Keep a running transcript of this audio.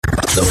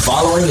The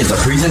following is a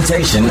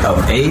presentation of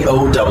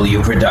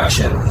AOW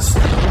Productions.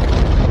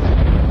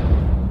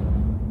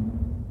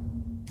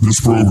 This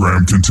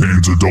program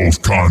contains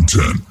adult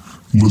content.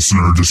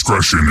 Listener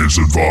discretion is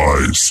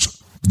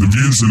advised. The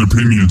views and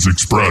opinions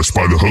expressed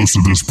by the host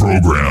of this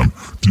program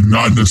do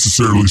not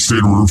necessarily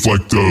state or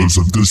reflect those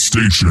of this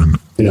station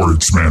or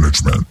its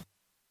management.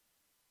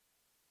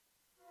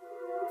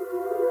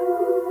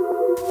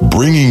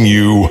 Bringing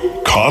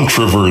you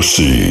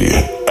controversy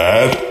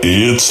at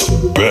its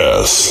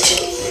best,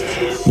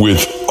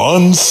 with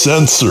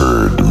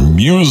uncensored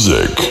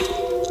music,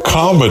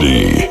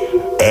 comedy,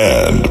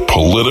 and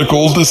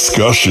political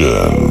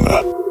discussion.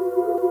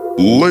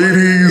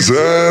 Ladies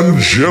and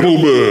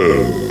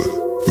gentlemen,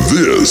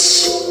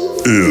 this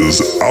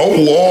is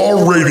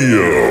Outlaw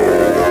Radio.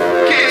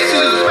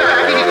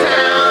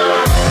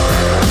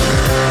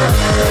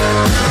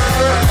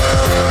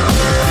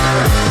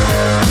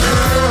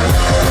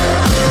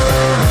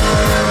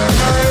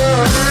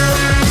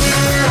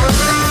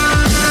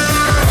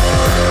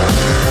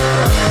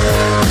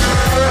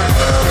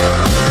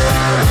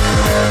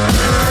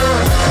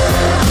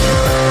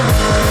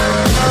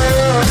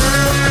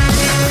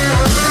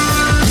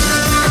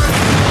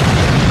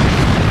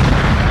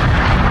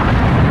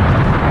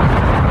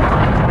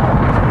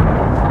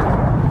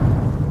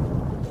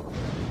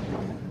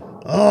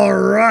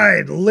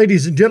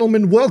 Ladies and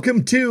gentlemen,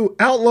 welcome to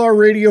Outlaw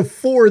Radio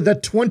for the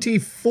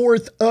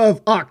 24th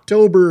of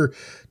October,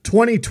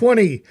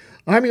 2020.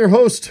 I'm your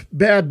host,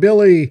 Bad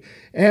Billy,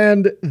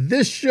 and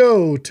this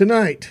show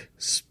tonight,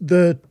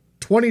 the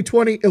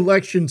 2020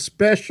 election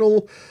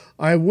special,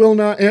 I will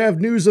not have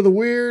News of the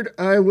Weird,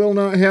 I will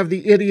not have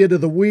the Idiot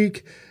of the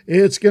Week.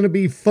 It's going to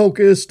be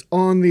focused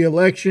on the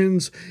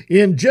elections.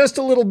 In just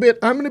a little bit,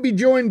 I'm going to be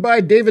joined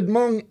by David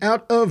Mung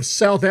out of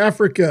South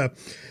Africa.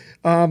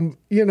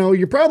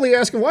 You're probably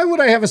asking, why would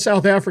I have a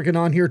South African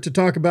on here to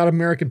talk about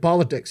American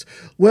politics?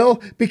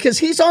 Well, because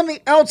he's on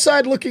the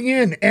outside looking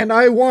in, and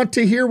I want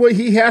to hear what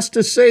he has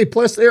to say.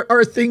 Plus, there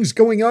are things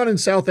going on in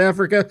South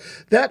Africa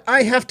that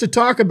I have to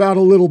talk about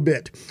a little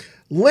bit.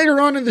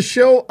 Later on in the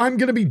show, I'm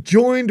going to be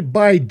joined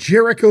by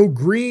Jericho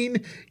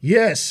Green.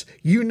 Yes,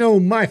 you know,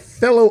 my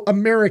fellow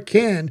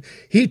American.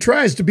 He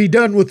tries to be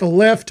done with the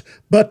left,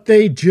 but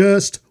they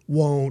just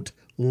won't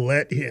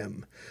let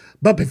him.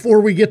 But before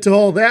we get to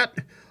all that,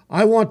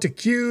 I want to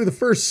cue the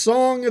first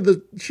song of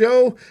the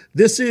show.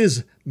 This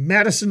is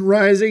Madison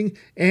Rising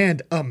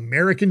and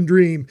American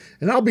Dream.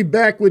 And I'll be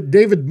back with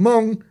David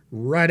Mung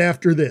right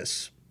after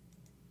this.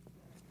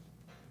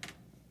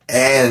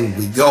 And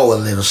we go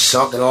a little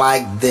something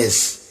like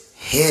this.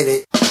 Hit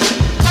it.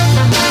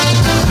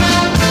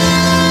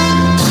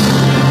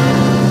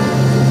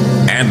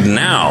 And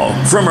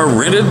now, from a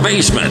rented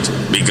basement,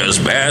 because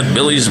Bad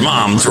Billy's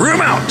mom threw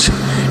him out,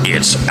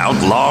 it's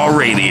Outlaw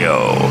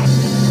Radio.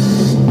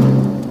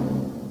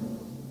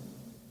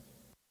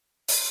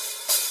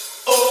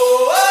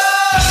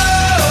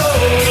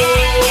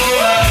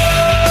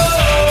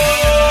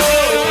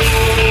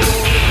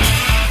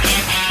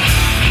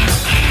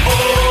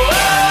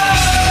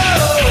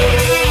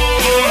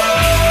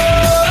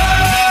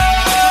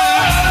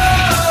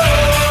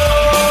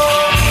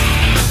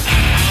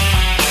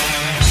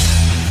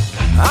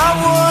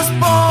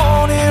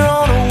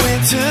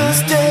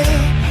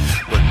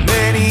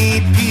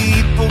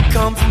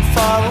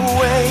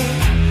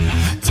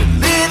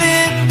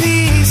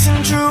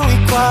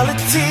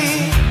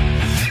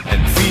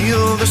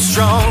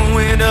 Strong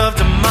wind of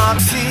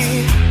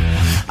democracy.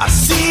 I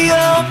see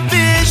a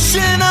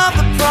vision of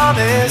the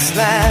promised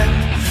land,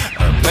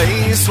 a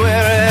place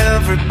where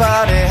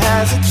everybody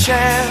has a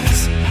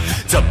chance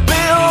to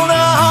build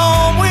a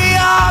home we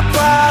are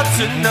proud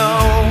to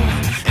know,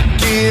 and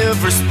give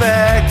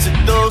respect to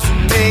those who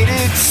made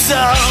it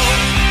so.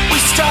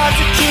 We strive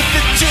to keep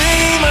the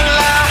dream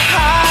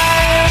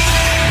alive,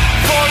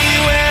 for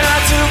you and I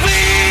to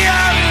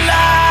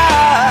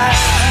realize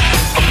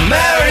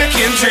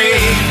American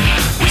dream.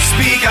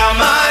 Speak our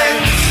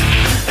minds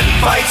and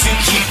fight to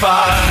keep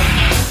our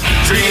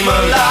dream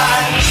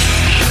alive.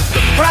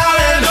 The proud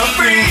and the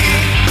free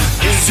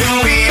is who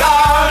we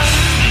are.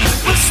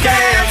 We'll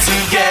stand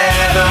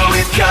together,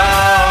 we've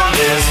come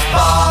this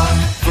far.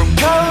 From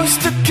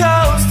coast to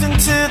coast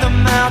into the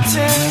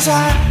mountains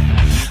high,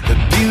 the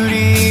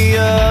beauty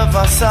of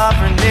our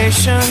sovereign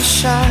nation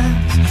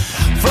shines.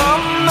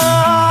 From the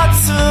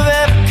hearts of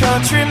every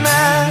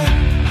countryman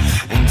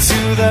into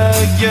the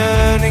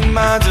yearning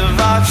minds of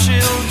our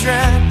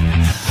children.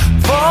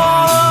 For a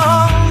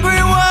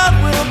hungry world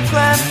we'll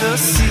plant the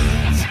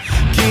seeds,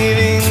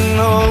 giving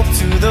hope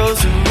to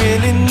those who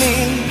really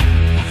need,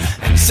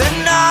 and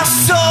send our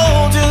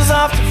soldiers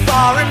off to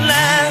foreign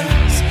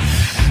lands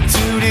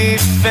to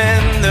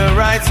defend the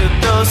rights of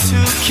those who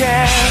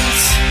can't.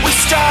 We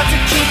strive to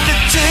keep the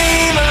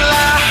dream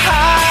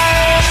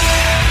alive,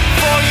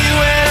 for you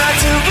and I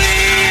to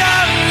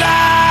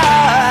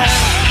realize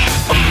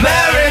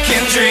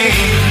American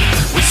dream.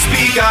 We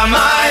speak our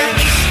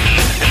minds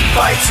and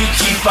fight to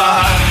keep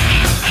our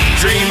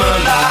dream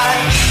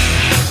alive.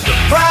 The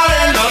proud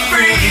and the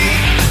free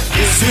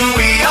is who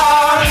we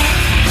are.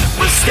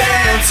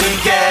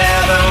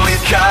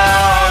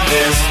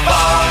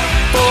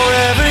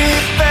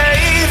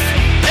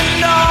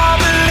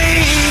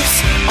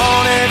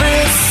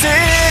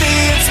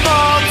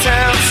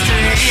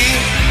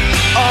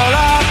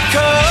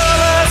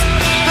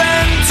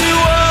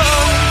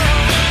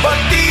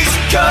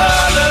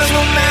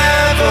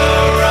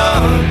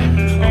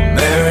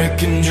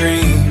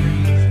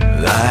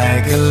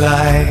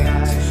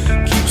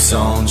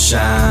 sun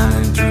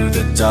shining through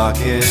the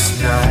darkest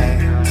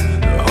night.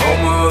 The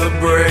home of the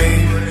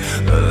brave,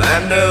 the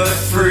land of the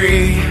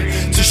free,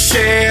 to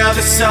share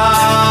this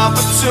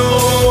opportunity.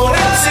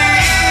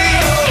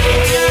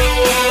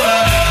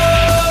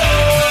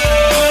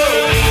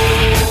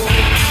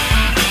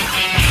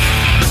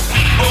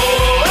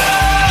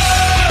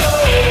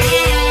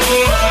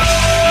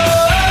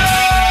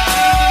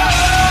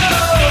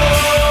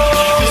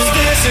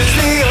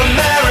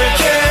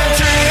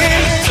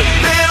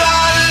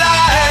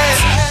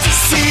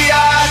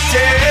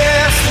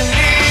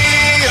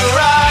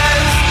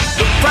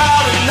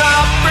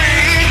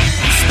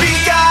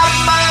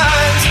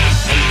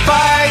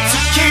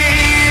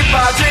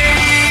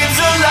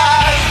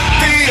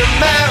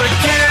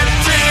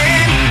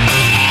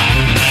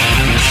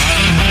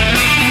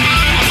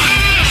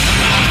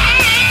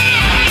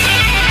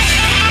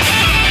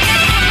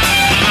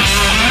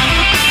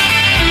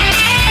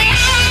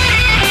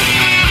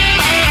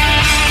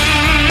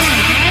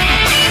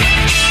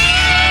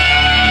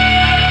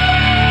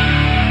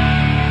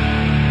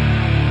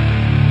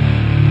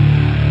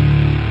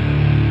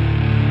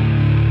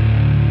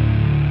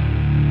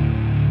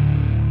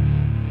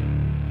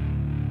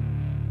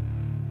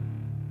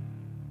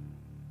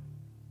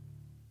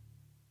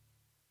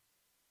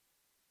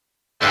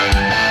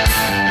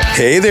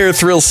 Hey there,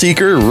 thrill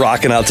seeker,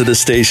 rocking out to the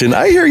station.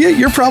 I hear you.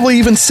 You're probably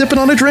even sipping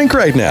on a drink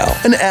right now.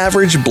 An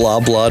average blah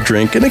blah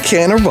drink in a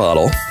can or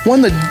bottle.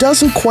 One that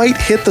doesn't quite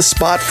hit the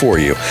spot for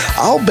you.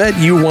 I'll bet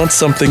you want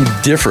something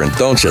different,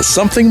 don't you?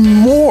 Something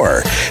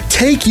more.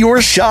 Take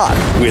your shot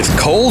with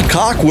Cold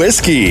Cock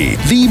Whiskey.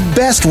 The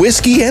best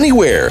whiskey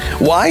anywhere.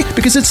 Why?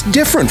 Because it's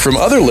different from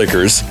other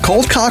liquors.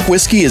 Cold Cock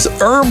Whiskey is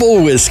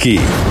herbal whiskey.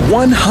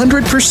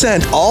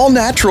 100% all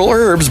natural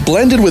herbs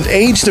blended with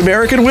aged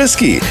American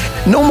whiskey.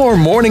 No more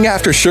morning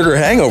after sugar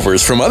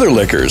hangovers from other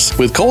liquors.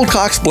 With Cold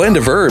Cock's blend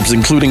of herbs,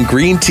 including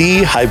green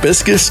tea,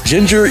 hibiscus,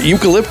 ginger,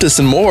 eucalyptus,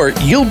 and more,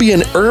 you'll be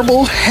in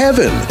herbal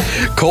heaven.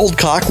 Cold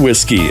Cock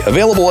Whiskey,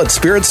 available at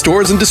spirit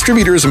stores and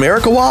distributors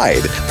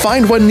America-wide.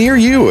 Find one near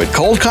you at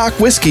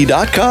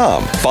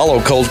coldcockwhiskey.com.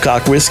 Follow Cold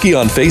Cock Whiskey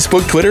on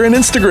Facebook, Twitter, and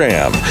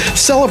Instagram.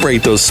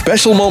 Celebrate those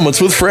special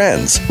moments with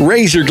friends.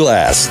 Raise your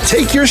glass.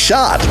 Take your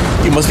shot.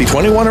 You must be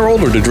 21 or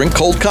older to drink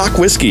Cold Cock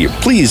Whiskey.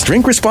 Please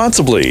drink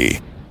responsibly.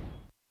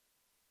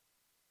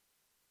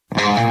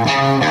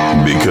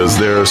 Because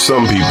there are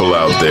some people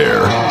out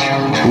there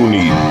who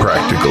need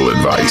practical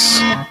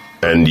advice.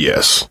 And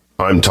yes,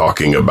 I'm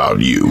talking about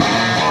you.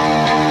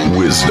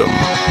 Wisdom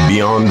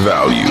beyond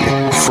value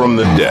from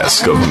the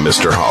desk of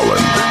Mr.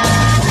 Holland.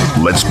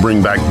 Let's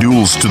bring back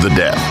duels to the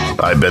death.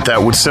 I bet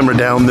that would simmer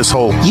down this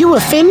whole "you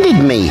offended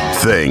me"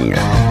 thing.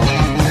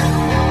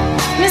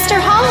 Mr.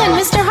 Holland,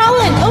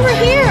 over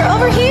here.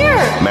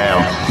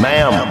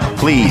 Ma'am,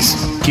 please,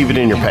 keep it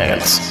in your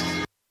pants.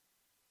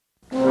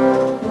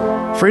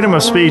 Freedom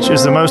of speech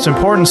is the most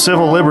important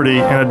civil liberty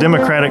in a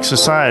democratic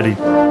society.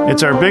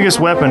 It's our biggest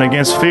weapon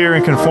against fear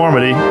and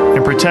conformity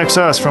and protects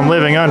us from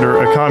living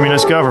under a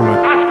communist government.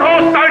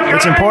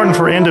 It's important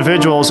for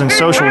individuals and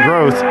social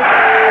growth,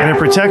 and it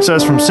protects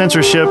us from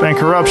censorship and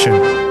corruption.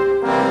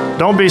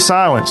 Don't be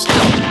silenced.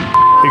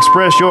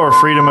 Express your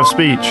freedom of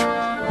speech.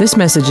 This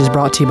message is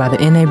brought to you by the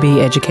NAB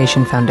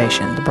Education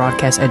Foundation, the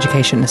Broadcast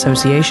Education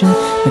Association,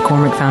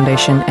 McCormick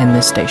Foundation, and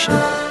this station.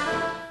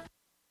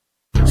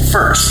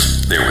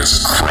 First, there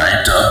was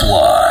Cranked Up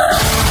Live.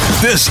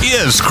 This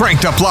is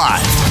Cranked Up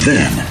Live.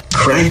 Then,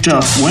 Cranked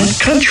Up went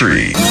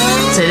country.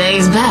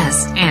 Today's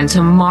best and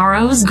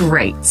tomorrow's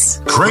greats.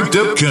 Cranked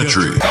Up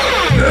Country.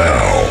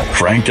 Now,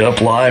 Cranked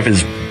Up Live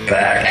is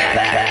back.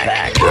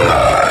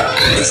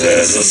 As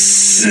a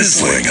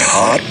sizzling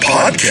hot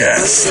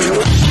podcast.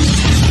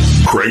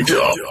 Cranked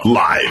Up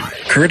Live.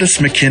 Curtis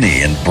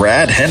McKinney and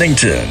Brad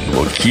Hennington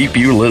will keep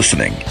you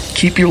listening,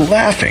 keep you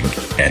laughing,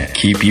 and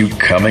keep you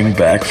coming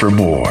back for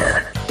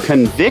more.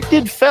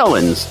 Convicted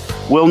felons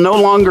will no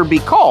longer be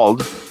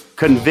called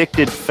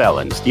convicted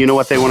felons. Do you know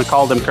what they want to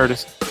call them,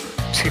 Curtis?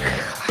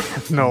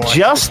 No idea.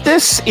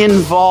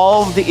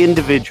 Justice-involved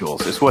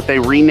individuals is what they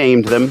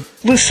renamed them.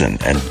 Listen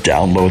and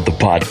download the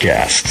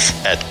podcasts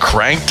at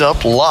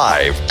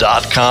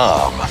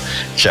crankeduplive.com.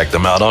 Check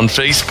them out on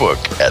Facebook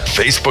at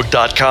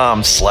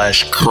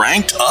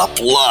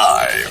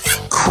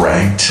facebook.com/crankeduplive.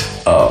 Cranked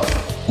Up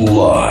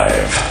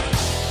Live.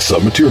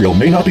 Some material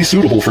may not be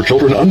suitable for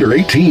children under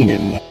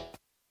 18.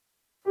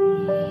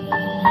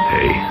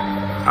 Hey,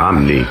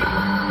 I'm Neek,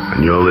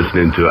 and you're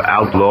listening to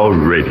Outlaw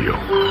Radio,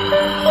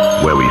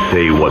 where we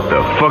say what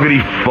the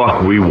fuckity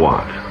fuck we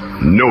want.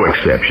 No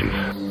exceptions.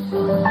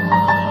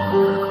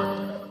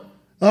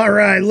 All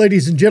right,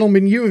 ladies and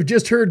gentlemen, you have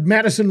just heard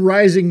Madison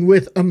Rising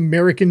with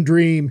American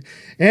Dream.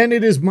 And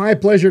it is my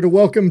pleasure to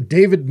welcome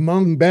David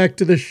Mung back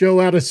to the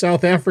show out of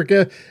South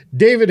Africa.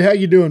 David, how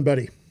you doing,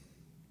 buddy?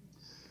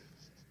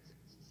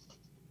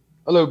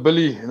 Hello,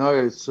 Billy. No,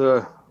 it's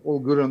all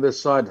good on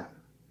this side.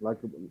 Like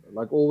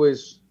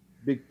always,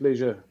 big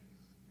pleasure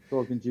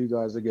talking to you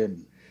guys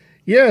again.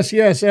 Yes,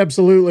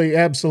 absolutely.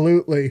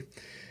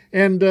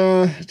 And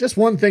just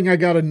one thing I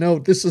got to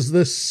note, this is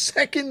the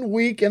second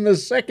week and the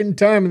second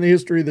time in the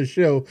history of the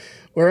show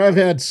where I've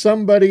had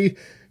somebody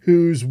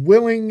who's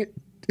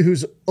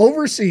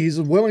overseas,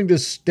 willing to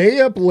stay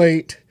up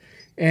late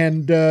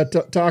and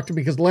talk to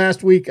me. Because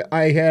last week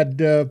I had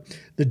the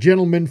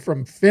gentleman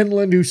from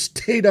Finland who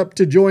stayed up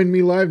to join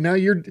me live. Now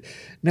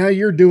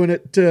you're doing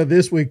it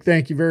this week.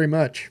 Thank you very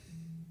much.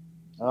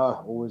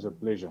 Always a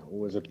pleasure.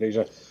 Always a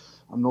pleasure.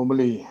 I'm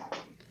normally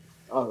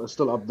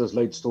still up this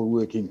late, still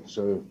working,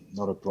 so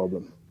not a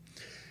problem.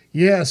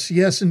 Yes,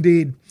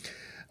 indeed.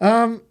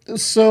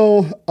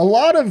 So a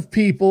lot of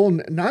people,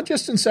 not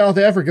just in South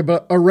Africa,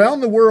 but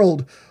around the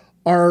world,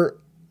 are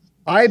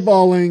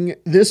eyeballing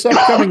this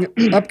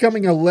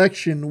upcoming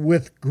election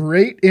with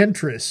great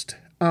interest.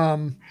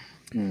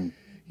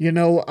 You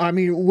know, I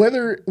mean,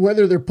 whether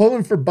they're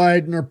pulling for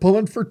Biden or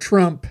pulling for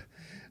Trump,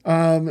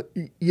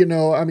 you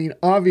know, I mean,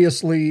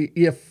 obviously,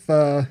 if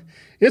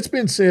it's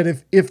been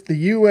said, if the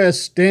U.S.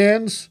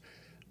 stands,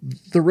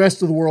 the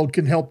rest of the world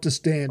can help to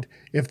stand.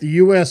 If the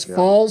U.S.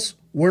 falls,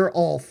 we're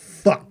all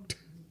fucked.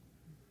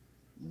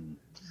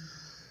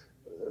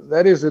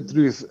 That is the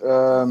truth,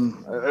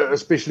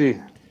 especially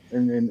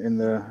in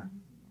the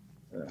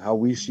how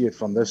we see it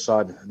from this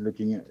side,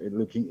 looking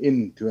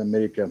into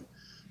America.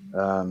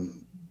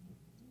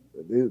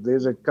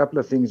 There's a couple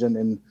of things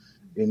in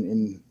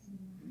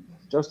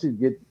just to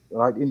get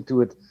right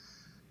into it.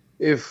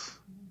 If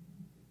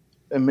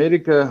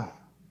America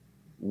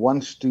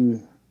wants to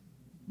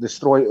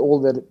destroy all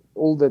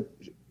that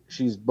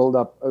she's built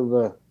up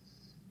over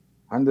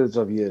hundreds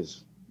of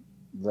years,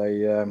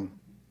 they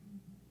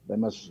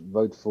must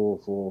vote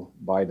for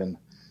Biden.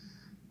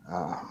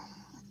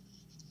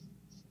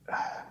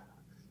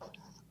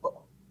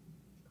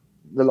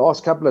 The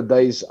last couple of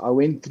days, I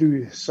went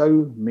through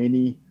so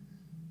many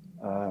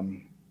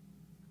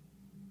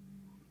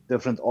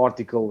different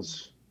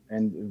articles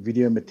and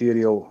video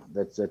material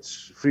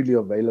that's freely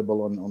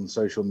available on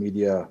social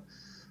media.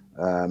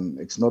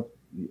 It's not.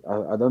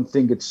 I don't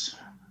think it's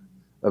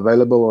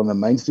available on the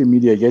mainstream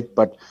media yet.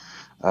 But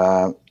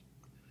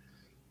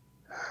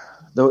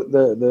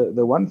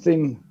the one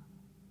thing,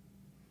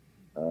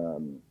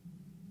 the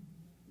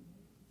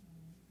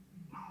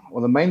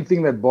main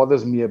thing that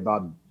bothers me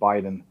about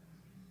Biden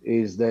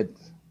is that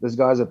this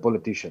guy's a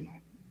politician.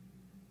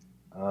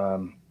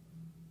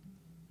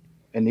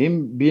 And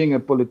him being a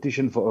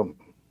politician for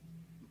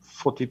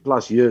 40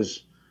 plus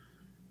years,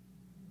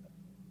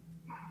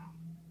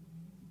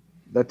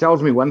 that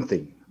tells me one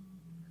thing.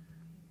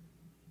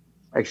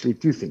 Actually,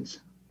 two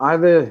things.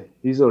 Either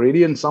he's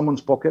already in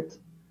someone's pocket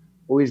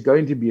or he's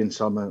going to be in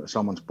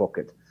someone's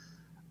pocket.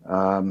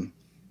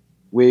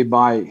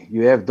 Whereby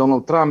you have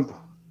Donald Trump,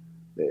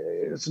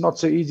 it's not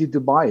so easy to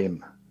buy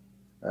him.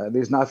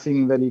 There's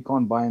nothing that he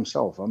can't buy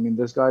himself. I mean,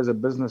 this guy's a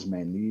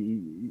businessman.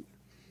 He,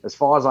 as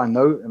far as I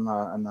know, and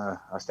I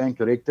stand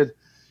corrected,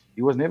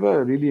 he was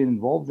never really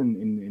involved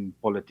in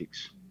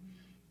politics.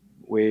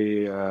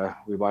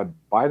 Whereby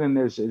Biden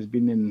has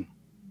been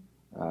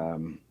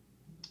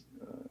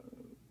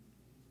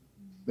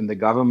in the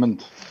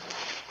government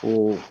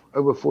for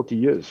over 40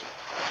 years.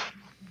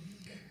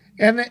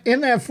 And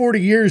in that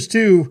 40 years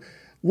too,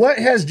 what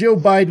has Joe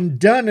Biden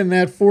done in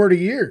that 40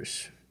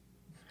 years?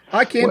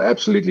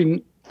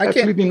 Absolutely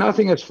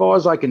nothing as far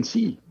as I can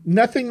see.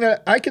 Nothing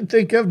that I can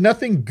think of,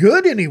 nothing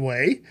good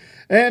anyway.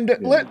 And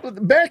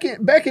back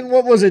in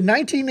what was it,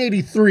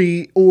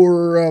 1983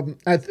 or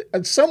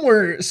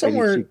somewhere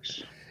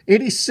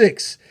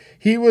 86.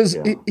 He was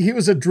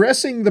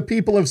addressing the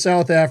people of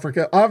South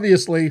Africa.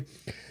 Obviously,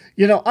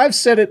 you know, I've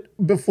said it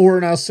before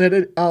and I'll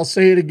say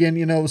it again,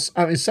 you know,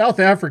 I mean, South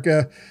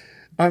Africa,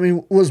 I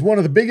mean, was one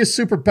of the biggest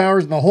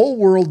superpowers in the whole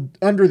world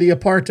under the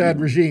apartheid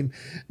regime.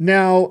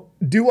 Now,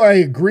 do I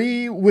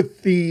agree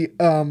with the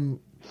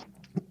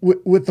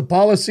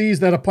policies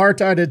that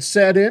apartheid had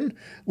set in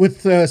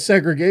with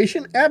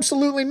segregation?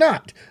 Absolutely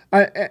not.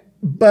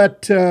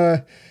 But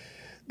the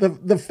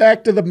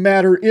fact of the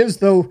matter is,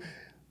 though,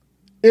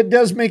 it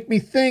does make me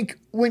think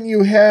when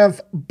you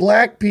have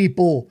black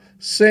people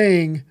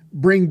saying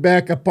bring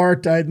back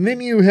apartheid, and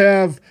then you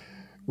have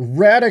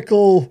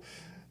radical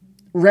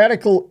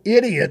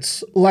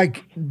idiots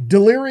like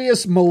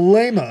Delirious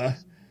Malema,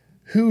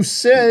 who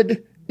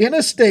said in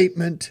a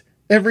statement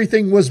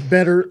everything was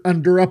better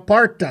under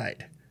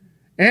apartheid.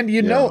 And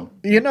you know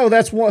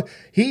that's what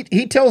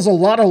he tells a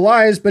lot of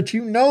lies, but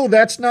you know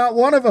that's not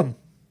one of them.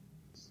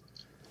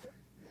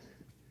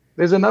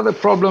 There's another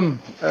problem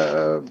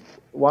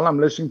while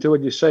I'm listening to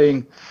what you're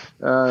saying,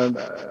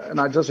 and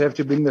I just have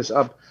to bring this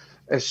up.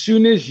 As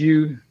soon as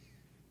you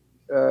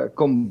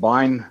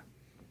combine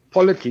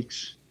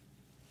politics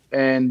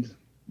and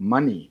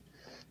money,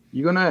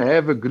 you're going to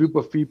have a group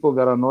of people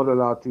that are not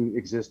allowed to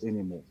exist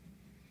anymore.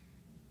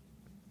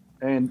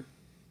 And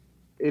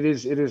it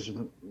is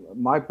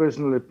my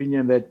personal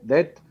opinion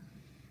that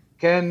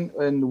can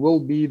and will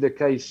be the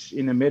case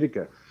in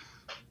America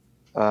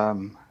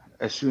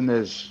as soon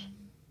as,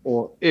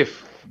 or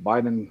if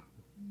Biden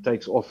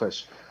takes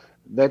office.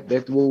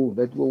 That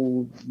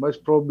will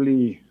most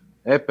probably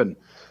happen.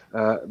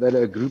 that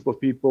a group of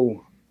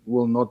people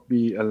will not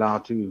be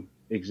allowed to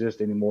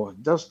exist anymore,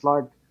 just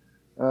like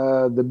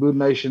the Boer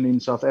Nation in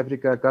South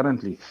Africa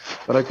currently.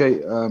 But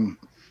okay,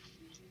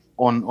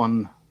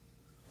 on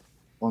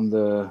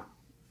the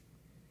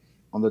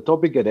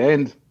topic at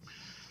hand,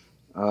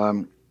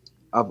 I've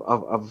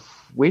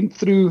went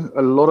through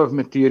a lot of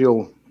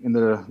material in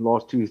the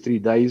last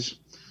 2-3 days,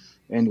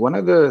 and one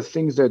of the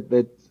things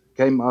that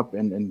came up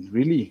and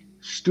really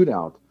stood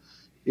out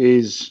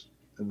is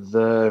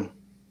the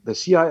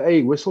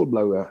CIA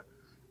whistleblower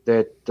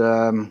that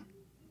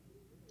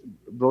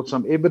brought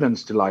some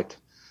evidence to light,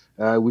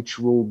 which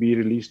will be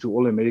released to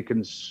all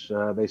Americans.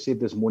 They said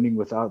this morning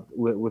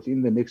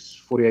within the next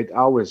 48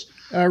 hours.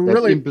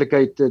 Really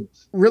implicated.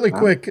 Really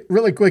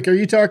quick. Are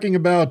you talking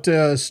about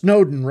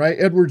Snowden, right?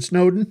 Edward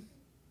Snowden?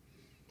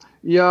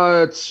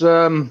 Yeah, it's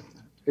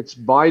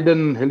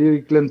Biden,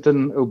 Hillary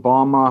Clinton,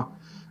 Obama,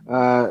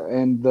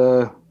 and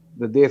the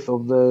death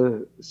of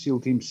the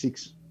SEAL Team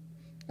 6.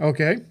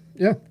 Okay.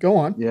 Yeah, go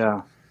on.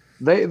 Yeah.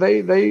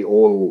 They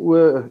all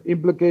were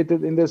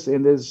implicated in this,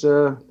 and there's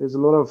a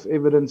lot of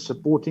evidence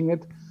supporting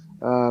it,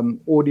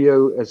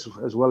 audio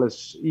as well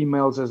as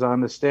emails, as I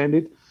understand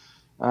it,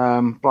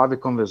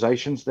 private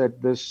conversations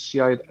that this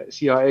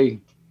CIA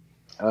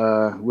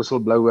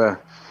whistleblower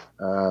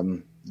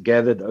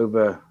gathered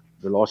over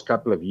the last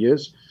couple of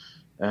years,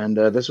 and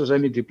this was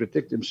only to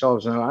protect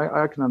themselves. And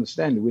I can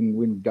understand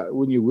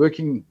when you're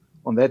working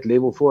on that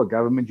level for a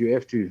government, you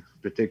have to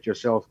protect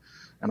yourself,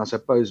 and I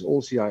suppose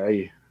all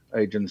CIA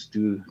agents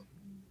do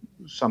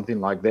something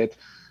like that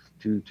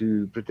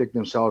to protect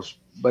themselves.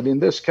 But in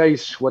this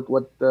case, what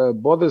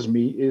bothers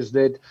me is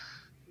that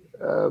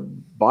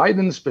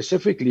Biden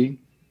specifically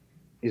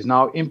is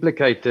now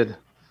implicated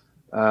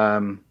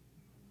by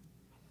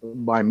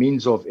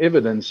means of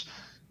evidence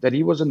that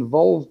he was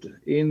involved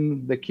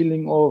in the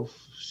killing of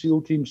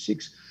SEAL Team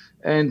 6.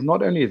 And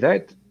not only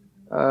that,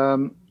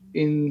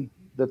 in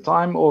the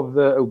time of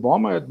the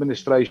Obama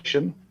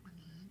administration,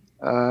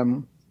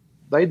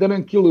 they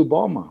didn't kill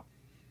Obama.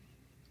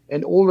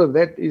 And all of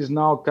that is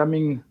now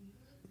coming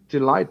to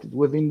light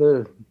within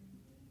the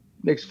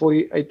next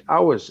 48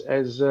 hours,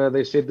 as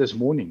they said this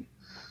morning.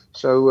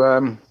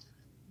 So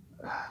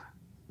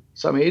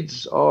some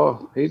heads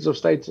of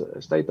state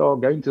are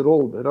going to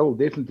roll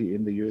definitely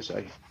in the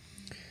USA.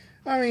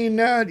 I mean,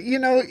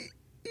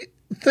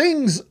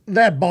 things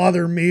that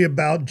bother me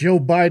about Joe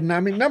Biden. I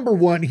mean, number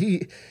one,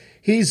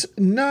 he's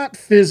not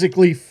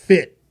physically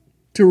fit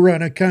to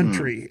run a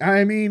country.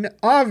 I mean,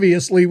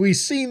 obviously, we've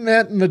seen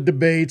that in the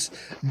debates.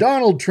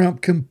 Donald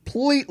Trump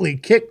completely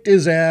kicked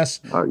his ass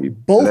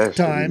both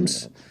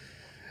times.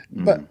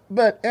 But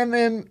and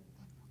then,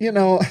 and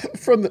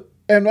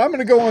I'm going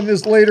to go on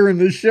this later in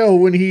the show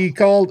when he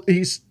called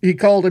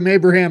him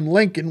Abraham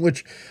Lincoln,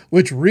 which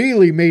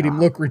really made him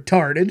look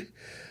retarded.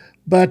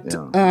 But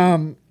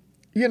fact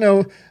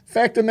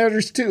of the matter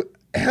is too,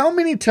 how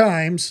many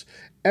times?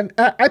 And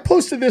I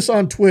posted this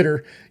on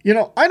Twitter.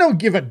 I don't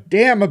give a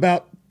damn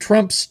about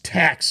Trump's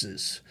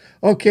taxes.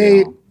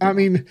 Okay. No. I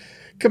mean,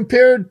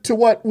 compared to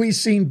what we've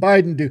seen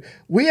Biden do,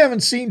 we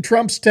haven't seen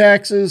Trump's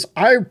taxes.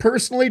 I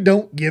personally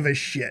don't give a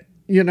shit,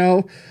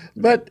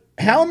 But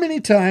how many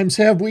times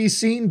have we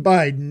seen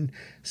Biden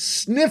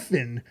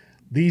sniffing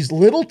these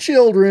little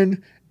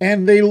children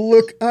and they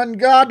look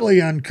ungodly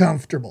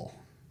uncomfortable?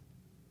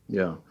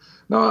 Yeah.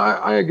 No,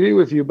 I agree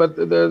with you, but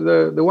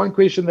the one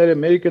question that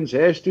Americans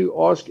has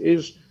to ask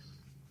is,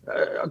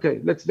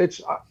 okay,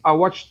 let's. I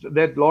watched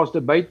that last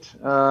debate.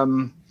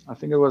 I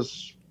think it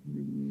was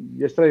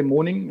yesterday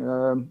morning,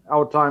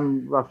 our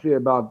time, roughly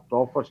about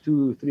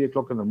 2:30, 3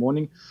 o'clock in the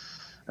morning,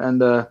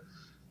 and on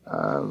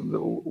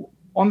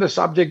the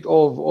subject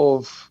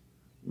of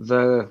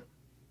the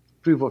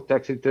proof of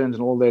tax returns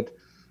and all that,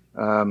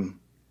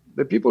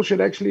 the people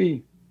should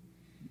actually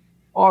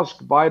ask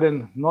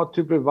Biden not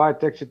to provide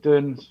tax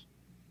returns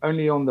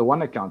only on the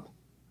one account.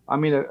 I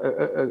mean,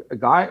 a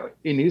guy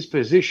in his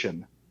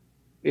position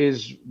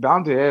is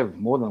bound to have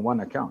more than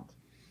one account.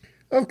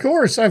 Of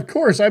course. I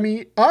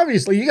mean,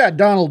 obviously, you got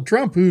Donald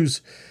Trump,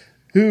 who's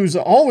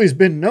always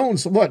been known,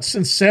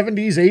 since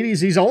 70s,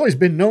 80s, he's always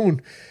been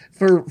known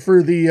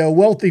for the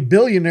wealthy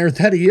billionaire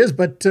that he is.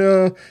 But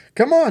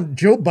come on,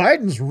 Joe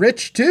Biden's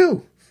rich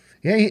too.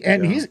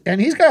 Yeah,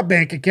 he's got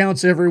bank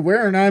accounts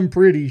everywhere, and I'm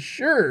pretty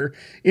sure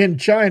in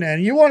China.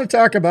 And you want to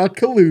talk about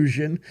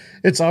collusion?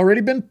 It's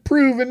already been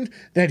proven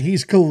that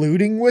he's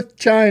colluding with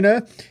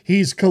China.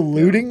 He's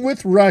colluding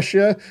with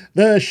Russia.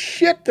 The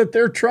shit that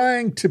they're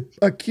trying to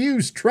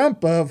accuse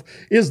Trump of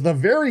is the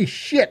very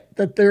shit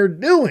that they're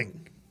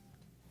doing.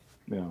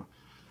 Yeah.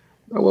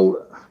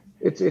 Well,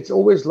 it's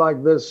always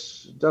like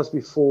this just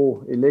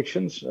before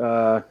elections.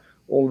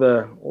 All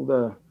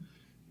the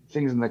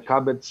things in the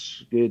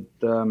cupboards get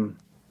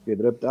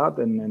ripped out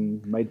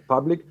and made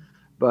public.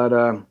 But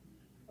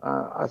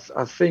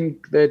I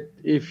think that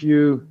if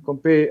you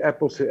compare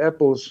apples to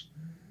apples,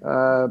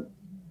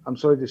 I'm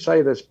sorry to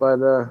say this, but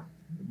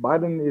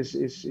Biden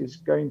is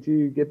going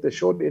to get the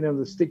short end of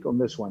the stick on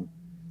this one.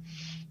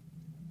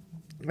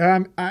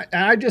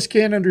 I just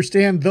can't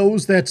understand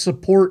those that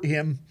support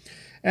him.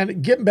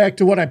 And getting back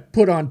to what I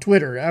put on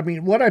Twitter, I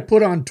mean, what I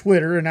put on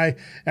Twitter, and I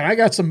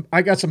got some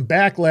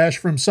backlash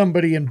from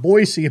somebody in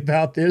Boise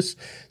about this,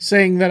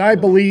 saying that I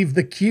believe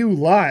the Q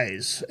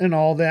lies and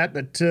all that.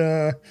 But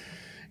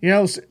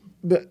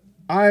but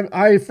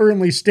I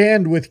firmly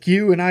stand with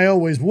Q, and I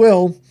always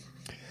will.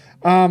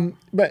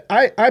 But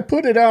I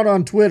put it out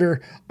on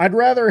Twitter. I'd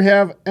rather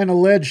have an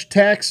alleged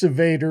tax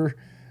evader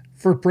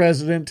for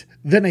president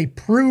than a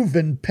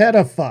proven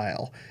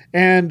pedophile.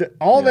 And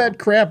all that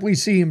crap we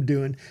see him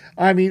doing.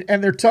 I mean,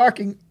 and they're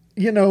talking,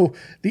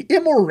 the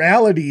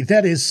immorality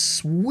that is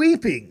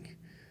sweeping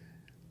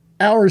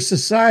our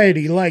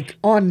society, like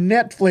on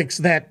Netflix,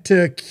 that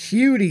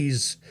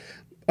Cuties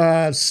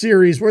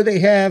series where they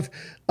have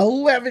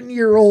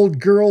 11-year-old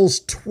girls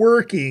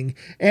twerking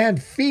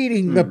and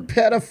feeding the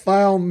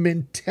pedophile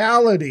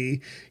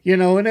mentality,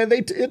 and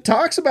it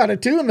talks about it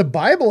too in the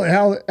Bible,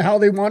 how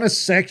they want to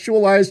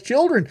sexualize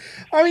children.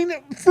 I mean,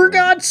 for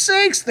God's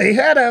sakes, they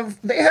had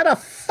a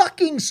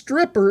fucking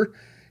stripper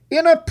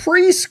in a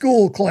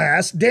preschool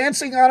class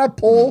dancing on a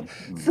pole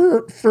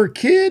for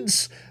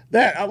kids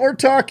that we're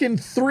talking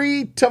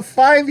 3 to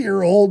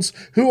 5-year-olds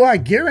who I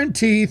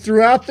guarantee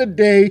throughout the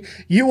day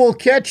you will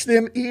catch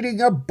them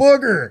eating a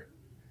booger.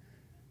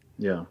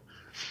 Yeah,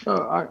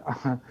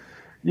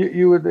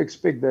 you would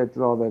expect that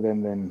rather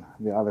than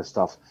the other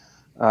stuff.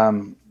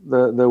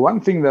 The one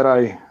thing that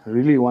I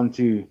really want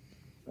your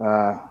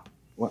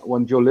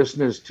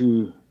listeners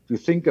to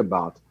think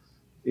about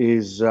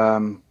is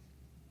over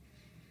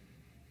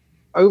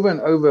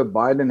and over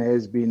Biden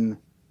has been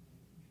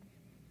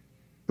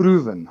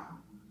proven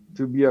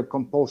to be a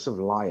compulsive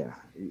liar.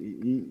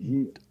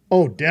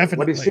 Oh, definitely.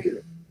 What he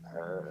said.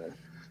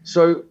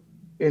 So,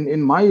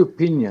 in my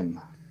opinion,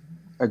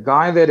 a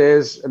guy that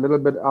has a little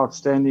bit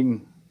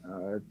outstanding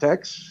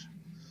tax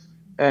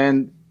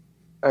and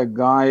a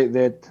guy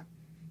that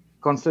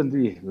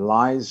constantly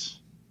lies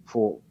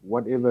for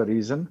whatever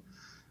reason,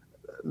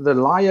 the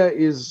liar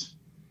is,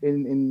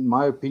 in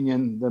my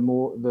opinion,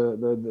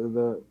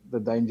 the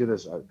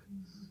dangerous oak.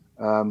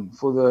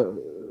 For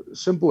the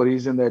simple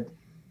reason that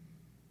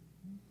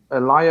a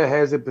liar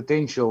has a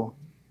potential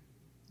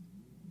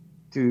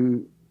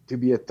to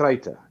be a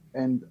traitor,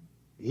 and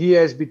he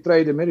has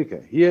betrayed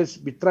America. He has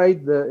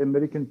betrayed the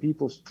American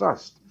people's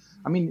trust.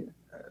 I mean,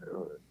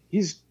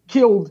 he's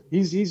killed.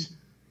 He's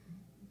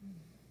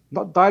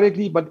not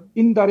directly, but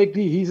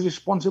indirectly, he's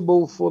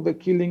responsible for the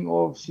killing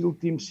of SEAL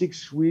Team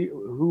 6,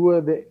 who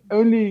were the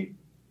only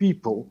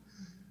people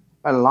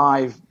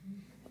alive,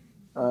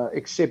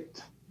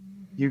 except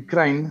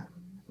Ukraine,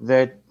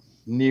 that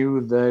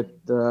knew that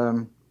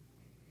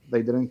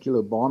they didn't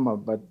kill Obama,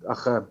 but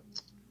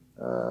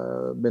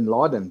Bin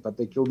Laden, but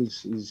they killed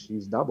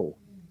his double.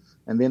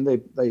 And then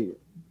the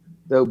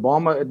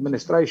Obama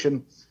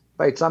administration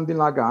paid something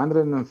like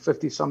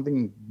 150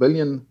 something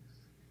billion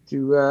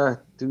to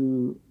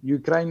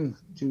Ukraine.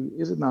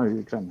 Is it now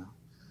Ukraine?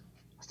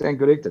 I stand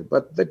corrected,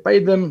 but they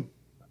paid them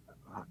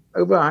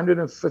over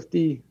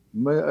 150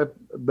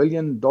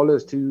 billion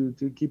dollars to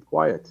keep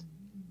quiet.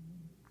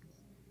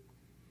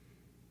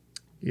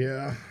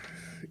 Yeah,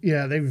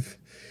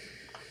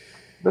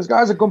 This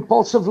guy's a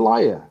compulsive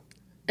liar.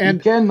 And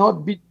he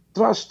cannot be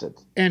trusted.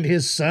 And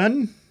his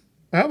son?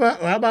 How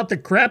about the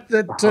crap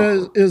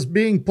that is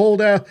being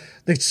pulled out?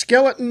 The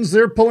skeletons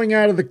they're pulling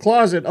out of the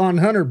closet on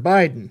Hunter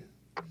Biden.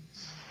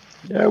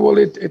 Yeah, well,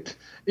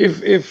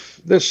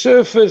 if the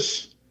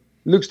surface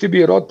looks to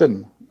be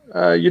rotten,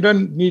 you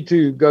don't need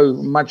to go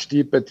much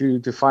deeper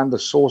to find the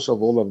source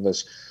of all of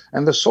this.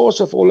 And the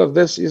source of all of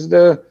this is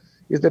the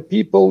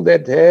people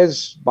that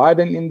has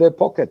Biden in their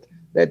pocket,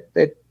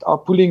 that are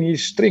pulling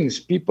his strings.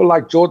 People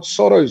like George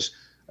Soros,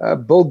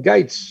 Bill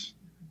Gates.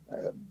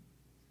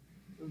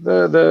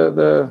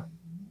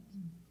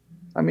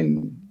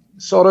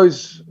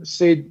 Soros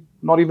said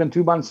not even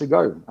 2 months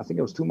ago, I think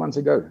it was 2 months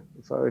ago,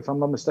 if I'm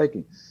not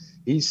mistaken,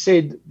 he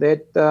said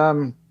that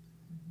the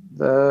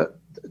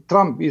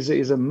Trump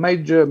is a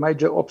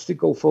major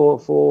obstacle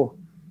for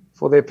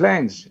their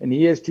plans, and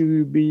he has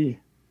to be.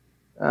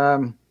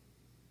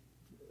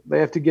 They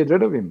have to get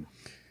rid of him.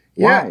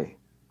 Yeah. Why?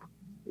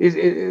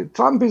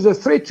 Trump is a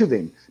threat to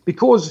them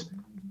because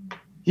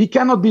he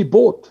cannot be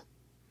bought.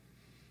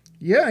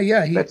 Yeah.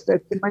 That's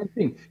the main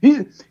thing.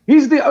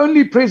 He's the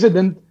only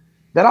president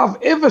that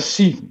I've ever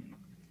seen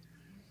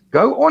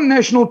go on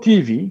national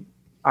TV.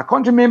 I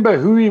can't remember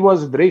who he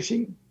was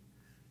addressing.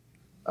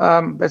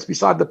 That's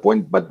beside the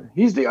point. But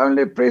he's the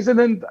only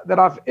president that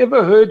I've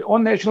ever heard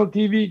on national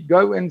TV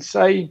go and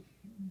say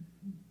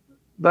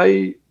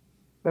they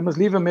must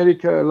leave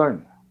America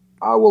alone.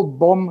 I will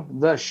bomb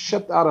the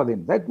shit out of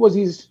them. That was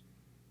his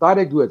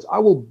direct words. I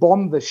will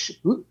bomb the shit.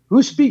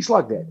 Who speaks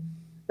like that?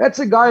 That's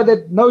a guy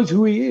that knows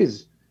who he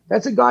is.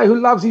 That's a guy who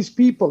loves his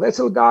people. That's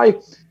a guy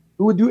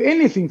who would do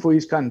anything for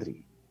his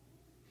country.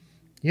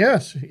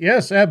 Yes,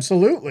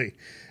 absolutely.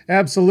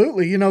 I got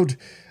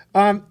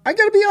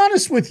to be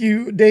honest with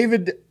you,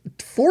 David.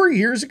 4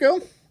 years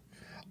ago,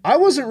 I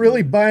wasn't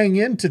really buying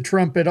into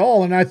Trump at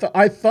all, and I thought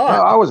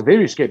I was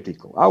very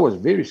skeptical. Oh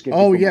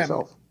yeah,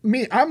 myself.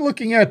 I'm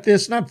looking at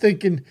this and I'm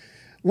thinking.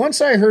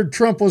 Once I heard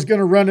Trump was going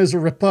to run as a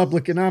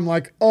Republican, I'm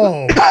like,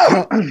 oh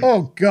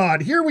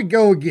God, here we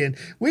go again.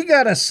 We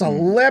got a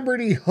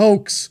celebrity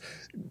hoax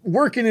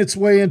working its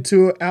way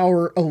into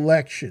our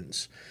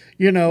elections,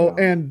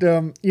 and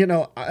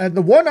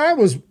the one I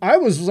was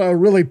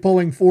really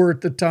pulling for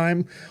at the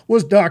time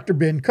was Dr.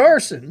 Ben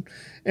Carson,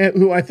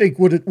 who I think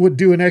would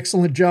do an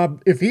excellent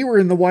job if he were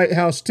in the White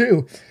House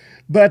too.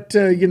 But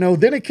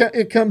then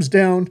it comes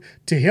down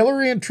to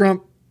Hillary and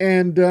Trump,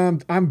 and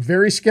I'm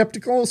very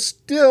skeptical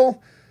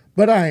still.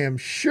 But I am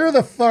sure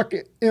the fuck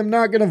am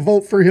not going to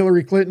vote for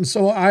Hillary Clinton,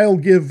 so I'll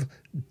give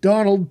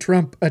Donald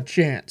Trump a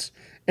chance.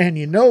 And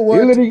you know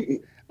what?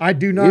 I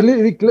do not.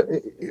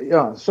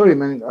 Yeah, sorry,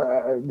 man.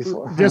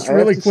 Just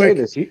really quick.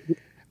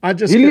 I'm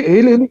just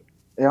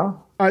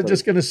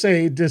going to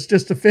say,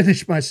 just to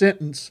finish my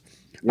sentence,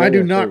 I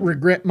do not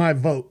regret my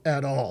vote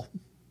at all.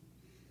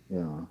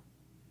 Yeah.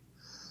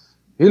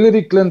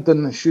 Hillary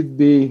Clinton should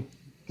be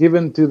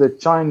given to the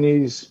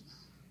Chinese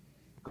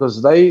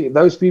because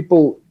those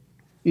people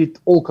eat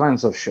all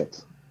kinds of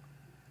shit.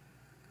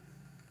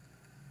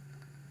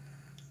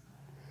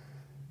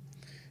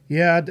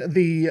 Yeah,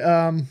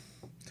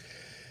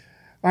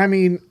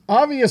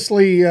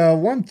 obviously,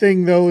 one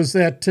thing though is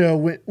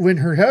that when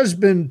her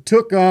husband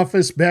took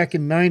office back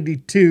in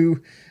 '92,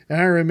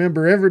 and I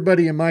remember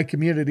everybody in my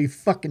community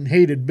fucking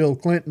hated Bill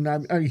Clinton.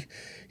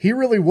 He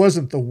really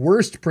wasn't the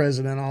worst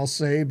president, I'll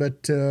say,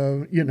 but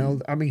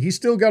he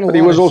still got a lot. But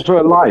he was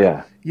also a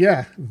liar.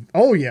 Yeah.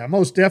 Oh yeah,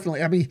 most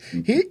definitely. I mean,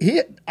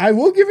 I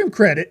will give him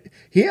credit.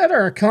 He had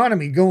our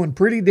economy going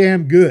pretty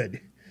damn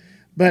good.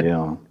 But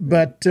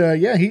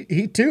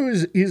he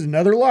too he's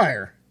another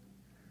liar.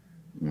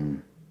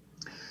 Mm.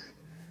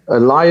 A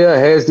liar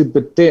has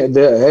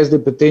the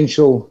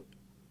potential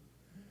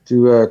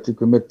to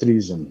commit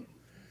treason.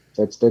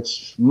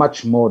 That's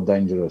much more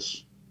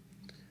dangerous.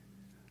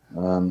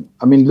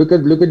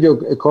 Look at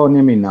your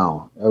economy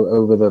now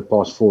over the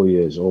past 4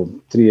 years or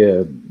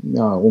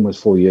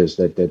almost 4 years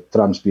that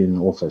Trump's been in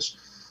office.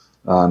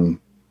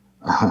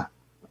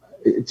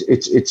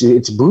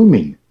 It's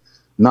booming.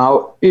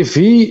 Now, if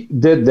he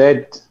did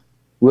that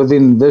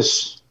within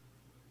this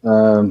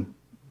time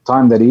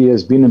that he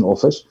has been in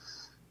office,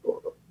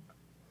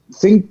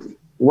 think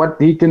where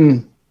he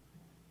can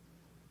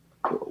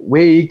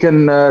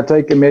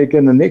take America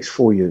in the next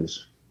 4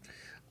 years.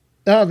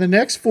 The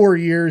next 4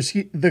 years,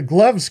 the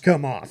gloves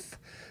come off,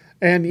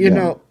 and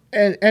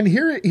and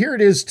here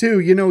it is too.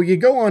 You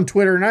go on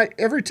Twitter, and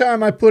every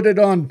time I put it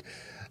on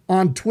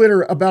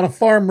Twitter about a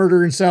farm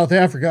murder in South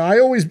Africa, I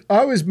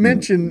always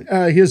mention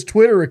his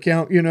Twitter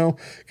account,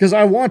 because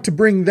I want to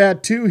bring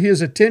that to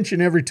his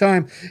attention every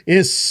time,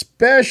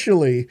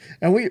 especially.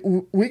 And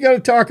we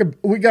got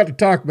to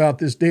talk about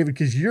this, David,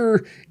 because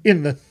you're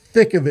in the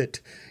thick of it.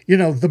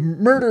 The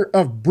murder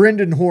of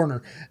Brendan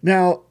Horner.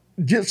 Now,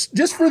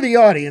 just for the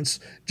audience,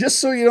 just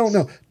so you don't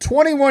know,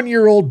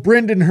 21-year-old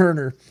Brendan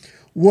Horner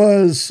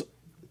was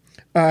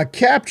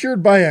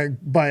captured by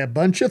a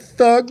bunch of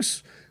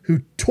thugs who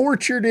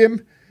tortured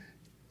him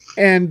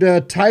and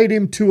tied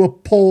him to a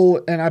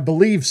pole and I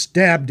believe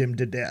stabbed him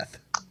to death.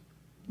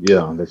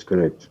 Yeah, that's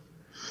correct.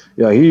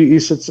 Yeah, he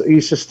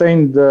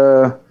sustained,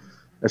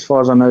 as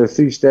far as I know,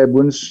 3 stab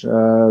wounds.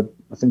 I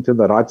think to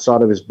the right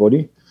side of his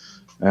body,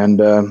 and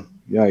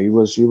he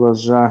was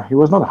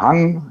not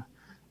hung.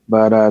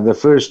 But the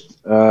first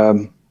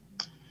version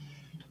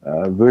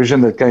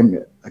that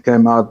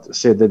came out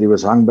said that he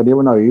was hung, but he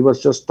was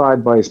just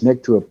tied by his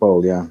neck to a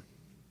pole. Yeah.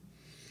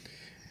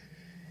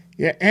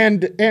 Yeah,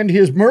 and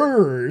his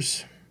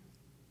murderers,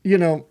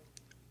 well,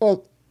 I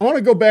want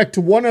to go back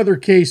to one other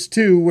case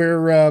too,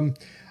 where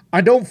I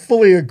don't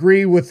fully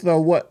agree with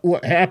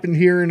what happened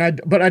here,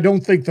 but I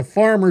don't think the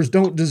farmers I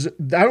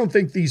don't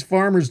think these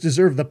farmers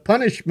deserve the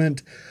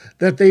punishment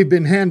that they've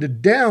been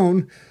handed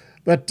down.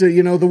 But,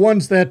 the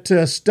ones that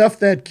stuffed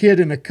that kid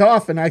in a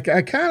coffin, I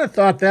kind of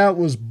thought that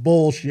was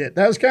bullshit.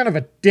 That was kind of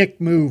a dick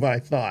move, I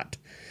thought.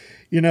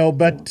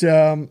 But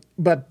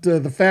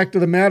the fact of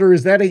the matter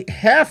is that ain't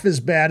half as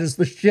bad as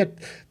the shit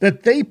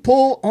that they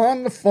pull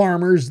on the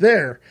farmers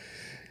there.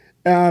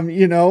 We're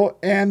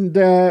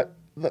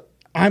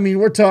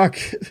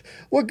talking,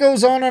 what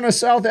goes on a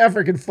South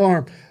African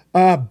farm?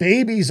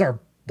 Babies are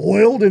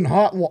boiled in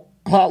hot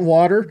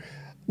water.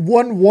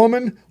 One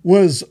woman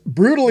was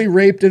brutally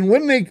raped, and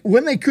when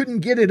they couldn't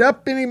get it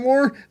up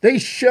anymore, they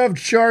shoved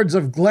shards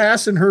of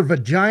glass in her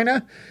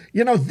vagina.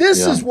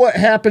 This is what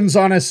happens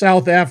on a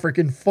South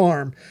African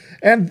farm.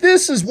 And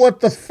this is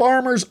what the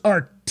farmers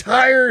are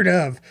tired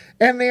of,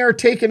 and they are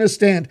taking a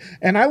stand.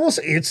 And I will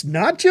say, it's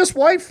not just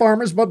white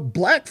farmers, but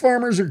black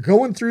farmers are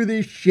going through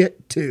this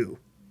shit too.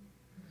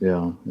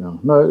 Yeah.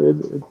 No,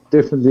 it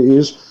definitely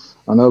is.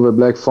 I know a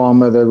black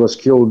farmer that was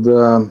killed,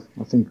 I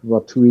think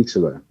about 2 weeks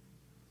ago.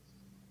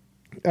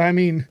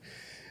 And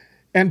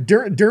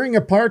during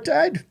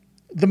apartheid,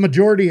 the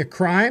majority of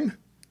crime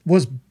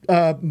was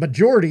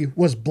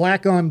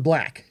black on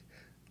black.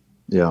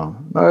 Yeah,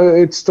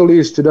 it still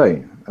is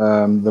today.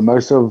 The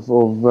most of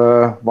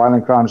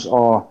violent crimes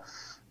are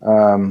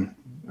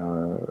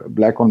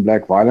black on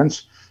black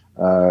violence.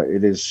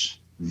 It is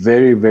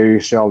very,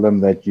 very seldom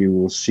that you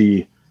will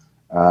see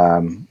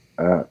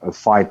a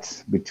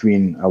fight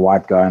between a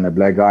white guy and a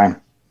black guy.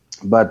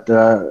 But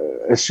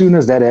as soon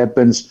as that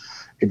happens,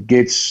 it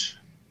gets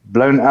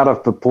blown out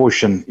of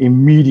proportion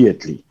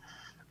immediately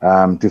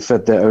to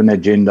fit their own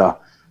agenda.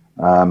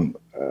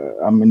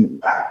 I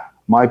mean,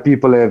 my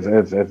people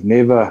have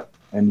never,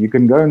 and you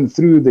can go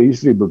through the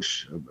history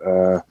books,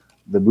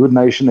 the Boer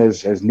Nation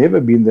has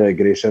never been the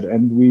aggressor,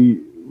 and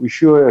we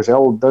sure as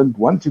hell don't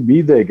want to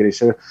be the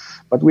aggressor,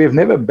 but we have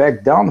never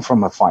backed down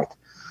from a fight.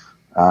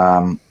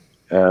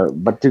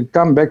 But to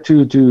come back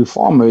to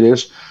farm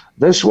murders,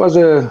 this was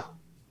a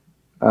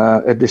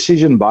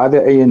decision by the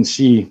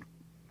ANC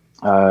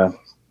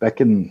back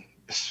in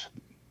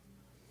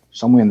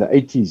somewhere in the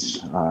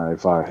 80s,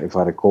 if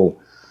I recall,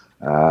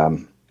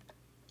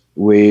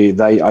 where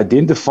they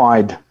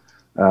identified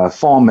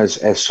farmers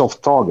as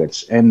soft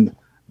targets, and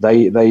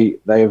they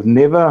have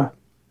never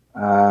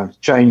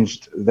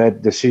changed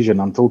that decision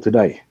until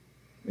today.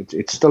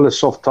 It's still a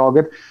soft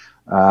target.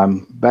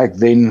 Back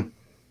then,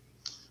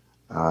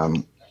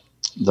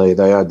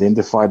 they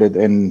identified it,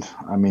 and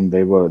I mean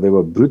they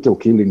were brutal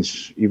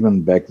killings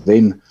even back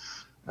then.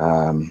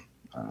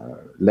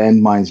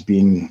 Landmines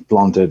being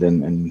planted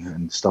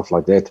and stuff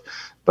like that.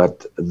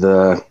 But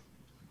the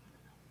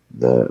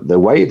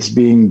way it's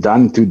being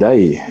done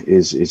today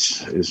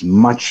is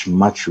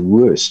much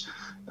worse.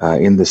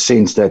 In the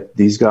sense that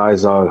these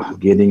guys are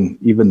getting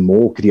even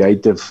more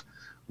creative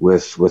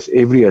with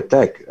every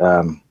attack,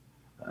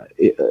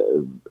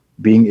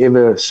 being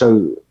ever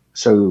so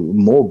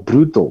more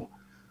brutal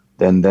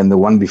than the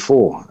one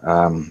before.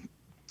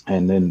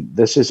 And then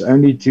this is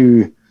only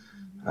to,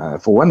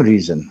 for one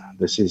reason,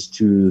 this is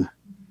to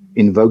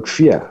invoke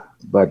fear.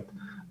 But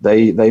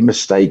they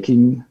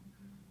mistaking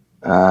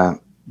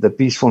the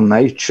peaceful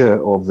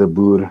nature of the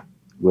Boer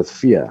with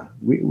fear.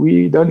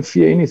 We don't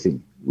fear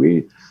anything.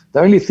 The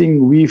only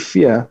thing we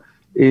fear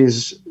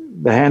is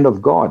the hand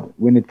of God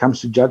when it comes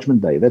to Judgment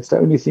Day. That's the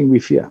only thing we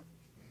fear.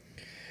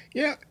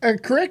 Yeah,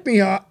 correct me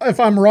if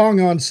I'm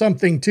wrong on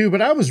something too,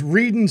 but I was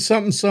reading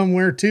something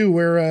somewhere too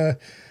where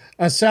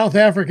a South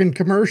African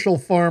commercial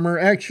farmer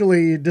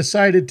actually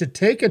decided to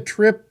take a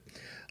trip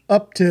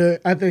up to,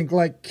 I think,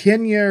 like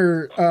Kenya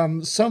or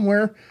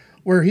somewhere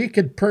where he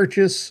could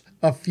purchase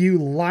a few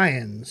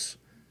lions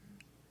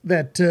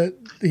that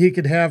he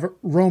could have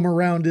roam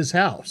around his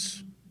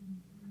house.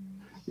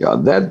 Yeah,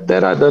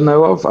 that I don't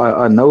know of.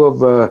 I know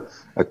of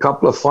a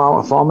couple of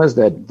farmers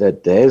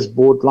that has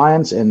bought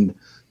lions, and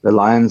the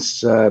lions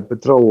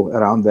patrol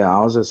around their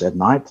houses at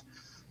night.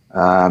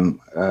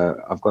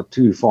 I've got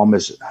two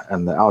farmers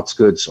on the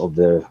outskirts of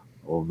the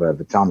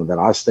town that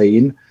I stay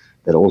in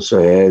that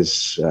also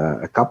has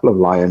a couple of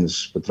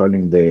lions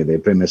patrolling their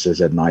premises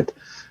at night.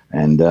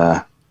 And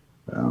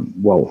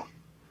well,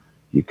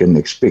 you can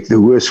expect the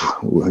worst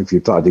if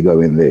you try to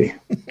go in there.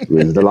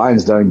 If the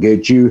lions don't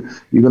get you,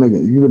 you're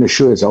gonna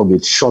sure as hell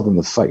get shot in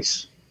the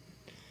face.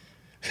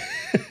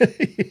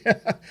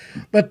 Yeah.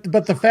 But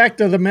the fact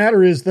of the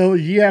matter is, though,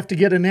 you have to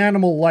get an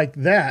animal like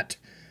that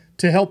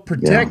to help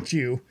protect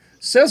you.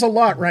 Says a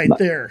lot right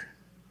there.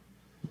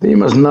 They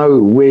must know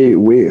where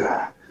we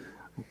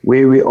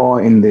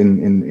are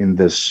in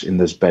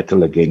this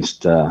battle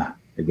against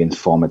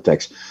farm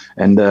attacks.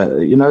 And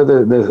you know,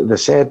 the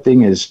sad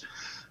thing is,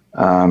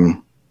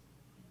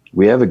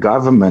 we have a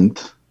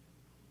government,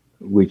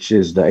 which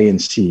is the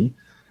ANC,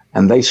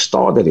 and they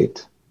started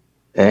it.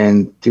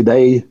 And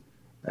today,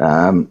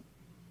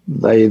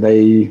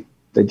 they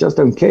just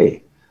don't care.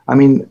 I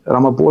mean,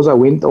 Ramaphosa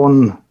went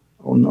on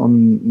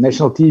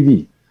national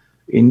TV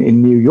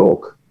in New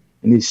York,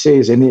 and he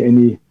says,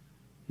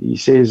 he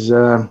says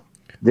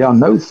there are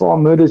no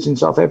farm murders in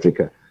South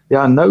Africa. There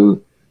are no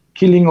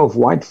killing of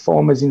white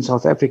farmers in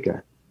South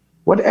Africa.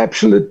 What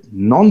absolute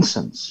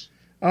nonsense.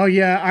 Oh,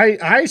 yeah,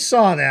 I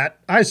saw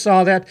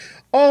that.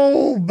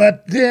 Oh,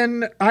 but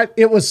then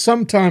it was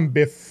sometime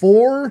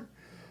before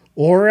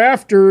or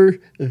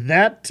after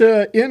that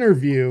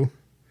interview.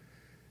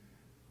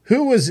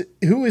 Who was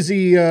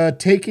he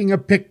taking a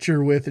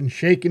picture with and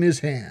shaking his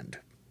hand?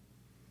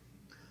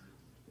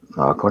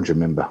 I can't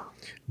remember.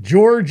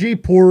 Georgie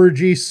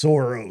Porgy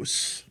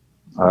Soros.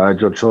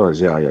 George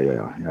Soros, yeah,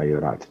 you're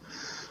right.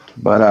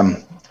 But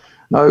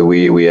no,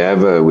 we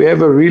have a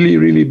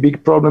really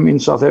big problem in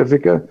South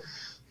Africa.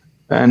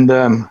 And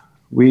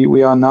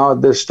we are now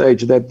at this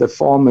stage that the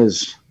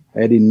farmers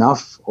had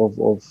enough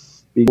of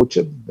being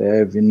butchered. They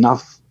have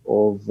enough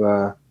of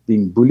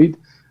being bullied.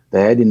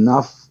 They had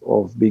enough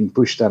of being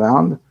pushed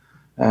around.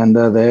 And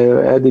they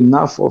had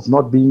enough of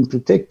not being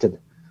protected.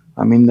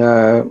 I mean,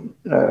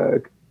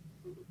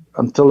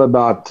 until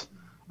about,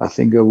 I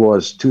think it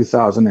was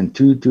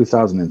 2002,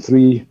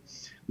 2003,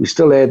 we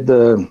still had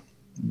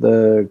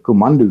the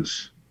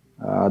commandos.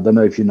 I don't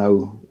know if you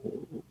know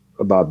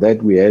about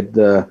that. We had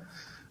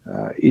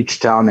each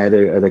town had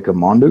a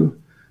commando,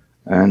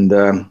 and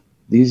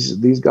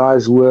these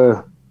guys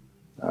were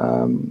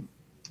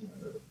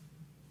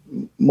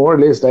more or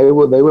less they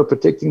were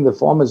protecting the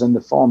farmers and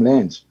the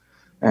farmlands,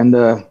 and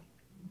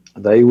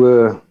they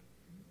were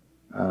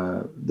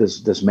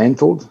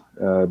dismantled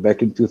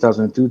back in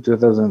 2002,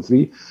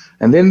 2003,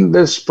 and then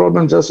this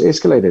problem just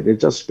escalated. It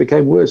just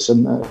became worse,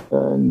 and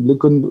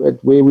look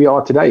at where we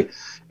are today.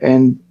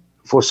 And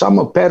for some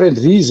apparent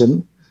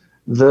reason,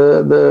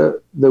 the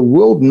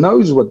world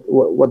knows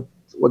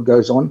what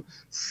goes on,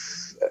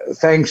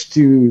 thanks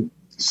to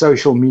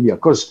social media,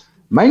 because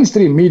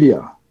mainstream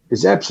media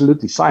is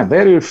absolutely silent.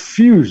 They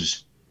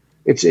refuse.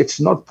 It's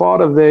not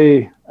part of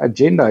their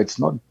agenda. It's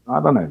not, I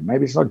don't know,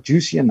 maybe it's not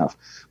juicy enough.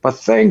 But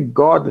thank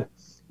God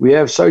we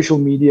have social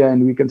media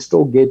and we can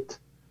still get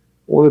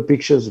all the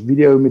pictures,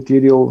 video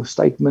material,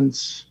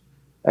 statements,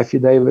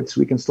 affidavits.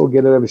 We can still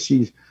get it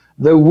overseas.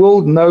 The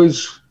world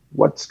knows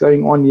what's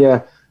going on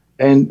here.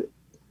 And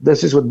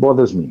this is what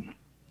bothers me.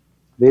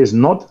 There's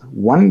not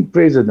one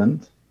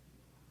president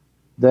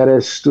that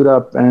has stood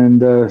up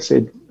and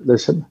said,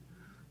 listen,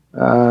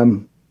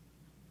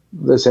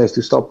 this has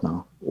to stop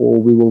now,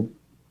 or we will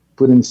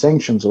put in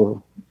sanctions,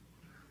 or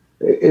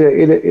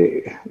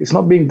it's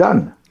not being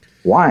done.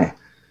 Why?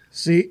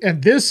 See,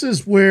 and this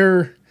is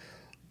where,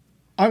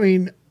 I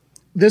mean,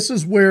 this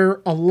is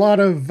where a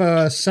lot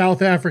of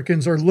South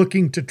Africans are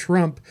looking to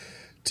Trump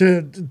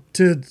to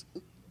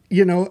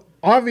you know,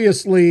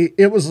 obviously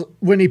it was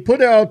when he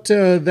put out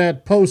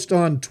that post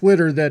on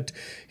Twitter that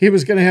he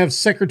was going to have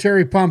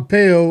Secretary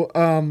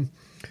Pompeo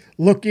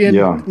look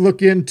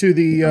into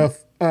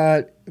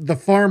the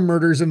farm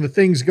murders and the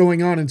things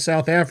going on in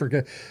South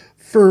Africa.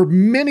 For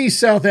many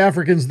South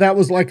Africans, that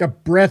was like a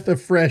breath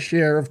of fresh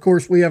air. Of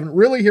course, we haven't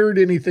really heard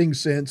anything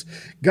since.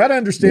 Got to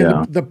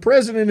understand, the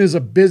president is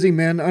a busy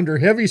man under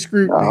heavy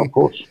scrutiny. Of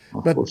course.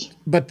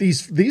 But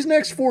these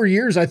next 4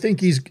 years, I think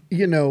he's,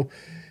 you know,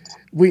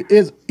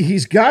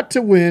 he's got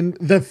to win.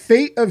 The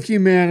fate of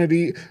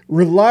humanity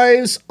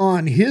relies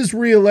on his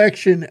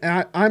reelection.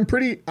 I'm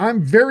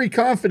very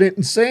confident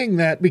in saying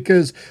that,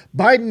 because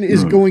Biden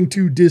is going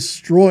to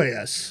destroy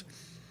us.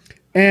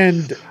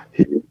 And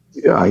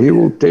he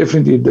will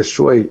definitely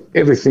destroy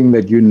everything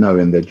that you know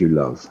and that you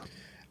love.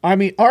 I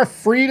mean, our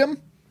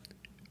freedom,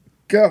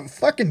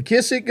 fucking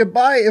kiss it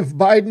goodbye if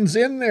Biden's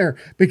in there,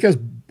 because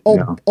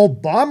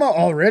Obama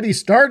already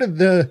started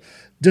the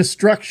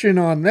destruction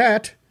on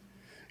that.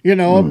 You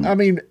know, I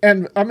mean,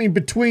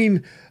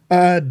 between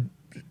Bill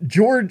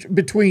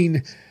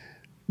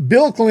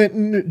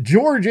Clinton,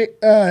 George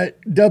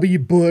W.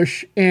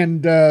 Bush,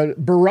 and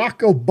Barack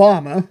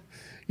Obama,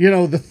 you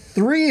know, the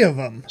three of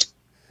them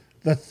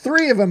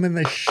and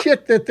the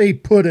shit that they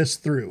put us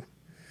through,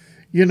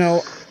 you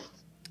know,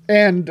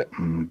 and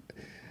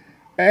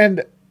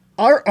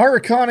our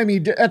economy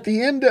at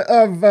the end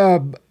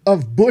of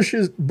Bush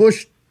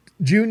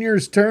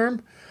Jr.'s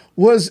term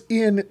was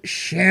in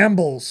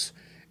shambles.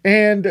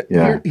 And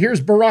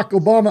here's Barack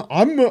Obama.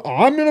 I'm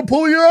going to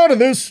pull you out of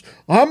this.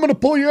 I'm going to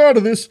pull you out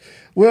of this.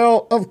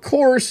 Well, of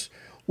course,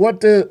 what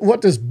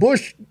does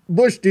Bush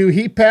do?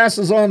 He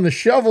passes on the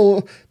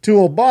shovel to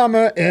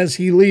Obama as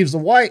he leaves the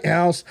White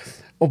House.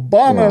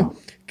 Obama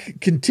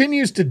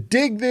continues to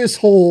dig this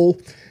hole,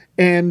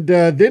 and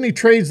then he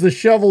trades the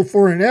shovel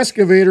for an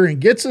excavator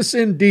and gets us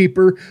in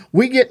deeper.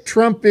 We get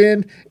Trump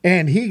in,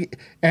 and he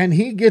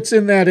gets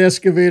in that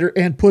excavator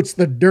and puts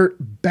the dirt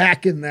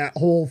back in that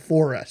hole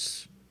for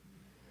us.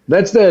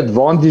 That's the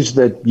advantage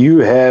that you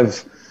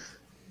have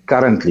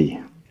currently,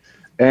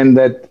 and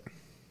that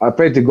I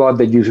pray to God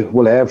that you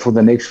will have for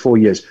the next 4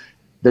 years.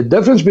 The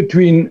difference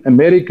between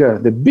America,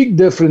 the big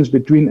difference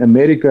between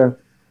America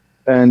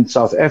and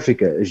South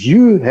Africa, is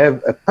you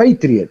have a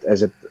patriot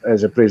as a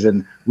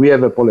president. We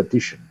have a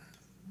politician.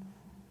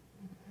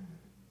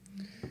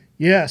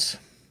 Yes.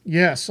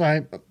 You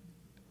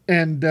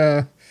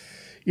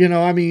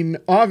know, I mean,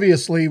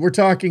 obviously, we're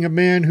talking a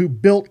man who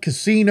built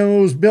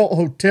casinos, built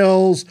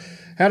hotels,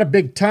 had a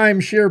big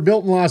timeshare,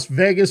 built in Las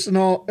Vegas and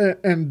all,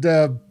 and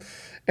did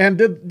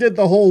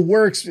the whole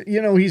works. You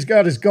know, he's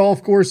got his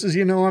golf courses.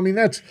 You know, I mean,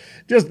 that's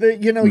just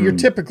your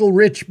typical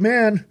rich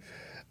man.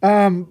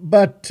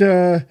 But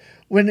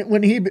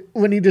when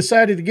he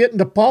decided to get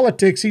into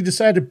politics, he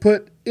decided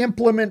to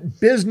implement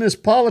business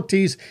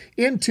policies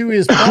into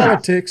his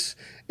politics,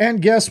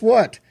 and guess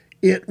what?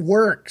 It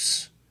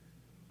works.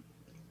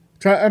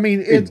 I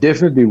mean, it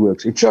definitely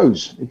works. It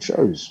shows.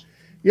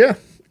 Yeah,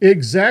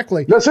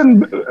 exactly.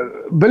 Listen,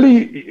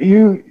 Billy,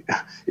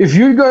 if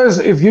you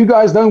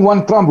guys don't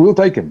want Trump, we'll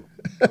take him.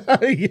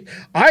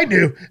 I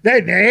do.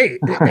 Hey,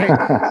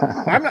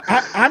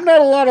 I'm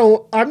not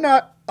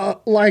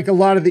like a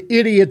lot of the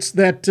idiots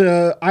that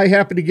I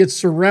happen to get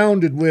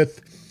surrounded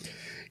with.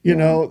 You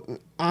know,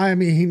 I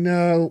mean,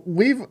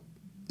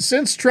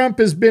 since Trump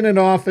has been in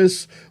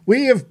office,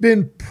 we have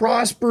been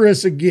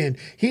prosperous again.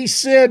 He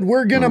said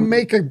we're going to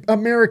make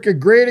America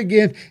great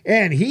again,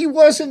 and he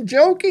wasn't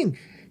joking.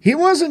 He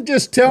wasn't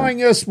just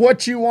telling us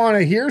what you want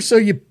to hear, so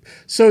you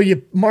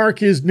mark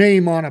his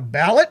name on a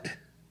ballot.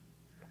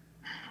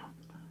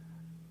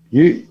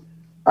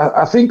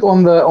 I think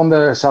on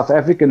the South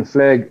African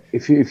flag,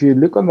 if you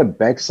look on the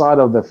backside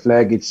of the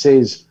flag, it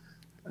says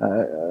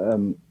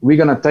we're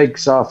going to take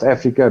South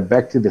Africa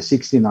back to the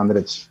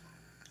 1600s.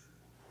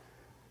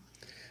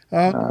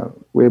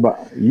 Whereby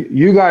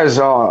you guys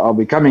are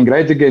becoming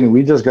great again.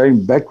 We're just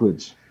going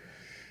backwards.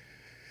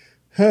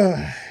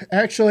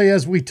 Actually,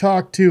 as we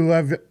talked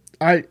to,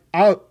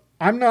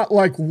 I'm not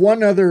like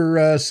one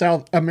other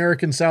South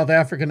African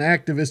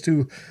activist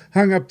who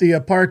hung up the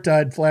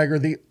apartheid flag, or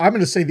I'm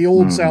going to say the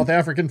old South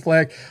African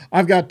flag.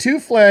 I've got two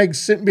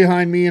flags sitting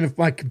behind me, and if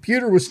my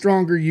computer was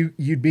stronger,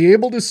 you'd be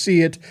able to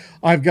see it.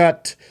 I've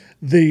got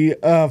the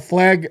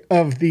flag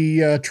of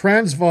the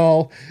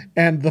Transvaal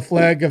and the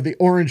flag of the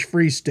Orange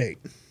Free State.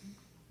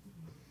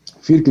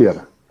 Feel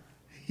clear.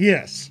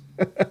 Yes.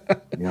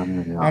 Yeah.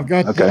 I've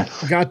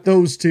got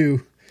those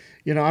two.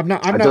 You know, I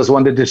just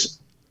wanted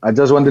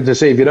to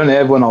say, if you don't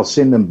have one, I'll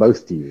send them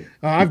both to you.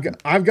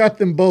 I've got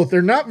them both.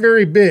 They're not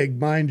very big,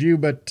 mind you,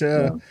 but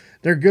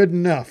they're good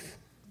enough.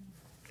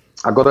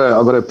 I got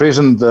a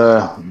present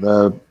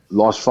the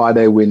last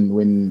Friday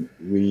when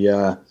we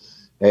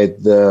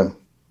had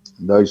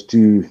those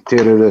two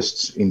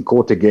terrorists in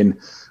court again.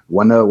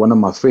 One of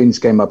my friends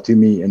came up to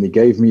me and he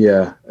gave me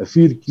a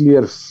field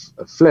clear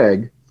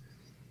flag,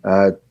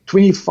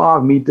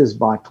 25 meters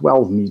by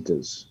 12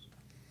 meters.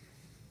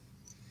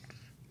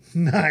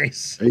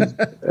 Nice.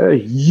 A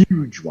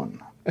huge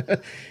one.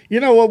 You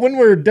know what? When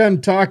we're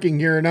done talking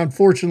here, and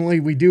unfortunately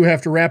we do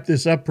have to wrap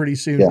this up pretty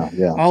soon.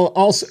 Yeah.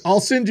 I'll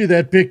send you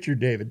that picture,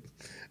 David.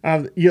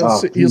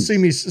 You'll see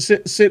me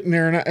sitting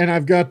there, and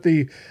I've got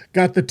the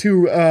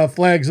two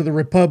flags of the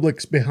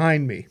republics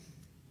behind me.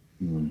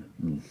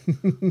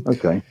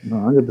 Okay,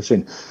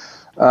 100%.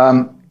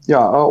 I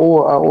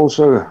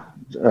also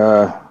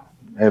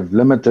have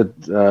limited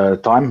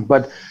time,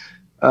 but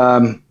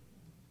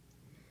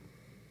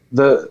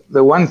the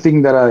one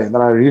thing that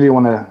I really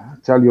want to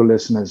tell your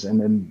listeners,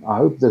 and I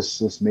hope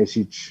this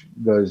message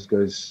goes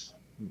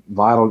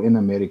viral in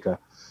America,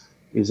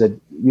 is that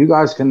you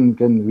guys can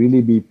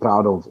really be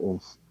proud of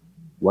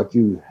what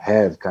you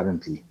have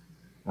currently.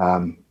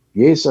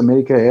 Yes,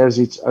 America has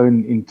its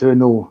own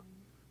internal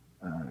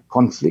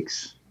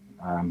conflicts,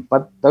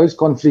 but those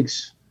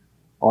conflicts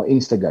are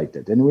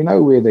instigated, and we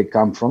know where they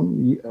come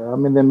from. I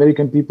mean, the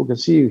American people can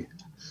see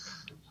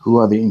who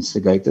are the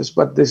instigators,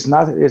 but it's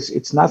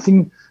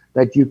nothing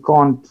that you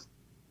can't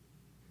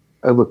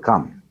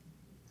overcome.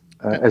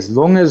 As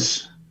long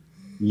as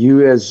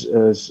you as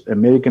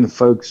American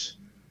folks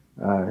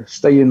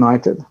stay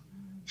united,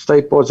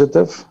 stay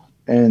positive,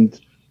 and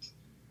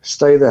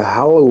stay the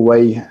hell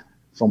away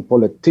from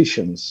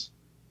politicians,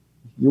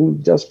 you'll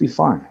just be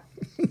fine.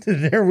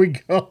 There we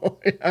go.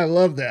 I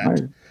love that.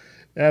 Right.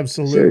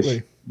 Absolutely.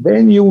 Seriously.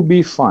 Then you'll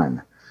be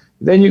fine.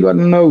 Then you got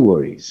no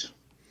worries.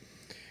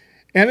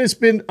 And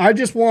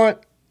just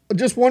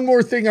one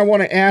more thing I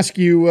want to ask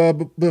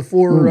you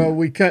before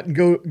we cut and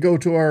go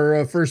to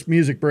our first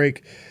music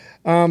break.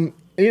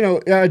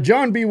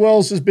 John B.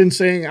 Wells has been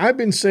saying, I've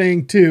been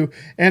saying too,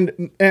 and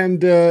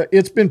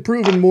it's been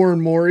proven more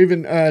and more,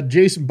 even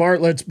Jason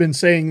Bartlett's been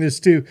saying this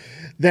too,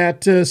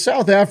 that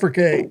South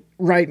Africa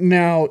right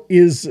now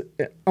is,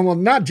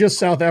 not just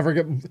South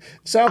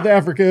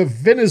Africa,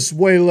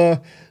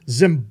 Venezuela,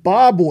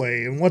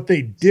 Zimbabwe, and what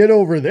they did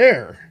over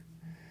there.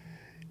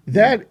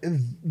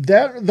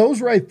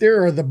 Those right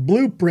there are the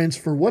blueprints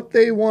for what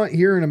they want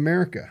here in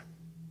America.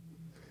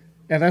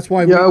 And that's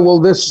why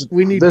this is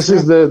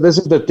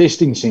the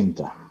testing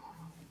center.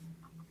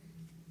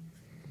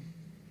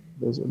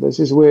 This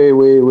is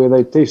where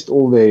they test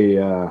all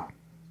their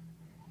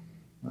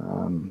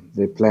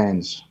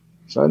plans.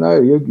 So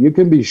no, you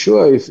can be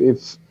sure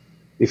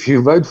if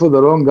you vote for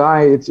the wrong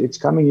guy, it's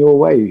coming your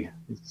way.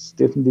 It's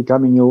definitely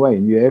coming your way,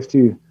 and you have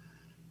to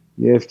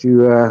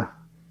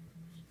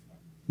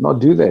not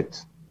do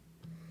that.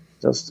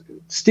 Just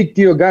stick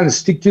to your guns.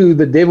 Stick to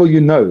the devil you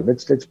know.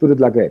 Let's put it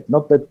like that.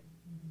 Not that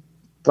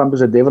Trump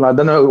is a devil. I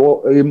don't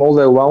know him all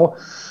that well,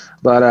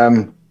 but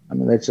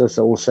that's just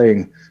all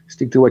saying.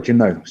 Stick to what you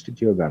know. Stick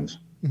to your guns.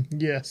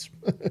 Yes.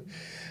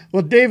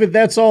 Well, David,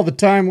 that's all the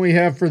time we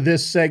have for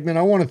this segment.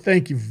 I want to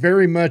thank you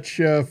very much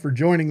for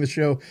joining the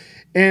show.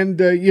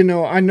 And,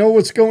 I know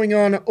what's going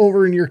on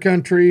over in your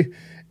country.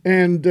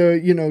 And,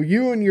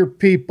 you and your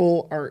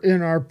people are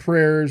in our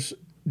prayers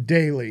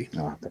daily.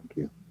 Oh, thank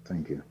you.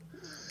 Thank you.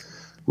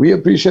 We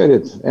appreciate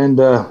it. And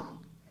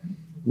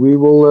we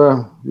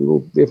will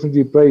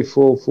definitely pray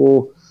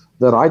for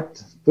the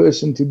right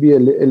person to be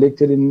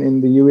elected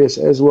in the U.S.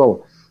 as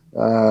well.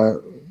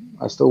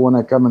 I still want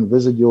to come and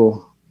visit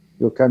your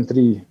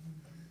country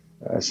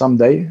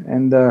someday,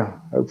 and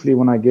hopefully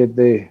when I get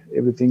there,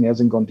 everything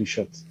hasn't gone to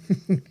shit.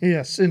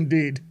 Yes,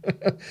 indeed.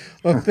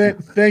 Well,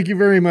 thank you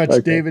very much,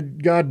 okay.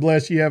 David. God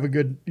bless you. Have a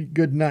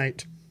good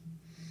night.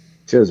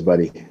 Cheers,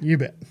 buddy. You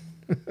bet.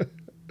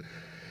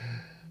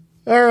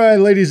 All right,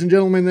 ladies and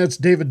gentlemen, that's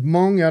David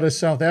Mong out of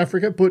South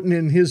Africa putting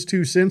in his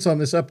 2 cents on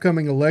this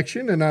upcoming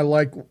election, and I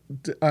liked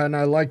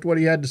what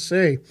he had to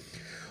say.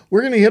 We're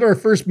going to hit our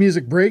first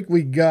music break.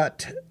 We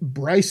got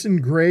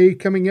Bryson Gray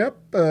coming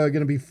up, going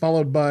to be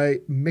followed by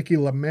Mickey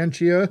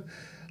LaMantia,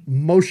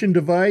 Motion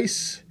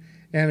Device,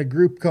 and a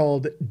group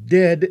called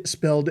Dead,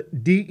 spelled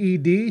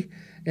D-E-D,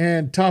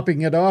 and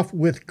topping it off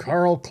with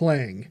Carl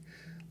Klang.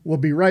 We'll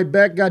be right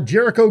back. Got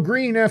Jericho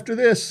Green after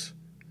this.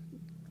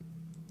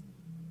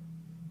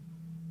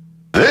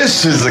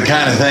 This is the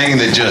kind of thing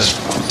that just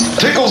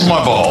tickles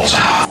my balls.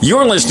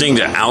 You're listening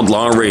to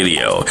Outlaw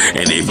Radio,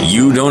 and if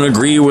you don't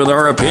agree with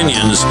our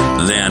opinions,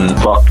 then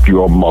fuck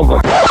your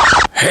mother.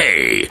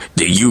 Hey,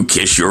 do you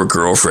kiss your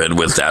girlfriend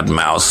with that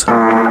mouth?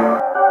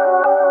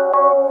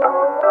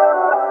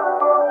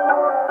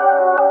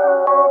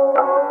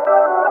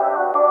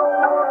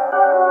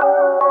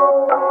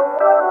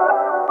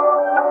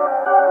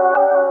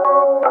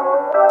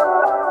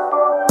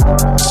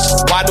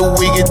 Why do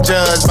we get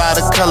judged by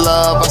the color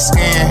of our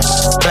skin?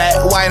 Black,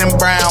 white, and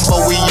brown,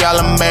 but we all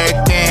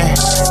American.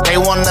 They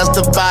want us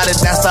to fight it,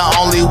 that's the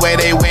only way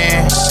they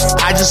win.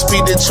 I just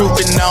speak the truth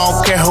and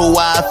don't care who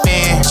I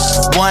offend.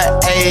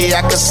 1A,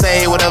 I can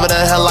say whatever the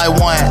hell I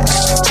want.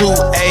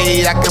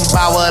 2A, I can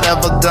buy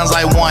whatever guns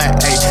I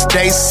want. Ay,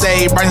 they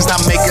say Bernie's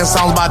not making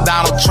songs by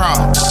Donald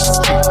Trump.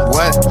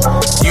 What?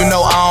 You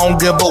know I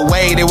don't give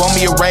away. They want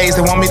me to raise,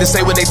 they want me to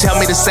say what they tell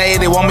me to say.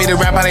 They want me to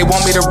rap how they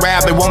want me to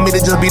rap. They want me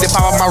to just be the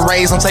power of my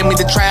race. Don't take me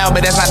to trial,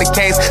 but that's not the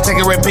case.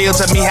 Take a red pill,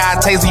 tell me how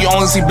it tastes. You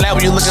only see black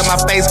when you look at my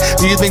face.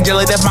 Do you think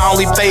jelly, that's my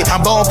only fate?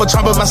 I'm voting for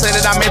Trump if I say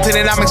that I meant it,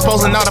 and I'm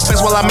exposing all the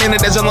facts while I'm in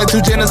it. There's only two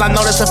genders, I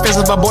know that's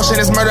offensive.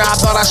 Abortion is murder, I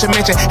thought I should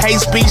mention.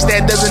 Hate speech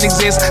that doesn't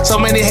exist. So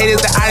many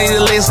haters that I need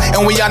to list.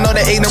 And we all know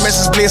that ignorance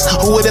is bliss.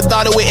 Who would have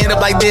thought it would end up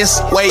like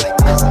this? Wait,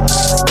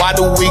 why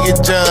do we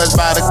get judged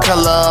by the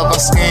color of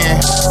our skin?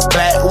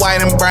 Black, white,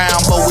 and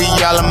brown, but we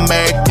all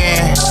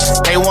American.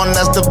 They want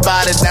us to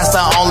fight it, that's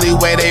the only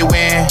way they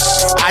win.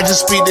 I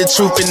just speak the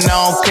truth and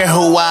don't care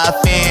who I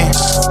offend.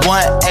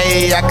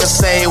 1A, I can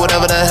say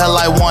whatever the hell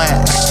I want.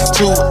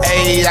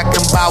 2A, I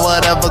can buy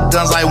whatever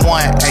guns I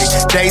want. Ay,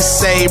 they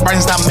say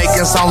Bernie's not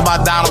making songs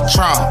by Donald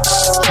Trump.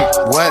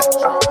 What?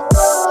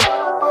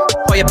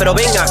 Oye, pero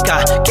ven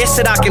acá, ¿qué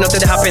será que no te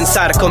deja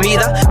pensar?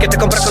 Comida que te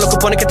compras con los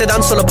cupones que te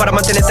dan solo para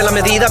mantenerte en la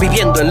medida.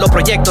 Viviendo en los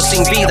proyectos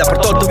sin vida por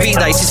toda tu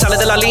vida. Y si sales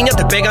de la línea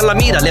te pegan la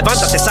mira.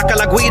 Levántate, saca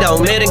la guira,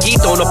 un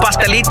merenguito, unos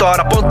pastelitos.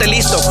 Ahora ponte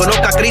listo,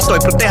 conozca a Cristo y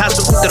proteja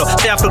su útero,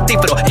 sea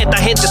fructífero. Esta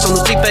gente son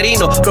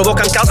luciferinos,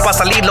 provocan caos para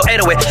salir los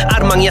héroes.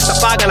 Arman y hasta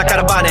pagan la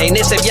caravana. En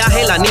ese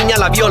viaje la niña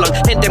la violan,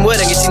 gente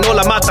mueren y si no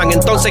la matan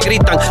entonces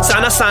gritan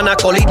sana, sana,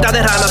 colita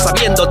de rana.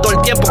 Sabiendo todo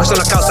el tiempo que son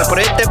la causa.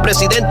 Pero este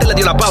presidente le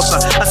dio la pausa,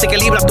 así que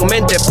libra tu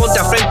mente. Ponte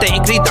a frente y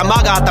grita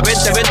maga hasta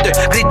 2020.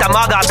 Grita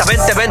maga hasta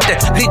 2020.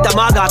 Grita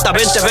maga hasta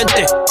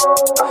 2020.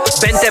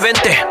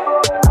 2020.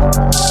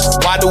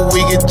 Why do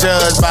we get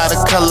judged by the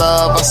color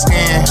of our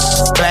skin?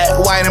 Black,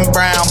 white, and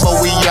brown,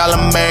 but we all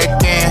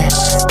American.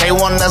 They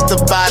want us to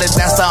fight it,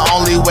 that's the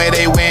only way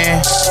they win.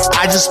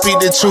 I just speak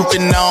the truth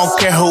and don't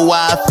care who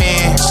I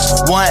offend.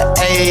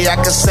 1A, I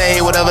can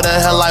say whatever the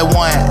hell I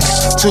want.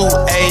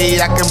 2A,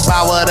 I can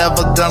buy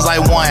whatever guns I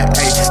want.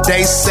 Ay,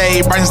 they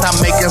say Bernie's not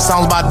making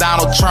songs by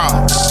Donald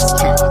Trump.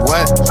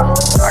 What?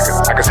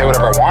 I can say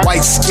whatever I want.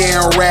 White skin,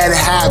 red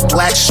hat,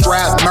 black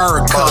strap,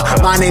 America.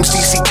 My name's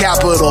DC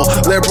Capital.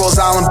 Liberals,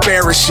 I'll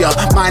embarrass ya.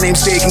 My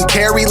name's Dagan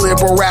Carey.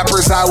 Liberal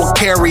rappers, I will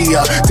carry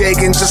ya.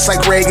 Dagan just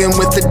like Reagan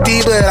with the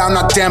D, but I'm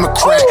not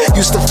Democrat.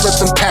 Used to flip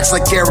them packs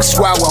like Eric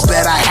Swalwell,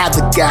 bet I had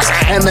the gas.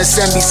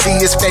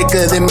 MSNBC is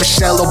faker than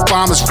Michelle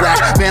Obama's rap.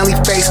 Manly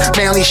face,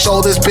 manly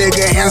shoulders,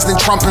 bigger hands than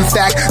Trump. In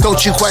fact, don't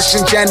you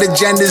question gender,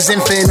 gender's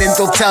infinite,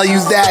 they'll tell you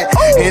that.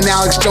 And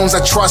Alex Jones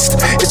I trust,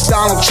 it's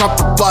Donald Trump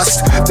a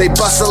bust. They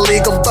bust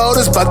illegal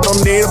voters, but they'll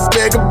need a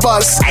bigger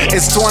bust.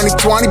 It's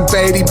 2020,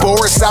 baby,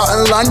 Boris out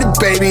in London,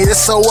 baby.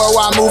 This a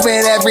worldwide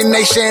movement, every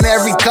nation,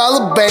 every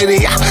color,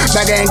 baby.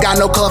 Mega ain't got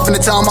no color,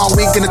 finna tell them all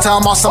weak, gonna tell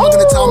them all someone,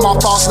 gonna tell them all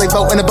false. They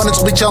vote in abundance,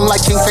 will be chillin'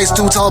 like King Face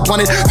 2, tell it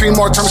blended. 3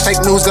 more terms,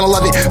 fake news, gonna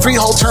love it. 3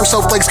 whole terms,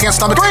 so flakes can't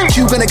stomach.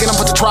 You gonna get them,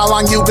 put the trial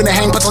on you, gonna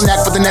hang, put the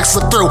neck for the next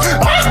slip through.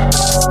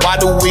 Why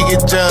do we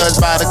get judged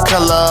by the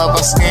color of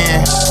our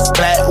skin?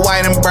 Black,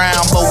 white, and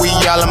brown, but we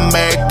all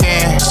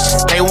American.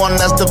 They want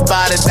us to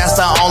fight it, that's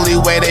the only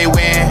way they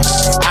win.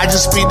 I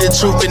just speak the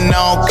truth and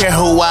don't care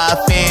who I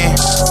offend.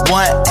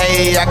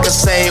 1A, I can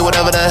say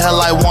whatever the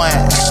hell I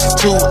want.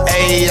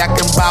 2A, I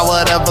can buy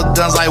whatever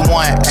guns I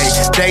want.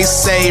 Ay, they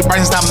say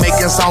Bernie's not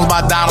making songs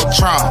by Donald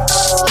Trump.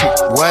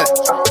 What?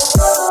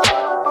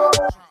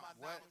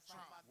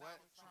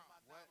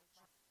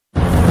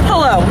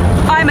 Hello,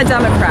 I'm a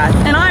Democrat,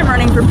 and I'm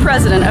running for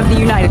President of the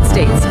United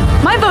States.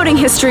 My voting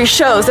history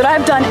shows that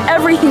I've done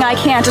everything I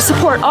can to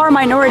support our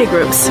minority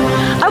groups.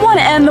 I want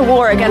to end the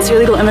war against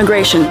illegal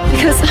immigration,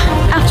 because,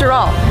 after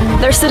all,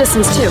 they're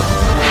citizens too.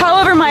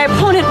 However, my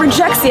opponent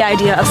rejects the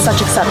idea of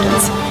such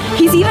acceptance.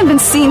 He's even been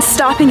seen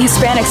stopping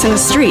Hispanics in the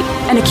street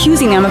and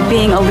accusing them of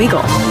being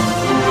illegal.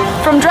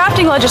 From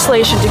drafting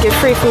legislation to give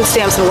free food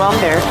stamps and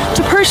welfare,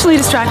 to personally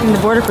distracting the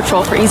Border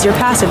Patrol for easier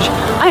passage,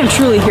 I am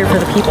truly here for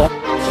the people.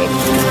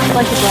 I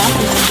like your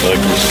glasses. I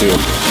like this too.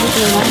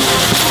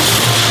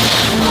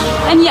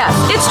 And yes,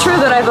 it's true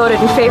that I voted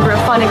in favor of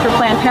funding for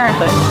Planned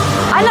Parenthood.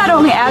 I not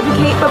only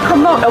advocate, but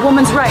promote a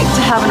woman's right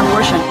to have an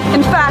abortion. In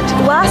fact,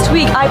 last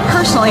week I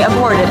personally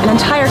aborted an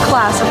entire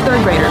class of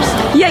third graders.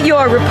 Yet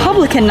your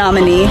Republican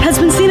nominee has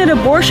been seen at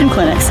abortion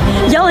clinics,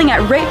 yelling at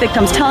rape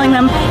victims, telling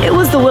them it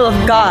was the will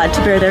of God to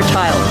bear their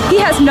child. He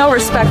has no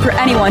respect for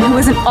anyone who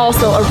isn't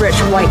also a rich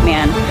white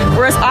man,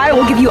 whereas I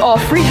will give you all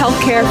free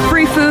healthcare,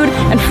 free food,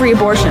 and free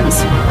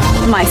abortions.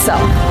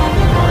 Myself.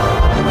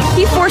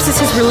 He forces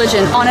his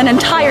religion on an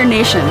entire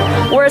nation,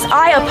 whereas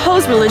I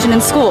oppose religion in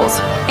schools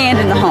and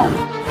in the home.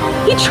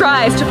 He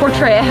tries to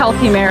portray a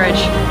healthy marriage,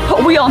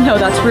 but we all know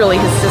that's really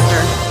his sister.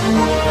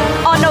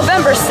 On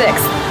November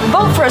 6th,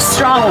 vote for a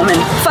strong woman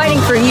fighting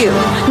for you,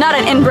 not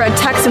an inbred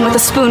Texan with a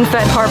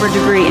spoon-fed Harvard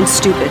degree and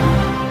stupid.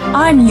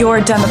 I'm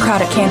your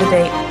Democratic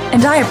candidate,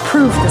 and I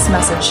approve this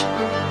message.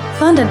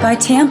 Funded by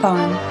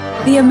Tampon,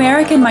 the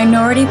American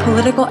Minority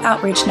Political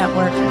Outreach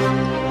Network.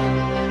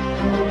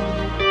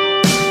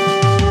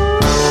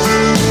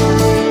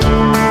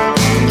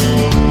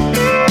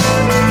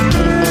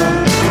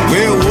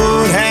 Well,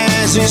 what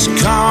has this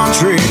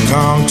country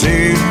come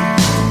to?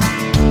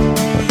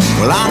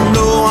 Well, I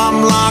know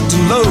I'm locked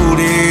and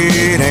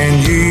loaded, and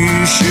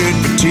you should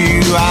be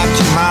too. I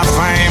keep my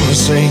family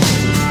safe,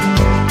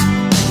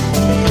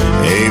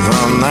 hey,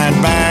 from that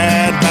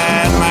bad,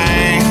 bad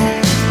man.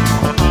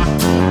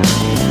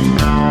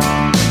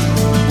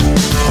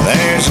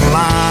 There's a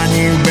line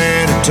you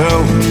better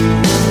toe,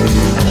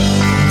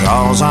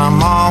 'cause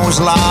I'm always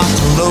locked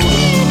and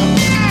loaded.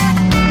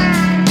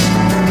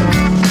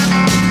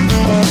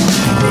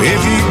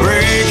 If you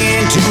break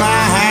into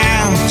my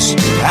house,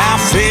 I'll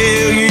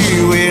fill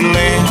you with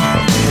lead.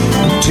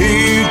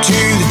 2 to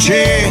the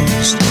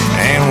chest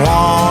and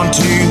 1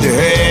 to the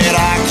head.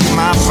 I keep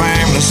my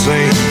family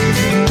safe,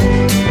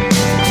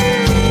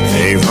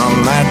 hey,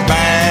 from that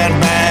bad,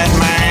 bad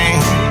man.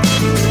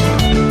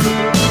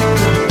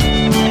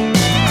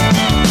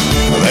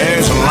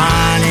 There's a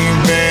line you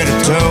better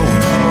toe,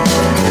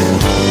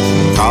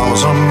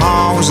 'cause I'm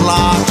always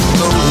locked and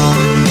loaded.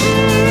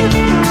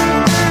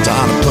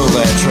 Time to pull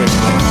that trigger.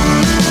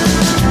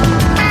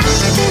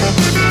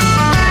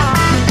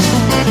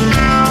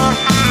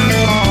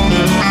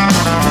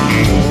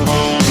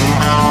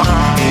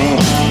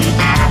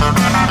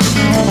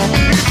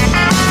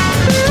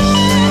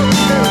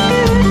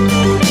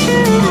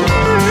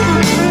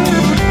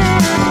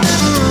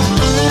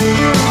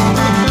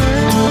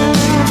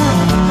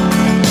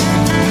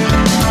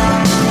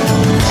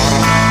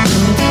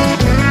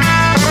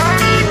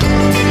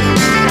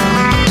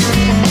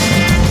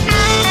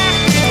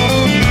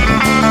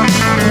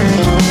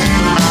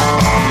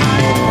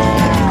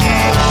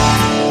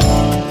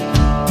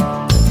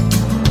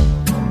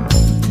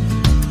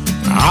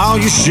 All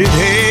you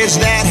shitheads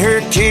that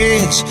hurt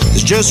kids,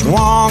 there's just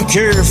one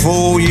cure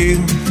for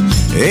you.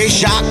 A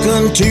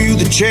shotgun to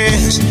the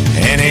chest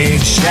and a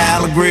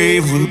shallow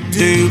grave will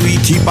do. We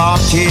keep our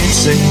kids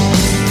safe,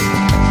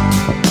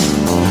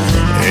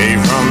 hey,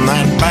 from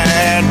that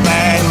bad,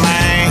 bad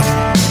man.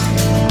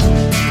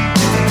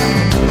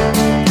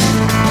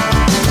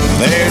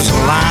 There's a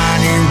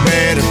line you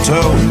better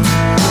toe,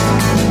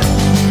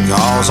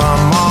 'cause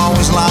I'm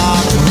always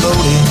locked and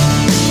loaded.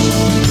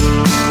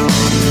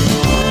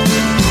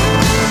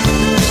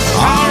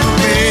 Our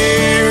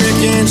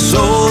American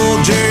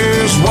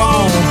soldiers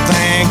won't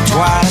think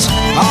twice.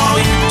 All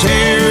you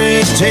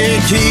terrorists,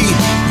 take heed,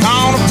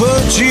 gonna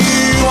put you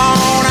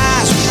on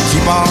ice.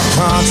 Keep our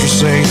country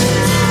safe,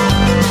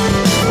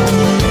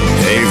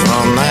 hey,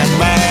 from that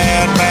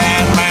bad,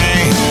 bad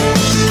man.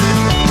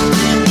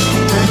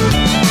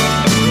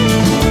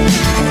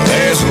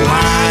 There's a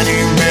line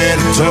you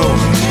better toe,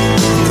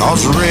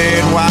 'cause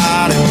red,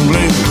 white, and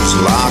blue is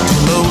locked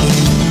and loaded.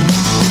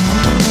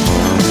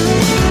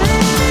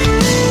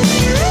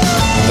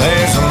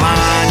 There's a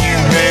line you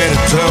better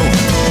toe,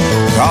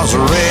 'cause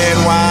red,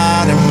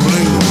 white, and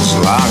blue is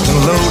locked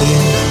and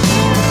loaded.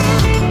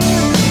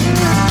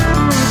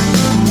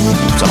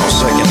 It's all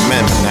Second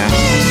Amendment now.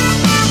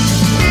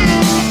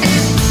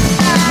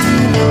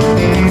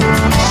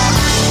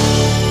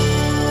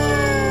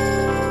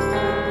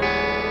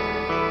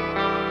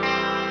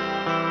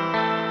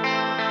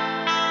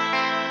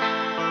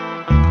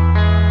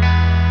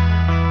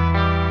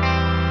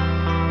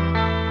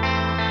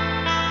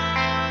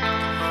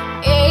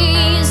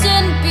 A's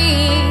and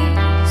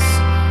B's,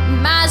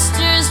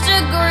 master's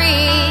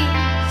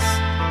degrees,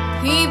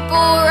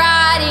 people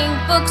writing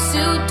books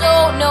who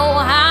don't know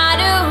how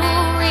to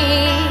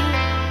read,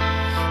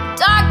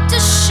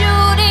 doctors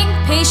shooting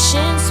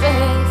patients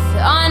with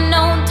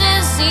unknown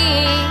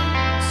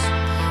disease.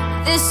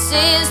 This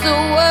is the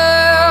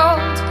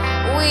world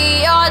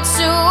we ought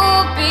to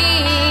be,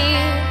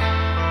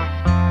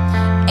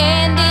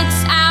 and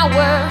it's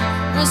our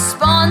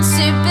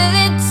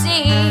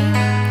responsibility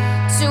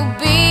to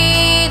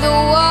be the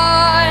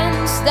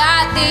ones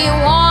that they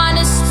want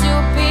us to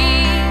be.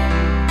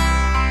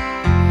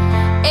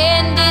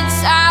 And it's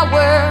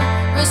our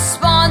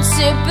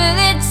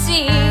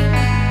responsibility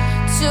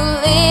to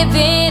live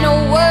in a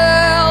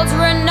world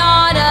we're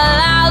not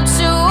allowed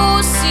to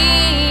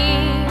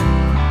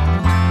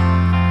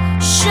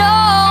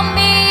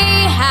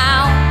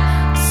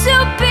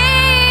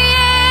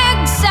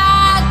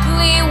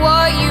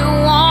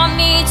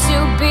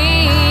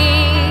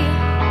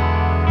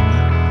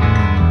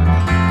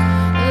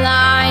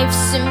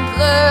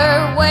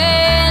simpler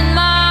when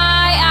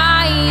my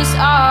eyes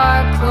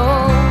are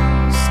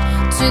closed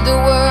to the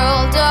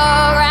world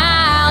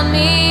around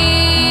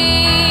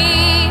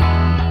me.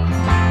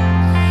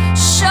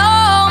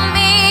 Show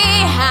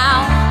me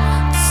how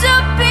to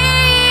be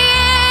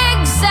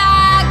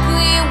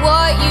exactly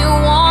what you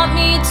want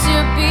me to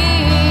be.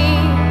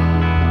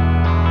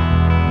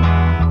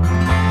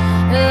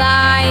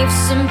 Life's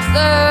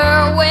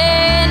simpler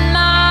when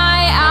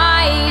my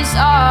eyes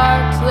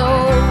are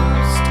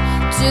closed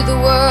to the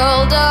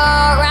world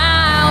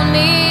around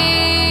me.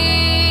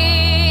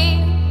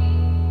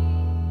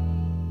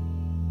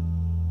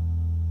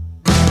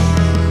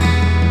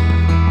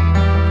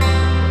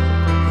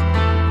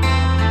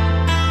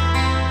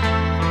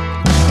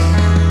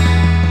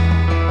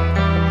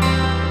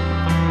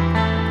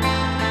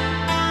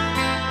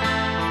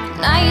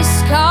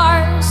 Nice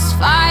cars,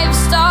 5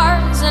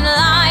 stars, and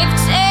life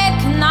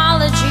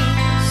technologies.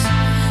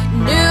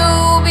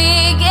 New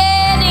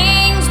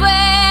beginnings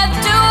with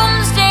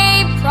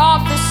doomsday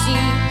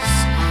prophecies.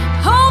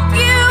 Hope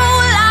you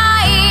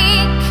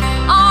like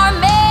our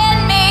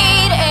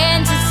man-made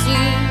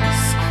entities.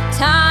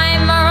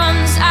 Time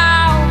runs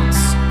out,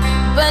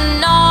 but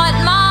not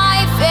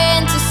my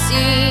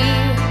fantasy.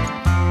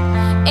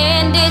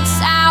 And it's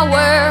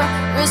our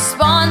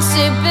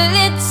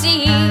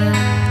responsibility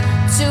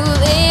to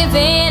live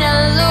in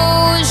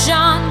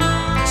illusion,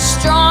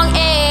 strong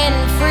and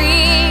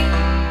free.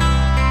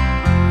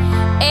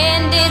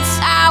 And it's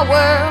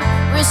our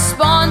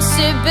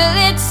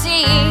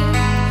responsibility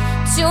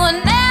to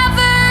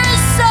never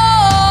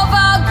solve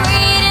our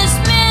greatest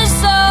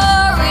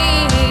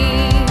miseries.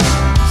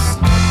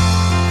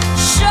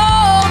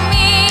 Show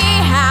me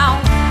how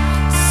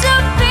to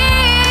be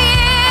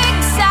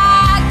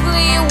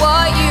exactly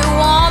what you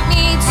want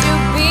me to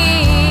be.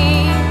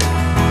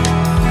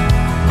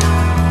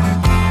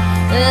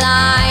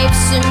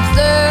 Life's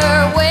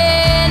simpler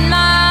when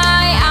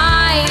my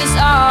eyes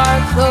are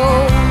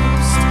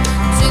closed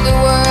to the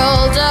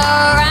world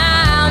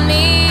around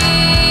me.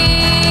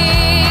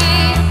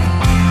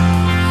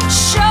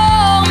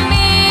 Show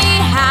me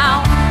how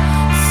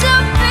to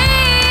be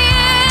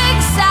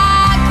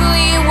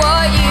exactly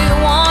what you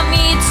want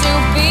me to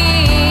be.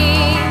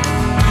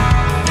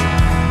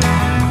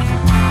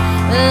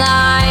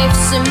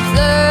 Life's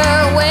simpler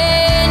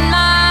when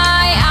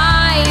my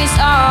eyes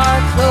are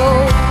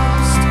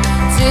closed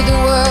to the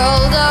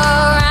world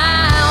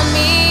around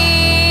me.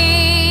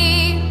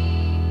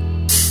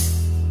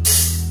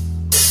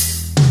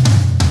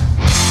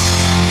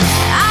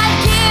 I'd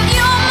give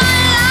you my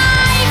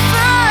life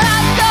for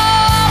a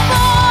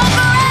couple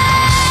grand.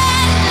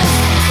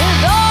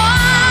 Though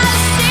I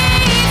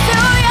see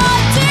through your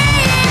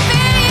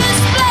devious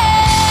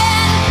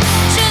plan,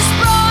 just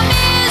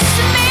promise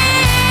me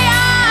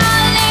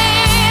I'll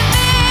live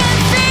in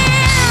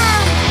fear.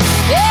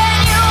 And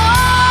you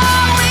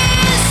always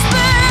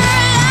whisper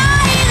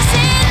lies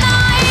in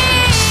my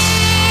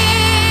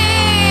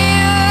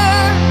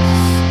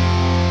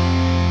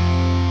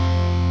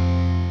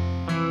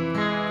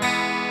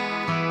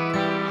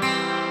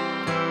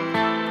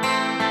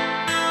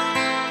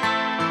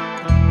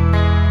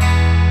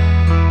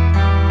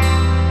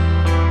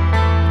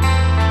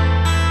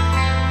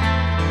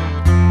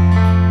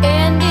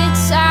and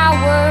it's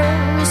our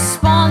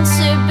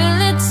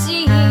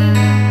responsibility.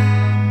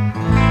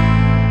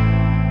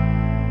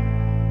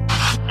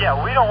 Yeah,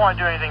 we don't want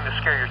to do anything to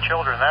scare your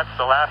children. That's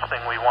the last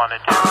thing we want to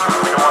do.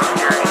 We don't want to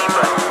scare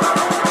anybody.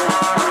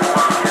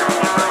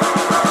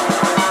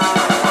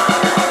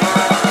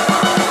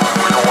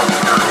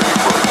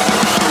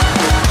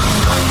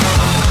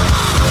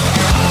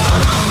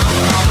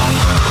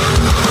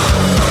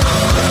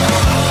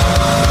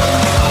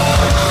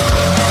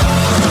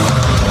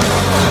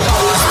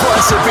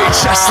 Want to be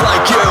just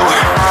like you,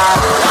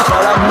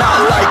 but I'm not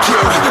like you.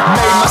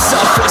 Made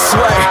myself this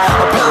way,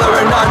 a pillar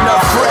and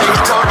unafraid.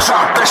 Don't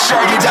drop the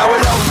shade. I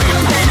will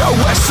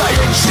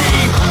OPPOSING.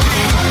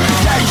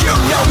 Yeah, you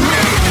know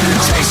me.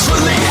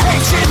 Tastefully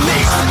hating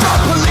these. The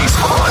police,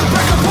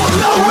 unbreakable,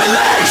 no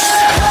release.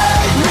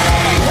 Hate me,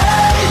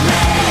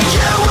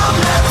 you will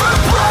never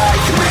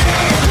break me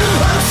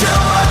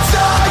until my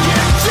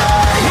dying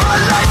day. My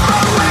life,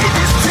 my way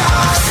this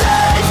time.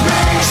 Save me.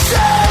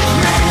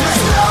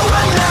 There's no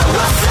one that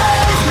will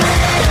save me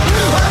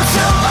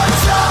until my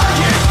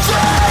dying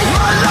day.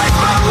 My life,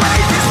 my way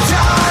this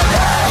time.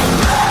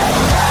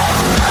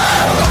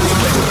 I will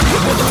never be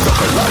a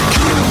motherfucker like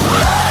you.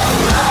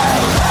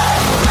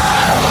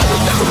 I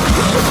will never be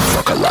a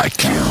motherfucker like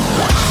you.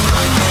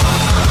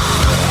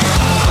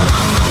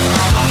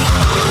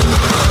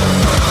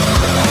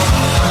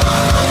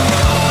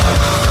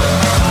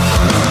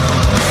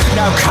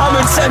 Now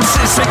common sense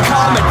isn't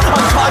common.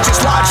 Unconscious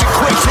logic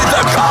quick to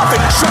the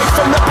coffin. Straight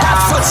from the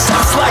past,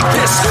 footsteps like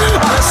this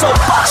on a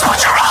soapbox,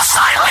 but you're all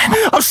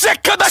silent. I'm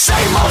sick of the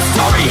same old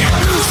story.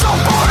 So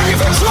boring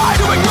if you try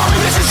to ignore me.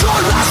 This is your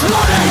last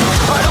warning.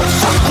 I don't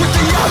fuck with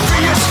the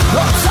obvious.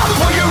 I'm top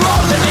for you're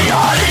all in the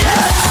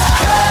audience.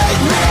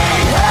 Hate me,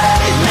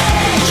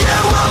 you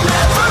will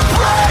never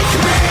break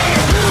me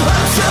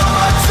until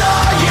my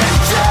dying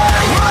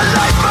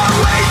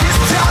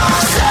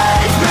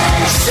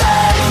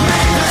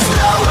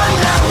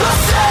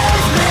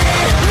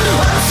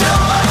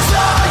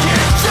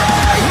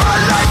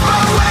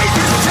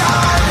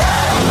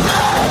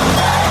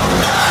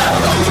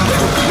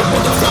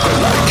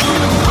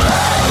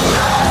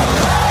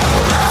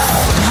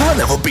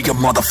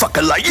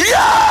motherfucker like yo!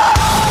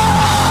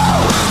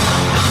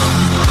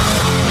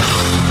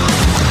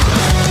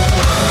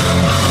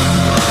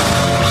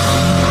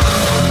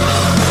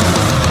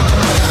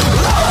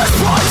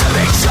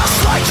 Just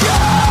like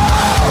you,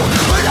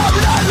 but I'm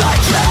not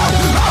like you.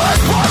 I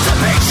was born to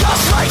be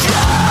just like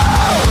you,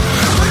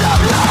 but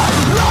I'm not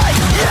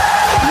like you.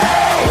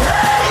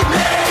 Hate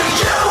me,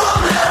 you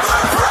will never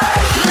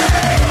break me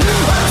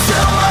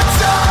until my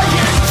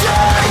dying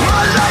day.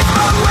 My life,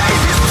 my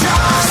wave is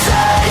done.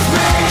 Save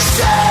me,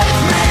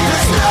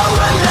 there's no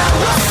one that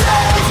will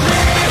save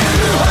me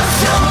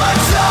until my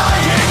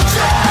dying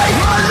day.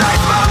 My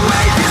life, my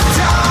wave is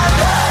done.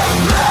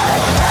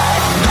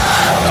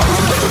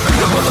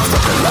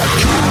 Motherfucker like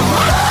you.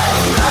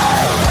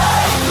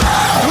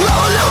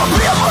 I'll never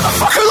be a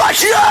motherfucker like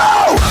you.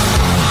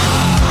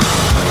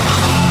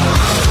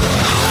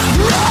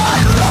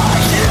 Not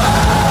like you.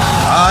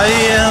 I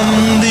am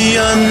the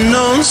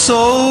unknown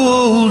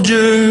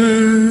soldier.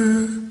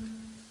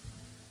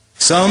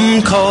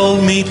 Some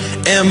call me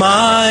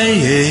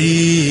MIA.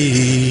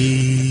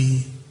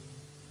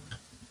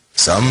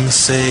 Some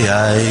say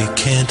I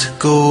can't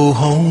go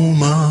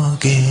home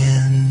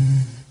again.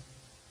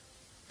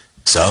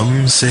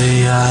 Some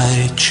say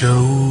I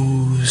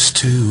chose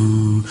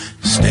to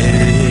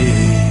stay.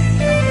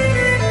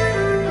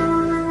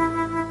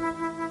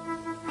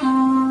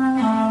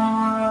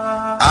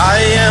 I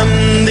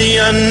am the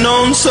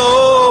unknown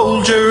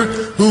soldier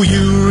who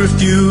you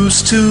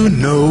refuse to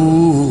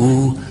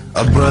know.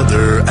 A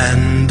brother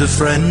and a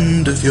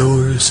friend of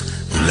yours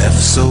who left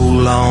so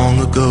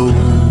long ago.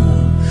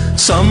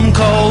 Some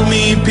call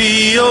me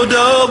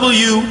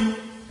POW,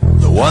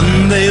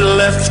 one they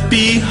left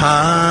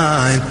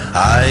behind.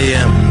 I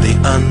am the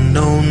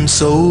unknown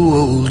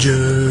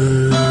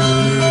soldier,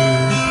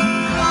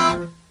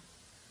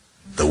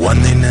 the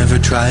one they never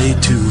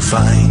tried to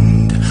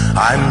find.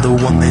 I'm the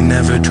one they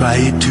never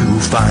tried to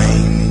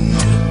find.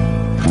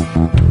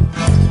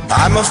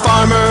 I'm a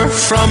farmer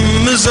from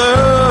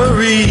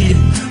Missouri,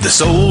 the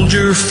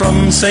soldier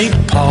from St.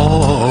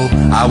 Paul.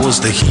 I was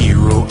the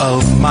hero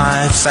of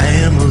my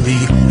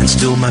family, and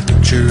still my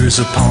picture's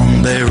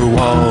upon their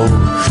wall.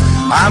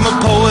 I'm a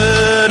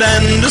poet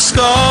and a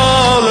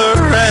scholar,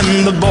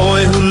 and the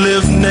boy who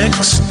lived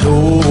next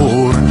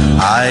door.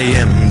 I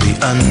am the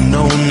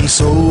unknown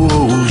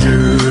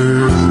soldier,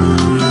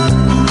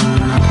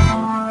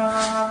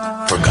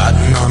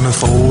 forgotten on a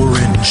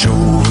foreign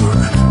shore,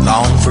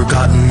 long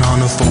forgotten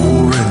on a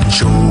foreign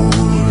shore.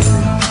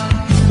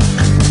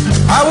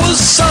 I was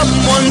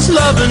someone's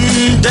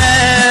loving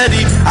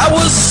daddy, I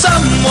was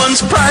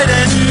someone's pride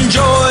and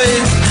joy,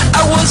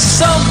 I was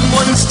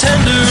someone's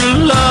tender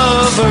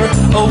lover,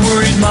 a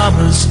worried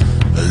mama's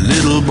a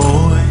little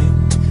boy.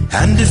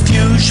 And if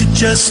you should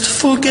just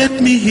forget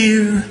me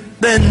here,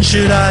 then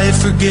should I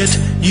forget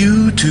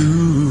you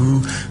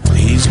too?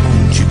 Please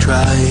won't you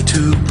try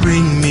to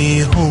bring me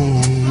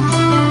home?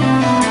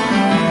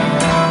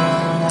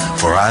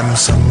 For I'm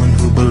someone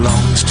who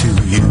belongs to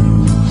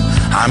you,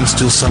 I'm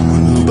still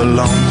someone who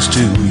belongs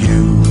to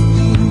you.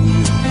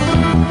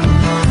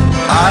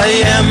 I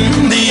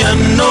am the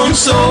unknown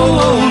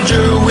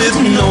soldier with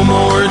no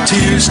more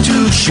tears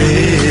to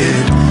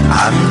shed.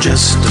 I'm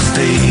just a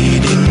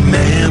fading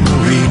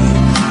memory,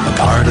 a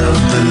part of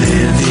the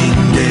living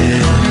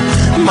dead.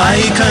 My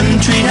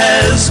country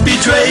has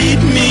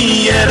betrayed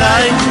me, yet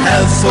I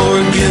have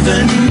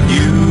forgiven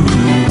you.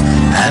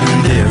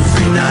 And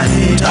every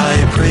night I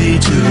pray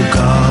to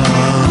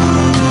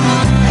God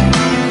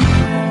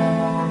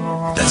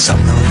that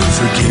somehow he'll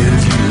forgive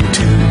you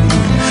too.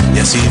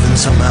 Yes, even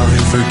somehow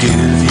he'll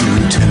forgive you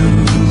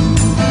too.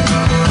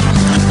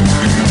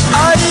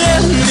 I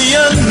am the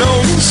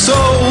unknown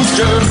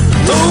soldier,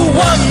 the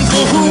one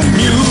for whom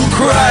you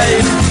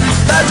cried.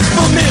 That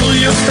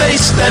familiar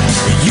face that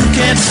you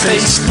can't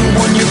face, the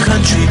one your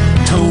country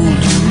told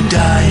you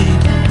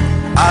died.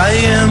 I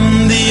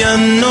am the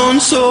unknown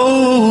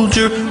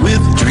soldier,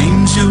 with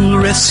dreams you'll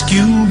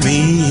rescue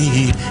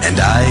me, and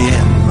I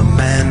am a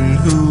man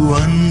who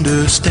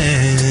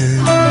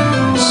understands.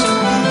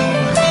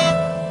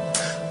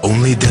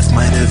 Only death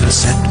might ever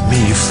set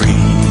me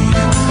free,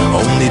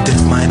 only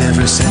death might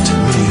ever set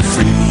me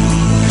free.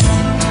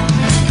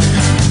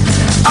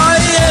 I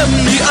am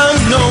the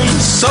unknown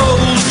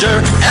soldier,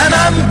 and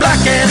I'm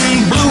black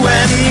and blue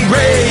and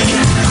gray.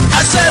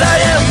 I said I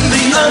am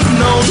the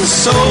unknown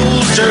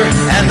soldier,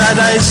 and I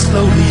die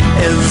slowly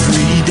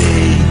every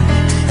day.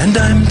 And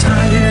I'm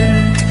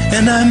tired,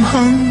 and I'm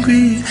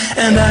hungry,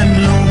 and I'm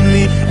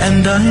lonely,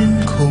 and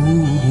I'm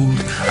cold.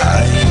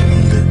 I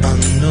am the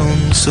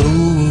unknown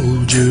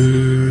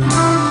soldier,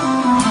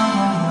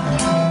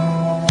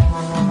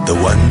 the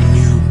one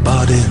you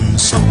bought and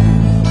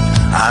sold.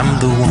 I'm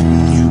the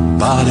one you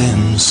bought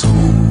and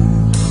sold.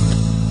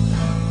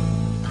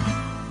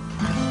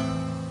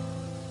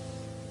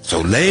 So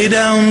lay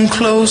down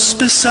close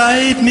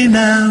beside me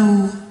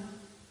now,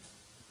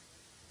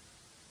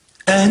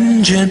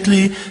 and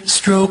gently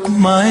stroke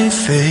my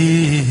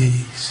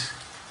face,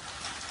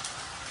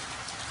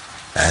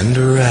 and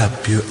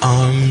wrap your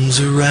arms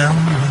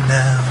around me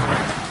now.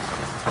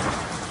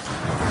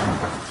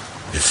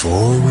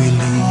 before we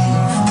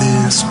leave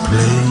this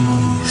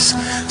place.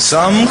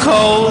 Some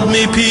called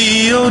me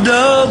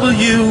POW,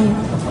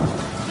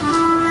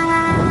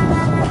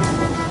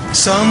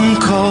 some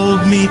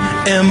called me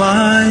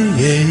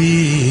MIA.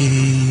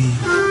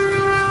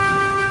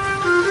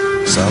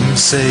 Some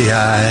say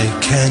I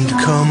can't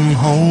come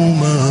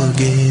home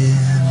again,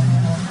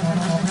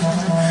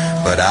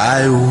 but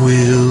I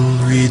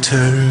will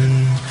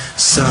return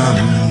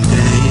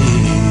someday.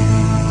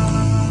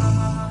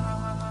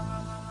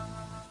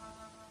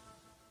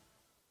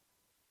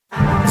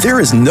 There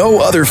is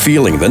no other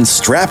feeling than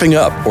strapping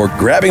up or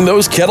grabbing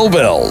those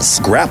kettlebells,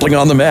 grappling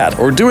on the mat,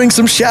 or doing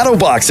some shadow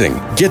boxing,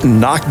 getting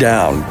knocked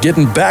down,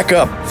 getting back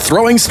up,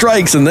 throwing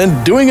strikes, and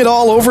then doing it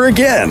all over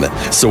again.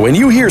 So when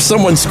you hear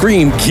someone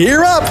scream,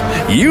 "Gear up!"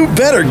 you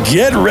better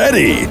get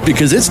ready,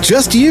 because it's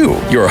just you,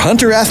 your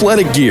Hunter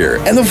Athletic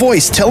Gear, and the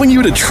voice telling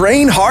you to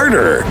train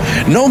harder.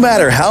 No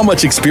matter how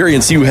much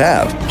experience you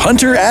have,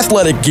 Hunter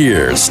Athletic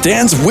Gear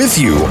stands with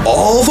you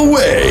all the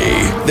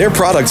way. Their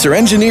products are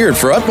engineered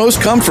for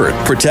utmost comfort,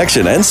 protection,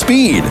 and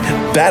speed.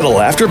 Battle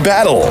after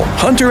battle,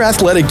 Hunter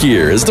Athletic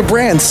Gear is the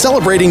brand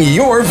celebrating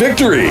your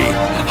victory.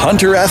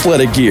 Hunter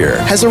Athletic Gear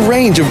has a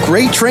range of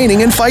great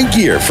training and fight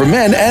gear for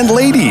men and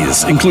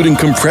ladies, including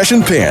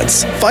compression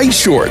pants, fight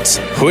shorts,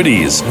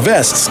 hoodies,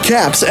 vests,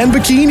 caps, and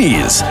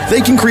bikinis.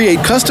 They can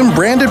create custom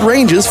branded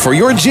ranges for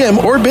your gym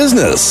or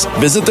business.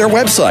 Visit their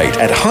website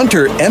at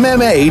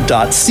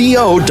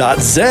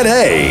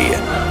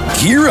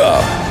huntermma.co.za. Gear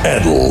up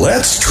and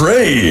let's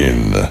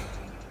train.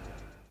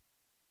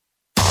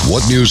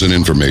 What news and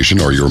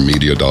information are your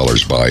media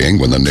dollars buying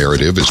when the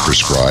narrative is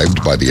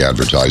prescribed by the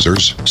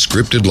advertisers?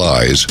 Scripted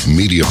lies,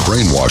 media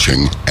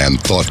brainwashing, and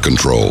thought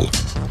control.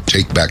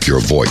 Take back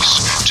your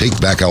voice. Take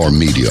back our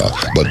media.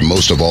 But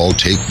most of all,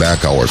 take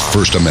back our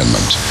First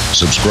Amendment.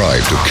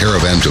 Subscribe to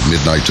Caravan to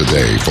Midnight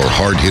today for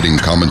hard-hitting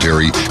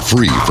commentary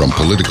free from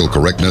political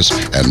correctness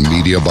and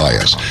media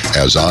bias,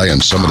 as I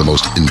and some of the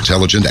most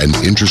intelligent and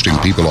interesting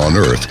people on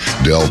Earth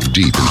delve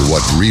deep into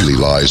what really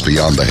lies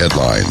beyond the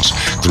headlines.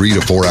 3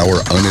 to 4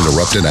 hour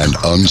uninterrupted and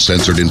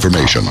uncensored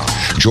information.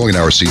 Join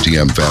our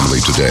CTM family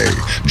today.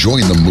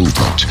 Join the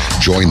movement.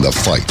 Join the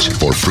fight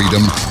for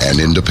freedom and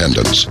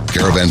independence.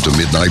 Caravan to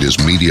Midnight is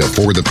media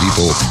for the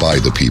people, by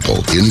the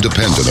people,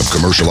 independent of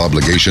commercial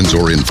obligations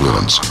or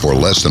influence. For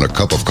less than a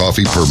cup of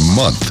coffee per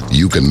month,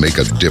 you can make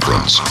a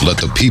difference. Let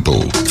the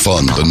people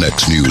fund the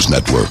next news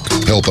network.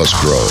 Help us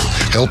grow.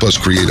 Help us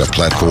create a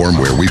platform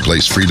where we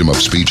place freedom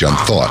of speech and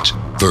thought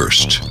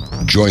first.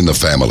 Join the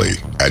family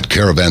at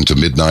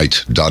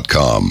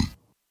caravantomidnight.com.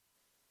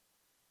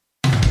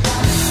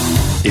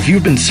 If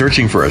you've been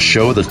searching for a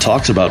show that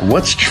talks about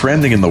what's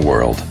trending in the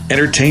world,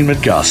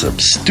 entertainment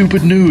gossip,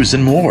 stupid news,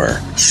 and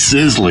more,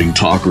 sizzling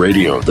talk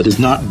radio that is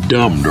not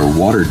dumbed or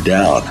watered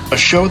down, a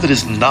show that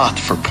is not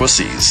for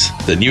pussies,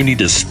 then you need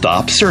to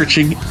stop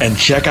searching and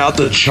check out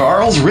The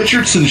Charles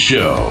Richardson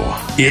Show.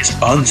 It's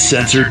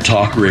uncensored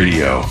talk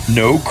radio.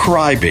 No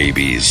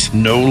crybabies,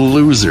 no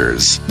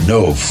losers,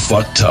 no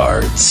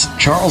fucktards.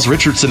 Charles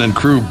Richardson and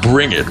crew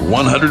bring it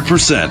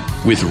 100%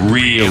 with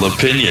real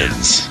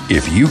opinions.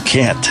 If you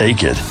can't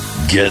take it,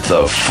 get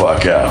the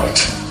fuck out.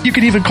 You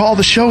can even call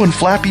the show and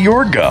flap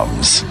your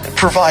gums,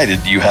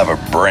 provided you have a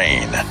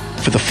brain.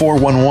 For the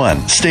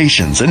 411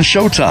 stations and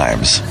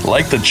showtimes,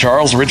 like The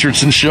Charles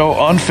Richardson Show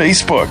on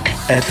Facebook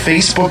at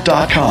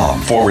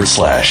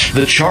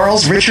facebook.com/The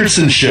Charles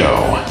Richardson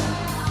Show.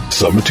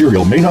 Some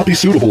material may not be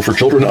suitable for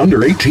children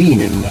under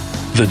 18.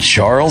 The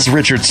Charles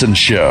Richardson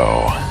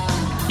Show.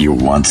 You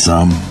want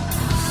some?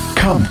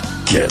 Come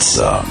get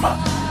some.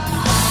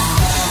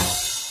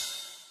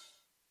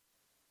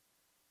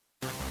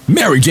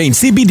 Mary Jane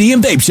CBD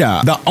and Vape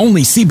Shop, the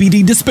only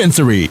CBD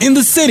dispensary in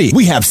the city.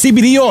 We have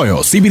CBD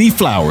oil, CBD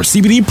flower,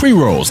 CBD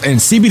pre-rolls, and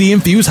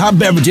CBD-infused hot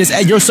beverages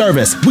at your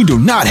service. We do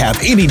not have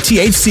any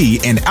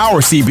THC in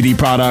our CBD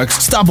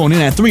products. Stop on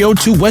in at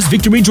 302 West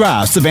Victory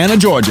Drive, Savannah,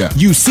 Georgia.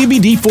 Use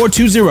CBD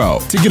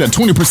 420 to get a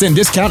 20%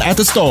 discount at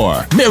the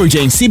store. Mary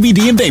Jane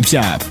CBD and Vape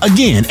Shop,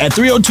 again at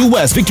 302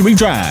 West Victory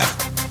Drive.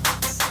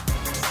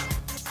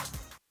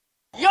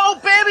 Yo,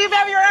 baby, you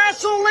have your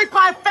asshole licked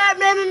by a fat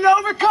man in an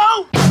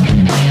overcoat?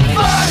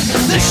 Fuck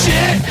the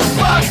shit,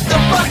 fuck the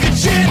fucking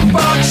shit,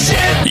 fuck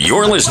shit.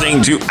 You're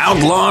listening to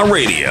Outlaw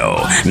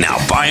Radio. Now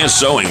buy a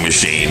sewing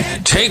machine,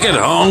 take it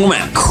home,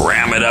 and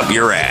cram it up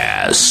your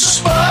ass.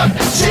 Fuck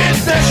shit,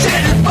 the shit,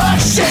 and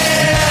fuck shit.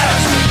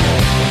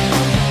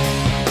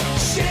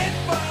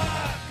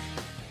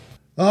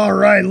 All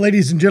right,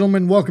 ladies and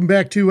gentlemen, welcome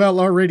back to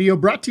Outlaw Radio,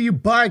 brought to you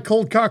by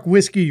Cold Cock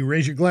Whiskey.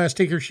 Raise your glass,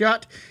 take your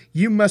shot.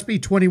 You must be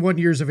 21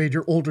 years of age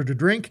or older to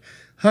drink.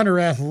 Hunter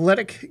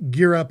Athletic,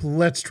 Gear Up,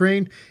 Let's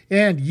Train,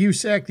 and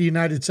USAC, the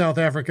United South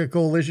Africa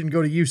Coalition.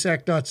 Go to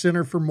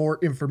usac.center for more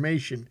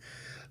information.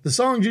 The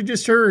songs you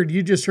just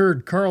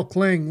heard Carl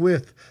Kling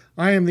with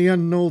I Am the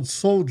Unknown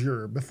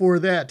Soldier. Before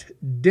that,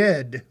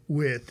 Dead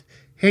with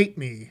Hate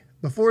Me.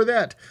 Before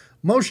that,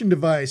 Motion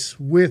Device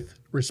with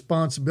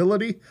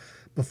Responsibility.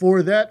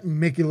 Before that,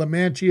 Mickey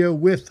LaMantia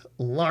with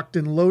Locked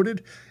and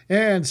Loaded.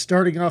 And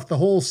starting off the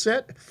whole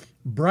set,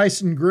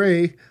 Bryson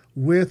Gray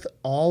with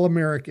All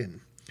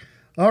American.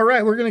 All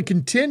right, we're going to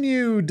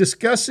continue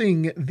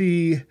discussing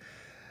the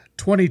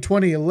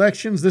 2020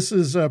 elections. This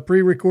is a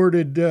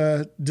pre-recorded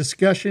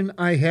discussion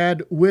I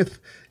had with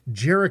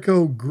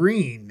Jericho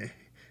Green.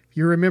 If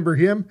you remember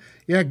him,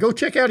 yeah, go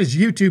check out his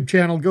YouTube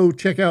channel. Go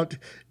check out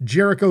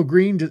Jericho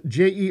Green,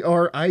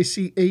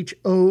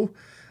 Jericho.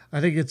 I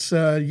think it's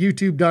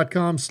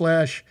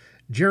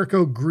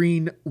youtube.com/Jericho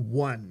Green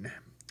 1.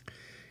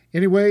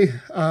 Anyway,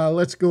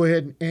 let's go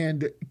ahead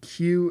and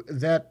cue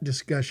that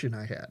discussion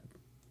I had.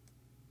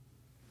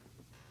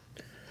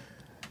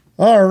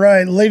 All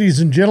right, ladies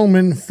and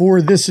gentlemen,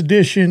 for this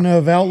edition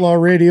of Outlaw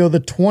Radio, the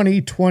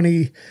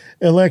 2020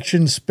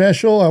 election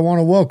special, I want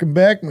to welcome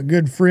back my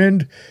good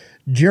friend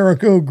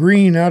Jericho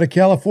Green out of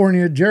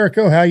California.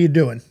 Jericho, how you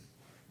doing?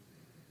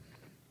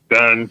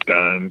 Dun,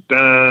 dun,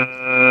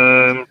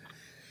 dun.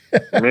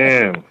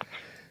 Man.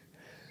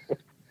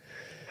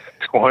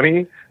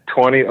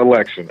 2020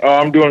 election. Oh,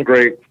 I'm doing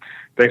great.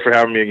 Thanks for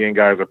having me again,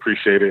 guys. I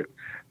appreciate it.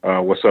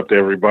 What's up to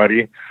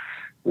everybody?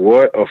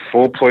 What a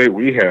full plate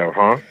we have,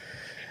 huh?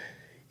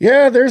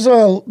 Yeah, there's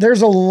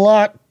a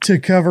lot to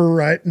cover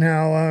right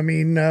now. I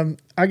mean,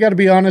 I got to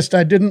be honest.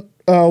 I didn't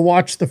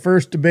watch the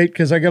first debate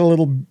because I got a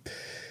little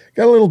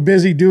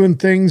busy doing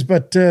things.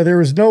 But there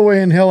was no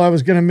way in hell I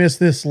was going to miss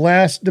this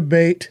last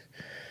debate.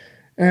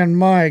 And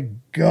my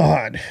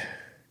God,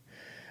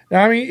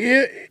 I mean,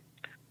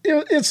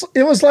 it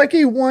was like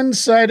a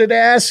one-sided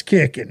ass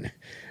kicking.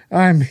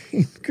 I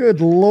mean,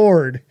 good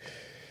Lord.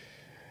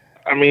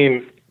 I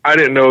mean, I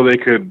didn't know they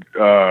could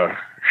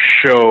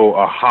show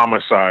a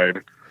homicide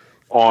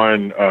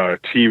on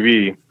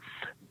TV,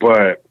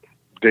 but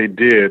they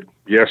did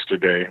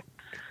yesterday.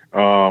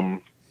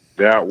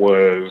 That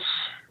was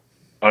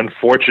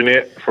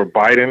unfortunate for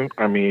Biden.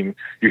 I mean,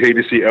 you hate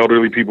to see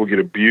elderly people get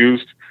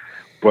abused,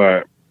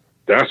 but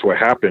that's what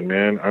happened,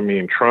 man. I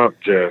mean, Trump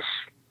just...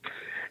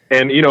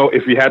 And, you know,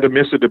 if you had to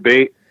miss a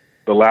debate,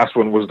 the last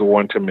one was the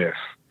one to miss.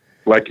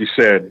 Like you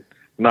said,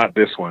 not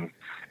this one.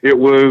 It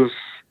was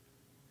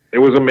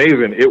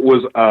amazing. It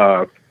was,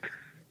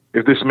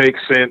 if this makes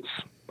sense,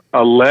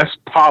 a less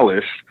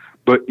polished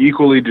but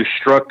equally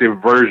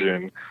destructive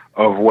version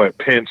of what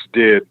Pence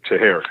did to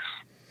Harris.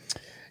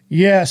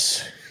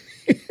 Yes.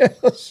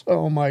 Yes.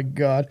 Oh my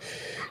God.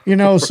 You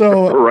know,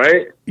 so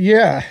right?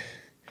 Yeah.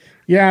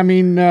 Yeah. I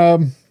mean,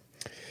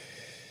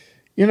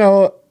 you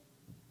know,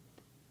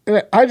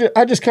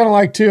 I just kind of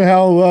like too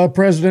how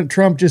President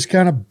Trump just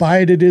kind of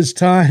bided his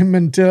time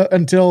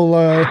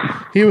until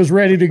he was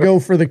ready to go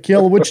for the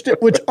kill, which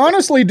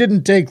honestly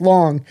didn't take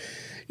long.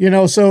 You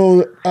know,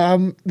 so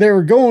they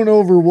were going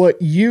over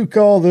what you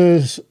call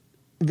the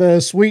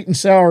sweet and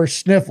sour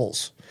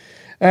sniffles.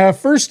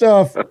 First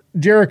off,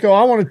 Jericho,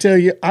 I want to tell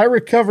you, I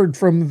recovered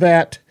from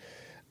that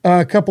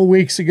a couple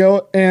weeks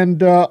ago,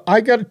 and I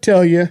got to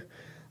tell you,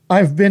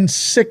 I've been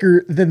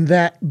sicker than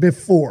that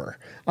before.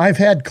 I've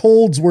had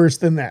colds worse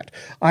than that.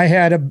 I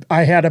had a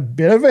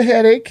bit of a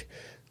headache,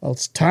 a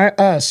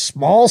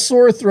small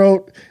sore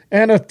throat,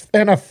 and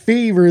a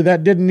fever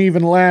that didn't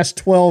even last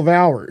 12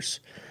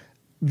 hours.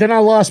 Then I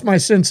lost my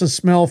sense of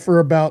smell for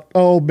about,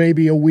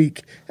 maybe a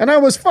week, and I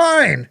was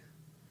fine.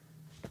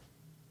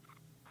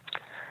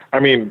 I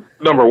mean,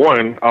 number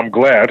one, I'm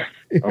glad.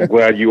 I'm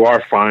glad you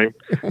are fine.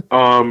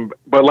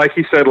 But like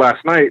he said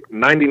last night,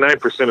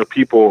 99% of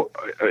people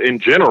in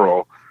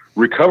general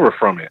recover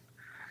from it.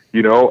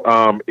 You know,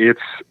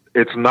 it's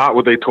not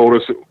what they told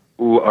us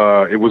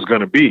it was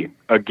going to be.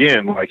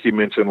 Again, like he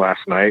mentioned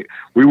last night,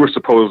 we were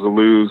supposed to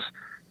lose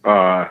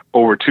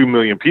over 2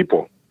 million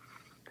people,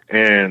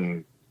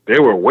 and they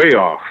were way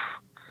off.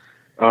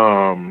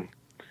 I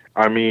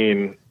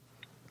mean,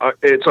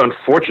 it's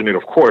unfortunate,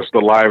 of course, the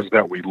lives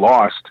that we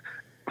lost,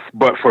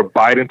 but for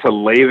Biden to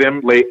lay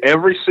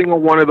every single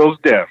one of those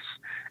deaths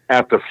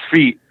at the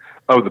feet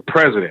of the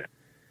president.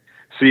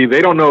 See,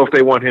 they don't know if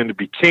they want him to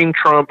be King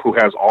Trump, who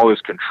has all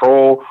his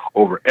control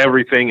over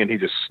everything, and he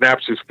just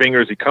snaps his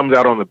fingers. He comes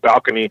out on the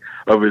balcony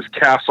of his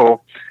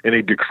castle, and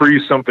he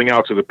decrees something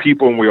out to the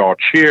people, and we all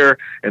cheer,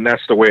 and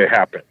that's the way it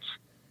happens.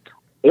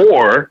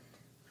 Or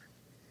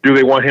do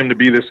they want him to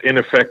be this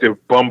ineffective,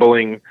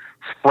 bumbling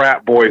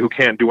frat boy who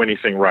can't do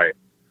anything right?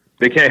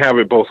 They can't have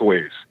it both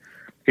ways.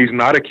 He's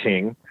not a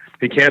king.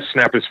 He can't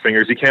snap his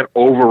fingers. He can't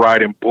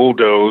override and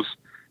bulldoze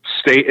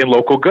state and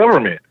local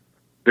government.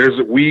 There's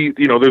a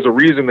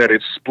reason that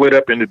it's split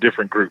up into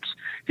different groups.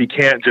 He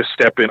can't just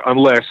step in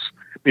unless,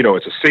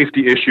 it's a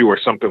safety issue or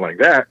something like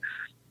that.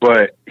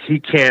 But he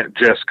can't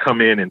just come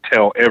in and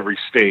tell every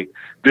state,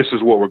 this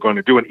is what we're going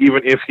to do. And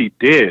even if he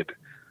did,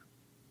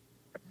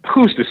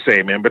 who's to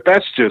say, man? But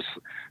that's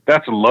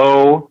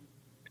low,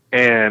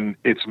 and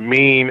it's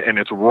mean, and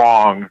it's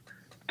wrong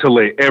to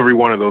lay every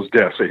one of those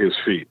deaths at his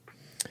feet.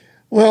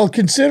 Well,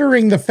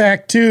 considering the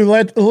fact, too,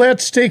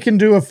 let's take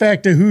into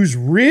effect of who's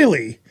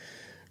really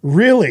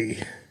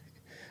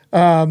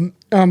behind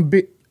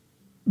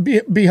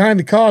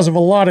the cause of a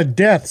lot of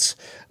deaths.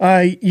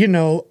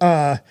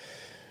 Governor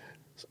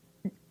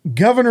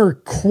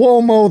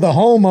Cuomo the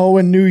homo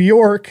in New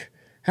York.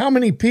 How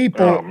many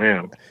people? Oh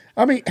man!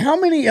 I mean, how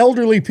many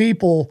elderly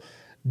people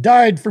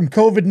died from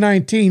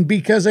COVID-19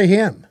 because of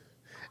him?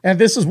 And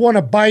this is one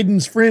of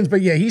Biden's friends,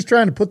 but yeah, he's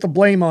trying to put the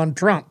blame on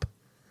Trump.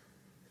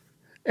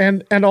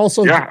 And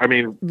also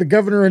the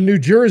governor of New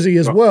Jersey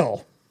as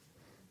well.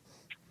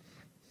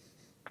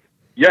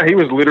 Yeah, he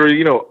was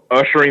literally,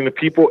 ushering the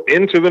people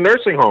into the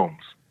nursing homes.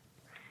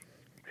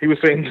 He was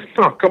saying,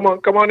 no, come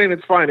on in,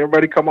 it's fine.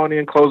 Everybody come on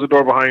in, close the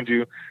door behind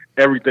you.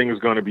 Everything is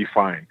going to be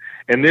fine.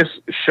 And this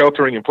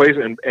sheltering in place,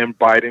 and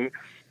Biden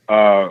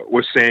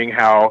was saying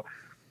how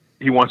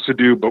he wants to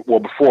do,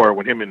 before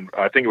when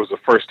I think it was the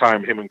first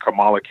time him and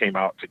Kamala came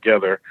out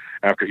together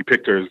after he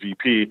picked her as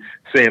VP,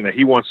 saying that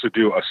he wants to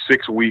do a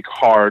 6-week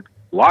hard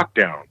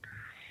lockdown.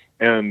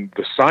 And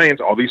the science,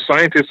 all these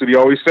scientists that he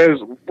always says,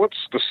 what's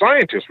the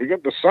scientists? We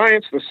got the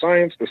scientists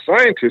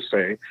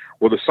say.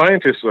 Well, the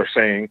scientists are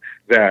saying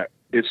that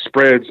it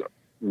spreads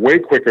way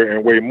quicker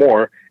and way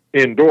more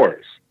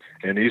indoors.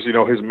 And he's,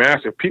 his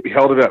mask, if people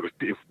held it up,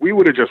 if we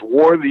would have just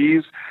wore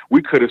these,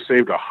 we could have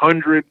saved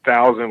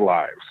 100,000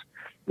 lives.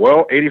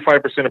 Well,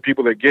 85% of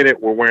people that get it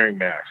were wearing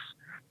masks.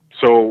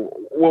 So,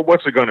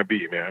 what's it going to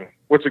be, man?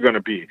 What's it going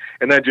to be?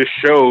 And that just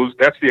shows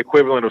that's the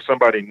equivalent of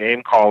somebody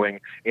name calling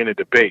in a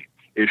debate.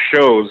 It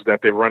shows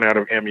that they've run out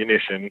of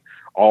ammunition.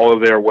 All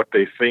of what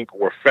they think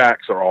were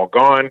facts are all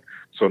gone.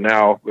 So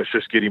now let's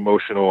just get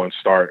emotional and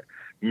start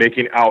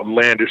making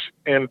outlandish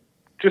and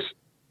just,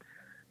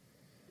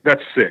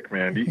 that's sick,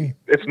 man.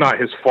 It's not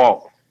his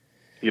fault.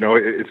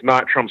 It's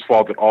not Trump's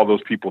fault that all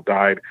those people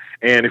died.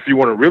 And if you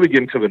want to really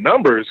get into the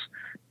numbers,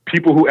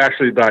 people who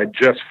actually died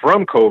just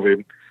from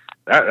COVID,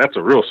 that's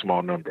a real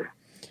small number.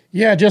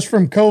 Yeah, just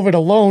from COVID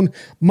alone,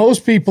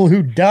 most people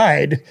who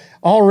died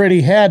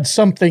already had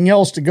something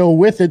else to go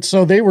with it,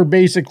 so they were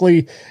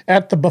basically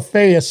at the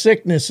buffet of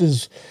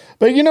sicknesses.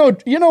 But you know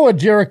what,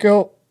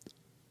 Jericho?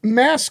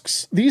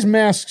 These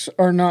masks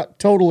are not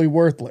totally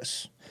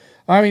worthless.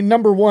 I mean,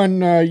 number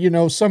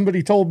one,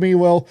 somebody told me,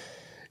 well,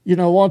 why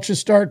don't you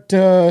start?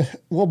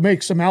 We'll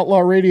make some Outlaw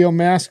Radio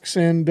masks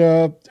and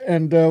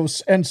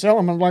sell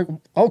them. I'm like,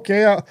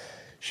 okay,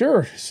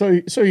 sure.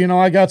 So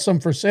I got some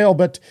for sale,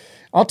 but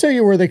I'll tell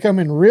you where they come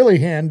in really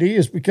handy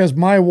is because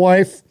my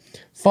wife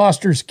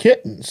fosters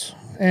kittens,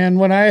 and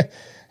when I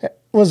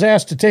was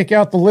asked to take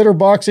out the litter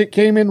box, it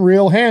came in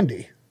real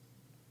handy.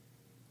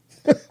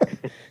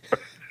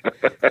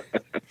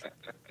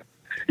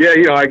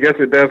 Yeah, I guess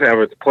it does have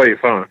its place,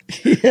 huh?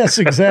 Yes,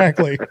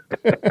 exactly.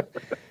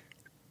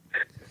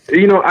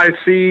 I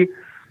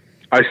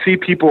see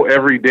people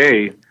every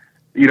day,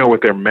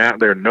 with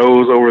their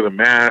nose over the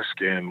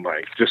mask and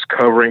like just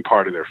covering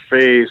part of their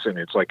face, and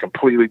it's like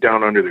completely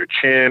down under their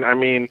chin. I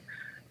mean,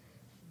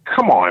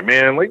 come on,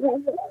 man! Like,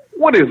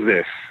 what is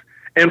this?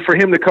 And for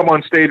him to come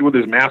on stage with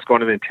his mask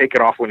on and then take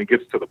it off when he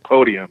gets to the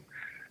podium,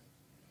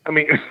 I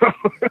mean,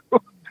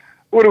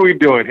 what are we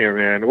doing here,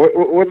 man?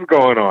 What's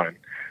going on?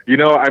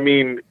 I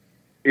mean,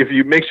 if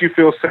it makes you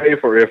feel safe,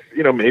 or if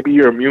maybe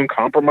you're immune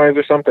compromised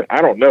or something,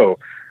 I don't know.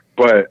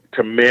 But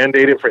to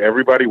mandate it for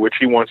everybody, which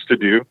he wants to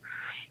do,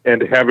 and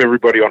to have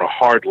everybody on a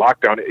hard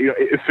lockdown,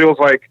 it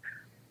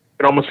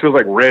almost feels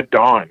like Red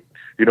Dawn.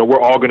 We're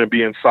all going to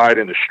be inside,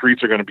 and the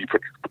streets are going to be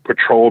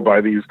patrolled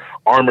by these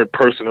armored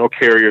personnel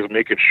carriers,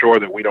 making sure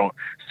that we don't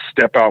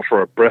step out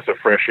for a breath of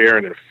fresh air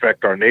and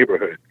infect our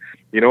neighborhood.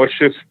 It's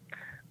just,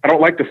 I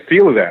don't like the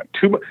feel of that.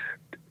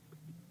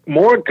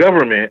 More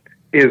government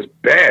is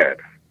bad.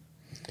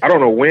 I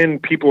don't know when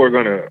people are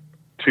going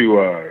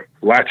to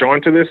latch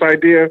on to this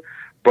idea,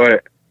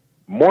 but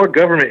more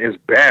government is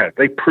bad.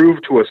 They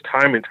prove to us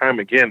time and time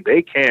again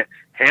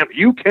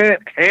you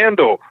can't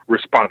handle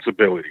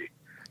responsibility.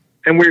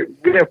 And we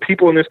have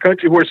people in this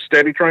country who are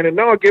steady trying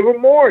to, give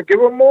them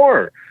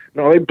more.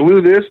 No, they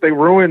blew this, they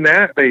ruined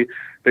that, they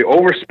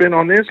overspent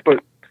on this,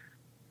 but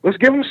let's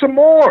give them some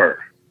more.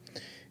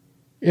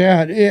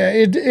 Yeah,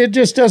 it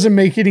just doesn't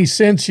make any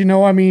sense,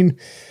 I mean,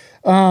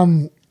 back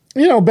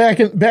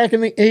in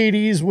the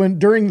 80s, when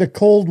during the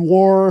Cold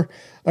War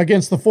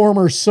against the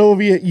former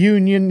Soviet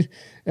Union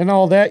and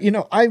all that,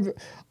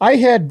 I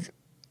had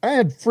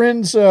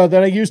friends that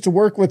I used to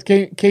work with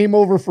came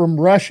over from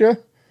Russia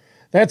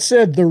that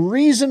said the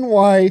reason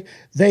why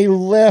they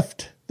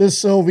left the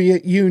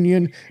Soviet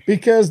Union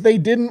because they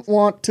didn't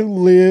want to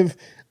live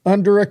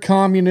under a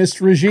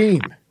communist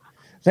regime.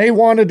 They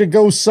wanted to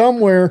go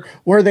somewhere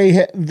where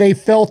they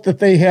felt that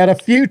they had a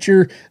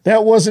future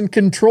that wasn't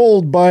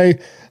controlled by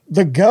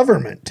the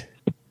government.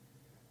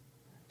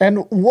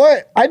 And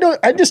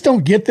I just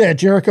don't get that,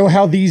 Jericho,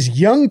 how these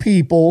young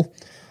people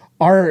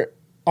are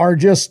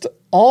just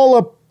all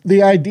up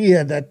the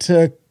idea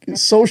that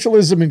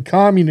socialism and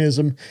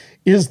communism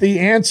is the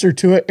answer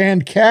to it,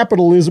 and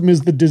capitalism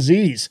is the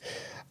disease.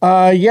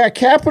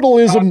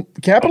 Capitalism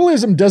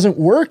doesn't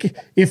work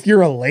if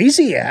you're a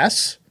lazy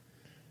ass.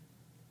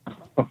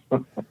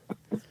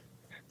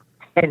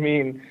 I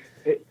mean,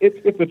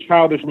 it's a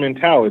childish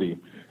mentality.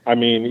 I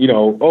mean,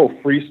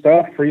 free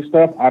stuff,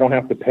 I don't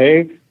have to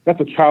pay. That's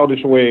a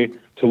childish way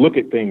to look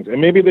at things. And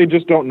maybe they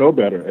just don't know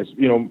better. As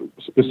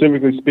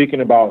specifically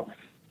speaking about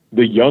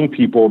the young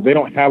people, they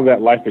don't have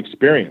that life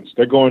experience.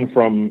 They're going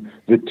from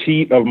the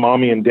teat of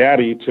mommy and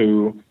daddy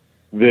to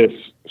this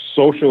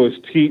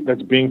socialist teat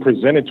that's being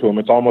presented to them.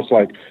 It's almost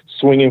like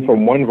swinging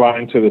from one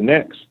vine to the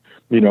next.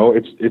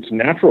 It's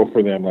natural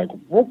for them. Like,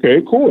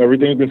 okay, cool.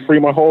 Everything's been free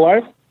my whole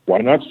life. Why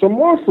not some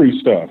more free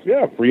stuff?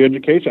 Yeah, free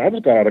education. I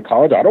just got out of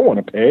college. I don't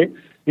want to pay.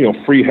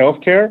 Free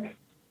healthcare.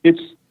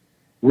 It's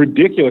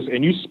ridiculous.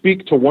 And you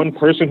speak to one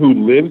person who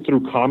lived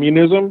through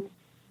communism,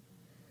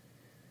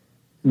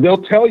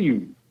 they'll tell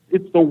you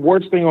it's the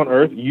worst thing on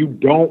earth. You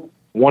don't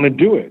want to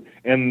do it.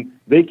 And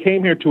they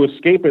came here to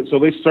escape it, so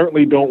they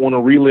certainly don't want to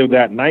relive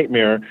that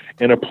nightmare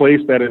in a place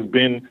that has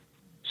been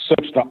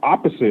such the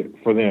opposite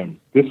for them.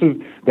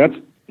 That's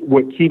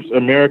what keeps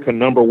America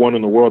number one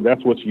in the world.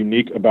 That's what's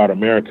unique about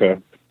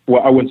America.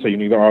 Well, I wouldn't say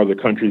unique. There are other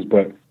countries,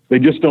 but they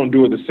just don't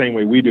do it the same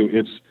way we do.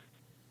 It's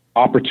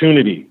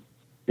opportunity.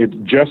 It's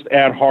just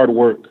add hard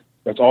work.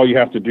 That's all you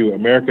have to do.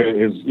 America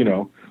is,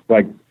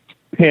 like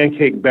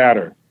pancake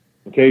batter.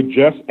 Okay,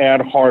 just add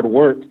hard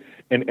work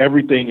and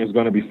everything is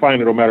going to be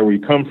fine. It don't matter where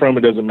you come from.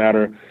 It doesn't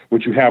matter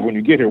what you have when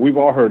you get here. We've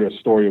all heard a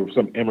story of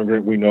some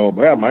immigrant we know.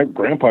 But my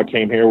grandpa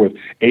came here with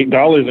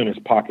 $8 in his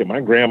pocket.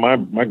 My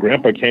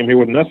grandpa came here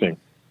with nothing.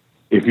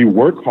 If you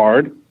work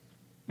hard,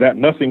 that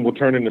nothing will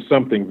turn into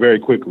something very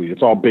quickly.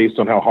 It's all based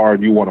on how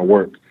hard you want to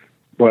work.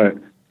 But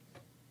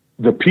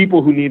the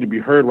people who need to be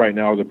heard right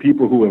now are the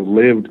people who have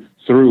lived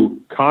through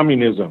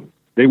communism.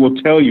 They will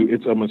tell you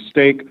it's a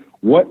mistake.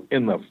 What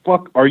in the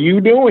fuck are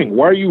you doing?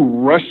 Why are you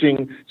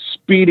rushing,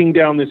 speeding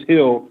down this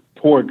hill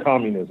toward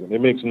communism?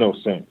 It makes no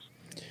sense.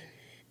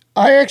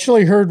 I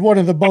actually heard one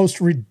of the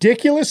most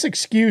ridiculous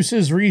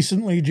excuses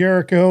recently,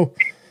 Jericho,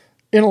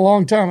 in a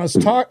long time.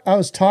 I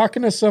was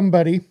talking to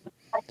somebody,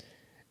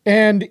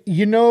 and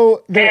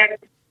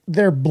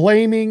they're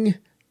blaming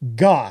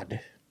God.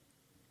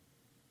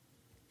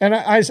 And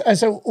I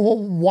said, well,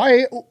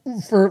 why,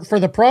 for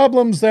the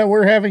problems that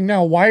we're having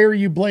now, why are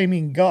you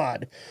blaming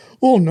God?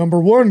 Well, number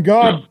one,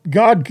 God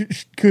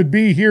could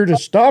be here to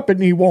stop it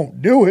and he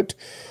won't do it.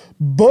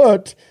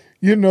 But,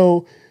 he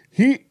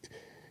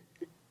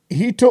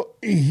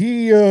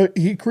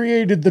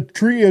created the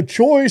tree of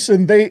choice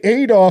and they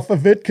ate off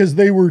of it because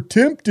they were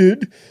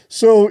tempted.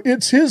 So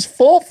it's his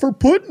fault for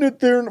putting it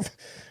there.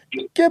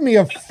 Give me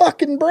a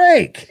fucking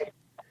break.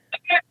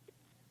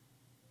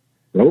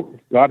 Nope.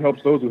 God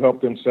helps those who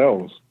help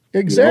themselves.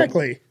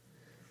 Exactly.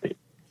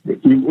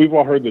 We've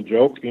all heard the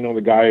joke.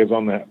 The guy is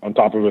on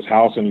top of his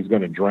house and he's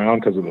going to drown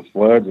because of the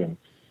floods, and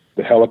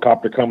the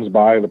helicopter comes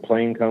by, the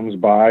plane comes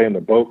by, and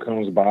the boat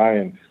comes by,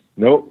 and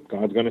nope,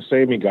 God's going to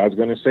save me. God's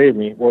going to save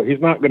me. Well, he's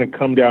not going to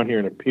come down here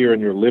and appear in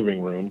your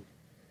living room,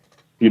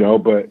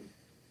 but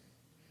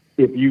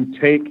if you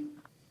take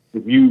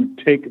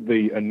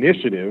the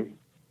initiative,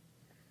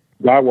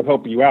 God will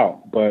help you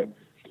out. But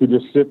to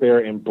just sit there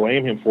and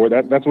blame him for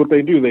it, that's what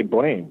they do. They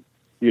blame.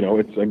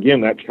 It's,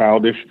 again, that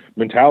childish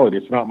mentality.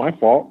 It's not my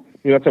fault.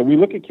 That's how we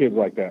look at kids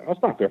like that.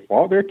 That's not their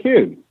fault. They're a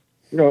kid.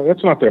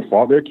 That's not their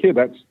fault. They're a kid.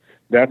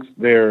 That's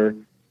their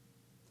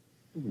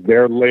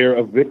layer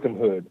of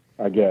victimhood,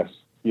 I guess,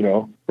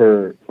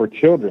 for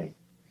children.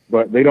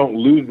 But they don't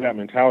lose that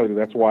mentality.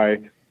 That's why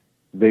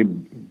they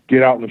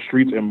get out in the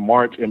streets and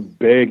march and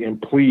beg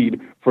and plead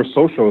for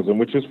socialism,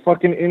 which is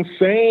fucking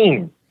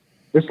insane.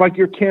 It's like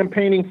you're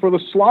campaigning for the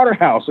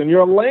slaughterhouse and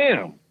you're a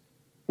lamb.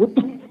 What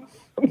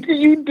are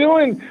you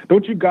doing?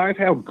 Don't you guys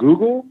have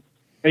Google?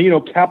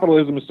 And,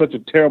 capitalism is such a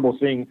terrible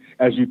thing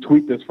as you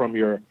tweet this from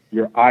your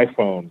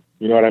iPhone.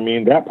 You know what I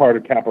mean? That part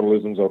of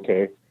capitalism's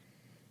okay.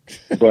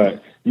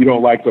 But you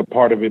don't like the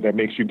part of it that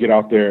makes you get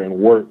out there and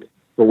work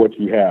for what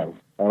you have.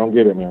 I don't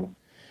get it, man.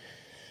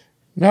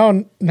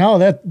 No,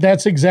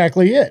 that's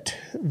exactly it.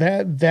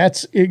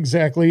 That's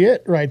exactly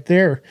it right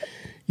there.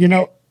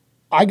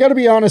 I got to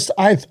be honest.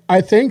 I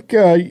think,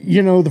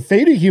 the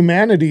fate of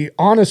humanity,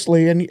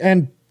 honestly,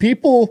 and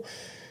people,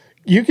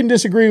 you can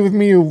disagree with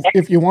me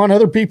if you want.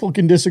 Other people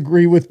can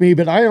disagree with me,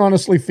 but I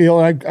honestly feel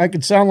I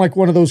could sound like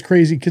one of those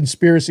crazy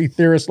conspiracy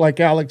theorists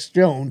like Alex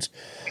Jones,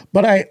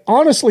 but I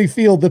honestly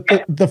feel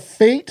that the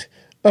fate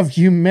of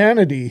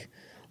humanity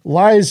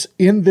lies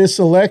in this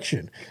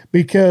election,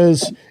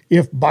 because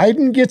if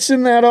Biden gets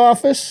in that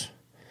office,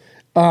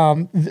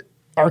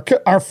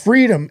 our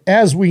freedom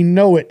as we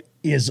know it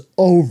is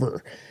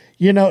over.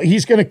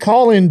 He's going to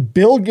call in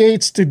Bill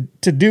Gates to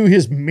do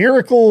his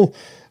miracle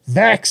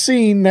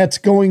vaccine that's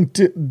going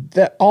to,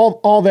 that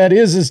all that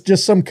is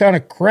just some kind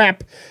of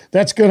crap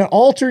that's going to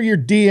alter your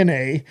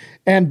DNA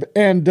and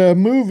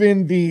move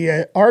in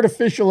the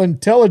artificial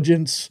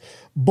intelligence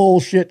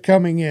bullshit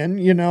coming in,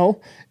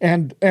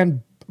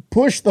 and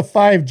push the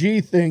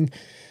 5G thing,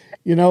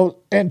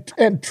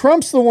 and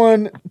Trump's the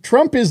one.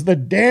 Trump is the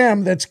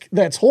dam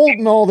that's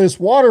holding all this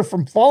water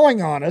from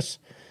falling on us.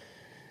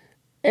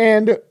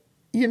 And,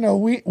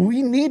 we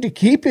need to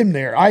keep him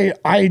there.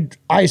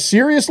 I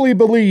seriously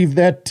believe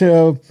that,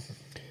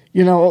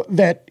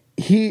 that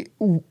he,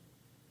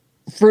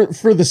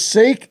 for the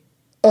sake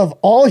of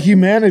all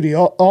humanity,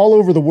 all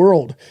over the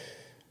world,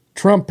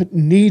 Trump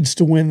needs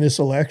to win this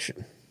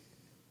election.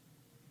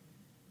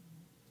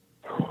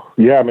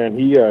 Yeah, man,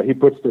 he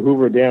puts the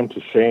Hoover Dam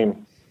to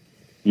shame,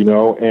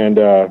 and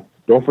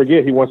don't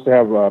forget he wants to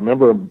have,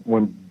 remember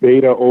when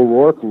Beta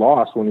O'Rourke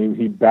lost, when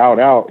he bowed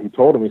out, he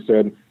told him, he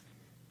said,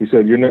 this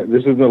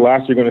isn't the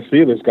last you're going to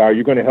see of this guy.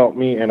 You're going to help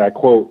me, and I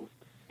quote,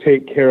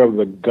 take care of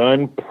the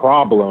gun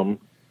problem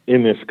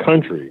in this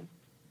country.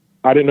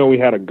 I didn't know we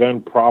had a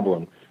gun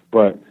problem,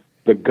 but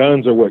the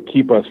guns are what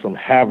keep us from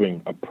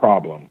having a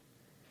problem,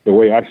 the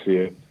way I see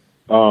it.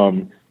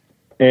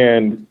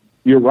 And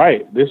you're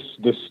right.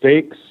 The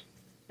stakes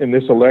in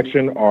this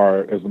election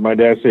are, as my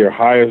dad say, are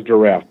high as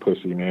giraffe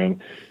pussy,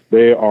 man.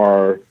 They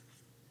are,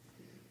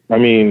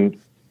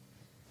 communism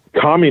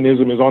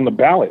is on the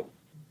ballot.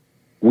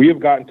 We have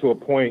gotten to a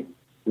point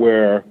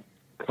where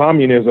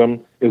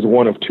communism is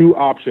one of two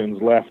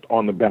options left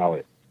on the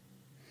ballot.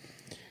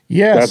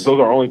 Yes. Those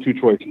are only two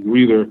choices.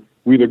 We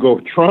either go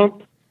with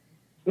Trump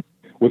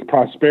with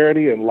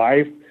prosperity and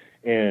life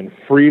and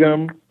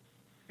freedom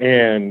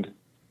and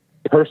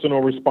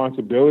personal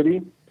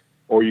responsibility,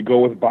 or you go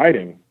with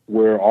Biden,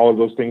 where all of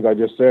those things I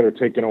just said are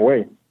taken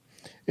away.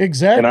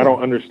 Exactly. And I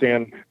don't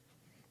understand.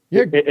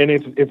 Yeah. And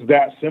it's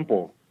that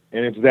simple,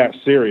 and it's that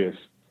serious.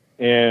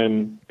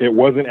 And it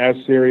wasn't as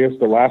serious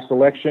the last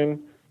election,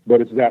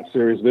 but it's that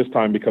serious this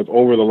time because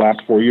over the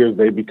last 4 years,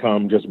 they've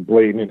become just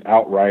blatant and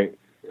outright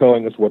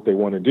telling us what they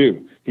want to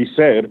do. He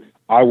said,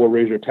 I will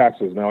raise your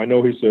taxes. Now, I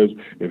know he says,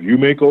 if you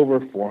make over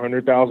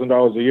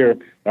 $400,000 a year,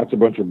 that's a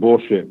bunch of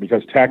bullshit,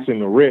 because taxing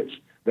the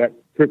rich, that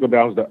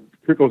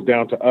trickles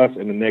down to us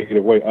in a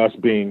negative way, us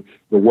being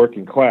the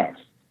working class.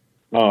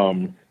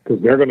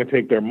 Because they're going to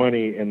take their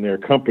money and their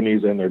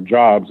companies and their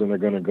jobs, and they're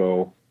going to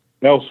go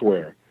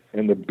elsewhere.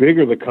 And the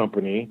bigger the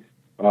company,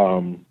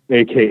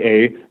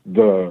 a.k.a.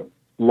 the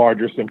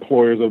largest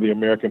employers of the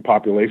American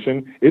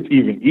population, it's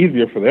even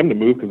easier for them to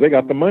move because they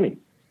got the money.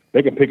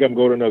 They can pick up and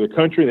go to another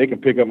country. They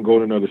can pick up and go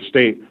to another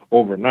state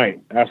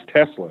overnight. Ask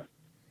Tesla.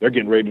 They're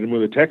getting ready to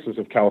move to Texas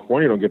if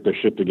California don't get their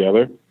shit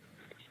together.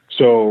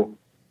 So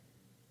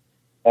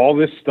all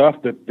this stuff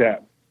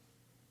that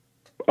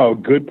a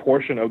good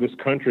portion of this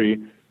country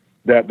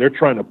that they're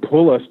trying to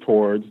pull us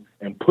towards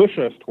and push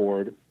us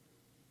toward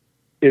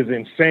is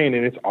insane,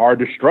 and it's our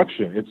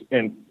destruction.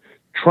 And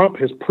Trump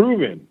has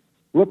proven,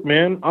 look,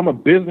 man, I'm a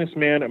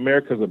businessman.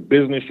 America's a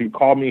business. You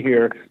called me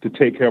here to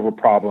take care of a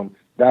problem.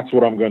 That's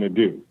what I'm going to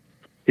do.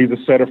 He's a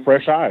set of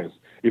fresh eyes.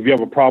 If you have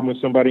a problem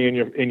with somebody in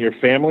your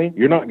family,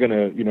 you're not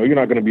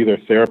gonna be their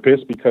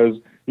therapist because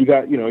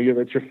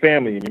it's your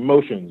family and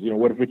emotions.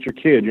 What if it's your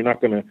kid?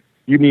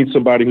 You need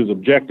somebody who's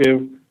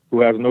objective,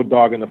 who has no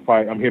dog in the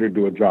fight. I'm here to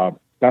do a job.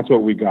 That's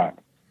what we got,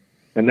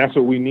 and that's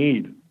what we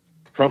need.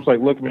 Trump's like,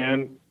 look,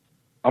 man,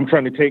 I'm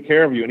trying to take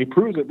care of you, and he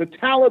proves it. The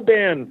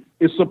Taliban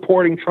is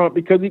supporting Trump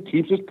because he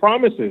keeps his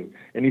promises,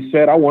 and he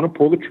said, I want to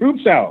pull the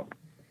troops out.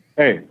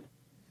 Hey,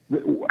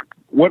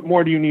 what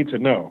more do you need to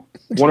know?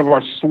 One of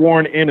our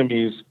sworn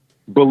enemies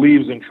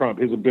believes in Trump,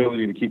 his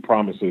ability to keep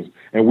promises,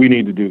 and we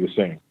need to do the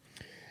same.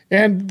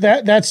 And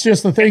that's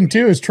just the thing,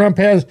 too, is Trump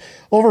has,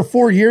 over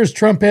 4 years,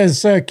 Trump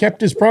has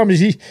kept his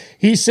promise.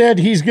 He said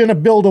he's going to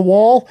build a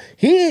wall.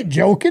 He ain't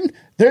joking.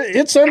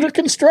 It's under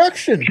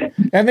construction.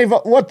 And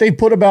they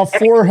put about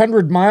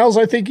 400 miles,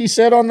 I think he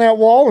said, on that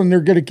wall, and they're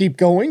going to keep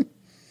going.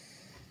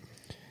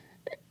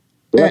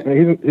 Yeah,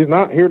 he's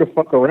not here to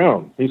fuck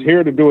around. He's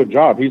here to do a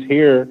job. He's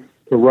here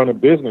to run a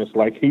business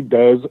like he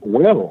does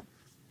well.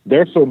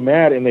 They're so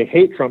mad and they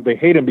hate Trump. They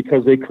hate him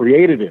because they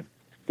created him.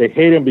 They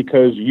hate him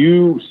because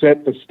you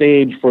set the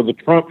stage for the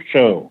Trump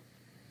show.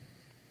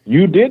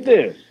 You did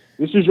this.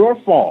 This is your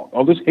fault.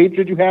 All this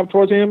hatred you have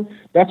towards him,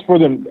 that's for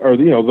them, or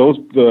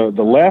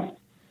the left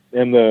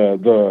and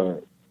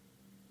the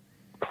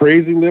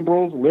crazy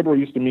liberals. Liberal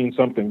used to mean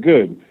something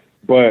good,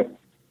 but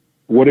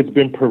what it's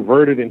been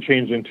perverted and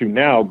changed into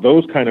now,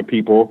 those kind of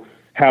people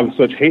have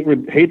such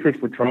hatred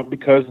for Trump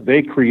because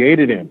they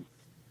created him.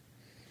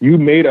 You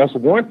made us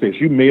want this.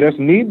 You made us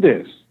need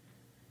this.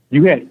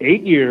 You had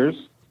 8 years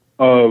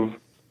of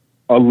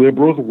a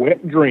liberal's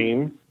wet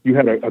dream. You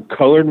had a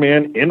colored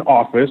man in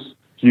office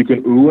so you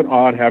can ooh and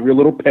ah and have your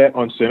little pet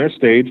on center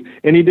stage,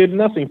 and he did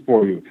nothing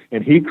for you.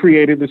 And he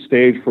created the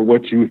stage for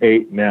what you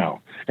hate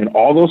now. And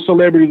all those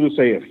celebrities will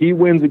say, if he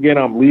wins again,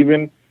 I'm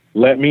leaving.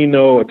 Let me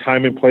know a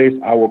time and place.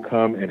 I will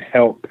come and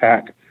help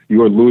pack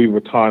your Louis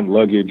Vuitton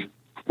luggage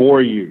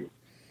for you.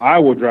 I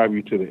will drive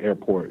you to the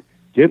airport.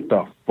 Get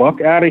the fuck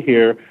out of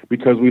here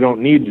because we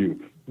don't need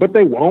you. But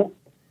they won't.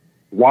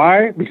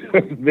 Why?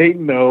 Because they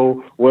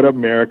know what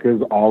America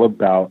is all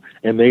about,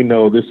 and they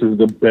know this is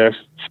the best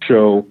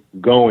show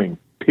going,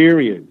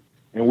 period.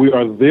 And we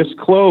are this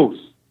close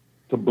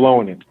to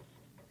blowing it.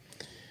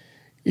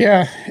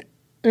 Yeah,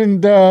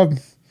 and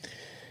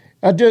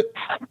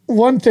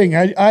one thing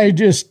I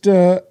just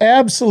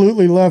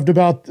absolutely loved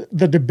about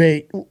the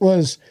debate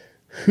was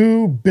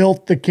who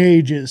built the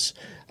cages.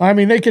 I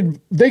mean, they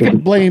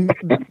could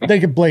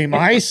blame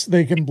ICE,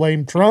 they can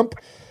blame Trump,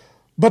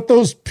 but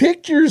those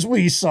pictures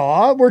we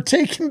saw were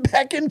taken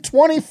back in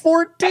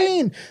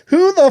 2014.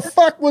 Who the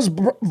fuck was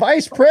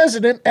vice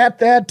president at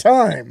that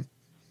time?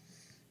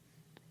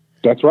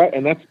 That's right,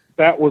 and that's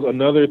that was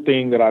another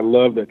thing that I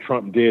love that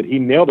Trump did. He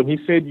nailed him. He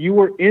said, "You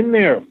were in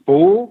there,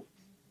 fool.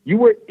 You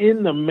were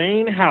in the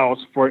main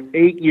house for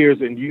 8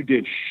 years and you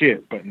did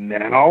shit. But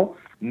now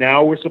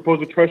we're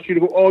supposed to trust you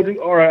to go, oh,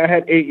 all right, I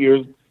had 8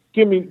 years.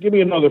 Give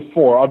me another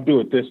 4. I'll do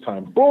it this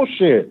time."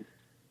 Bullshit.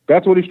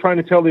 That's what he's trying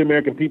to tell the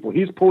American people.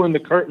 He's pulling the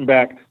curtain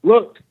back.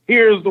 Look,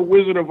 here's the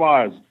Wizard of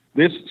Oz.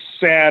 This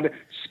sad,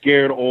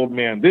 scared old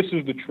man. This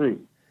is the truth.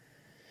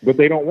 But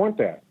they don't want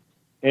that.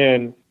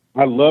 And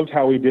I loved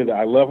how he did that.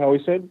 I love how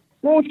he said,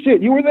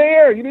 bullshit, you were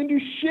there. You didn't do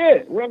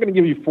shit. We're not going to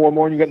give you 4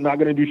 more and you're not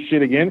going to do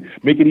shit again.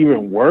 Make it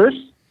even worse.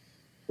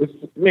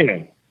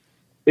 Man,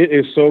 it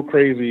is so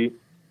crazy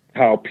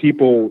how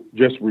people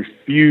just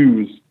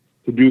refuse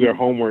to do their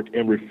homework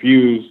and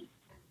refuse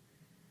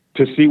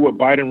to see what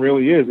Biden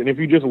really is. And if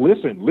you just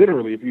listen,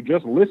 literally, if you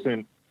just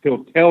listen,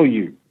 he'll tell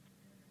you.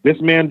 This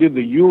man did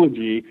the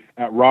eulogy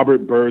at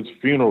Robert Byrd's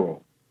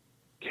funeral.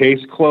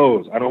 Case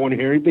closed. I don't want to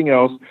hear anything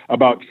else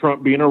about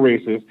Trump being a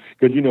racist,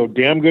 because you know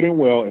damn good and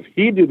well if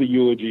he did the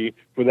eulogy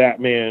for that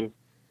man,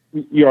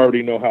 you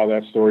already know how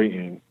that story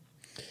ends.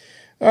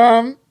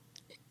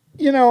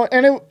 You know,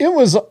 and it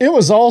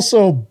was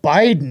also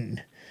Biden,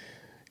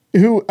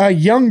 who a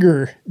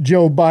younger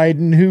Joe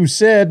Biden, who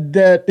said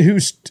that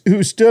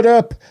who stood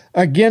up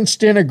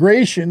against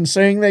integration,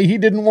 saying that he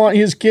didn't want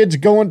his kids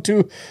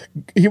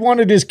he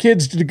wanted his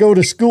kids to go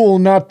to school,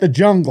 not the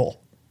jungle.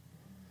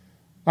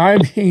 I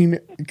mean,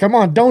 come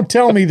on, don't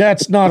tell me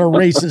that's not a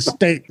racist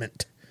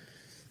statement.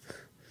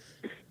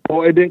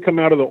 Well, it didn't come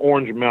out of the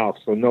orange mouth,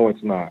 so no,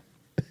 it's not.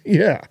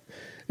 Yeah,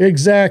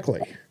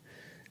 exactly.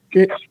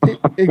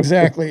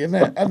 Exactly. And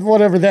that,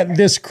 whatever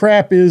this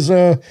crap is,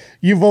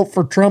 you vote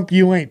for Trump,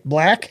 you ain't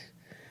black.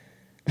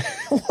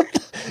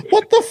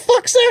 What the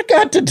fuck's that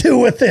got to do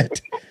with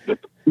it?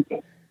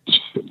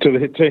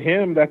 To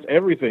him, that's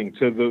everything.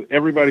 To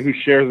everybody who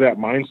shares that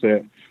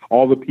mindset,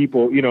 all the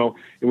people, you know,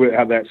 it would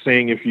have that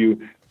saying, if you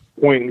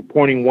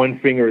pointing one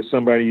finger at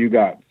somebody, you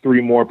got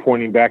 3 more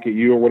pointing back at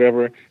you or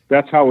whatever.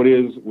 That's how it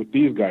is with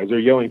these guys. They're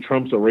yelling,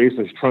 Trump's a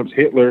racist, Trump's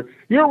Hitler.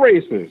 You're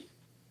racist.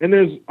 And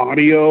there's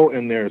audio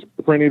and there's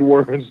printed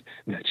words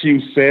that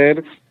you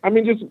said. I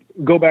mean, just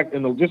go back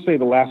and just say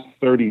the last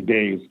 30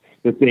 days,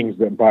 the things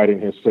that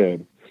Biden has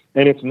said.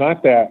 And it's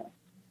not that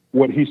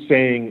what he's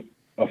saying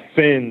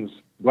offends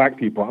black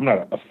people. I'm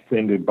not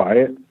offended by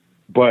it,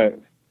 but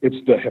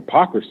it's the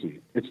hypocrisy.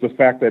 It's the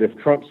fact that if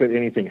Trump said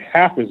anything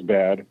half as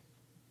bad,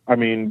 I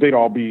mean, they'd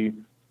all be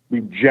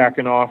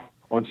jacking off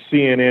on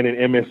CNN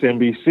and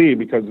MSNBC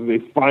because they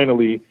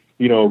finally,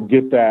 you know,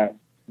 get that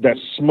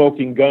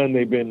smoking gun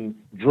they've been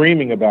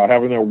dreaming about,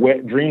 having their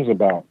wet dreams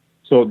about.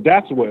 So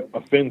that's what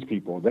offends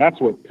people. That's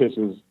what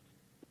pisses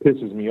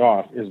me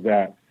off, is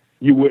that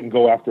you wouldn't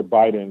go after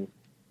Biden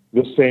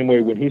the same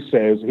way when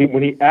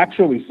he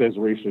actually says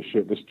racist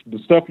shit. The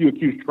stuff you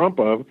accuse Trump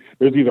of,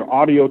 there's either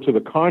audio to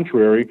the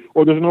contrary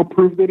or there's no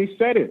proof that he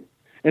said it.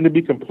 And to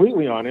be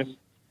completely honest,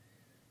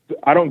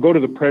 I don't go to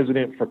the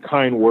president for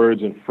kind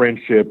words and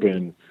friendship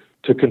and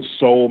to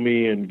console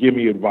me and give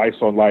me advice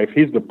on life.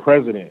 He's the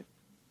president.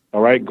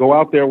 All right, go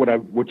out there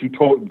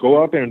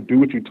go out there and do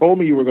what you told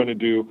me you were going to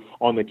do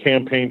on the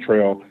campaign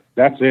trail.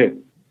 That's it.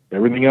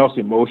 Everything else,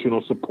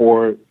 emotional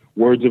support,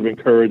 words of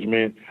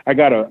encouragement. I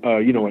got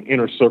an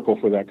inner circle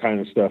for that kind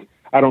of stuff.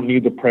 I don't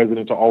need the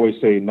president to always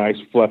say nice,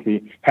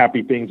 fluffy,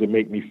 happy things that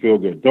make me feel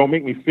good. Don't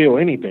make me feel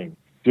anything.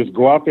 Just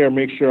go out there and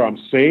make sure I'm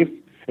safe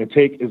and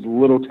take as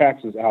little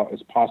taxes out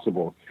as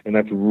possible. And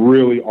that's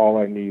really all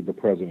I need the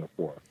president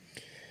for.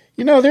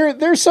 You know,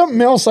 there's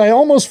something else I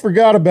almost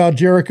forgot about,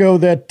 Jericho,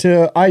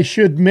 that I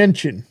should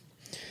mention,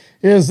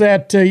 is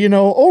that,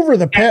 over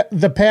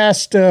the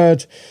past,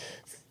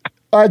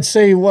 I'd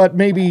say,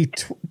 maybe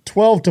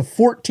 12 to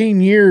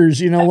 14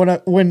 years,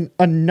 when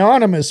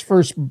Anonymous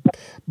first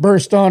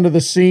burst onto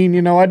the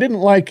scene, I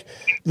didn't like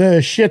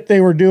the shit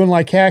they were doing,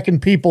 like hacking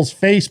people's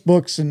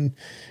Facebooks and,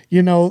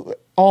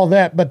 all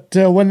that. But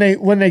when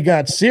they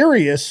got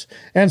serious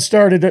and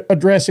started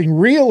addressing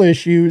real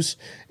issues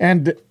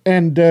and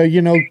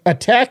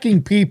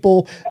attacking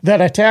people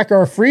that attack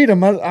our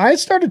freedom, I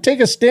started to take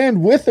a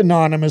stand with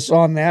Anonymous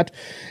on that.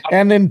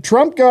 And then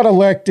Trump got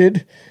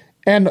elected,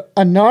 and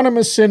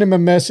Anonymous sent him a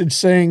message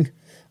saying,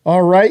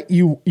 all right,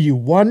 you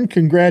won,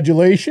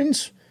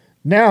 congratulations.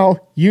 Now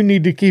you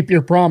need to keep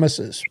your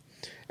promises.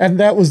 And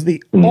that was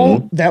the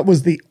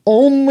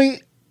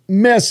only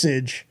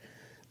message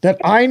that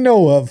I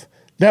know of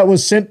that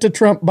was sent to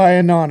Trump by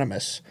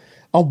Anonymous.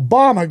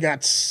 Obama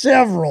got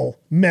several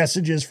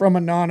messages from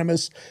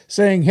Anonymous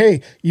saying,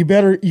 hey, you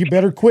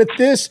better quit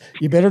this.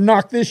 You better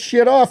knock this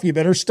shit off. You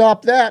better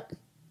stop that.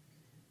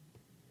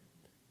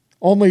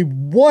 Only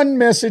one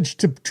message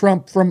to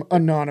Trump from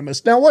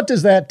Anonymous. Now, what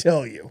does that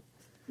tell you?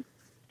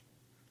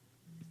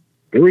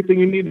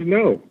 Everything you need to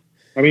know.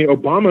 I mean,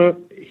 Obama,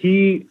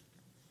 he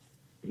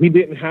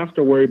didn't have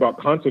to worry about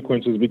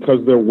consequences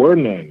because there were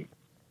none.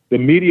 The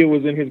media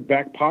was in his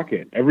back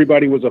pocket.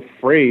 Everybody was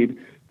afraid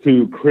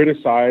to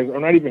criticize, or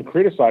not even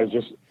criticize,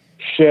 just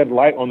shed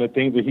light on the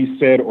things that he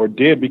said or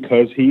did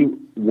because he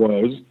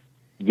was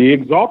the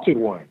exalted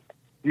one.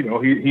 he's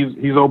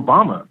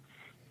Obama.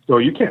 So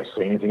you can't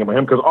say anything about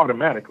him because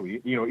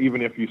automatically,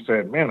 even if you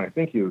said, man, I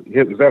think is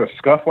that a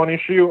scuff on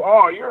his shoe?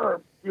 Oh,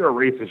 you're a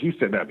racist. You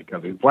said that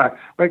because he's black.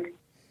 Like,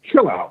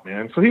 chill out,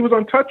 man. So he was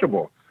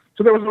untouchable.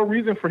 So there was no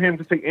reason for him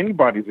to take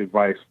anybody's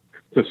advice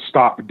to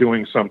stop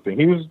doing something.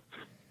 He was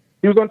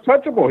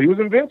untouchable. He was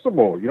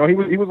invincible. He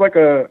was like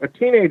a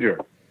teenager.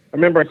 I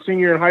remember a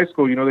senior in high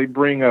school, they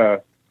bring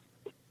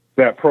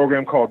that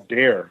program called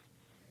DARE,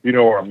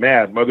 or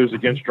MAD, Mothers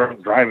Against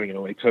Drunk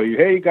Driving. They tell you,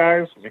 hey,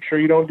 guys, make sure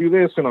you don't do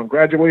this. And on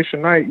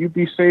graduation night, you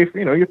be safe.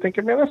 You're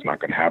thinking, man, that's not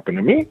going to happen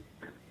to me.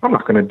 I'm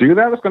not going to do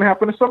that. It's going to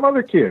happen to some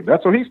other kid.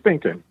 That's what he's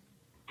thinking.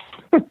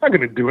 It's not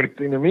going to do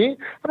anything to me.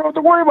 I don't have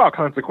to worry about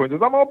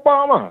consequences. I'm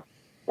Obama.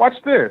 Watch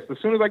this. As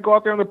soon as I go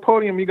out there on the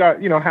podium, you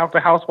got, half the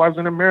housewives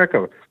in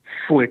America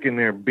flicking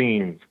their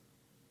beans.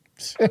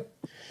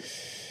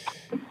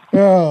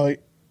 I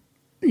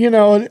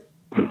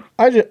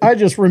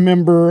just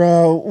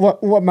remember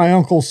what my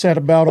uncle said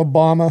about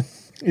Obama.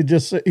 He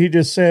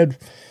just said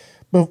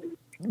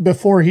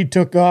before he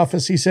took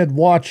office, he said,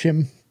 watch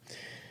him.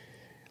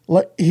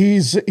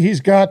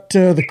 He's got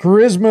the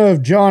charisma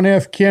of John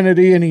F.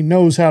 Kennedy, and he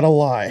knows how to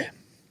lie.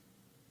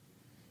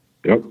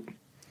 Yep.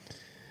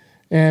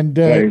 And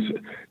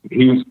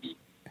he's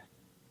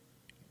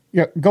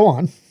yeah, go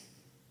on.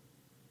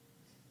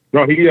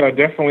 No, he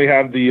definitely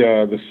had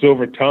the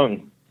silver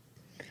tongue.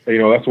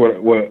 That's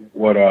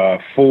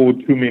what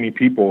fooled too many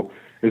people,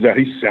 is that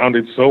he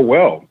sounded so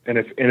well. And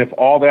if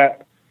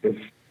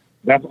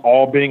that's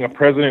all being a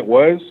president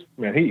was,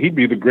 man, he'd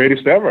be the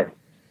greatest ever.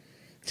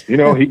 He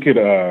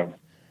could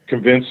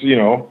convince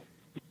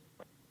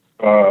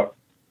a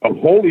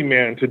holy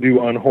man to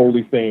do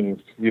unholy things.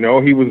 He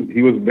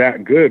was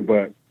that good.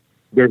 But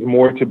there's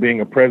more to being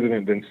a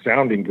president than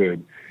sounding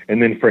good.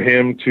 And then for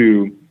him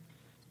to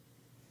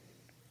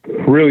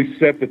really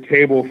set the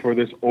table for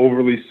this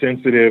overly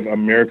sensitive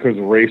America's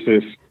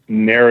racist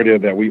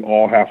narrative that we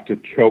all have to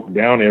choke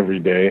down every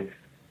day.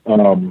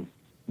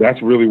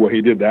 That's really what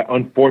he did. That,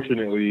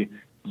 unfortunately,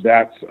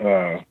 that's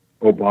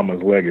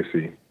Obama's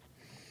legacy.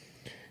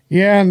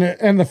 Yeah,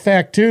 and the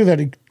fact too that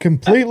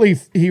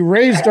he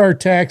raised our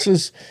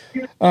taxes.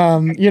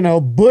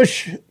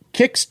 Bush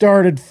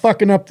kickstarted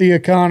fucking up the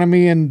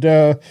economy, and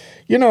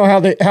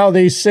how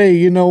they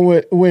say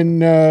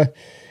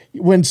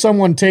when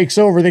someone takes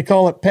over, they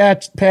call it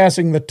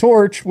passing the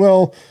torch.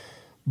 Well,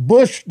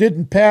 Bush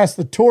didn't pass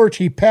the torch;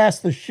 he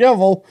passed the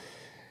shovel,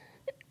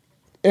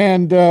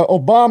 and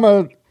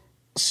Obama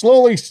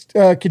slowly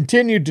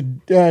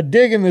continued to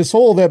dig in this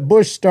hole that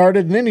Bush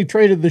started, and then he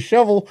traded the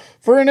shovel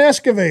for an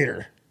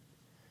excavator.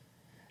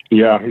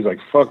 Yeah, he's like,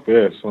 fuck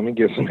this. Let me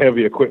get some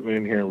heavy equipment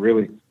in here and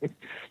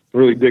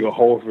really dig a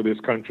hole for this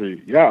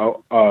country. Yeah,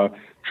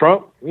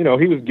 Trump, he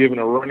was given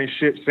a running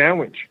shit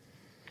sandwich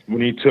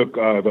when he took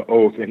the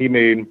oath, and he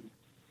made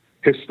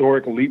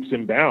historic leaps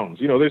and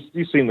bounds.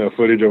 You've seen the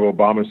footage of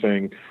Obama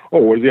saying,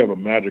 oh, does he have a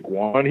magic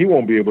wand? He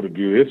won't be able to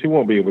do this. He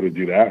won't be able to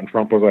do that. And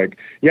Trump was like,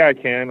 yeah, I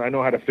can. I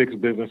know how to fix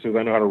businesses.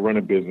 I know how to run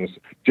a business.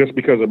 Just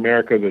because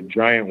America is a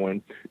giant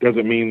one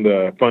doesn't mean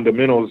the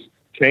fundamentals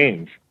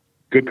change.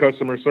 Good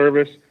customer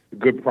service,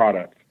 good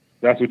product.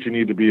 That's what you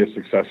need to be a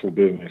successful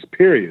business,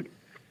 period.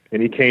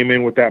 And he came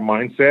in with that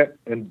mindset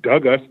and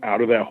dug us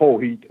out of that hole.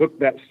 He took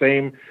that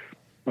same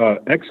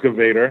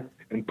excavator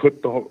and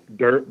put the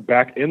dirt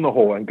back in the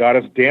hole and got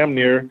us damn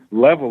near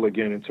level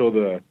again until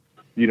the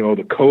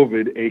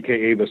COVID,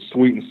 aka the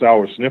sweet and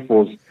sour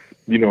sniffles,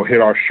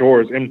 hit our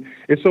shores. And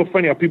it's so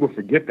funny how people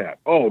forget that.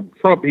 Oh,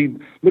 Trump,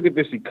 look at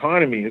this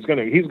economy. He's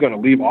gonna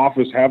leave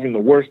office having the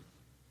worst.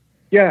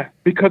 Yeah,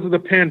 because of the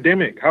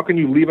pandemic. How can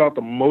you leave out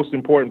the most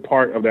important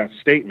part of that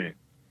statement?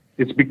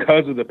 It's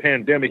because of the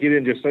pandemic. He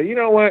didn't just say, you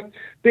know what,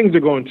 things are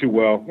going too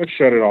well. Let's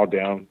shut it all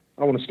down.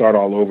 I want to start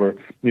all over,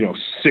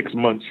 6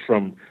 months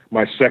from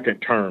my second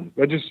term.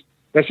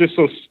 That's just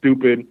so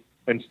stupid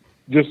and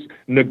just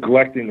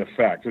neglecting the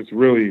facts. It's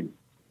really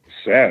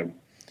sad.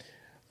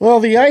 Well,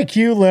 the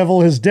IQ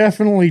level has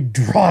definitely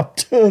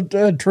dropped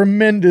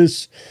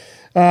tremendous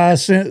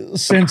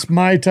since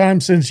my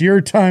time, since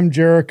your time,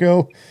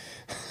 Jericho.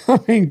 I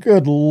mean,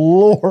 good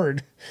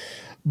Lord.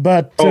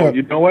 But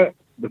you know what?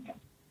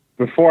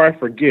 Before I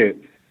forget,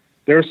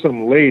 there's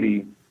some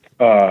lady.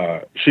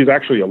 She's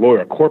actually a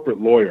lawyer, a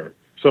corporate lawyer,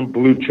 some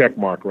blue check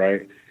mark,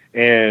 right?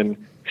 And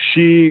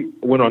she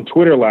went on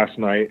Twitter last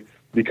night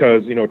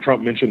because,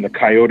 Trump mentioned the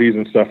coyotes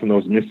and stuff and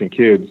those missing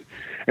kids.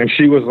 And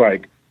she was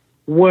like,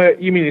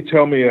 what? You mean to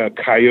tell me a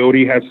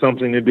coyote has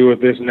something to do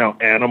with this? Now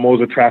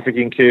animals are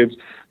trafficking kids?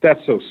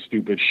 That's so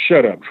stupid.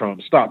 Shut up,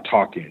 Trump. Stop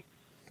talking.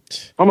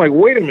 I'm like,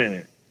 wait a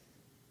minute.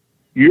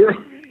 You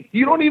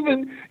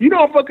know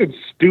how fucking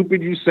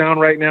stupid you sound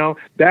right now?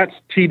 That's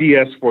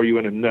TDS for you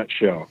in a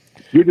nutshell.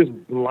 You're just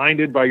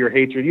blinded by your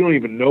hatred. You don't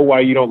even know why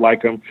you don't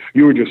like them.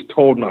 You were just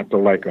told not to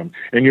like them.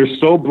 And you're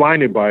so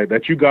blinded by it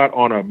that you got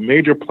on a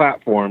major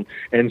platform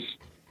and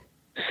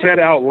said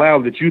out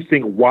loud that you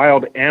think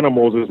wild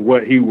animals is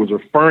what he was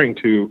referring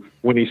to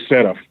when he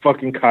said a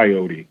fucking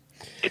coyote.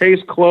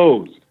 Case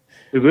closed.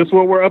 Is this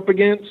what we're up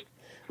against?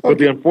 But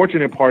the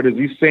unfortunate part is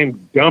these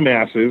same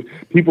dumbasses,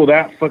 people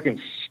that fucking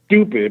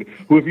stupid,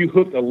 who if you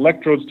hooked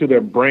electrodes to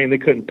their brain, they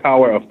couldn't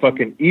power a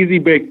fucking easy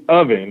bake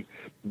oven,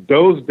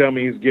 those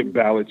dummies get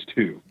ballots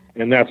too.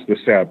 And that's the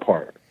sad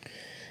part.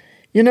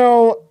 You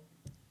know,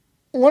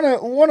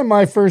 one of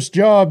my first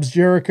jobs,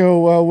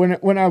 Jericho,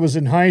 when I was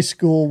in high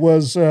school,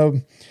 was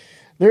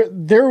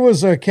there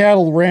was a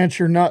cattle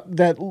rancher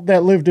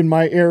that lived in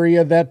my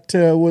area that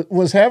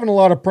was having a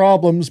lot of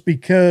problems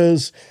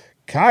because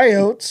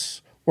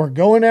coyotes were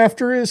going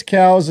after his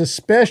cows,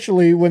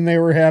 especially when they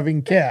were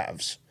having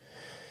calves.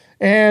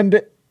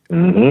 And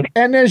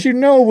as you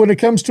know, when it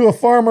comes to a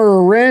farmer or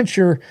a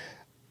rancher,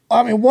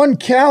 I mean, one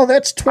cow,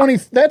 that's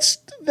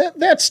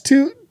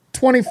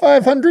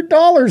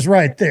 $2,500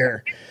 right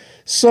there.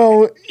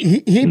 So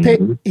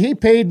he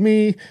paid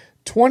me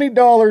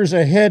 $20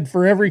 a head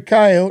for every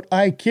coyote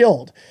I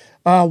killed.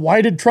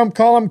 Why did Trump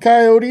call them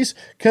coyotes?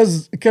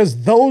 Because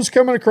those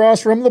coming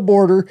across from the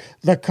border,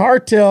 the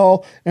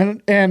cartel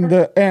and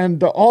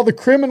all the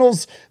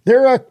criminals,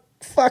 they're a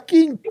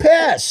fucking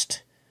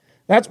pest.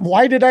 That's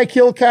why did I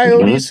kill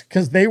coyotes?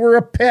 Because they were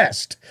a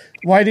pest.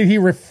 Why did he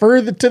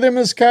refer to them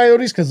as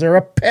coyotes? Because they're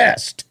a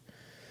pest.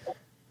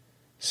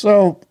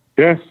 So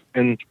yes,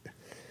 and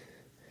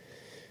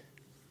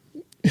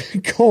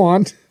go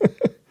on.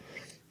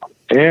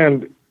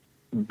 and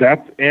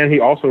he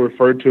also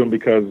referred to them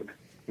because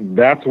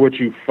that's what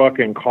you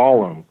fucking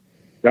call them.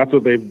 That's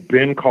what they've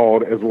been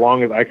called as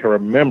long as I can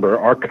remember,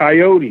 are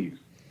coyotes,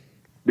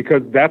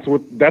 because that's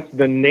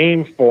the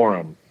name for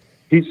them.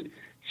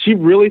 She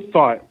really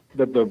thought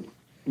that the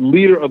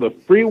leader of the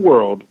free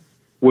world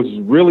was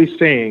really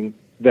saying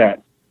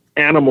that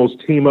animals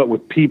team up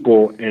with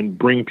people and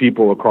bring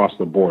people across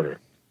the border.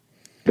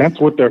 That's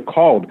what they're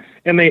called.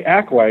 And they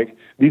act like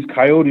these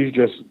coyotes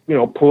just,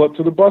 pull up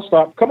to the bus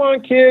stop. Come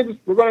on, kids,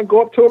 we're going to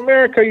go up to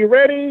America. You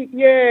ready?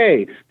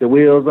 Yay. The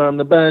wheels on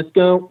the bus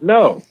go.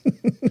 No.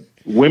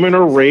 Women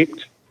are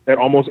raped at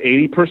almost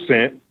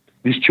 80%.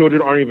 These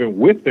children aren't even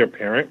with their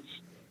parents.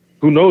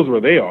 Who knows where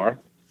they are?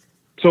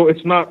 So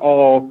it's not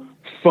all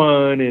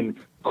fun and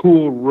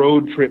cool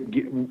road trip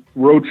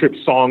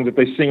songs that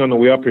they sing on the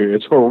way up here.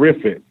 It's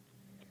horrific.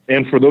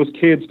 And for those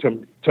kids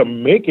to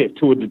make it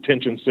to a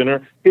detention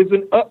center is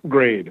an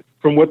upgrade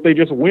from what they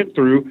just went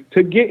through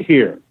to get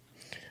here.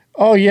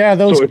 Oh yeah,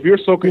 so if you're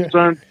so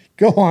concerned,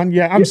 go on.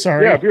 Yeah, I'm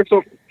sorry. Yeah, if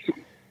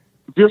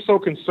you're so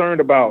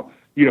concerned about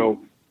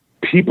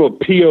people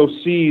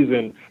POCs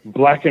and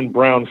black and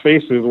brown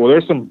faces, well,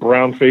 there's some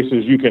brown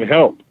faces you can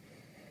help.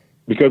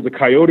 Because the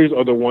coyotes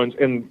are the ones,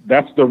 and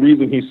that's the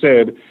reason he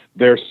said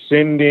they're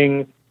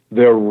sending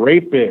the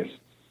rapists,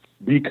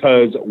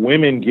 because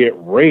women get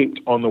raped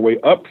on the way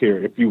up here.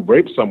 If you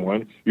rape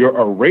someone, you're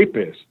a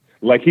rapist.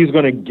 Like he's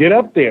going to get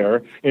up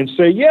there and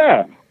say,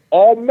 yeah,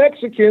 all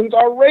Mexicans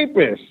are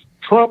rapists.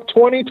 Trump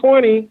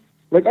 2020.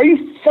 Like, are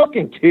you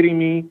fucking kidding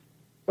me?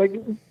 Like,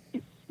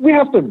 we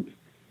have to,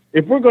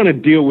 if we're going to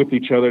deal with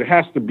each other, it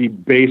has to be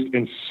based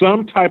in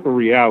some type of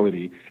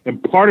reality.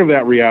 And part of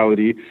that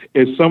reality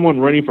is someone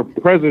running for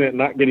president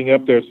not getting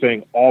up there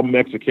saying all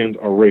Mexicans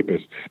are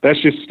rapists. That's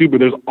just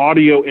stupid. There's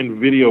audio and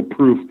video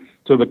proof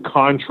to the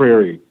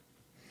contrary.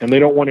 And they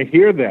don't want to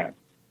hear that.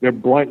 They're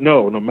blind.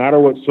 No matter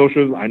what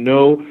socialism, I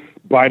know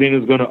Biden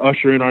is going to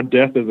usher in our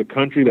death as a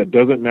country. That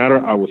doesn't matter.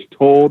 I was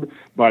told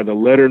by the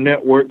letter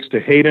networks to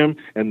hate him,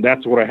 and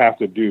that's what I have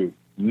to do,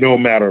 no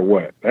matter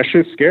what. That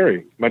shit's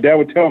scary. My dad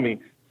would tell me,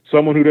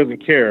 someone who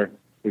doesn't care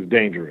is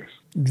dangerous.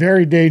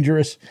 Very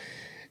dangerous.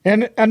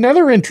 And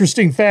another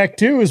interesting fact,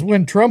 too, is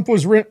when Trump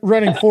was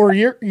running 4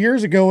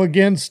 years ago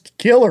against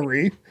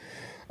Hillary,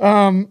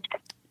 I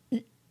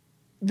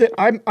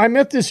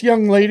met this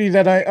young lady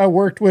that I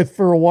worked with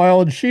for a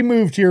while, and she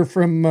moved here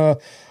from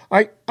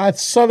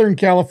Southern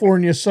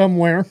California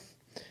somewhere.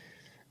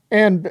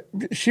 And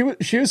she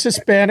was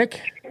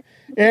Hispanic,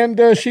 and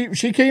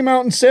she came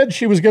out and said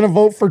she was going to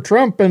vote for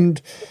Trump,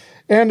 and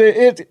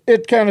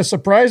it kind of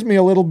surprised me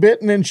a little bit.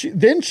 And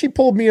then she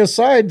pulled me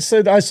aside and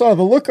said, I saw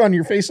the look on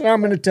your face, and I'm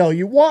going to tell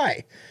you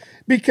why.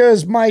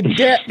 Because my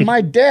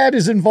dad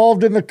is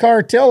involved in the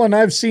cartel, and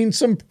I've seen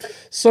some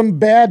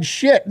bad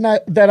shit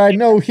that I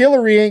know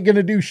Hillary ain't going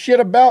to do shit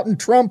about, and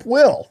Trump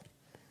will.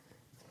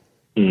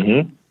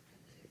 Mm-hmm.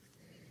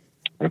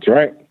 That's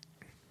right.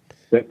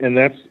 And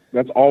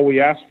that's all we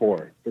ask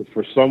for, is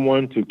for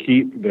someone to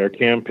keep their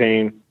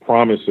campaign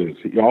promises.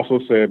 He also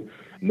said,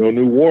 no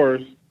new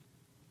wars.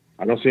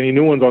 I don't see any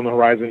new ones on the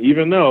horizon,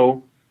 even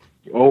though,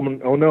 oh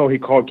no, he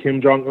called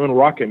Kim Jong-un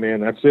Rocket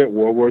Man. That's it.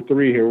 World War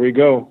III. Here we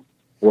go.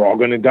 We're all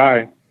going to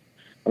die.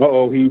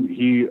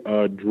 He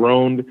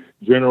droned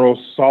General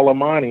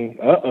Soleimani.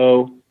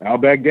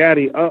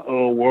 Al-Baghdadi.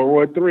 World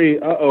War III.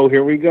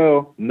 Here we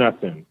go.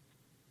 Nothing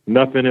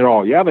at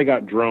all. Yeah, they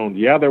got droned.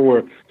 Yeah, there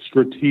were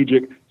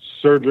strategic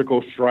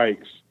surgical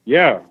strikes.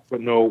 Yeah,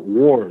 but no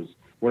wars.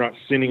 We're not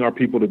sending our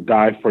people to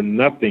die for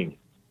nothing.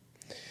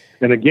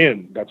 And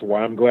again, that's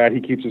why I'm glad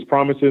he keeps his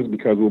promises,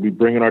 because we'll be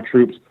bringing our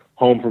troops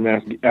home from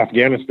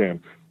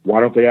Afghanistan. Why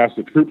don't they ask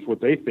the troops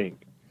what they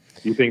think?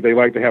 You think they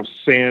like to have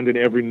sand in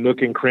every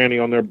nook and cranny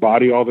on their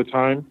body all the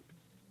time?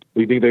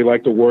 You think they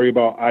like to worry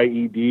about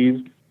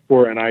IEDs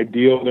for an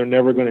ideal they're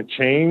never going to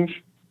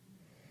change?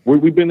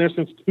 We've been there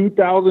since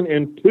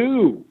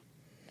 2002.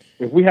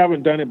 If we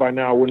haven't done it by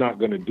now, we're not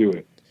going to do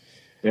it.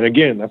 And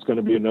again, that's going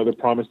to be another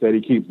promise that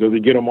he keeps. Does he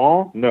get them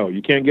all? No,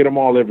 you can't get them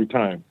all every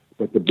time.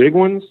 But the big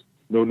ones,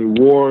 no new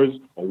wars,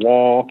 a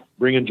wall,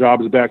 bringing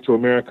jobs back to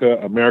America,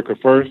 America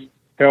first,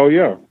 hell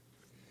yeah.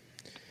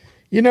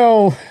 You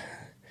know,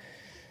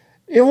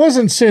 it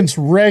wasn't since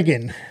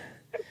Reagan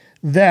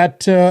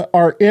that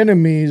our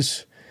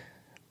enemies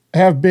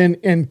have been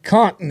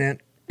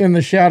incontinent in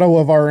the shadow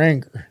of our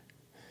anger.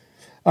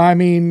 I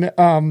mean,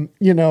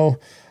 you know,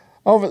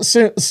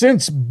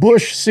 since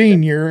Bush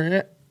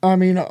Sr., I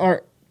mean,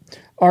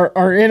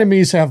 our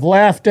enemies have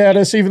laughed at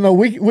us, even though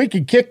we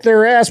could kick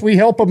their ass. We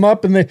help them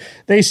up, and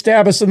they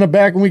stab us in the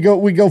back, and we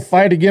go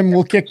fight again.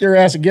 We'll kick their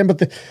ass again,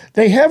 but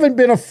they haven't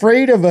been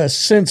afraid of us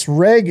since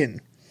Reagan.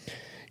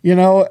 You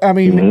know, I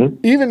mean,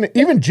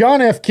 even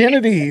John F.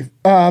 Kennedy,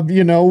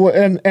 you know,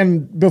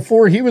 and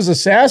before he was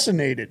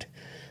assassinated,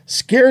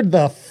 scared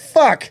the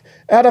fuck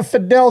out of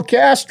Fidel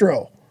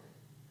Castro.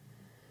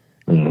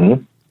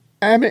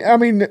 I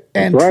mean,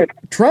 and right.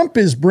 Trump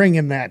is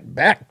bringing that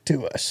back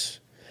to us.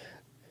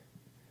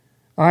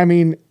 I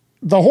mean,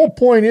 the whole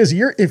point is,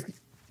 if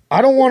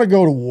I don't want to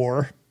go to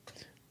war,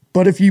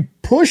 but if you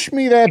push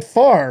me that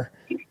far,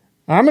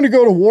 I'm going to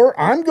go to war.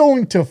 I'm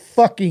going to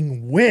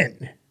fucking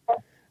win.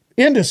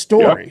 End of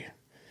story. Yep.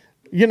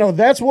 You know,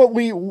 that's what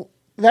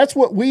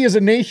we as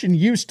a nation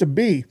used to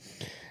be.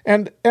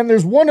 And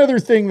there's one other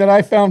thing that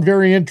I found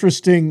very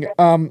interesting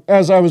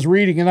as I was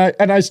reading,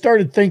 and I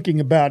started thinking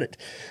about it,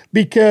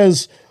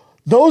 because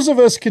those of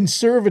us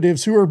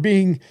conservatives who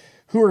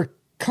are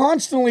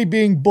constantly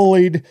being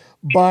bullied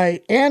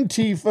by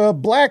Antifa,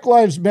 Black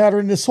Lives Matter,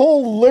 and this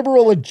whole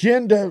liberal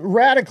agenda,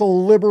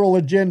 radical liberal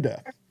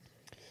agenda.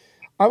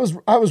 I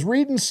was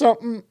reading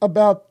something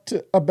about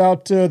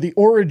the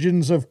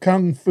origins of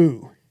Kung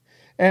Fu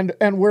and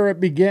where it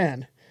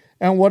began.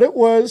 And what it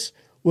was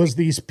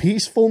these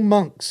peaceful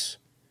monks.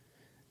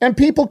 And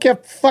people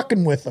kept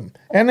fucking with them.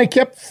 And they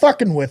kept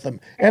fucking with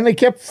them. And they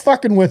kept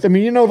fucking with them.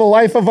 And you know the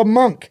life of a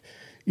monk.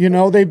 You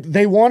know,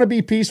 they want to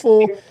be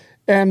peaceful.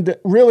 And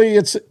really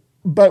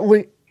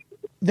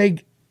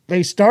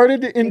they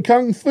started in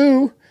Kung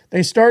Fu.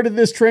 They started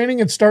this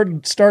training and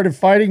started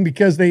fighting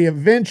because they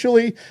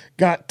eventually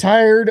got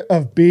tired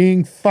of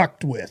being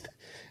fucked with.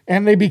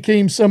 And they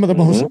became some of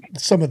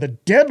the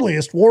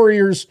deadliest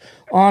warriors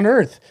on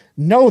earth.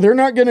 No, they're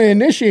not going to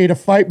initiate a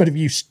fight, but if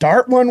you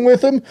start one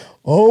with them,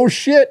 oh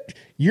shit,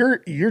 you're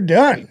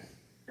done.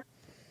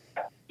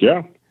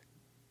 Yeah.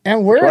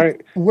 And we're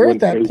at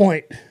that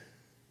point.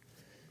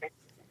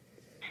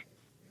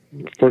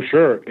 For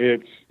sure.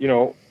 It's, you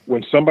know,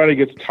 when somebody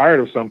gets tired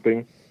of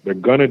something, they're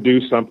going to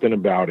do something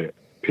about it,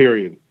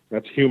 period.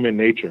 That's human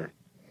nature.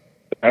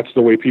 That's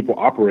the way people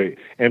operate.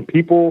 And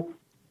people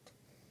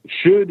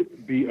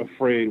should be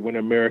afraid when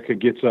America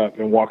gets up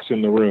and walks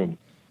in the room.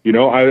 You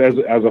know, as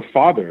a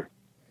father,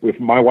 if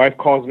my wife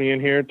calls me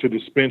in here to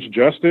dispense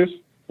justice,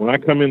 when I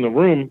come in the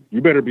room, you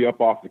better be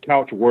up off the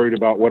couch worried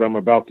about what I'm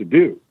about to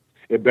do.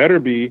 It better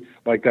be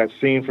like that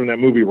scene from that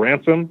movie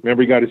Ransom.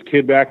 Remember, he got his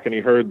kid back and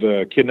he heard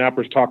the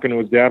kidnappers talking to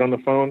his dad on the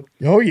phone?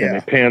 Oh, yeah. And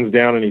it pans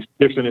down and he's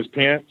pissing his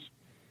pants.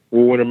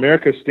 Well, when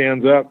America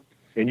stands up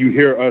and you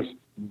hear us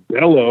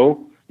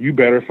bellow, you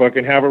better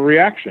fucking have a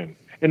reaction.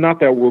 And not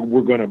that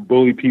we're going to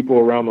bully people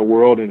around the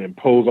world and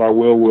impose our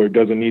will where it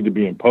doesn't need to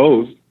be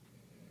imposed,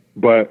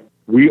 but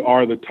we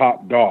are the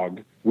top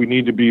dog. We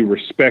need to be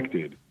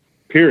respected,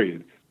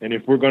 period. And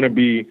if we're going to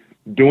be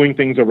doing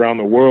things around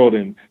the world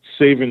and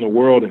saving the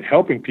world and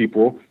helping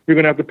people, you're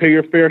going to have to pay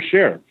your fair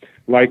share.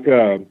 Like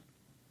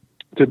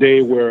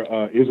today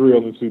where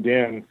Israel and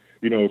Sudan,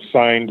 you know,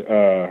 signed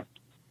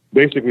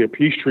basically a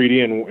peace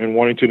treaty and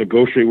wanting to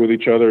negotiate with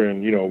each other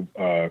and, you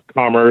know,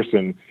 commerce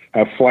and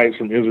have flights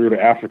from Israel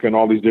to Africa and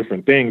all these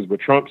different things. But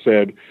Trump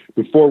said,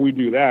 before we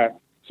do that,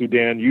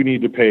 Sudan, you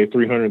need to pay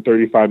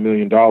 $335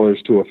 million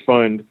to a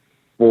fund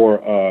for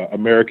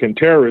American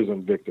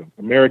terrorism victims,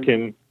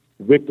 American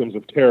victims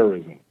of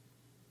terrorism.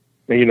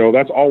 And, you know,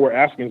 that's all we're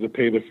asking is to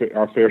pay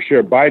our fair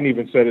share. Biden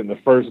even said it in the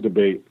first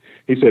debate.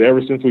 He said,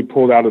 ever since we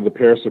pulled out of the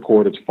Paris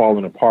Accord, it's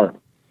fallen apart.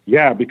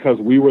 Yeah, because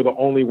we were the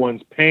only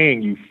ones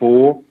paying, you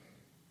fool.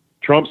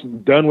 Trump's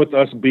done with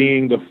us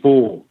being the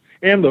fool.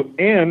 And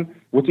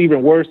what's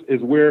even worse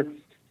is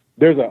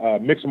there's a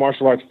mixed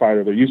martial arts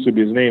fighter. There used to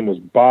be, his name was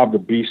Bob the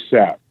Beast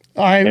Sapp.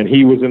 And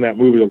he was in that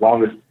movie, The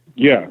Longest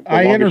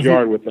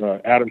Yard with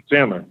Adam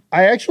Sandler.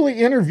 I actually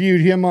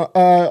interviewed him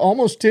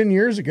almost 10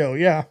 years ago.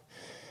 Yeah.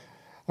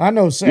 I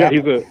know Sapp. Yeah,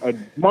 he's a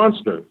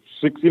monster.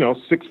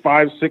 6'5",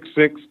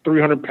 6'6",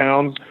 300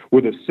 pounds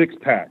with a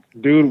six-pack.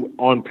 Dude,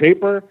 on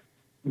paper,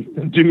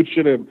 dude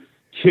should have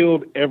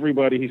killed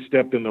everybody he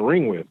stepped in the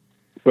ring with.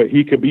 But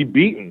he could be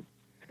beaten.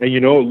 And, you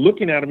know,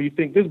 looking at him, you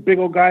think, this big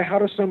old guy, how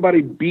does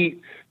somebody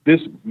beat this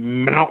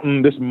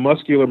mountain, this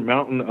muscular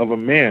mountain of a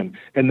man?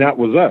 And that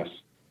was us.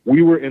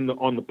 We were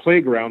on the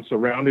playground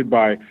surrounded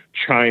by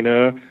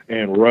China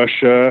and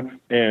Russia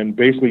and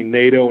basically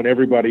NATO and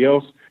everybody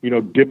else,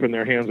 dipping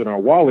their hands in our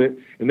wallet,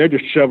 and they're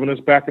just shoving us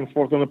back and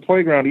forth on the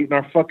playground, eating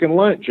our fucking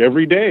lunch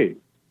every day.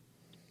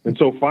 And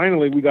so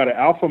finally we got an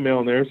alpha male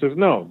in there who says,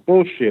 no,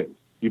 bullshit.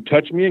 You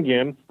touch me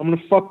again, I'm going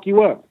to fuck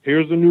you up.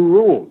 Here's the new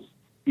rules.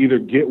 Either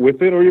get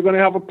with it or you're going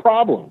to have a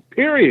problem,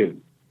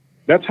 period.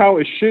 That's how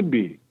it should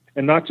be.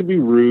 And not to be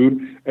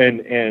rude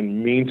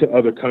and mean to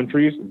other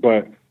countries,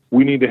 but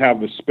we need to have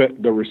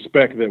the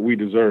respect that we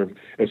deserve,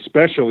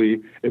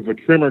 especially if a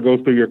tremor goes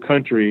through your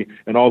country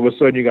and all of a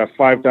sudden you got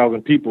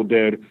 5,000 people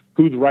dead.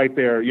 Who's right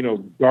there,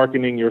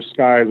 darkening your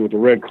skies with the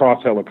Red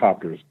Cross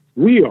helicopters?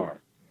 We are.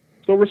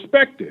 So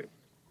respect it.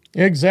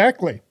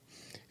 Exactly.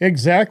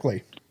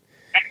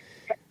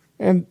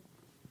 And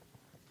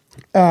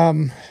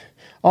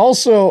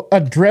also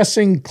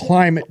addressing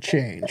climate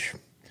change.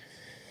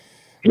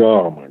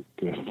 Oh my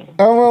God.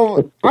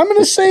 Well, I'm going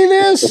to say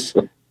this.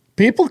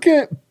 People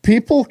can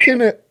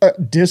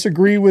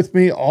disagree with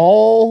me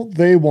all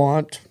they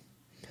want,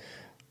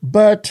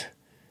 but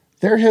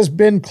there has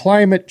been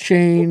climate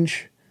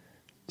change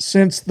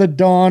since the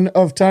dawn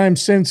of time.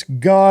 Since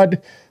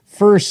God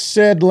first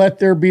said, "Let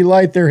there be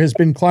light," there has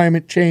been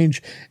climate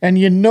change. And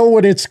you know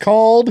what it's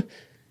called?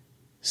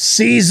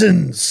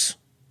 Seasons.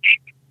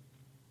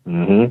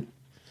 Mm-hmm.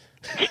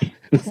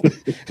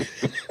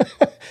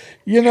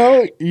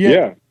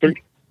 Yeah.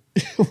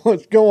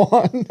 Let's go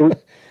on.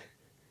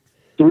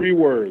 3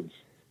 words.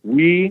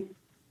 We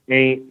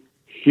ain't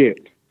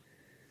shit.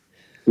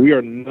 We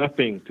are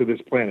nothing to this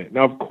planet.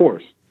 Now, of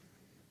course,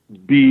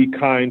 be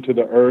kind to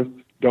the earth.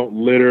 Don't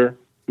litter.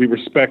 Be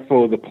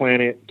respectful of the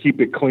planet.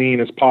 Keep it clean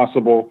as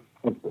possible.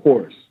 Of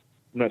course.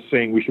 I'm not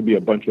saying we should be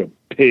a bunch of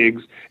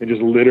pigs and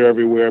just litter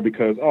everywhere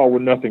because, we're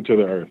nothing to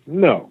the earth.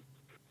 No.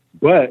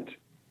 But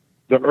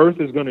the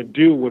earth is going to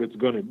do what it's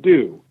going to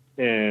do.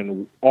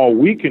 And all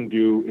we can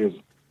do is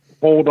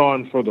hold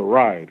on for the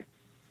ride.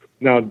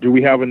 Now, do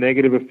we have a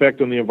negative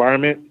effect on the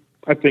environment?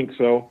 I think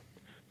so.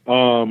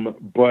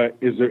 But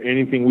is there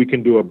anything we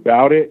can do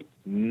about it?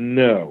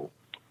 No.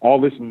 All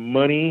this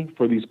money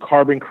for these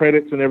carbon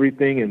credits and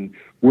everything, and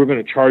we're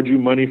going to charge you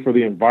money for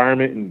the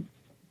environment. And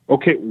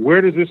okay,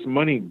 where does this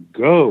money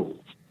go?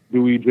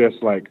 Do we just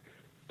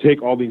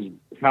take all these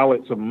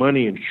pallets of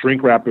money and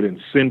shrink wrap it and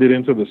send it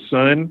into the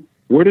sun?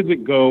 Where does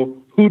it go?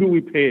 Who do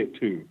we pay it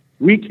to?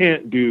 We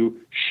can't do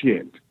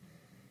shit.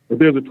 If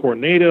there's a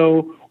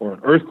tornado or an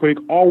earthquake,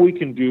 all we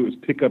can do is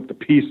pick up the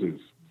pieces.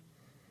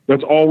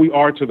 That's all we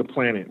are to the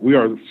planet. We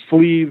are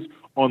fleas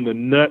on the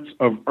nuts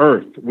of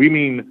Earth. We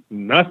mean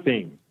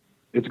nothing.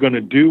 It's going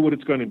to do what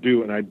it's going to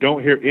do. And I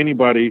don't hear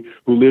anybody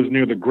who lives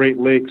near the Great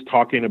Lakes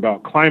talking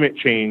about climate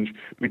change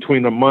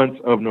between the months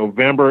of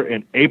November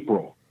and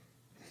April.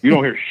 You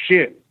don't hear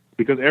shit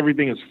because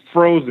everything is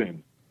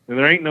frozen. And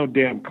there ain't no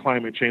damn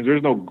climate change.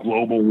 There's no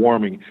global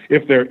warming.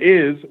 If there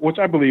is, which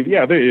I believe,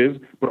 there is,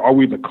 but are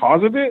we the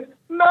cause of it?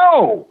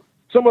 No.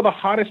 Some of the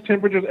hottest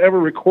temperatures ever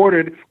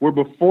recorded were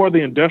before the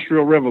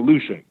Industrial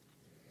Revolution.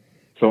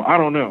 So I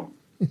don't know.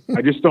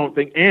 I just don't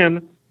think.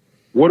 And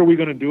what are we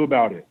going to do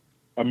about it?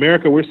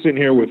 America, we're sitting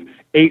here with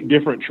 8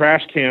 different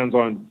trash cans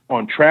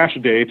on trash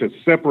day to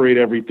separate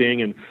everything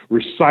and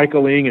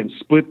recycling and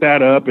split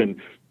that up and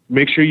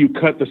make sure you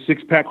cut the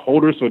 6-pack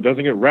holder so it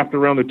doesn't get wrapped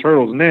around the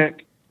turtle's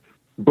neck.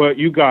 But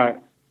you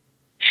got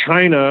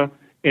China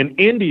and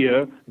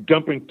India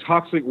dumping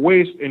toxic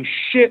waste and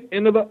shit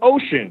into the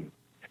ocean,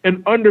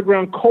 and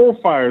underground coal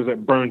fires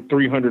that burn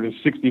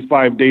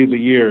 365 days a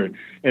year,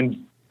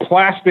 and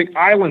plastic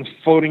islands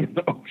floating in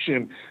the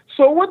ocean.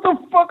 So what the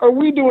fuck are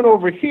we doing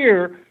over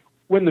here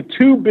when the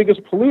 2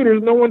 biggest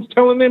polluters, no one's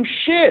telling them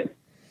shit?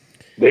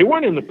 They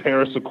weren't in the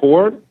Paris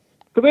Accord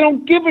because they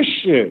don't give a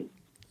shit.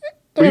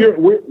 So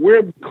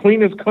we're the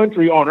cleanest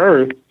country on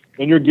earth,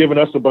 and you're giving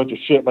us a bunch of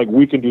shit like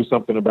we can do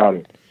something about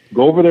it.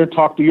 Go over there,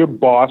 talk to your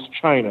boss,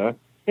 China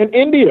and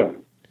India.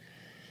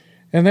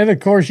 And then, of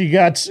course, you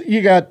got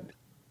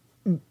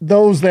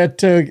those that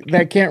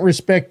can't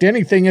respect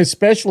anything,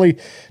 especially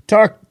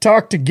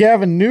talk to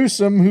Gavin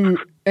Newsom, who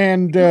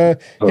and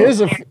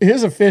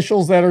his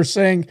officials that are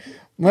saying,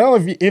 well,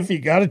 if you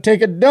got to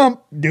take a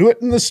dump, do it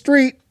in the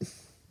street.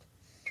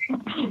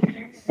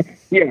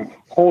 Yeah,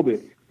 hold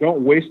it.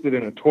 Don't waste it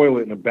in a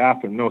toilet in a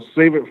bathroom. No,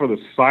 save it for the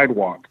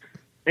sidewalk.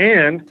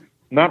 And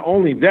not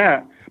only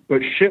that,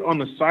 but shit on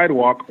the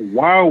sidewalk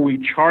while we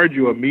charge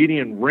you a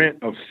median rent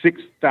of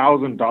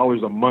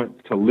 $6,000 a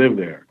month to live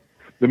there.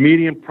 The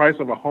median price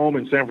of a home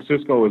in San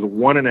Francisco is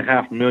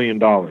 $1.5 million.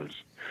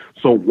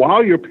 So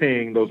while you're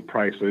paying those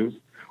prices,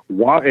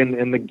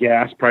 and the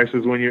gas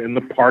prices when you're in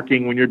the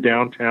parking, when you're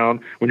downtown,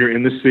 when you're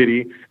in the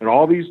city, and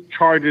all these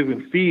charges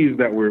and fees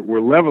that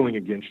we're leveling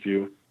against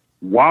you,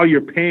 while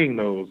you're paying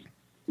those,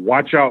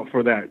 watch out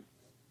for that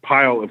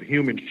pile of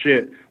human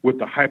shit with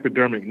the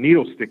hypodermic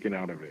needle sticking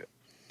out of it.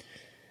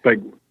 Like,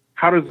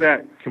 how does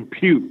that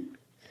compute?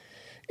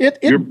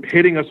 You're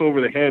hitting us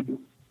over the head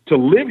to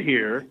live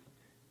here,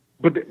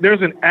 but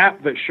there's an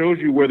app that shows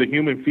you where the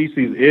human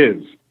feces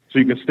is so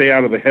you can stay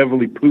out of the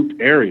heavily pooped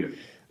areas.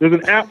 There's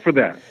an app for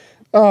that.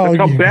 Oh, That's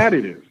how bad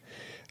it is.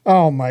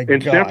 Oh my God!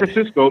 In San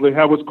Francisco, they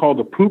have what's called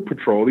the poop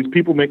patrol. These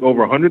people make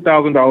over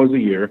 $100,000 a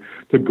year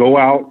to go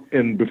out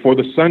and before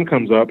the sun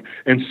comes up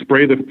and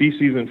spray the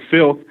feces and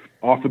filth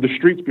off of the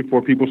streets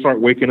before people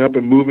start waking up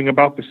and moving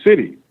about the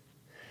city.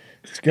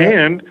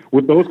 And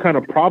with those kind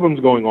of problems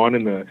going on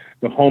in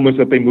the homeless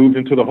that they moved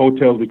into the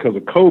hotels because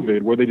of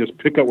COVID, where they just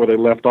pick up where they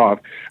left off,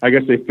 I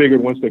guess they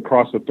figured once they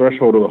crossed the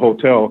threshold of the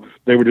hotel,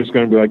 they were just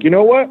going to be like, you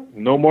know what?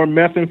 No more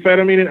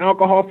methamphetamine and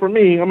alcohol for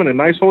me. I'm in a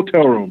nice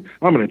hotel room.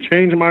 I'm going to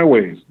change my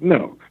ways.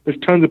 No, there's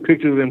tons of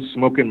pictures of them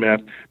smoking meth,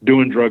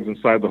 doing drugs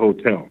inside the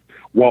hotel.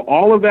 While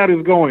all of that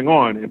is going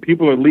on and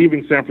people are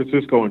leaving San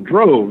Francisco in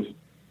droves,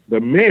 the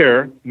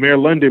Mayor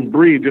London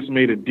Breed, just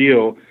made a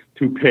deal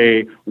to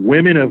pay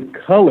women of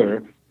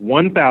color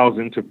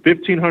 $1,000 to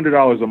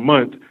 $1,500 a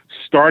month,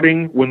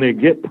 starting when they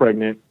get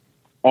pregnant,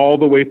 all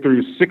the way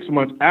through 6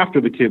 months after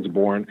the kid's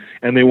born,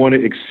 and they want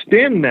to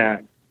extend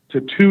that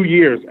to 2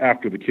 years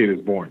after the kid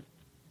is born.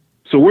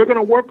 So we're going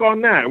to work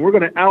on that, and we're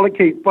going to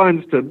allocate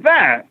funds to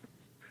that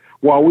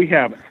while we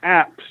have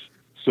apps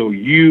so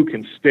you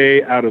can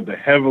stay out of the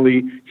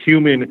heavily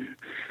human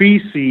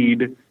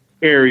feces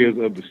areas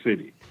of the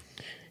city.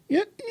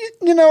 You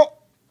know,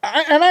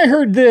 I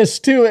heard this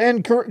too,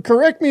 and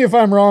correct me if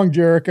I'm wrong,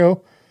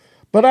 Jericho,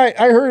 but I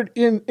heard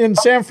in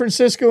San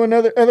Francisco and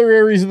other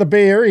areas of the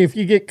Bay Area, if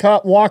you get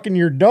caught walking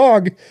your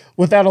dog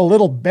without a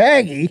little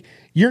baggie,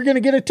 you're going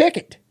to get a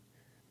ticket.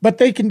 But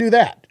they can do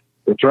that.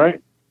 That's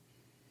right.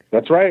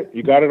 That's right.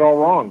 You got it all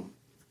wrong.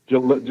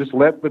 Just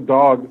let the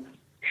dog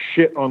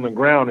shit on the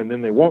ground, and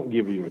then they won't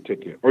give you a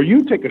ticket. Or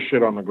you take a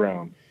shit on the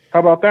ground. How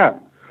about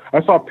that?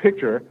 I saw a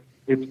picture.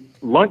 It's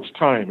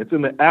lunchtime. It's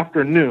in the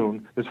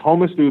afternoon. This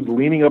homeless dude's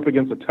leaning up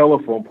against a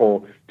telephone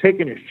pole,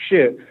 taking his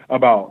shit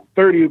about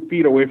 30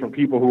 feet away from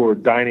people who are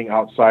dining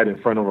outside in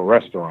front of a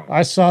restaurant.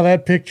 I saw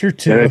that picture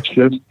too. And it's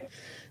just,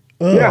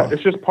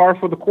 it's just par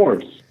for the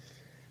course.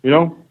 You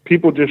know,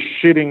 people just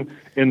shitting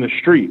in the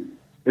street.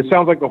 It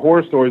sounds like the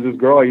horror stories of this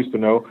girl I used to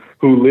know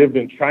who lived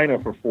in China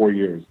for 4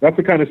 years. That's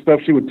the kind of stuff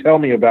she would tell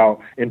me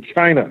about in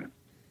China.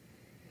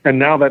 And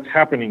now that's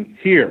happening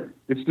here.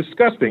 It's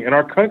disgusting. And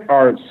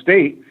our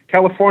state,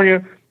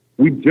 California,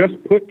 we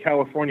just put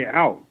California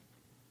out.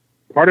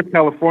 Part of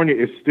California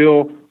is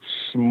still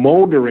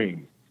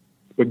smoldering.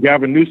 But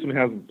Gavin Newsom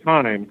has the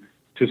time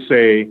to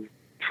say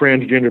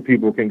transgender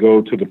people can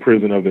go to the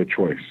prison of their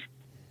choice.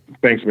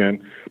 Thanks,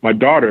 man. My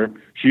daughter,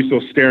 she's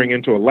still staring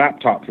into a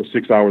laptop for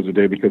 6 hours a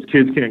day because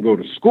kids can't go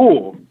to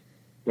school.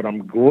 But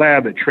I'm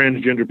glad that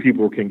transgender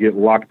people can get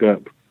locked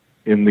up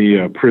in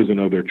the prison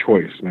of their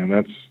choice, man.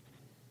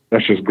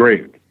 That's just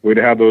great. Way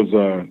to have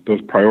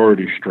those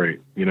priorities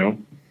straight, you know?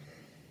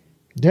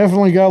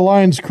 Definitely got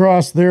lines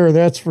crossed there,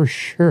 that's for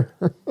sure.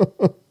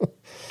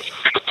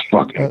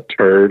 Fucking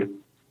turd.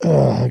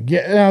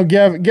 Now,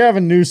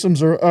 Gavin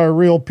Newsom's a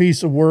real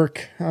piece of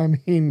work. I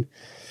mean,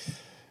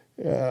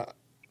 but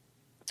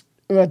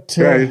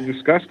it's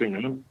disgusting,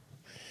 man.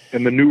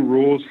 And the new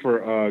rules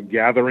for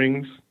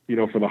gatherings, you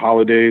know, for the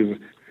holidays,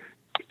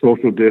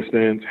 social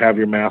distance, have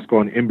your mask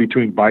on in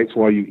between bites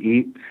while you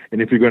eat.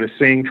 And if you're going to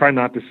sing, try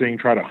not to sing,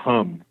 try to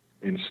hum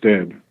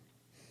instead.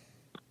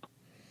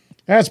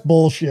 That's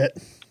bullshit.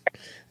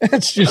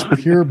 That's just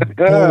pure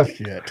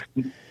bullshit.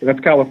 That's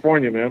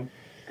California, man.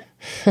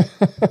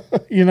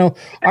 You know,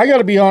 I got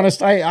to be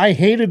honest. I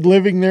hated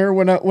living there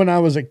when I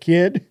was a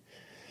kid.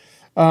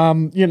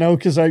 You know,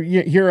 because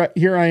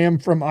here I am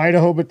from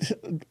Idaho, but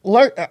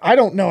I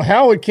don't know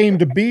how it came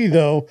to be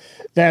though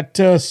that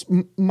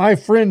my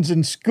friends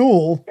in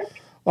school.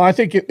 Well, I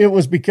think it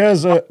was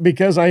because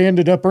I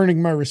ended up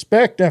earning my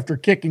respect after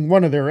kicking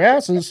one of their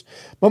asses.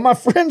 But my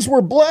friends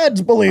were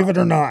Bloods, believe it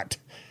or not.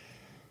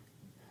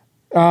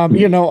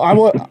 You know,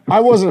 I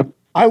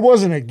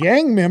wasn't a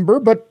gang member,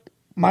 but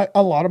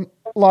a lot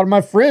of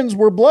my friends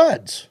were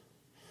Bloods.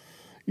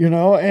 You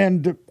know,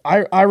 and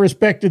I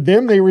respected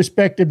them. They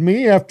respected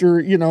me after,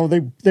 you know,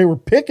 they were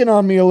picking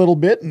on me a little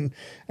bit. And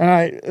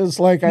it's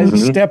like I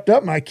stepped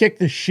up and I kicked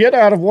the shit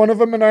out of one of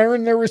them and I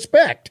earned their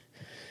respect.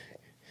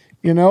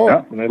 You know?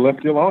 Yeah, and they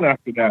left you alone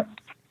after that.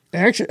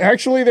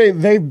 Actually,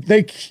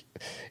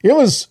 it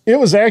was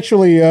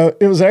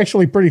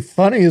actually pretty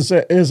funny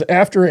as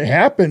after it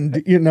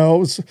happened, you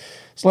know, it's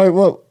like,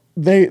 well,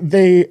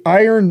 I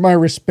earned my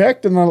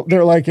respect and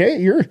they're like, hey,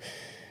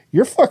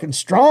 you're fucking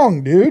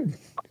strong, dude.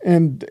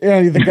 And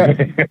the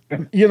guy,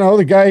 you know,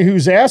 the guy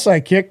whose ass I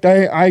kicked,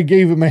 I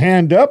gave him a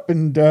hand up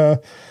and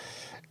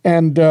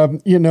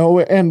you know,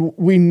 and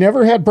we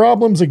never had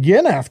problems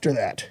again after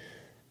that.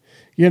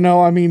 You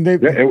know, I mean,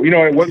 it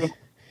wasn't.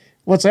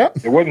 What's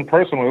that? It wasn't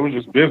personal. It was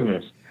just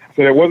business.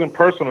 So it wasn't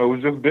personal. It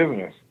was just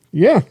business.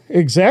 Yeah,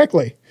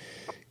 exactly.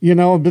 You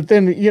know, but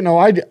then, you know,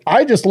 I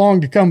just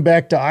longed to come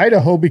back to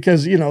Idaho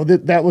because, you know,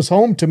 that was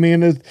home to me.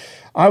 And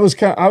I was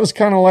kind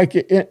of like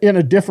in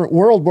a different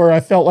world where I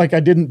felt like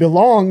I didn't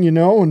belong, you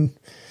know, and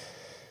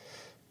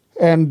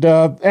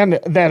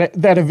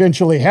that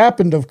eventually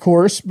happened, of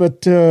course.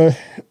 But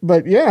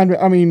yeah,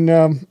 I mean,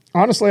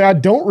 honestly, I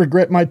don't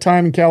regret my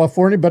time in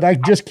California, but I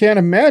just can't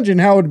imagine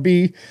how it'd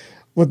be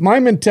with my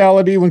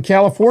mentality, when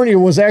California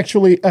was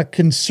actually a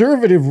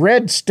conservative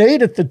red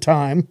state at the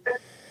time,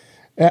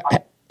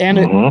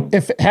 and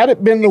if had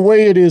it been the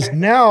way it is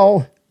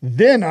now,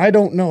 then I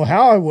don't know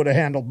how I would have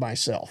handled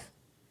myself.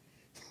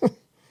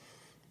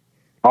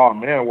 Oh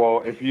man,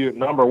 well, if you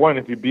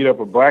beat up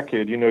a black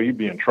kid, you'd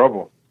be in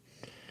trouble.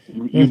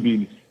 You'd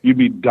be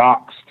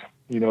doxxed.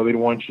 They'd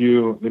want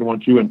you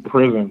in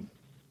prison,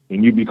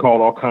 and you'd be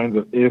called all kinds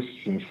of ifs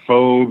and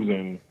phobes,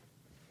 and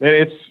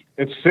it's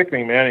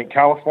sickening, man. In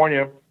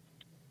California,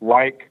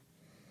 like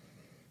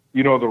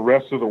the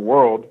rest of the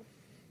world,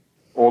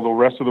 or the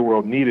rest of the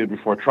world needed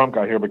before Trump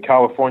got here, but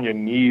California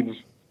needs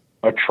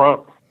a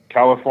Trump.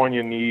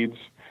 California needs,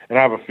 and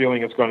I have a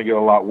feeling it's going to get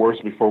a lot worse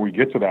before we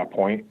get to that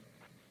point.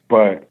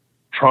 But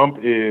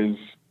Trump he's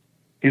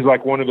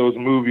like one of those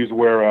movies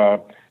where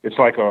it's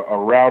like a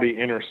rowdy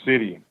inner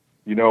city,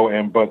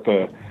 but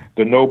the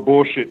no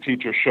bullshit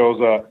teacher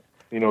shows up.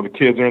 The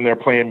kids are in there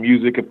playing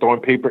music and throwing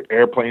paper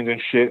airplanes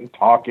and shit and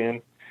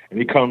talking. And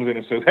he comes in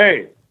and says,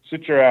 "Hey,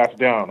 sit your ass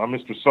down. I'm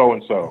Mr.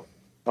 So-and-so.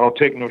 I don't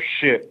take no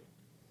shit.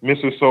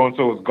 Mrs.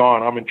 So-and-so is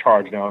gone. I'm in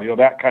charge now."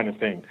 That kind of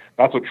thing.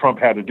 That's what Trump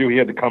had to do. He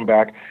had to come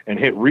back and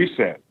hit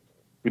reset.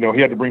 He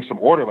had to bring some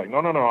order. Like, no,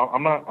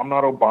 I'm not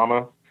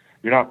Obama.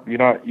 You're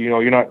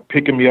not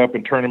picking me up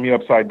and turning me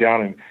upside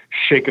down and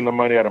shaking the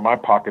money out of my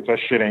pockets. That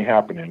shit ain't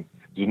happening.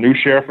 There's a new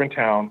sheriff in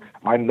town.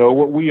 I know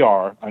what we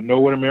are. I know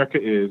what America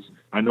is.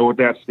 I know what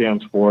that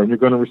stands for, and you're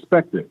going to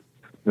respect it.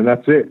 And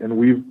that's it.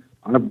 And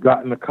I've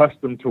gotten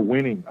accustomed to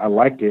winning. I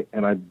like it,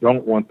 and I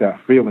don't want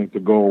that feeling to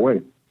go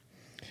away.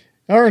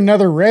 Or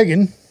another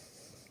Reagan.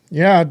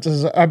 Yeah,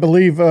 I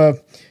believe,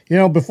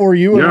 before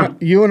you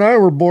and I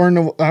were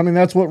born, I mean,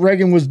 that's what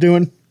Reagan was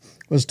doing,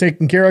 was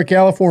taking care of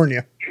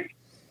California.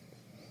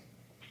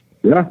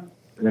 Yeah,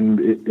 and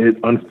it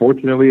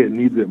unfortunately it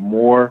needs it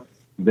more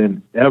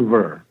than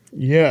ever.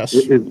 Yes,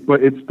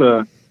 but it's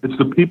the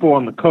people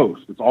on the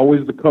coast. It's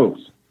always the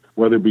coast,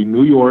 whether it be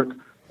New York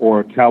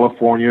or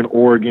California and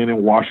Oregon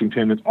and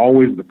Washington. It's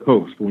always the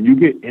coast. When you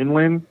get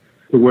inland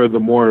to where the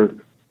more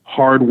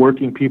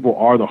hardworking people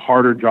are, the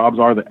harder jobs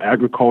are, the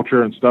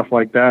agriculture and stuff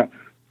like that,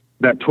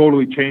 that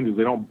totally changes.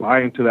 They don't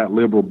buy into that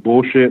liberal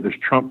bullshit. There's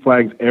Trump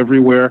flags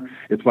everywhere.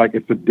 It's like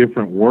it's a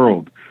different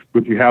world.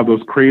 But you have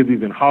those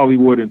crazies in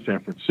Hollywood and San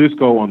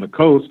Francisco on the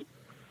coast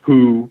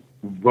who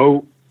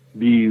vote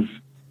these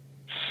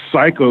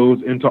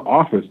psychos into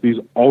office, these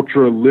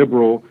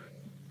ultra-liberal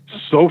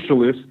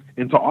socialists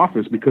into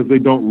office because they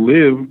don't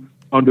live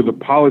under the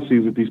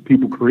policies that these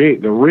people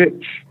create. They're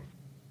rich.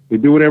 They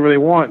do whatever they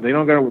want. They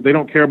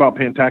don't care about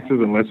paying taxes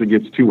unless it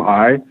gets too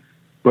high.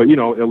 But,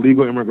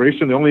 illegal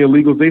immigration, the only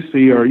illegals they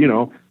see are,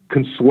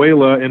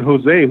 Consuela and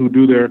Jose, who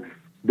do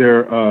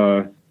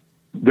their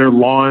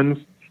lawns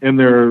and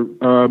their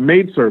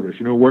maid service,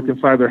 work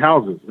inside their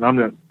houses. And I'm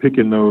not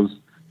picking those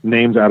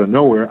names out of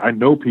nowhere. I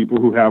know people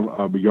who have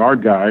a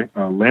yard guy,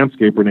 a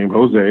landscaper named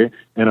Jose,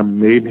 and a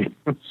maid named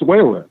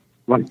Consuela.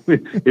 Like,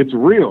 it's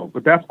real,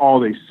 but that's all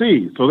they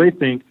see. So they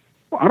think,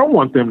 well, I don't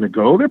want them to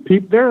go. Their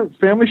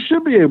family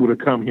should be able to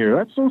come here.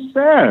 That's so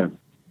sad.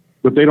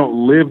 But they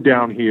don't live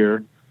down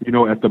here,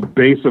 at the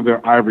base of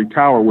their ivory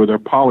tower where their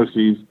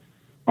policies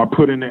are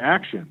put into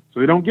action.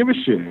 So they don't give a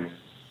shit.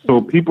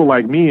 So people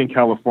like me in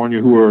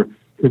California who are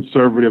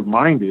conservative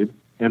minded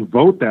and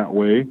vote that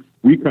way,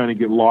 we kind of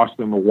get lost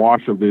in the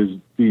wash of these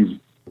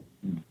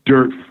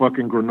dirt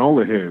fucking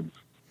granola heads.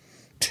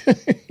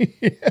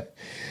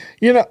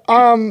 Yeah.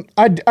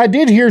 I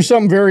did hear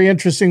something very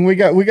interesting. We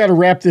got to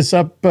wrap this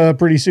up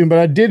pretty soon, but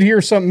I did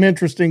hear something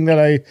interesting that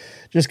I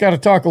just got to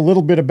talk a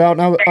little bit about.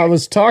 And I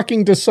was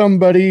talking to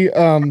somebody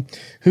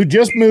who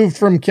just moved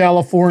from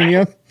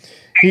California.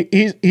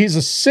 He's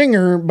a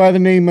singer by the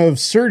name of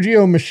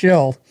Sergio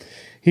Michel.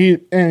 He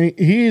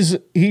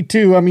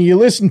too. I mean, you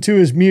listen to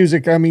his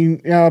music. I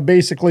mean,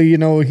 basically,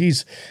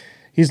 he's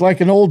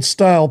like an old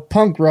style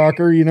punk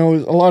rocker. A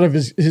lot of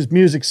his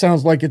music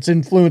sounds like it's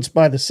influenced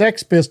by the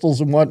Sex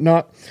Pistols and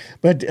whatnot.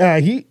 But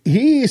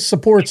he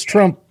supports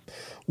Trump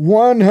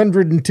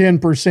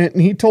 110%.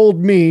 And he told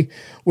me,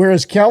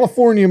 whereas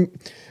California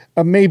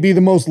may be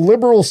the most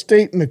liberal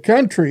state in the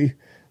country,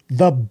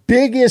 the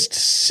biggest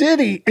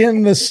city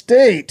in the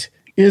state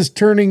is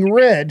turning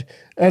red.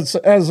 As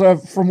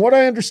from what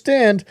I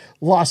understand,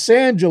 Los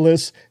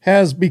Angeles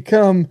has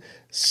become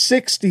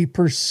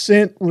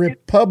 60%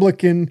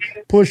 Republican,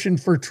 pushing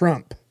for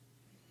Trump.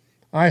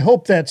 I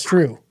hope that's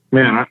true.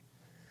 Man,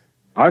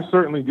 I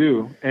certainly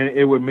do. And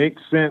it would make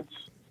sense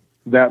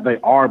that they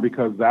are,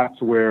 because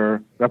that's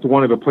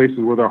one of the places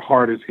where they're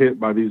hardest hit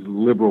by these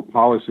liberal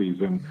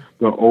policies and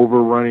the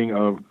overrunning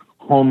of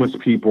homeless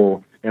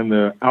people and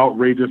the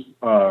outrageous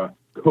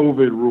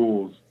COVID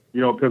rules.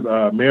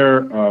 Because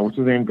Mayor, what's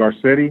his name,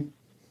 Garcetti,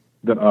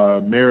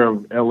 the mayor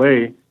of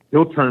L.A.,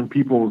 he'll turn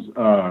people's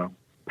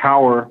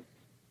power,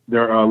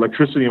 their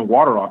electricity and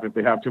water off if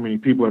they have too many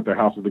people at their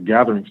house if the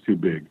gathering's too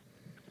big.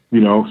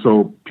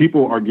 So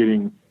people are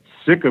getting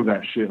sick of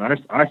that shit.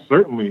 And I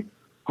certainly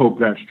hope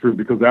that's true,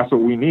 because that's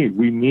what we need.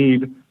 We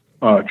need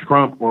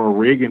Trump or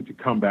Reagan to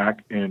come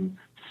back and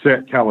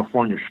set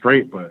California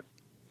straight. But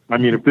I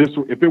mean, if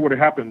it would have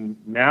happened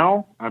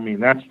now, I mean,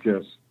 that's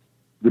just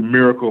the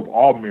miracle of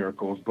all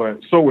miracles. But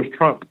so was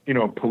Trump,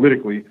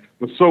 politically.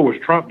 But so was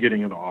Trump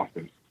getting into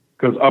office,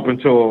 because up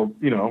until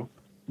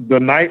the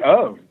night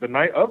of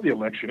the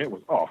election, it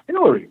was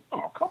Hillary.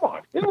 Oh, come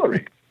on,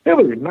 Hillary,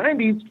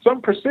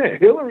 90-some%,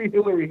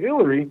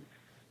 Hillary.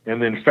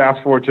 And then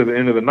fast forward to the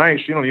end of the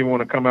night, she don't even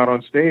want to come out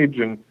on stage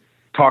and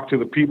talk to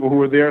the people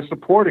who are there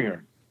supporting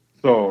her.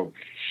 So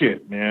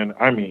shit, man.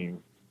 I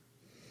mean,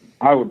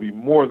 I would be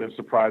more than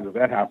surprised if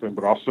that happened,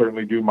 but I'll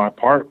certainly do my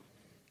part.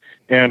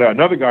 And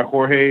another guy,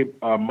 Jorge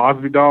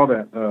Masvidal,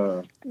 that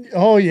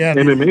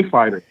MMA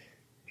fighter.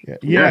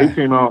 Yeah, he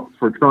came out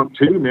for Trump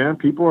too, man.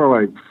 People are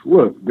like,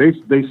 look, they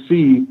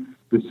see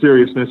the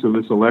seriousness of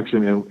this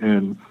election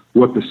and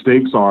what the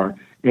stakes are.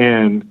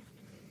 And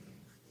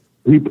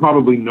he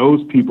probably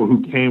knows people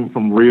who came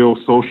from real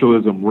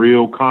socialism,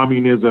 real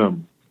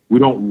communism. We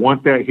don't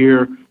want that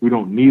here. We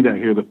don't need that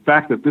here. The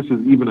fact that this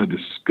is even a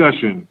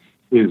discussion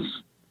is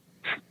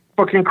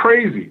fucking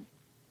crazy.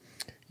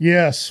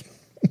 Yes.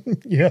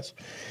 Yes.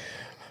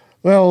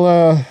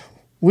 Well,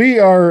 we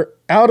are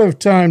out of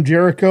time,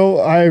 Jericho.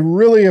 I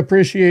really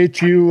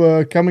appreciate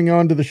you coming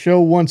on to the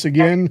show once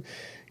again,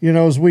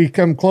 as we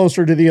come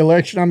closer to the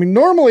election. I mean,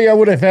 normally I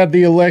would have had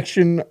the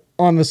election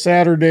on the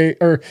Saturday,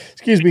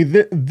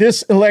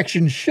 this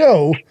election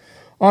show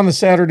on the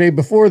Saturday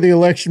before the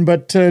election,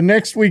 but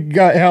next week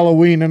got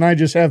Halloween, and I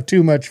just have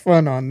too much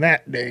fun on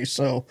that day,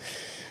 so...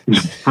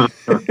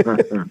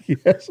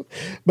 Yes.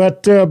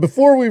 But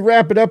before we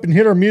wrap it up and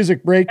hit our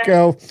music break,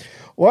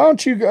 why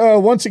don't you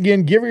once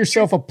again give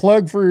yourself a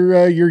plug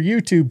for your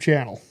YouTube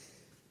channel?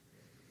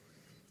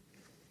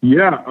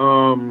 Yeah,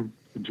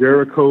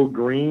 Jericho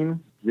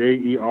Green,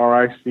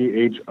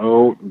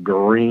 Jericho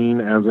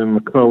Green, as in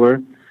the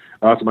color.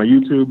 So my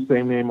YouTube,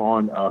 same name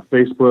on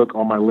Facebook.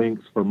 All my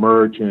links for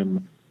merch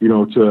and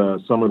to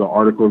some of the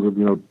articles of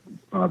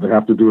that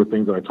have to do with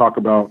things that I talk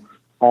about,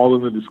 all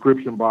in the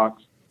description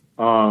box.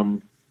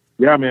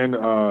 Yeah, man,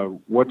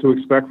 what to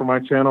expect from my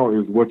channel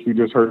is what you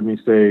just heard me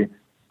say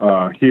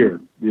here.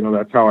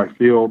 That's how I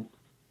feel.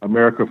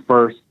 America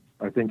first.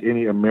 I think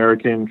any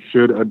American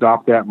should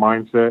adopt that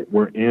mindset.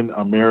 We're in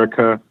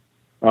America.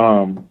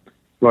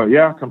 But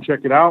yeah, come check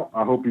it out.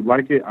 I hope you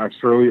like it. I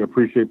surely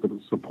appreciate the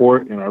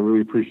support, and I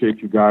really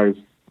appreciate you guys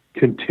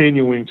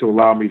continuing to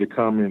allow me to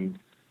come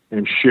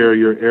and share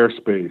your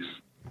airspace.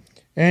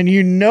 And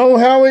you know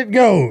how it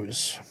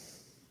goes.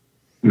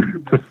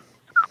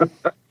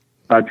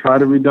 I try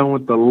to be done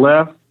with the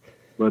left,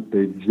 but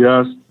they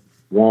just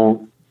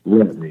won't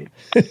let me.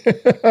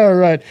 All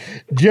right.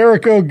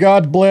 Jericho,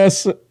 God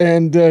bless,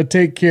 and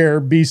take care.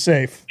 Be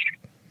safe.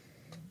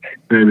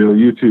 Hey, Bill,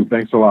 you too.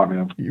 Thanks a lot,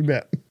 man. You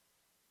bet.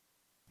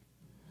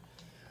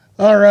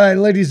 All right,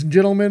 ladies and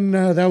gentlemen,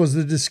 that was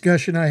the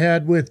discussion I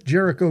had with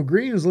Jericho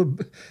Green. It was a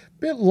little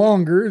bit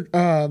longer,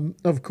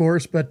 of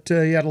course, but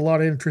he had a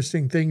lot of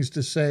interesting things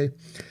to say.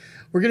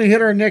 We're going to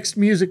hit our next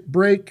music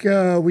break.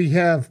 We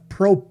have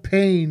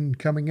Propane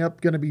coming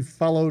up, going to be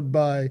followed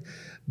by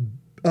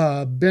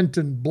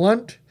Benton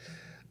Blunt,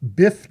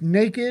 Biff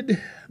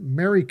Naked,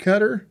 Mary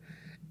Cutter,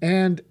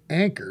 and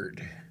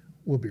Anchored.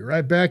 We'll be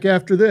right back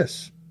after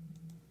this.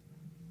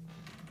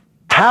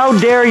 How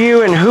dare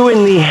you, and who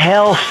in the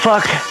hell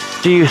fuck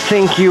do you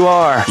think you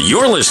are?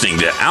 You're listening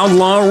to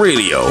Outlaw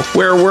Radio,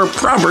 where we're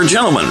proper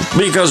gentlemen,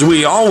 because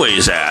we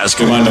always ask,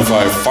 "Do you mind if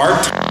I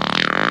fart?"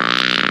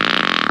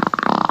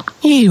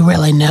 You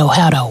really know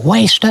how to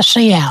waste a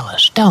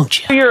Cialis, don't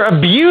you? You're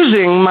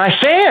abusing my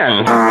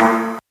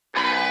fan.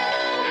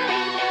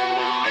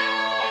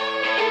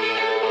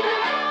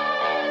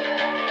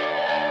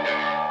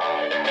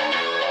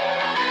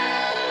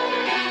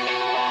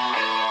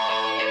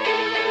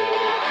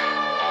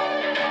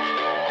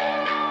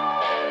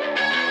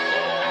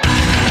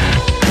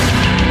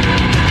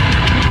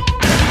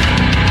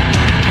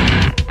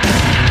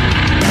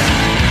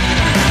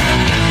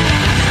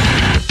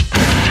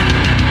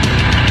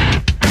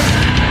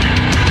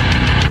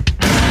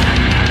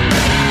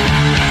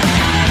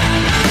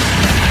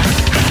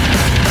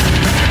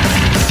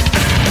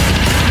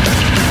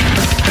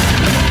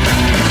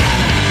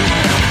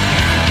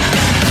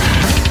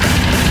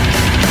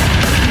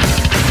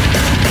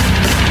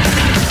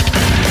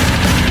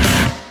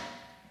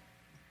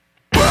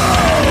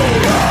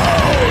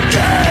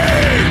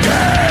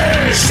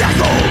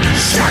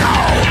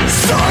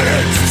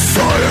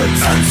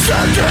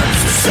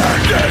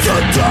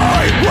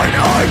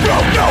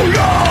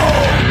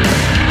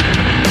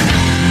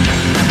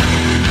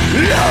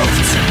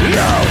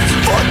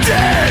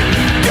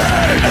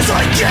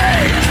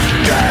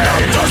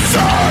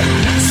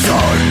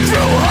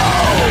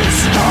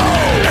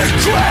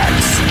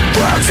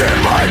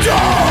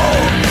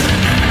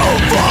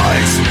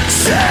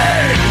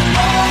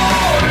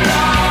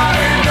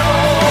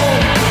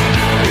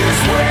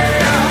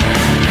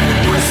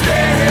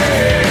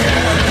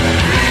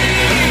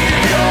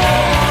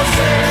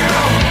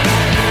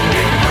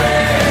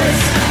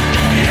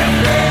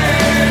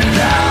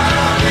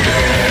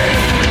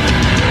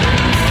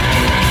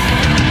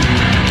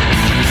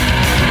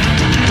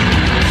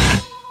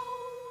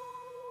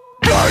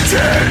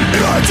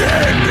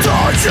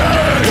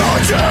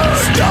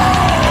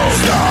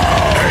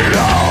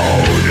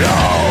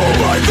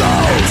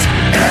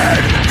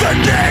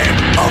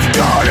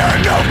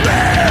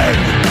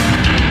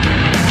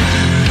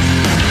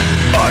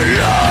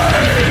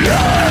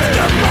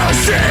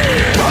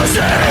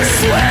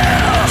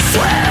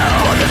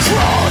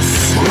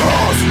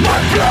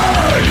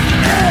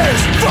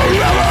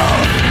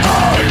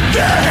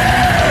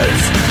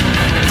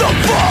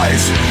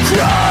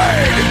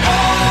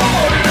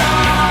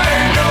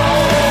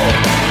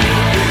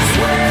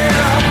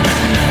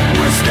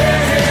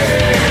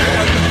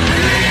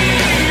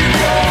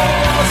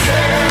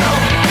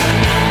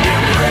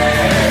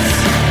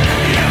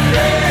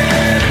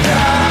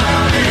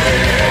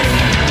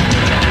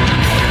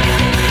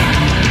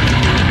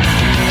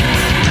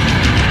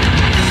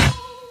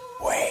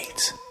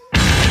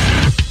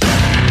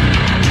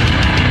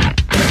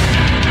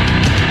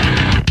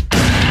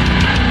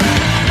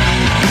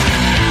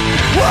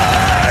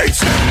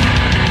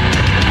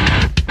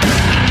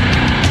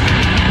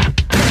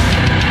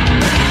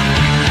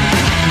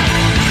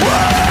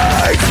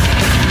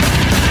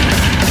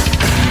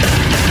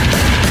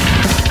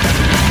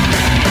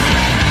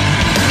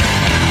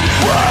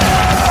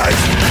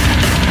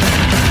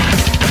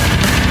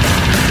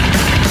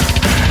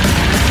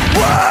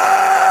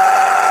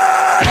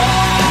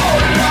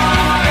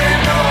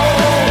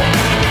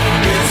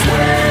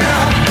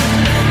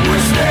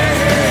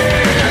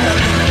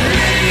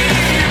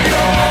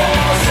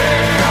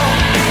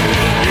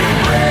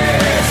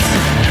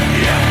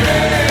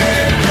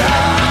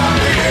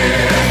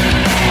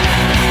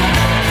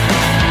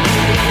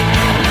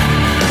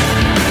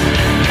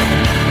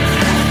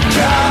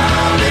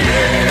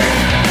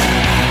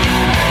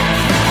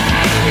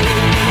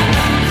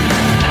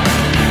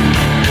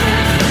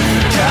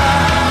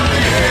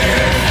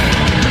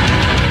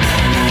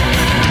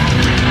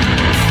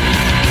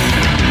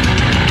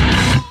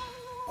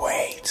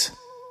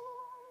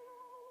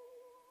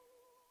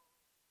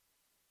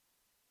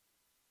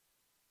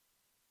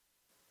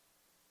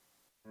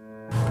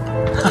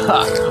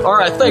 All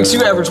right, thanks,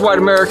 you average white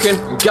American,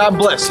 and God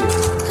bless you.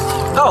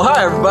 Oh,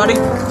 hi, everybody.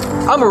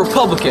 I'm a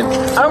Republican.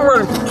 I'm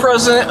running for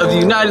President of the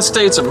United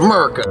States of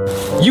America.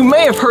 You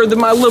may have heard that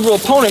my liberal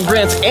opponent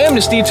grants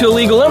amnesty to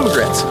illegal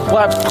immigrants. Well,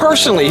 I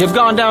personally have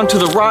gone down to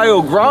the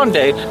Rio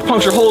Grande to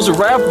puncture holes in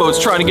raft boats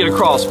trying to get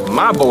across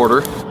my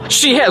border.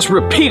 She has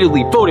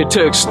repeatedly voted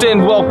to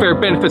extend welfare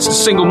benefits to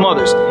single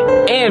mothers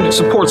and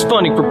supports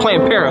funding for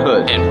Planned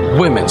Parenthood and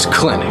women's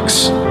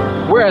clinics.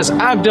 Whereas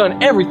I've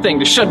done everything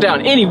to shut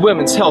down any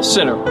women's health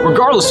center,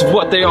 regardless of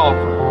what they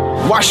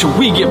offer. Why should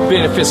we give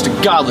benefits to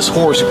godless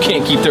whores who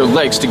can't keep their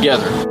legs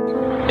together?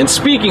 And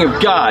speaking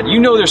of God, you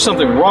know there's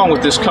something wrong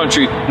with this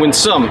country when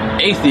some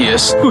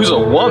atheist, who's a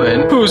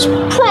woman, who's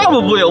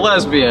probably a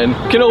lesbian,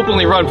 can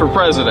openly run for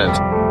president.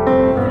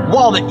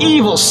 While the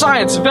evil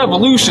science of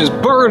evolution is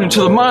burned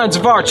into the minds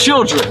of our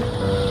children.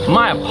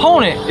 My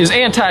opponent is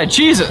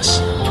anti-Jesus,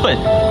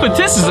 but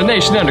this is a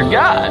nation under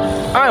God.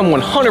 I am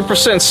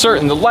 100%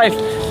 certain that life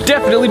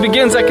definitely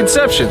begins at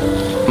conception.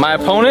 My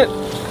opponent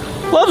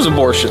loves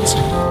abortions.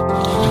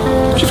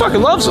 She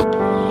fucking loves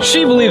them.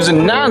 She believes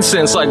in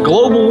nonsense like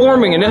global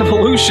warming and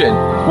evolution,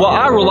 while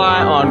I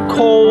rely on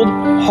cold,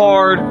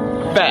 hard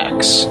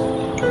facts.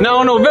 Now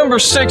on November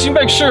 6th, you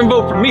make sure and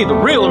vote for me, the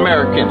real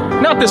American,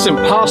 not this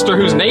imposter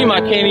whose name I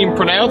can't even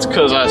pronounce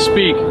because I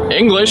speak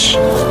English.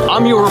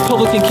 I'm your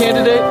Republican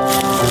candidate,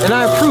 and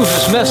I approve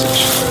this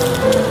message.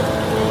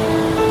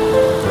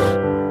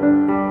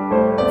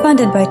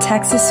 Funded by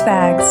Texas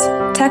Fags,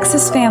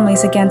 Texas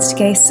Families Against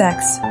Gay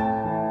Sex.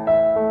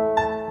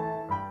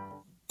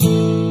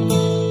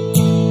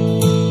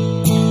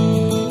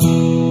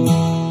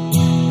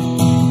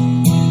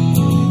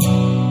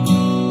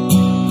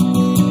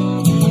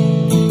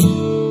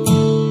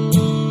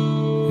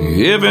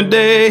 Every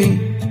day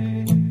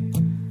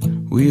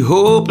we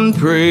hope and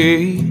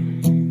pray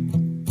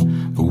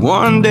for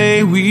one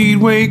day we'd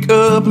wake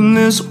up and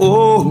this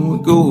war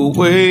would go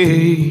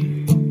away.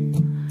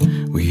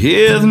 We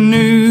hear the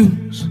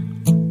news,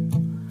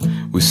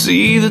 we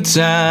see the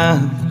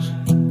times.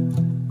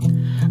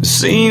 It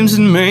seems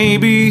it may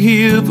be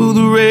here for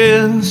the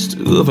rest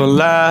of our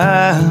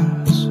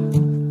lives.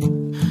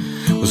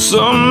 Well,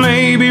 some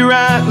may be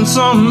right and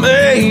some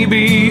may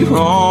be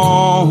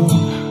wrong,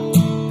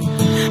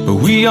 but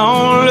we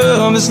all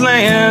love this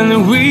land that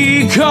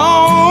we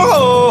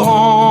call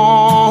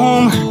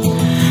home.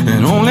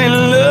 And only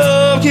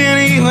love can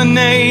heal a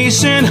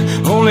nation,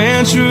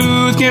 only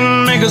truth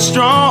can make us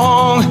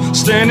strong.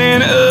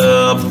 Standing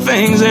up for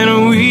things that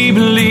we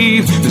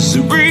believe is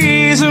the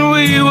reason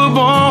we were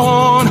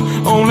born.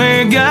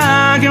 Only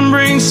God can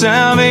bring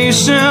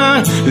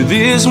salvation to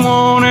this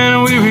worn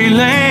and weary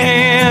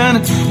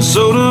land.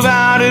 So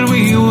divided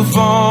we will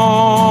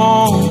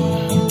fall,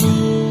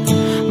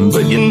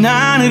 but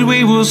united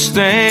we will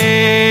stand.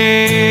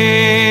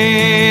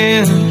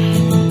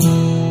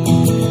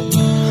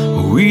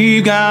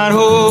 We got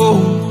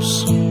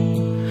hopes,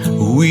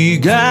 we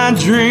got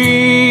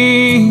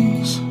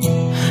dreams,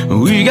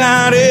 We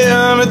got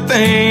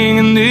everything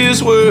in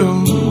this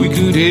world we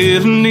could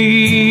ever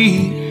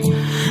need.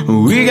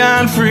 We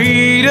got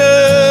freedom,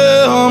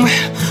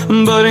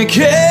 but it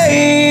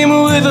came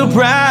with a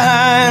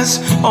price,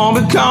 all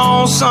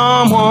because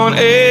someone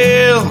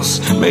else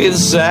made the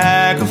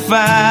sacrifice.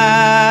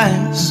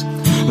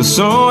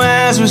 So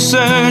as we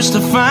search to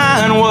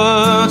find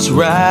what's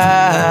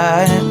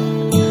right,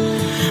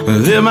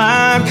 there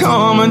might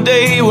come a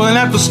day we'll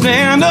have to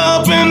stand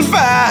up and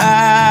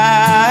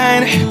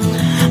fight.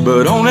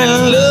 But only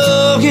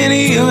love can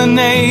heal a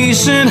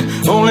nation,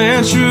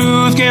 only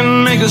truth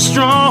can make us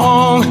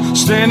strong.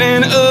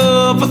 Standing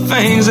up for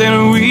things that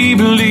we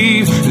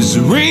believe is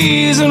the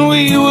reason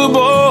we were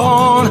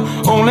born.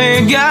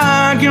 Only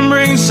God can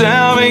bring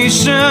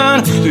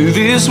salvation to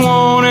this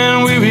worn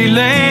and weary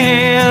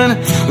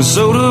land.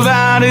 So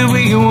divided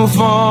we will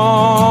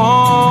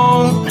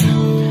fall,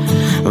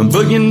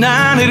 but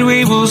united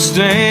we will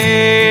stand.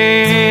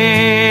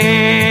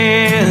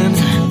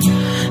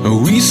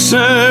 We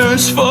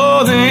search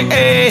for the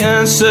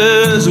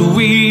answers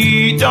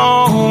we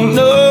don't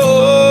know,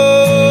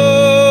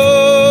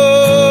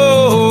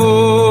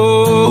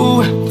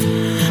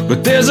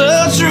 but there's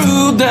a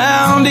truth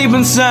down deep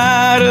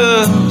inside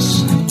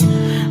us.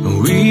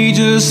 We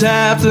just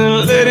have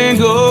to let it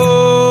go.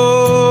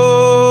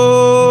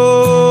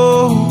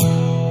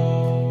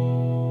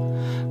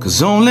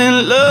 'Cause only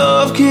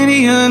love can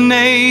heal a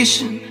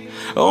nation,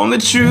 only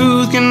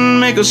truth can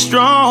make us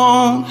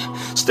strong.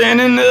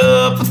 Standing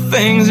up for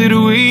things that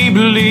we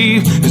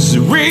believe is the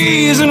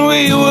reason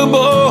we were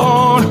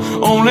born.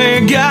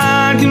 Only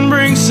God can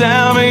bring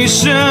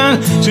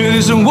salvation to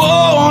this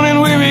worn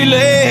and weary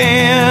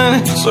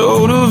land.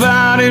 So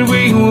divided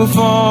we will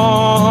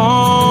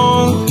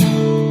fall.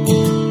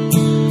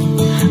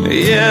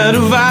 Yeah,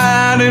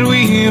 divided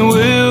we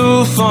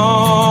will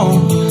fall,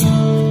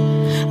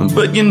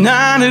 but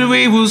united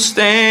we will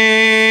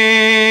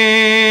stand.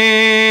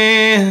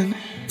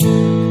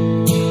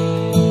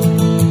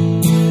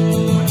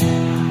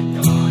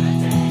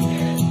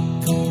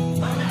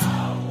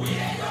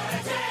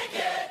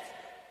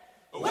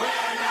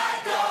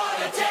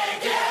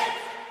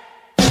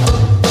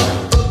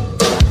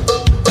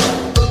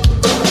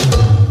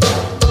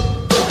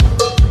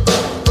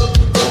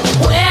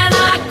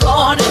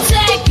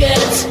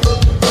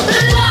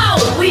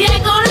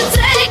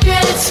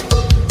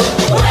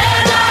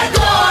 We're not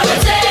gonna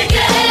take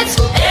it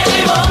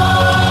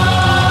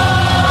anymore.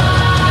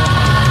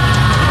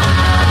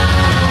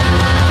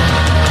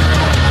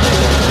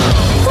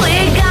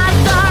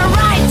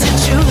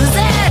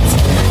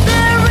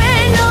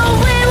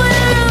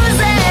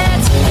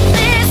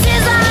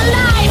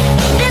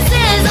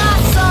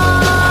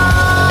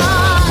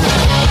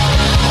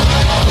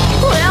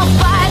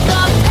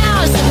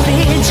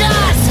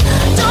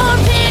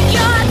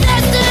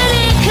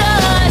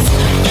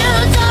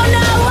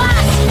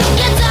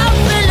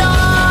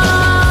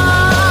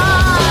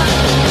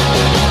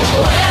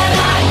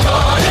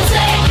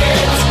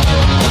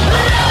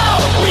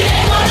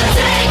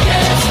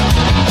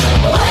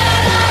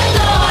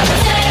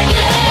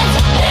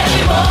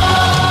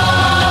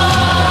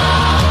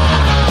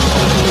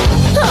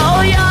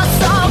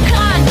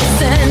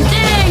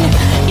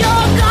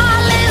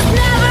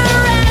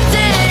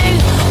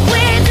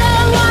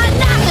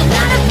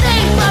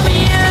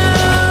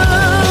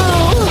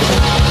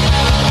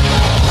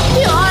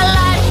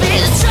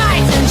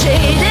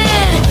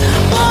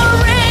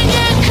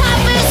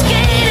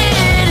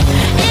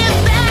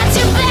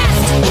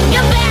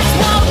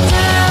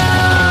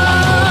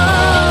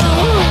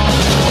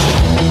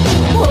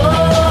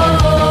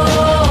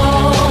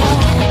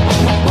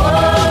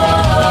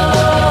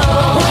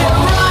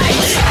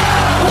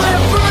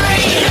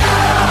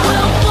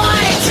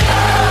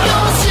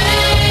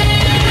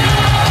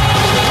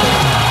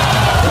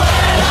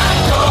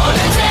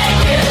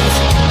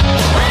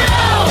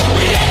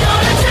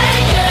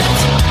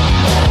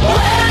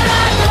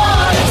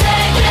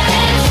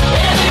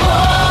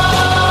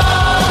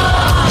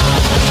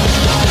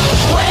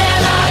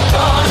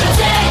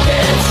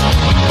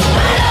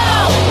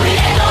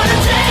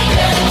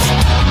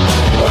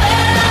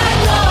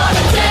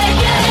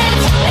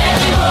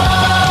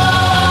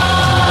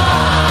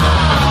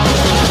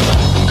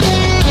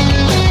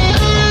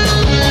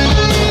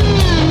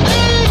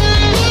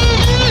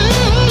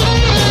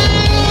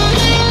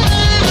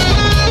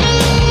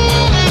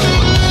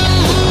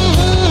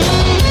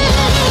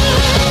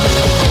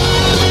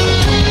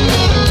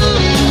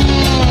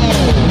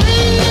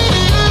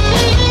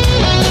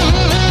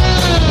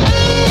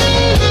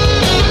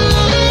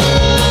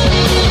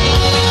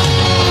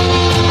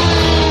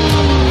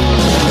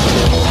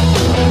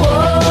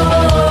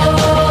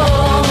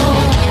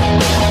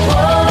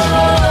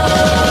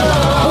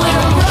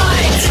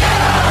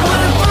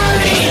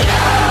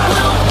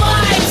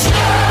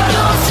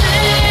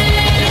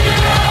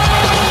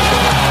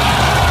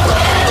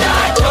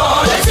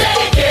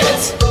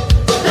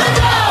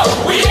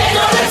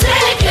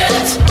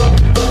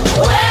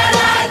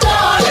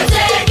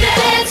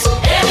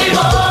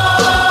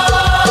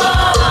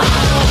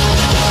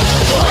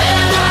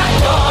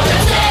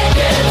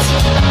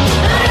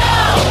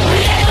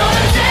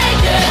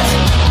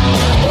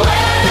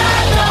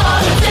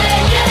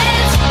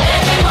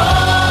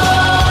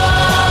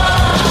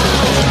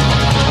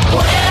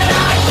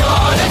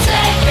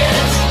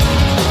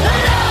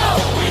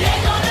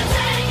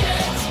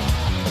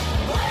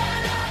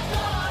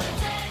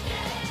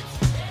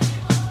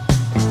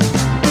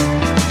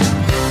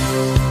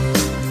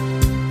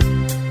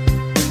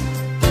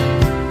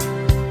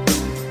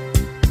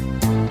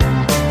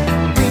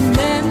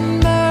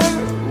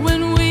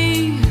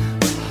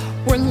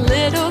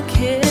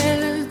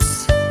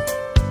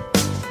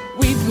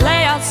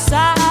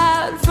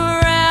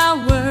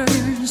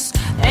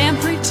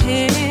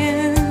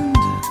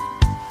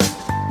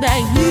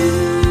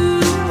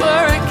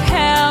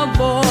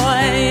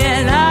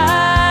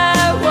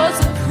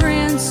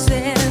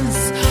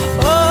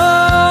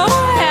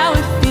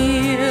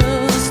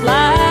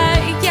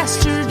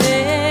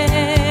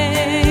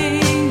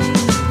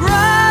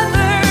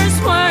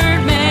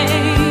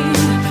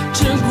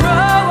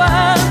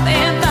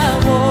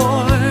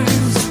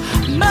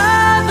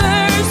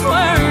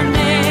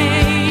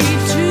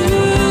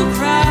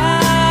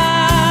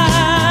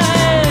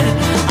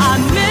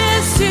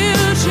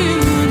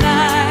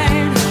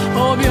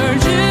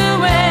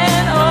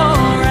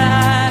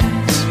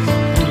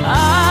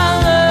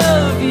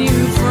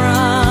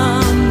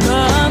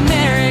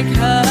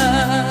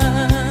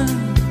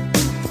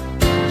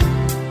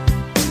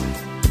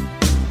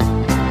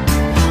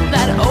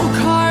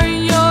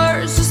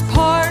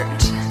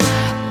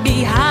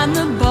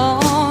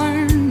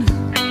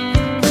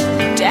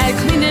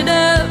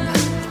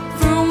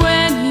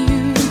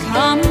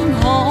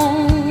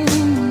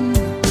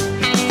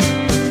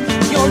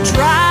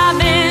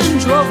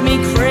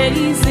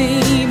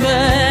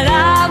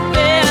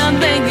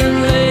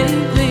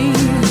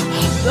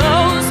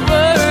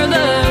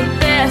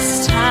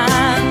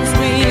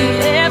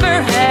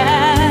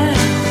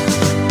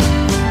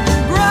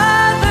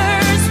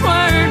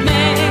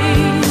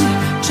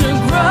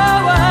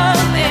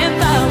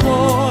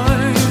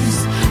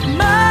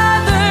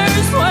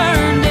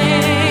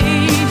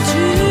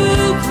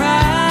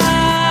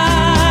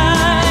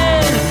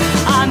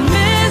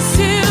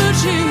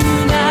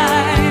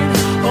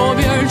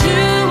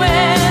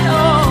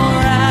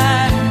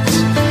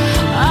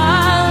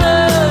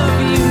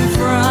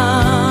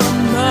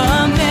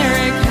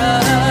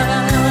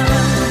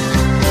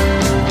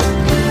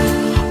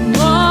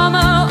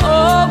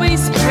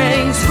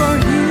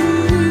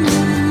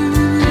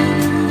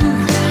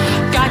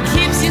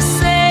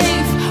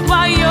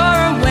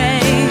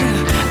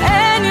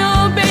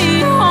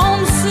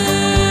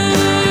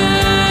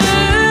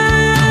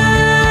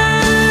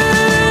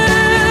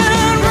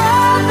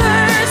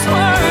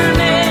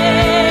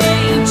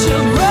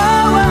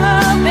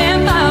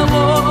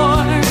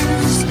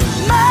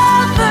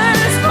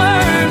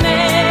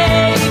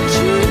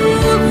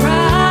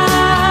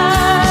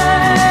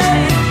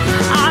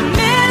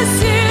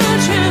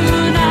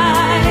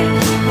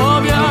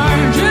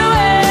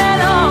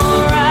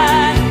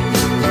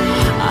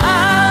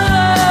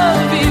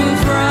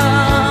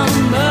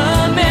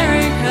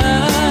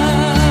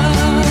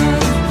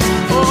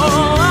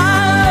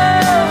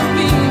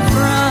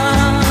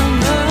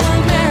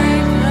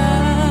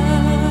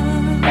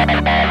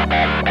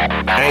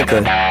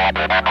 Anchor,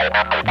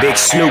 Big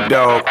Snoop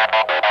Dogg.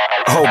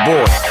 Oh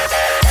boy.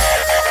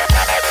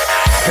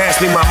 Pass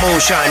me my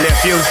moonshine,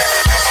 nephew.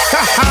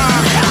 Ha ha!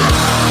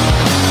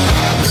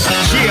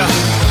 Yeah.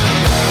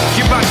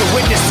 You're about to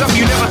witness something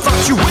you never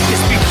thought you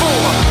witnessed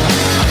before.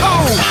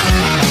 Oh!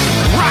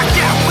 Rock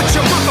out with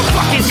your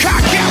motherfucking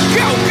cock out.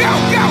 Go, go,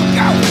 go,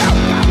 go, go,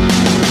 go.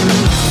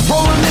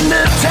 Rolling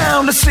into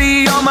town to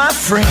see all my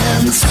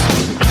friends.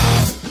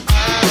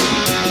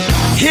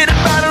 Hit a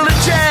bottle of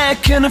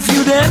Jack and a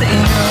few dead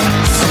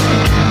ends.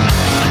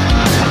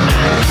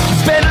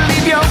 Better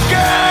leave your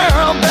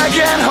girl back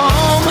at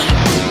home.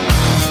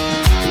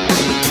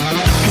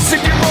 'Cause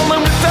if you're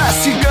rolling with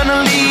us, you're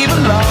gonna leave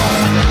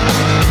alone.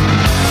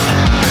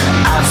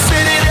 I've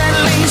said it at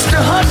least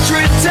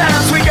 100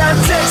 times. We got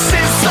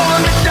Texas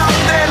on the dog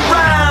that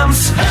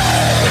rhymes.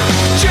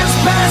 Just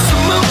pass the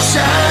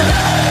moonshine.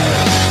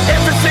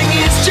 Everything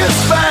is just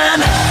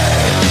fine.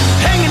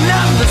 Hanging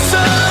out in the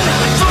sun,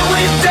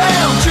 flowing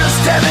down, just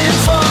having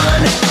fun.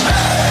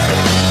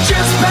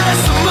 Just pass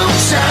the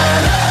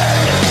moonshine.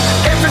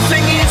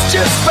 Everything is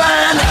just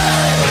fine.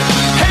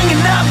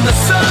 Hanging out in the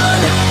sun,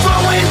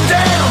 flowing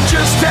down,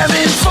 just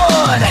having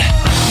fun.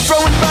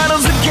 Throwing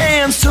bottles and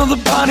cans till the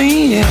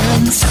party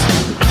ends.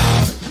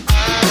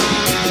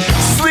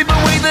 Sleep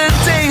away the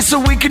day so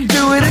we can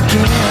do it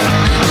again.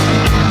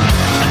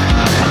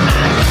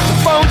 The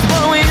phone's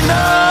blowing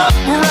up,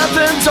 we're at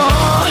the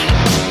door.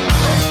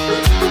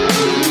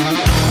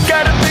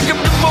 Gotta pick up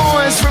the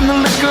boys from the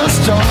liquor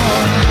store.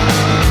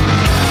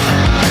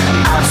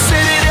 I've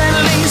said it at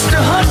least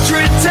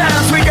 100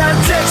 times. We got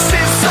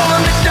Texas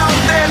on the dog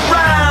that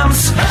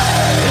rhymes.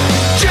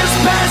 Just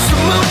pass the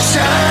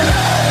moonshine.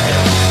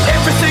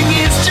 Everything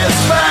is just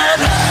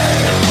fine.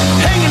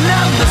 Hanging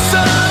out in the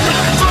sun,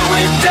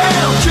 flowing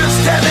down, just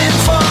having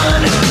fun.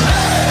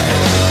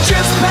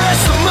 Just pass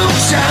the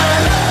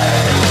moonshine.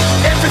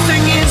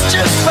 Everything is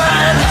just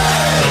fine.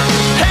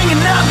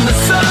 Hanging out in the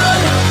sun,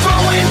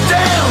 flowing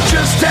down,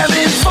 just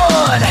having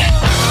fun.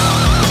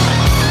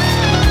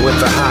 With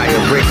the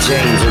higher Rick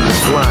James and the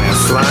flying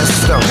Sly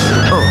Stone.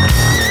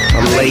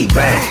 I'm laid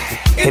back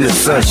in the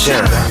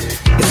sunshine.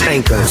 It's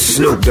Anchor and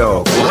Snoop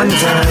Dogg. One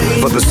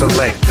time for the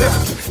selector,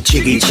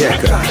 Jiggy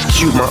Checker.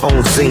 Shoot my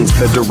own scenes,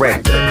 the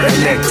director,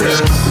 connector.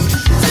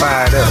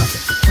 Fired up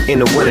in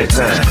the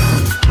wintertime.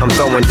 I'm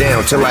throwing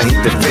down till I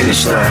hit the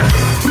finish line.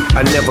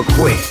 I never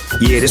quit,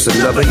 yeah, this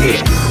another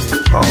hit.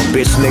 Oh,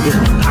 bitch, nigga,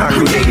 I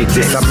created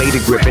this. I made a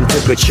grip and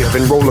took a chip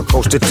and roller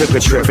coaster, took a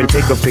trip and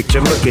take a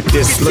picture. Look at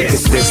this, look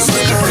at this.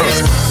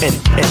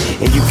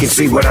 And you can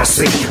see what I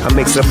see. I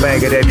mix a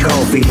bag of that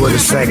coffee with a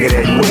sack of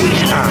that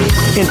weed. I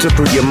enter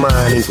through your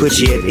mind and put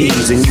you at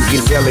ease. And you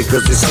can tell it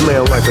cause it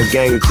smells like a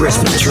gang of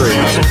Christmas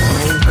trees.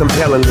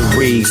 Compelling to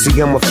read, see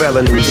I'm a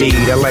felon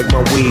indeed. I like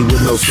my weed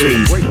with no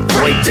seeds.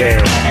 Break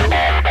down.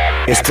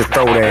 It's the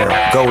throwdown,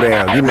 go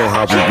down, you know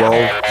how we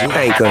roll.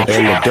 Anchor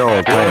and the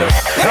dog pound.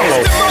 Hello.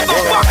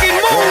 Motherfucking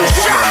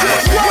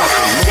moonshine.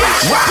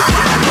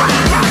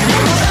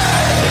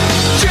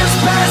 Just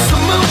pass the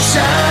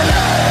moonshine.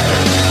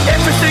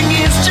 Everything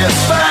is just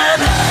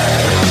fine.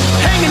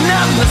 Hanging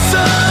out in the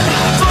sun,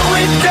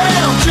 flowing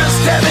down,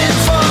 just having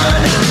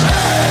fun.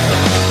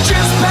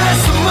 Just pass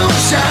the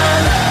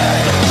moonshine.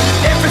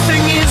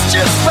 Everything is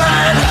just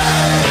fine.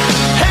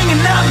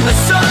 Hanging out in the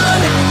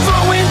sun,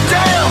 flowing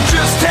down,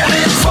 just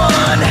having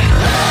fun.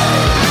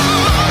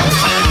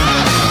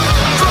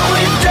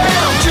 Flowing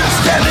down,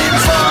 just having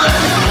fun.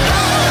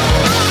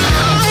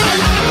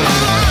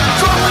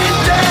 Flowing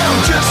down,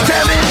 just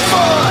having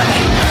fun.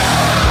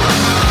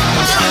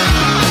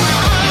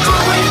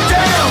 Flowing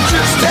down,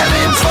 just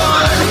having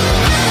fun.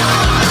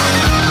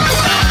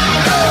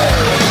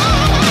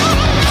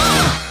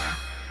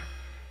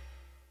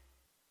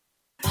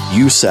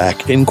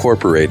 USAC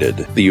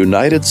Incorporated, the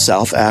United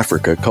South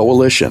Africa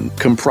Coalition,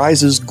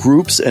 comprises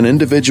groups and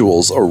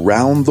individuals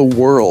around the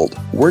world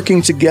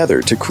working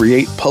together to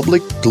create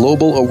public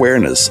global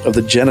awareness of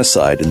the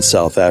genocide in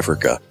South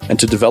Africa and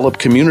to develop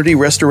community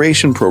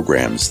restoration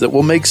programs that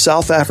will make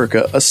South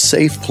Africa a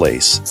safe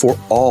place for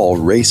all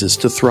races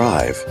to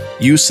thrive.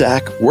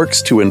 USAC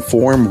works to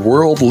inform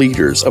world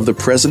leaders of the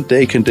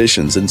present-day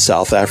conditions in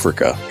South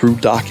Africa through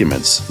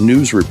documents,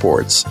 news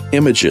reports,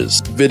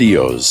 images,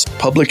 videos,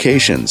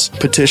 publications,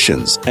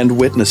 petitions, and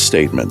witness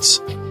statements,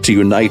 to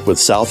unite with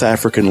South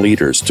African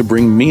leaders to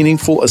bring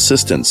meaningful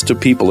assistance to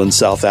people in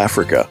South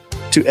Africa,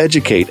 to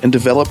educate and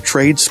develop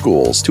trade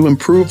schools to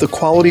improve the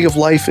quality of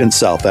life in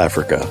South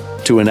Africa,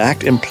 to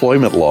enact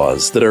employment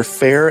laws that are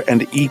fair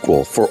and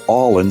equal for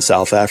all in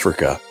South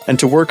Africa, and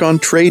to work on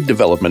trade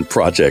development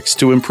projects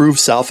to improve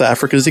South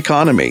Africa's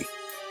economy.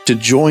 To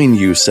join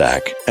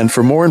USAC, and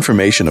for more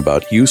information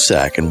about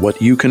USAC and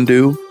what you can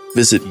do,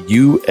 visit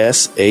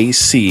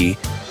usac.center.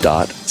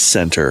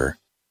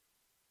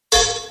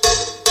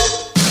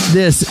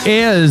 This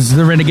is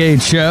the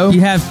Renegade Show. You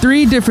have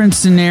 3 different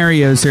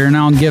scenarios here, and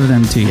I'll give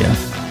them to you.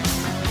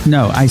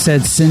 No, I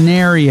said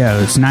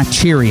scenarios, not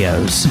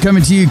Cheerios.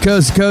 Coming to you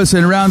coast to coast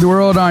and around the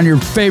world on your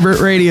favorite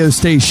radio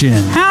station.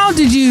 How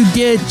did you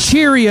get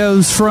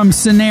Cheerios from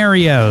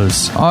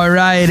scenarios? All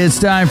right, it's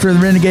time for the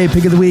Renegade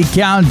Pick of the Week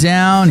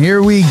countdown.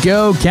 Here we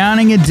go,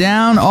 counting it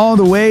down all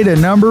the way to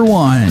number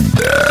 1.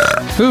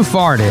 Who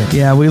farted?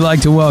 Yeah, we'd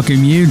like to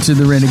welcome you to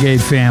the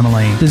Renegade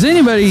family. Does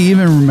anybody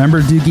even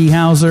remember Doogie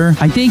Howser?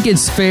 I think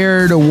it's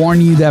fair to warn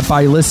you that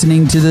by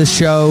listening to this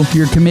show,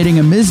 you're committing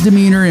a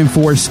misdemeanor in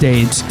 4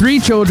 states.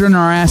 3 children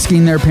are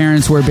asking their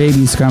parents where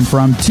babies come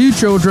from, 2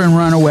 children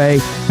run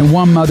away, and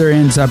 1 mother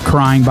ends up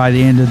crying by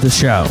the end of the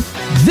show.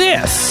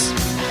 This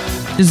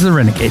is The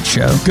Renegade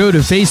Show. Go to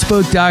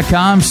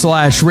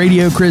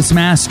facebook.com/Radio Chris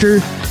Master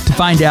to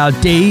find out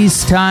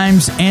days,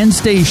 times, and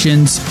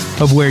stations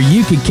of where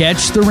you can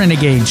catch The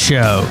Renegade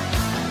Show.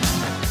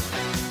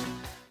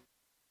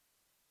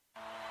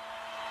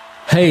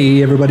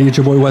 Hey everybody, it's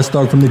your boy West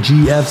Dog from the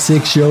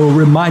GF6 Show,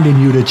 reminding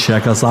you to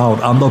check us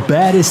out on the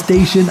baddest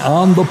station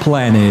on the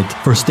planet.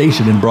 For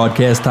station and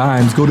broadcast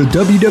times, go to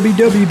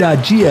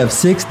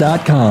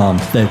www.gf6.com.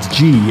 That's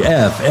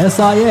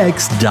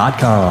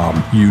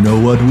GFSIX.com. You know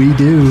what we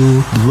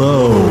do.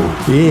 Blow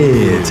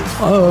it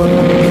up.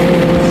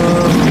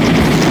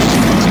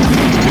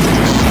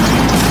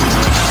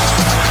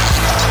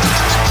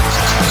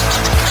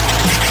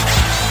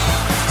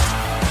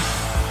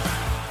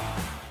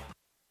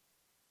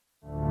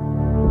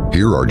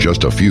 Here are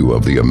just a few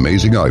of the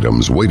amazing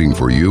items waiting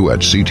for you at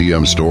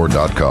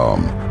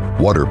ctmstore.com.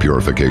 Water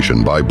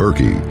purification by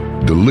Berkey.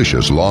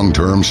 Delicious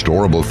long-term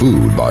storable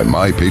food by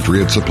My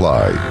Patriot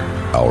Supply.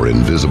 Our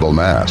invisible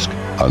mask.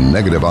 A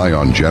negative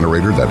ion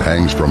generator that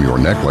hangs from your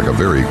neck like a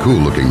very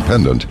cool-looking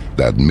pendant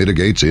that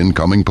mitigates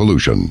incoming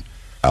pollution.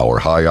 Our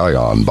high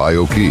ion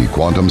BioKey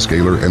quantum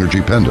scalar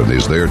energy pendant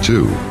is there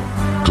too.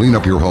 Clean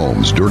up your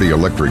home's dirty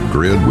electric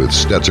grid with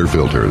Stetzer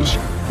filters.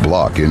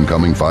 Block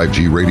incoming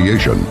 5G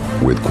radiation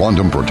with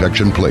quantum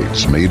protection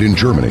plates made in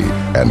Germany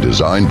and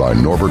designed by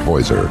Norbert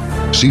Heuser.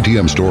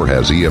 CTM Store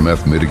has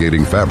EMF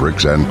mitigating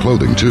fabrics and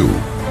clothing too,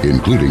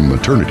 including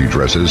maternity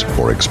dresses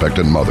for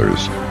expectant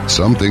mothers.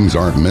 Some things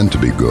aren't meant to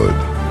be good.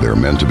 They're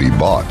meant to be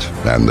bought,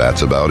 and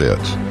that's about it.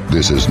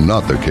 This is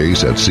not the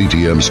case at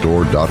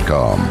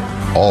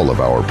ctmstore.com. All of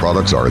our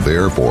products are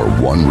there for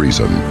one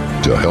reason,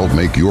 to help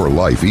make your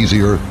life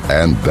easier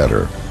and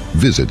better.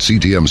 Visit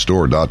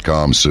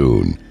ctmstore.com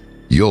soon.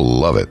 You'll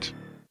love it.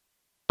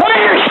 Will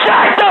you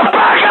shut the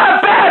fuck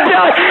up, Bad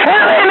Billy,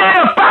 and leave me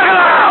the fuck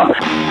alone?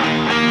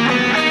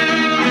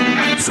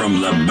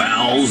 From the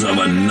bowels of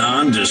a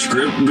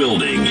nondescript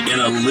building in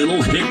a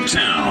little hick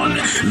town,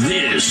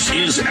 this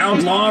is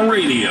Outlaw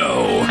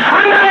Radio.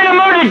 I'm not in the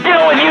mood to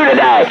deal with you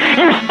today,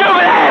 you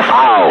stupid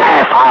asshole!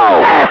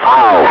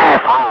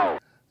 Asshole!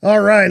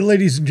 All right,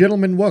 ladies and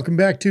gentlemen, welcome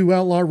back to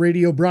Outlaw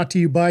Radio, brought to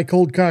you by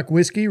Cold Cock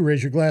Whiskey.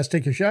 Raise your glass,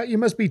 take a shot. You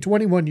must be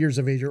 21 years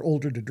of age or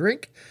older to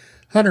drink.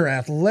 Hunter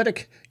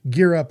Athletic,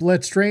 Gear Up,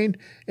 Let's Train,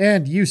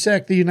 and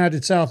USAC, the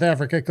United South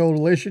Africa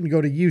Coalition.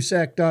 Go to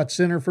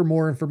usac.center for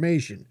more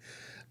information.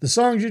 The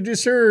songs you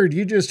just heard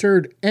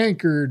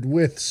Anchored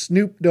with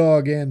Snoop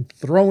Dogg and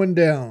Throwing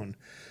Down.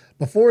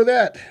 Before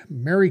that,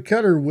 Mary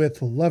Cutter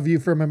with Love You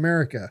From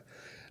America.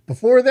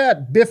 Before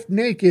that, Biff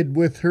Naked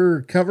with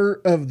her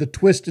cover of the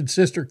Twisted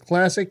Sister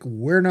classic,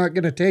 We're Not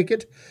Gonna Take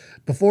It.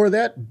 Before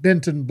that,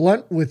 Benton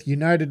Blunt with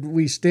United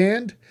We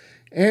Stand.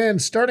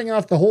 And starting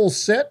off the whole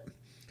set,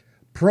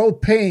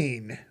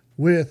 Propane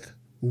with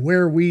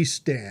Where We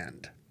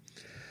Stand.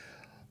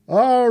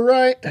 All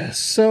right,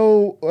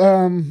 so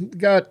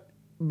got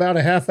about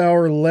a half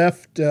hour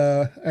left,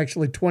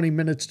 actually 20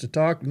 minutes to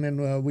talk, and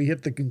then we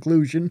hit the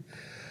conclusion.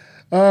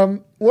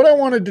 What I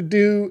wanted to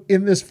do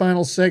in this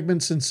final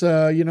segment, since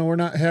we're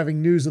not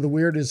having news of the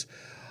weird, is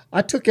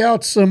I took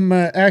out some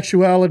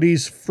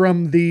actualities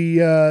from the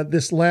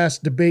this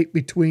last debate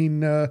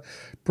between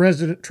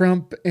President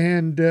Trump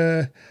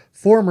and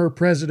former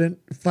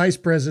Vice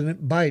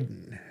President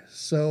Biden.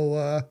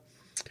 So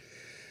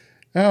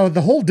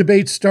the whole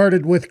debate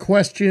started with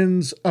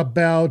questions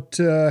about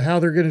how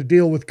they're going to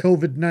deal with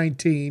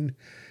COVID-19.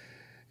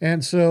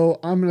 And so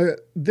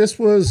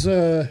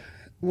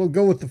we'll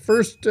go with the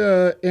first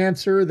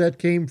answer that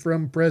came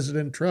from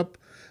President Trump.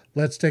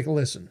 Let's take a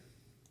listen.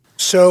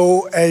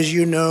 So, as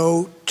you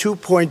know,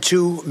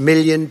 2.2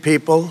 million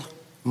people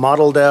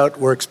modeled out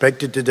were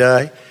expected to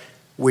die.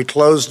 We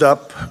closed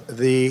up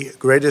the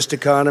greatest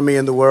economy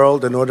in the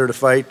world in order to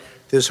fight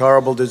this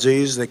horrible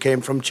disease that came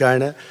from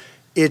China.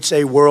 It's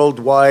a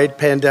worldwide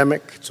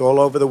pandemic. It's all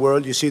over the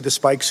world. You see the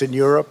spikes in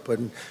Europe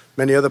and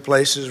many other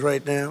places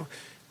right now.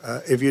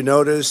 If you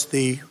notice,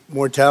 the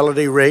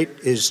mortality rate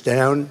is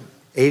down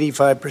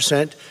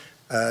 85%.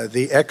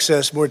 The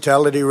excess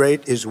mortality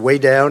rate is way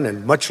down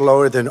and much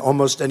lower than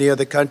almost any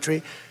other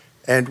country.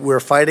 And we're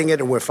fighting it,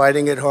 and we're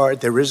fighting it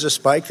hard. There is a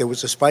spike. There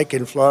was a spike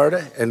in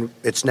Florida, and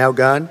it's now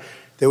gone.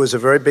 There was a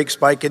very big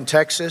spike in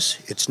Texas.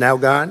 It's now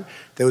gone.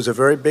 There was a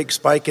very big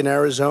spike in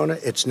Arizona.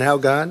 It's now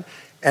gone.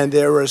 And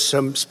there are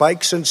some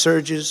spikes and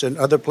surges in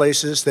other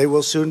places. They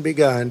will soon be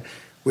gone.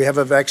 We have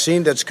a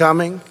vaccine that's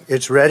coming.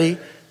 It's ready.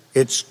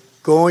 It's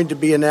going to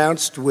be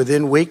announced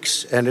within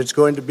weeks, and it's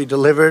going to be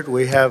delivered.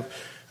 We have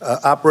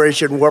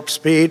Operation Warp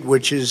Speed,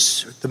 which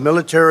is the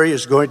military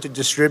is going to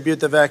distribute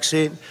the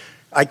vaccine.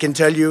 I can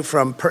tell you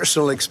from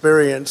personal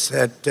experience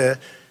that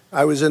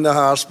I was in the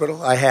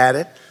hospital, I had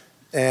it,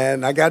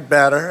 and I got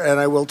better, and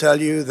I will tell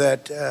you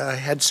that I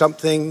had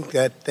something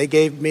that they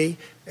gave me,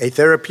 a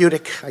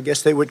therapeutic, I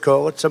guess they would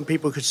call it. Some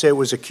people could say it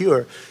was a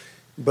cure,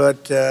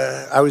 but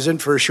I was in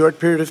for a short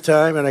period of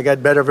time, and I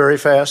got better very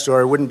fast,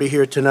 or I wouldn't be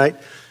here tonight.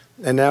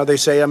 And now they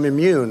say I'm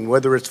immune.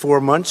 Whether it's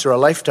 4 months or a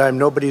lifetime,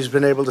 nobody's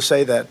been able to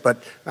say that,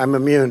 but I'm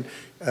immune.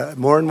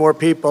 More and more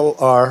people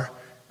are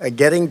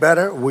getting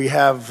better. We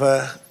have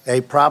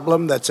a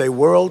problem that's a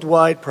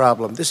worldwide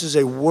problem. This is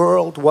a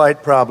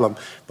worldwide problem.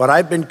 But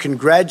I've been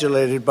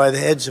congratulated by the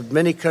heads of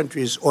many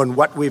countries on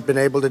what we've been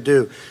able to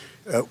do.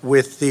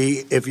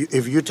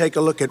 If you take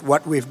a look at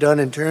what we've done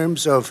in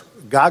terms of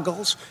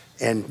goggles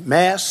and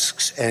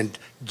masks and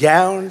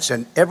gowns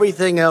and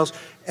everything else,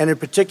 and in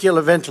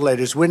particular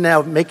ventilators. We're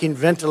now making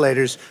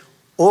ventilators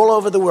all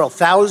over the world,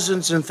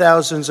 thousands and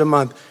thousands a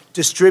month,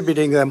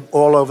 distributing them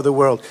all over the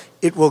world.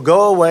 It will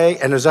go away,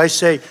 and as I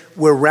say,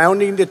 we're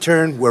rounding the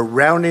turn, we're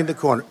rounding the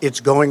corner. It's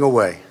going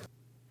away.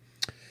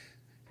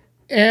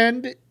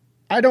 And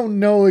I don't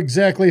know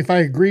exactly if I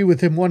agree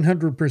with him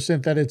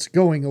 100% that it's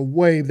going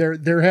away.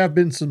 There have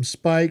been some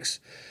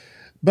spikes,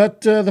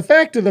 but the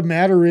fact of the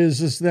matter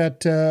is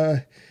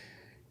that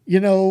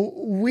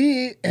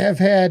we have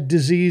had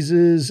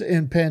diseases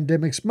and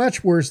pandemics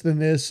much worse than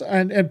this,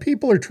 and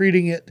people are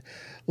treating it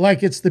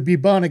like it's the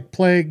bubonic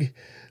plague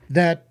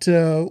that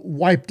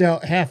wiped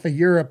out half of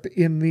Europe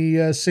in the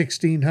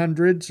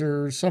 1600s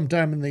or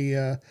sometime in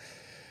the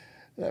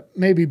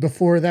maybe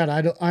before that.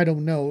 I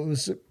don't know. It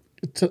was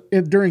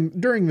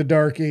during the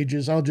Dark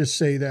Ages. I'll just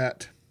say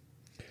that.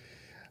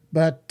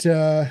 But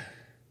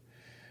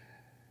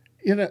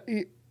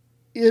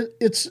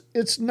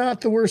it's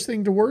not the worst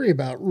thing to worry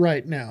about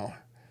right now.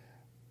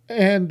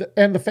 And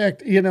the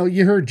fact,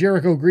 you heard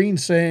Jericho Green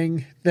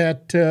saying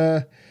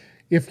that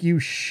if you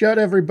shut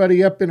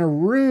everybody up in a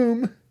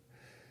room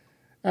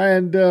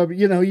and,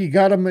 you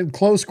got them in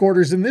close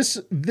quarters, and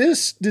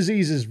this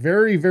disease is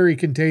very, very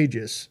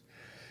contagious.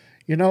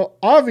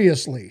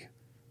 Obviously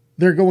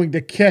they're going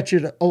to catch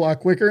it a lot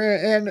quicker,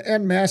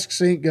 and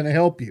masks ain't going to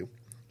help you.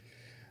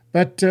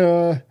 But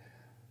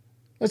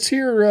let's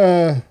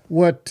hear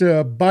what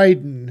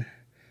Biden,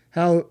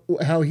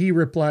 how he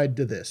replied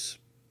to this.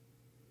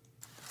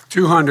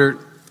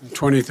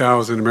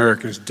 220,000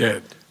 Americans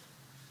dead.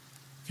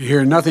 If you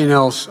hear nothing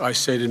else I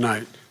say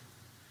tonight,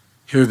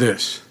 hear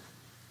this.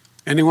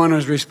 Anyone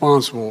who's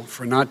responsible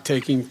for not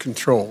taking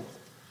control,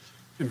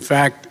 in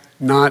fact,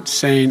 not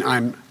saying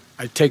I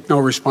take no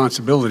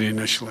responsibility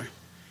initially,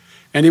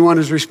 anyone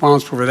who's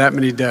responsible for that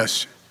many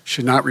deaths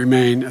should not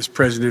remain as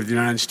President of the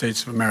United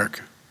States of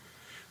America.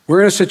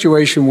 We're in a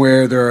situation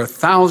where there are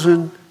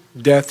 1,000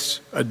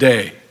 deaths a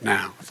day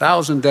now,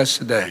 1,000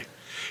 deaths a day.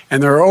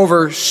 And there are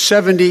over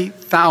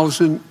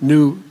 70,000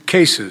 new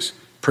cases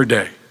per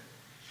day.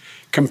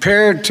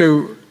 Compared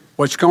to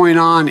what's going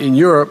on in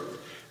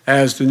Europe,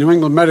 as the New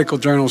England Medical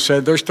Journal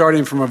said, they're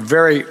starting from a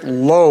very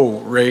low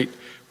rate.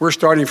 We're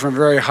starting from a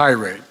very high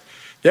rate.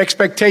 The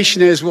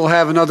expectation is we'll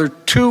have another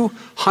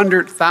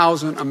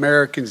 200,000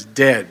 Americans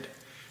dead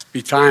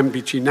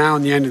between now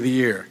and the end of the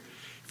year.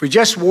 If we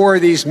just wore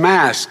these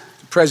masks,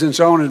 the president's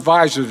own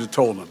advisors have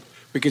told him,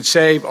 we could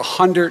save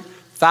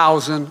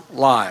 100,000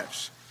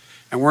 lives.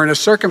 And we're in a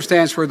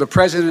circumstance where the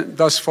president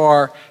thus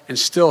far and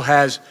still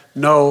has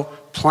no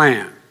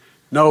plan,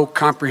 no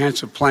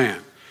comprehensive plan.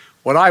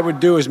 What I would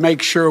do is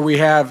make sure we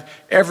have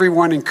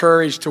everyone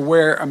encouraged to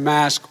wear a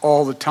mask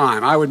all the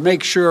time. I would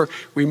make sure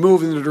we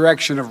move in the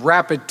direction of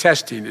rapid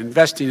testing,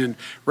 investing in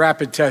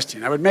rapid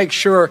testing. I would make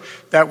sure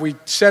that we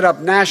set up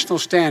national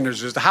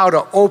standards as to how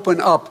to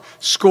open up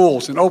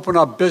schools and open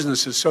up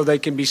businesses so they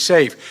can be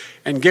safe,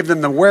 and give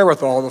them the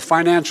wherewithal, the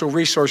financial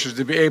resources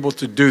to be able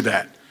to do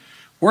that.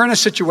 We're in a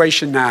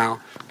situation now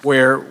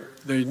where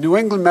the New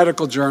England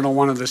Medical Journal,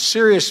 one of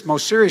the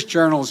most serious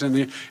journals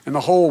in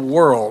the whole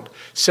world,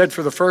 said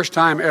for the first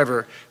time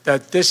ever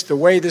that the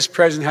way this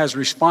president has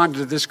responded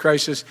to this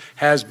crisis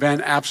has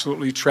been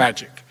absolutely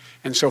tragic.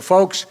 And so,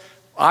 folks,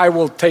 I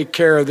will take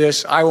care of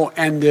this. I will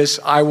end this.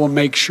 I will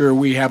make sure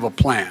we have a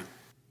plan.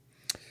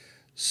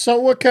 So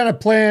what kind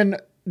of plan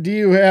do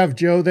you have,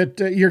 Joe, that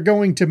you're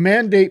going to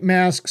mandate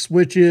masks,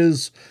 which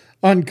is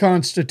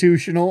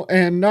unconstitutional,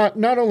 and not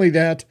only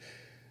that,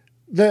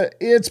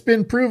 it's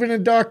been proven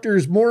in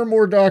doctors, more and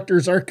more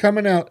doctors are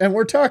coming out, and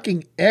we're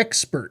talking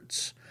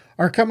experts,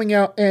 are coming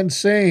out and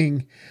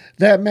saying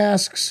that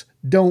masks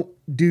don't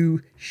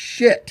do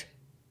shit.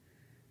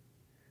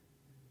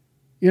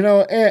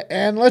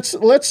 And let's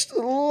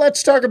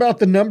talk about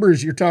the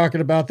numbers you're talking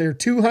about there.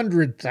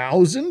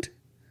 200,000?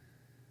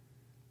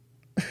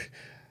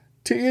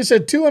 You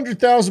said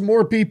 200,000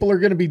 more people are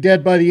going to be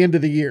dead by the end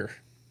of the year.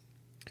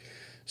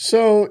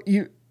 So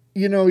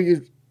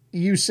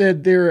you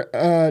said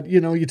there,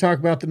 you talk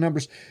about the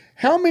numbers.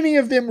 How many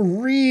of them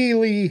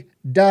really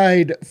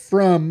died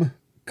from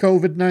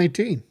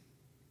COVID-19?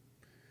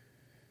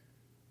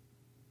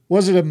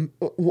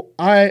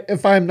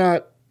 if I'm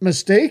not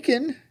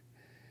mistaken,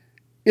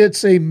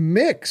 it's a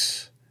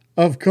mix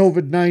of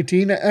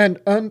COVID-19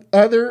 and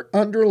other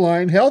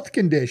underlying health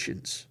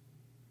conditions.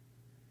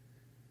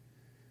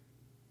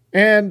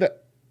 And,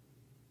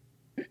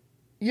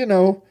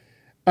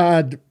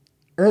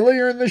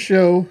 earlier in the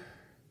show,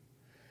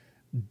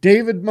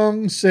 David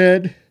Mung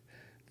said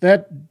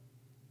that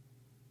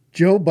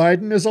Joe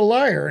Biden is a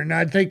liar. And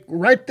I think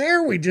right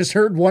there we just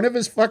heard one of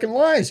his fucking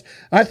lies.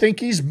 I think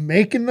he's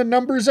making the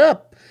numbers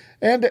up.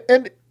 And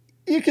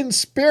you can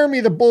spare me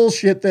the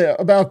bullshit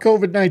about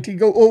COVID-19.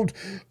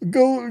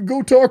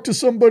 Go talk to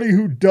somebody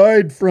who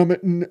died from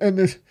it.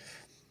 And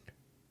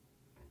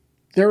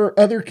there are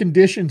other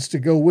conditions to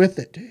go with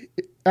it.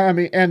 I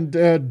mean,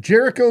 and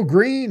Jericho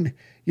Green,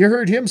 you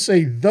heard him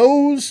say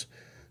those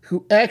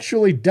who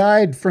actually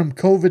died from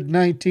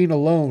COVID-19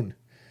 alone.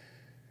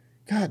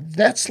 God,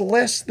 that's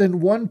less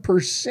than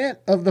 1%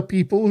 of the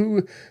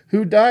people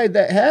who died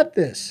that had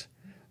this.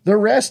 The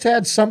rest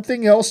had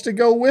something else to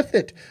go with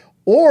it.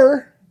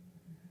 Or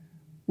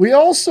we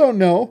also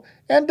know,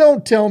 and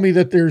don't tell me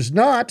that there's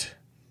not,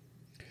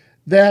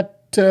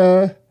 that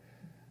the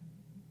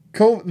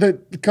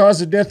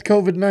cause of death,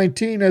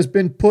 COVID-19, has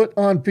been put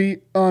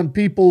on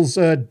people's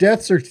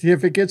death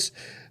certificates.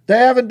 They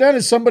haven't done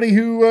it. Somebody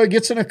who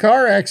gets in a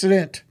car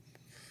accident,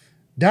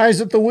 dies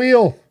at the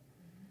wheel,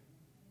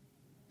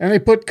 and they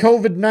put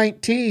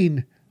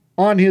COVID-19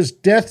 on his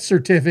death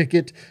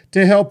certificate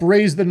to help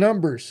raise the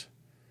numbers.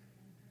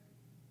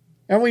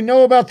 And we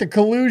know about the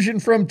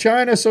collusion from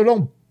China, so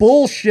don't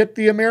bullshit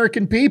the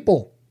American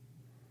people.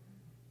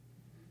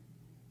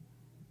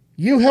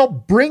 You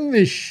helped bring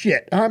this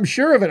shit. I'm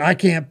sure of it. I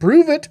can't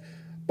prove it,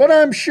 but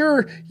I'm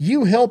sure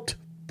you helped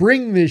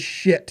bring this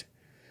shit.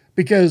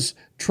 Because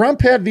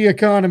Trump had the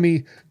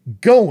economy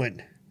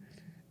going.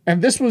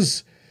 And this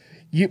was,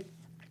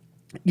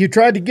 you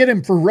tried to get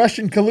him for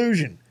Russian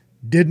collusion.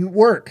 Didn't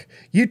work.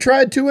 You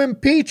tried to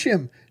impeach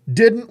him.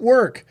 Didn't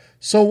work.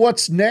 So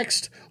what's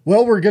next?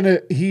 Well,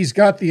 he's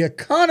got the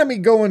economy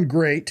going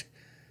great.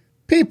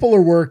 People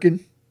are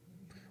working.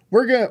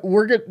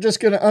 We're just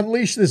going to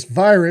unleash this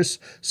virus,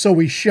 so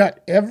we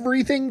shut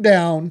everything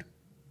down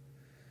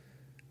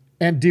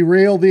and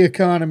derail the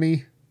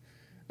economy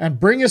and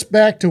bring us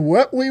back to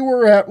what we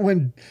were at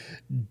when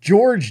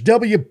George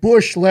W.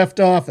 Bush left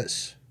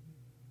office.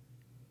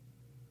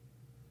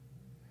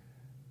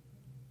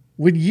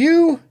 When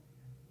you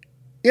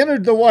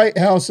entered the White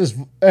House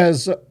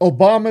as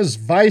Obama's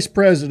vice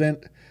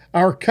president,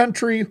 our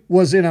country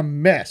was in a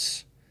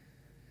mess.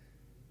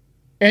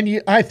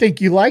 And I think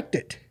you liked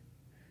it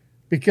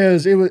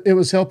because it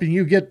was helping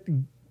you get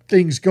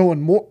things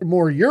going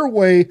more your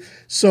way,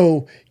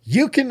 so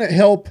you can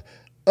help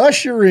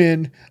usher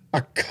in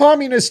a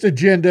communist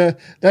agenda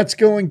that's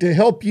going to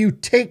help you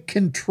take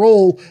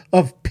control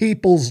of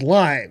people's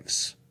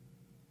lives.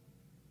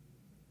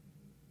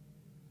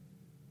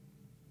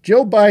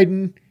 Joe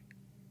Biden,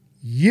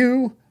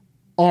 you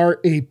are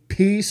a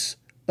piece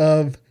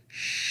of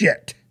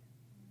shit.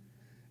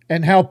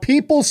 And how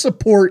people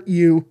support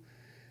you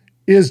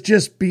is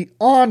just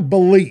beyond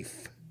belief.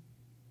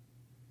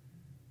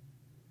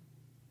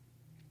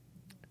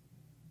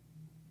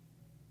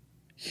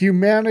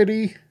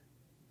 Humanity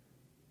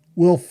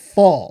will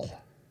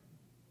fall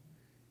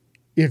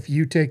if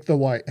you take the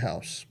White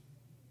House.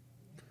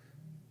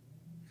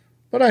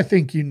 But I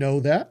think you know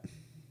that.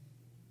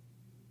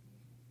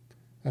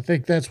 I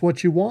think that's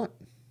what you want.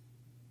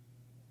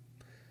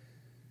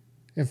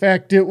 In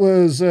fact, it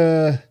was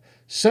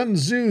Sun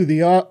Tzu,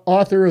 the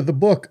author of the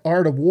book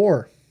Art of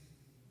War,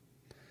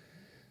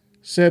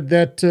 said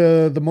that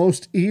the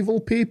most evil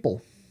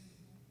people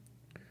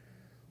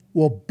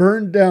will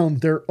burn down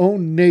their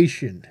own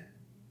nation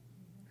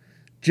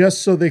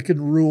just so they can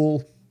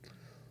rule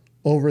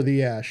over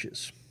the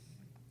ashes.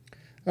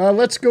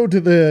 Let's go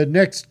to the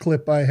next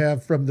clip I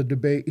have from the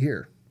debate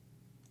here.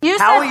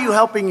 How are you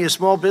helping your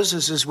small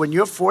businesses when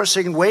you're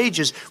forcing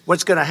wages?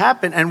 What's going to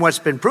happen, and what's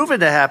been proven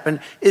to happen,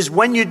 is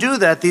when you do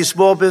that, these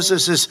small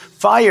businesses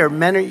fire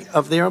many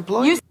of their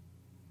employees.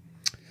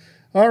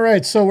 All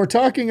right, so we're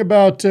talking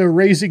about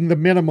raising the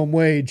minimum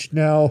wage.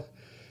 Now,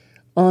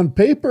 on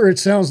paper, it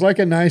sounds like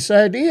a nice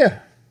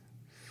idea.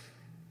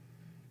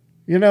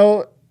 You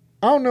know,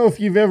 I don't know if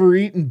you've ever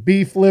eaten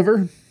beef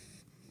liver.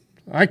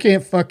 I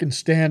can't fucking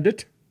stand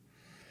it.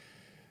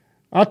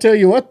 I'll tell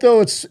you what,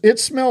 though, it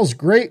smells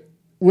great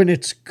when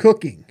it's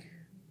cooking.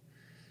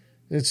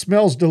 It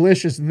smells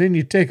delicious, and then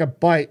you take a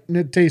bite, and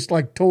it tastes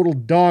like total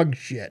dog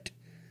shit.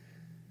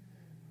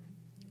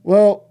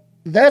 Well,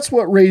 that's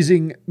what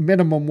raising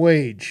minimum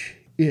wage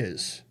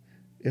is.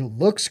 It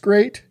looks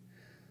great,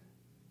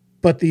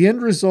 but the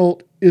end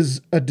result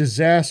is a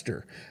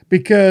disaster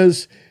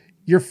because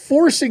you're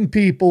forcing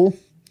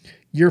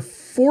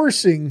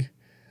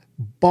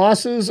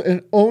bosses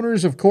and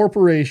owners of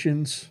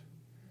corporations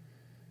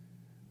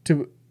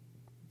to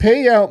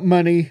pay out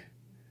money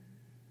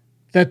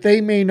that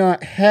they may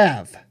not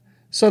have.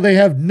 So they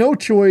have no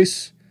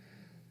choice.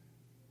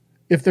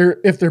 If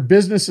their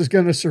business is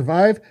going to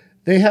survive,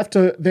 they have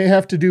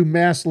to do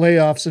mass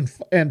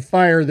layoffs and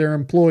fire their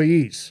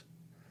employees.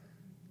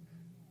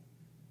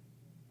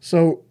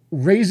 So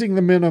raising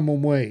the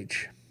minimum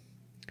wage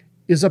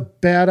is a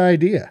bad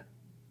idea.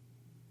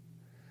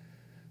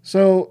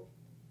 So,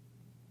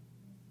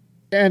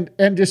 and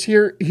just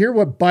hear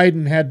what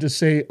Biden had to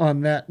say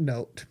on that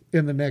note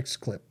in the next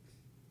clip.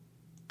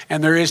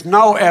 And there is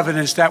no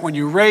evidence that when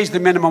you raise the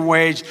minimum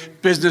wage,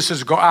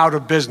 businesses go out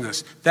of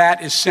business.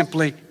 That is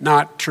simply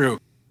not true.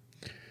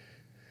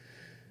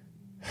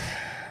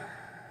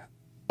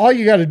 All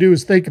you got to do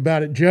is think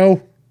about it,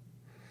 Joe.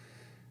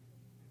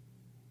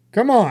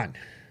 Come on.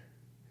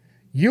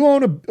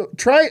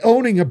 Try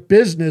owning a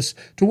business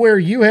to where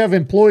you have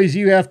employees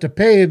you have to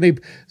pay,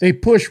 and they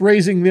push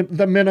raising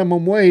the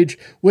minimum wage,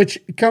 which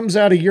comes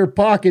out of your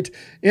pocket.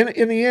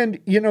 In the end,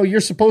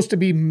 you're supposed to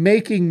be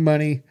making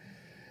money,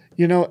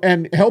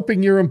 and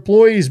helping your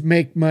employees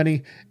make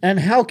money. And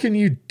how can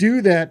you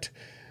do that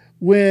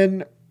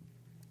when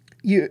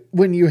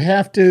you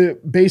have to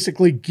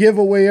basically give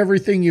away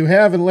everything you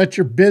have and let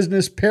your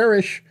business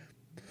perish?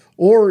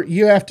 Or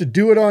you have to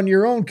do it on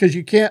your own because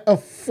you can't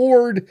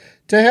afford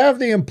to have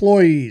the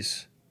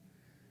employees.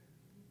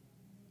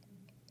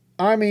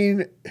 I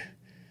mean,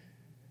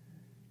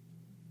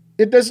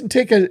 it doesn't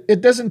take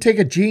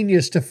a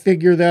genius to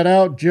figure that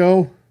out,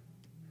 Joe.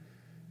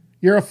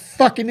 You're a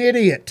fucking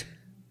idiot.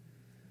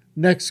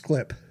 Next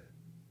clip.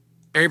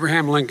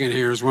 Abraham Lincoln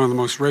here is one of the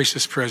most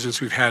racist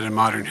presidents we've had in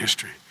modern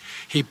history.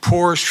 He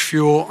pours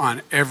fuel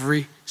on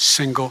every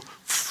single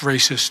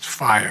racist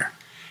fire.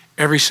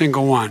 Every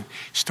single one.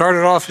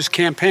 Started off his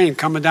campaign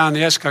coming down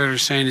the escalator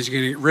saying he's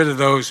going to get rid of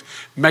those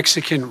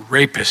Mexican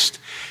rapists.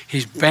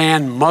 He's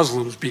banned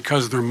Muslims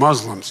because they're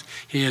Muslims.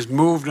 He has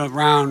moved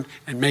around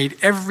and made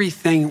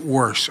everything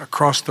worse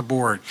across the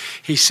board.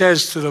 He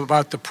says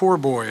about the poor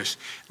boys,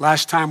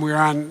 last time we were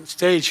on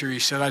stage here, he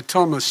said, I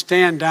told them to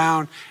stand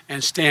down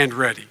and stand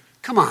ready.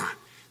 Come on.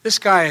 This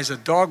guy has a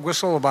dog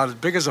whistle about as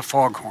big as a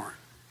foghorn.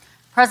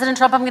 President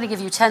Trump, I'm going to give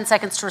you 10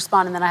 seconds to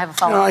respond, and then I have a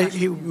follow-up.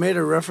 He made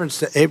a reference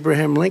to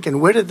Abraham Lincoln.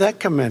 Where did that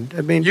come in?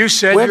 I mean, you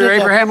said you're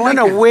Abraham Lincoln.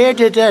 No, where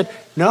did that?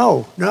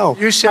 No.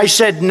 You said, I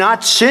said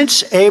not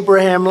since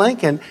Abraham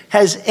Lincoln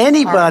has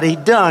anybody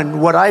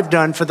done what I've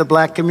done for the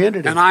black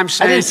community. And I'm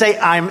saying, I didn't say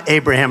I'm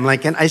Abraham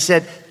Lincoln. I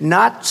said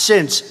not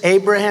since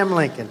Abraham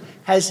Lincoln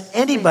has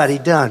anybody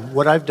done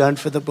what I've done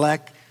for the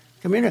black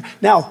community.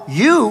 Now,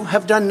 you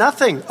have done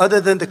nothing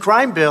other than the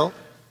crime bill,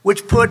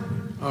 which put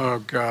oh,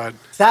 God.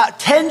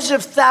 Tens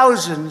of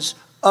thousands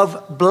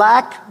of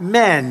black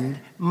men,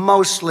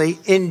 mostly,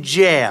 in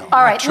jail.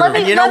 All right, let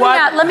me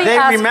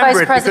ask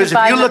Vice President Biden because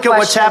if you look at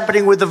what's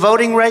happening with the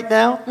voting right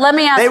now, let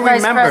me ask they Vice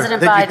remember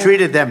President that Biden you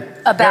treated them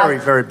very,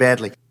 very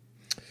badly.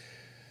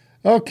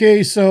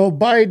 Okay, so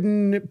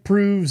Biden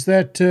proves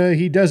that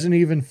he doesn't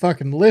even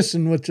fucking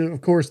listen, which,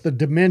 of course, the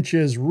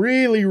dementia is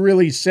really,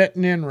 really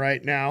setting in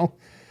right now.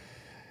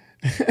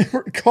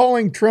 We're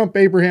calling Trump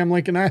Abraham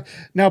Lincoln.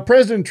 Now,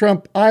 President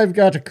Trump, I've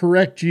got to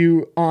correct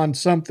you on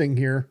something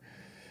here,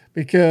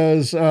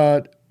 because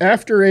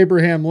after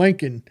Abraham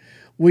Lincoln,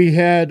 we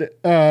had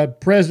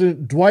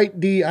President Dwight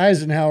D.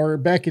 Eisenhower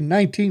back in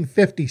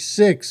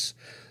 1956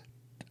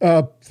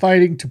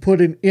 fighting to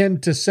put an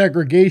end to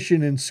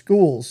segregation in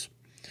schools.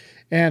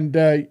 And,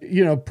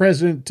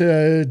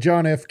 President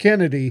John F.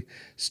 Kennedy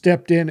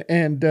stepped in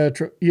and,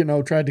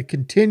 tried to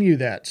continue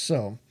that.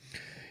 So,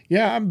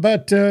 yeah,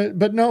 but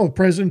no,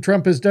 President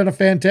Trump has done a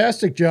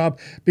fantastic job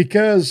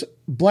because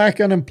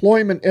black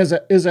unemployment is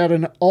at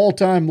an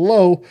all-time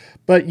low,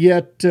 but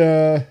yet,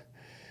 according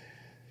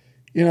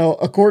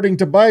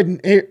to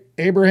Biden,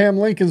 Abraham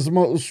Lincoln's the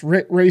most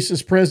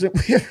racist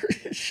president we ever.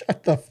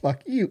 Shut the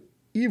fuck,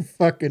 you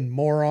fucking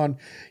moron.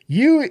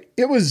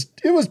 It was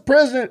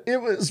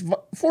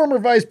former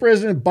Vice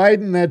President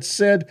Biden that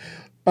said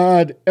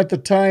at the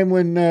time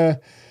when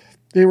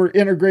they were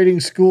integrating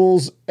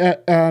schools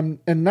and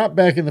not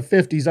back in the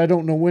 50s. I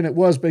don't know when it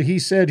was, but he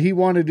said he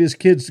wanted his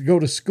kids to go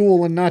to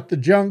school and not the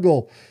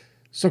jungle.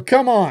 So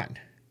come on.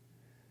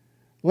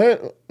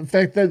 In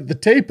fact, the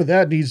tape of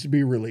that needs to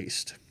be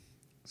released.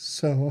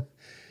 So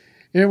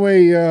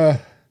anyway,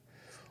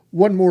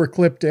 one more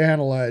clip to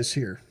analyze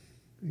here.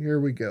 Here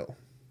we go.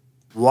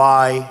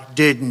 Why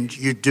didn't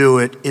you do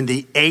it in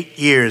the 8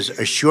 years,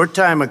 a short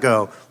time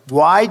ago?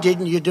 Why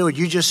didn't you do it?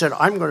 You just said,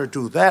 I'm going to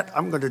do that.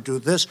 I'm going to do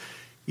this.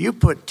 You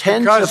put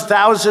tens of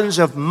thousands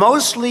of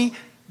mostly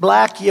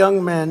black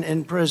young men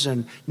in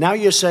prison. Now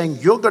you're saying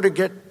you're going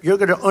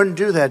to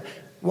undo that.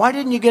 Why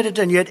didn't you get it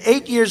done? You had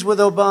 8 years with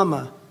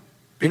Obama.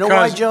 You know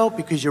why, Joe?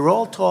 Because you're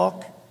all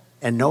talk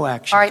and no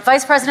action. All right,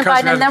 Vice President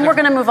Biden, and then we're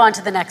going to move on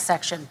to the next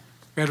section.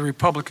 We had a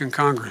Republican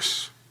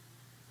Congress.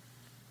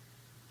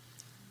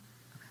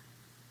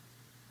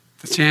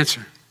 That's the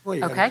answer. Well,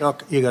 you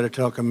got to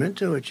talk them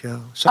into it,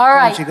 Joe. Sometimes all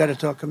right. You got to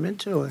talk them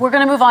into it. We're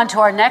going to move on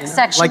to our next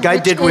section, like I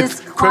did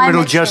with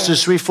criminal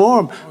justice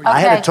reform. Okay. I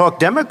had to talk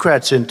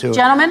Democrats into it.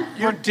 Gentlemen,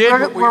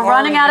 we're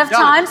running out of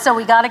time, so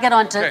we got to get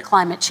on to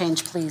climate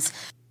change, please.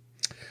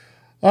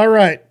 All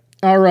right.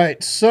 All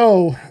right,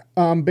 so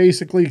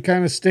basically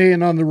kind of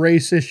staying on the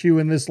race issue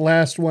in this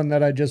last one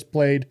that I just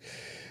played.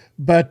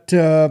 But,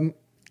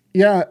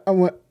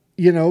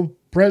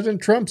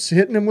 President Trump's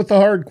hitting him with the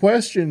hard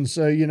questions.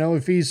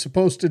 If he's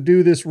supposed to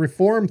do this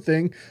reform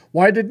thing,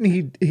 why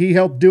didn't he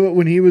help do it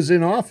when he was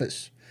in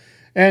office?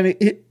 And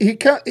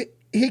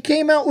he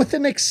came out with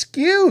an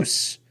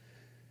excuse.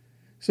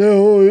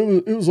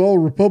 So it was all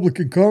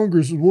Republican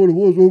Congress is what it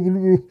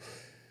was.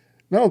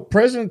 No,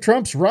 President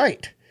Trump's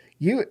right.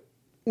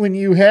 When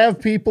you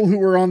have people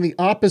who are on the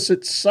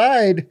opposite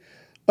side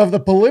of the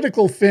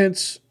political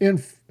fence in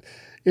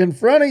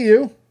front of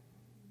you,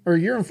 or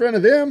you're in front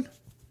of them,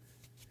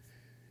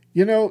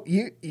 you got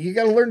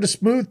to learn to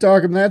smooth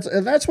talk them.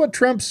 That's what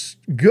Trump's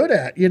good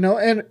at,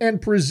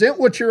 and present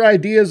what your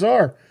ideas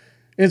are.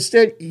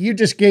 Instead, you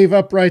just gave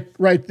up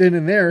right then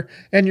and there,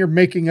 and you're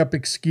making up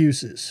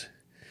excuses.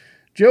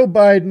 Joe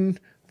Biden,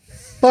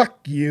 fuck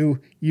you.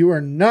 You are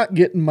not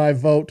getting my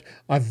vote.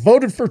 I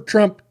voted for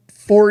Trump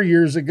 4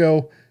 years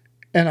ago,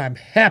 and I'm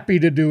happy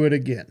to do it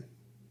again.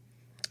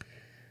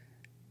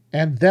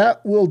 And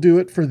that will do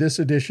it for this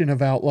edition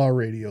of Outlaw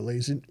Radio,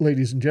 ladies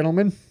and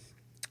gentlemen.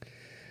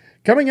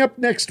 Coming up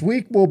next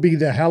week will be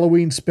the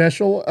Halloween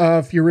special.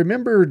 If you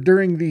remember,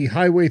 during the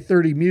Highway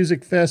 30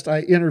 Music Fest,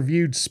 I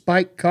interviewed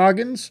Spike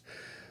Coggins.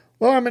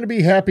 Well, I'm going to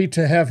be happy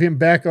to have him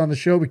back on the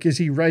show because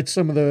he writes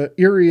some of the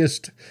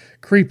eeriest,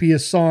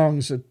 creepiest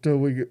songs that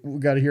we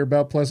got to hear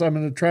about. Plus, I'm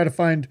going to try to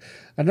find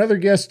another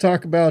guest to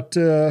talk about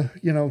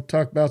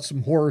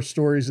some horror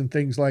stories and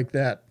things like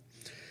that.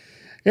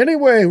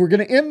 Anyway, we're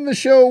going to end the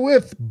show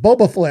with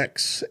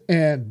Bobaflex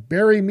and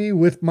Bury Me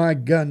With My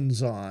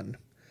Guns On.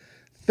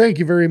 Thank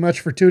you very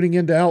much for tuning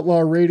into Outlaw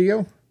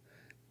Radio,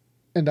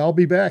 and I'll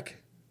be back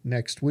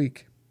next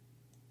week.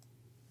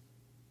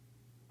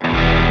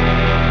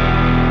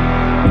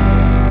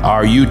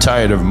 Are you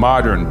tired of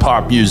modern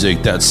pop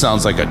music that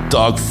sounds like a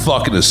dog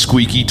fucking a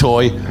squeaky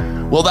toy?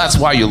 Well, that's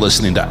why you're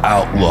listening to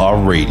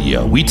Outlaw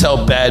Radio. We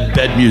tell bad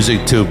bed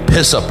music to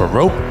piss up a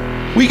rope.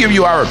 We give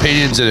you our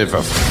opinions, and if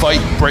a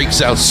fight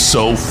breaks out,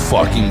 so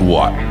fucking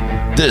what?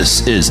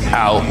 This is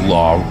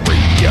Outlaw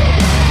Radio.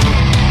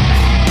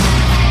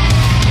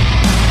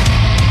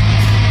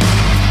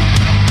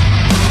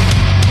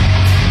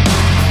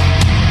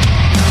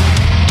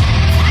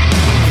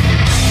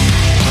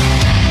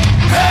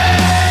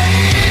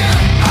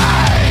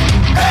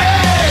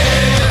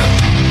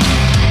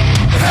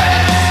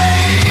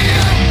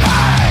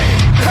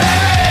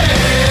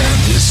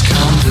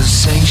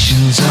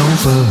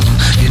 Over.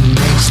 It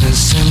makes no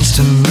sense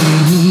to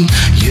me.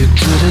 You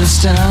could have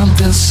stopped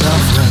the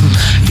suffering,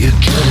 you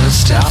could have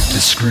stopped the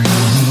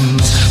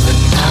screams, but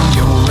now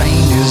your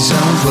reign is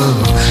over,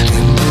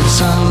 and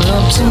it's all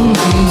up to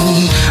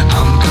me.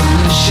 I'm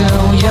gonna show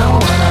you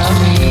what I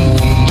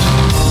mean.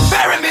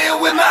 Bury me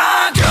with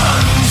my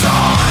guns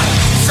on,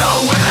 so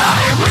when I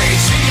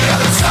reach the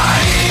other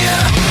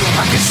side,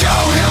 I can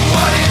show him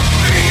what it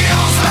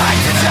feels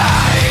like to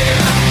die.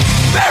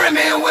 Bury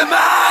me with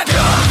my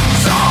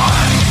guns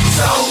on,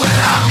 so when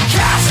I'm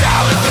cast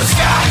out of the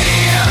sky,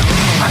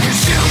 I can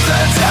shoot the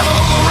devil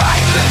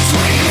right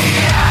between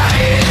the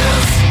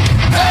eyes.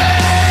 Hey,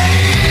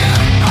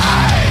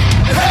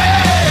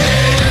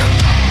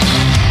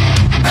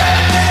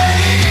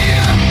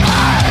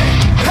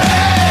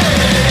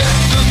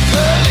 the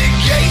pearly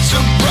gates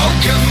are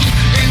broken,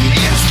 and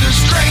it's the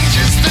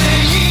strangest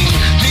thing.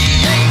 The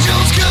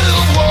angels could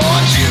have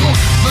warned you,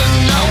 but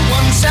no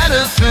one said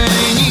a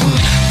thing.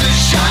 The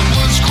shot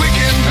was quick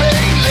and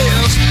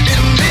painless,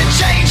 and it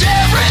changed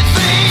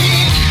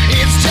everything.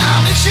 It's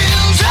time to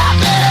choose a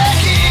better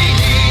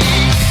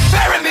king.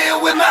 Bury me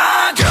with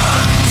my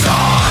guns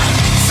on,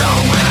 so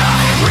when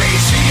I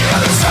reach the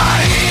other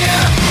side,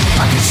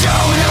 I can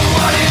show him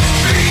what it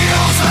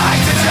feels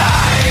like to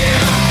die.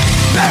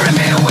 Bury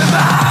me with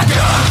my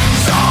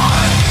guns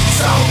on,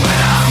 so when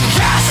I'm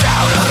cast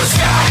out of the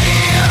sky,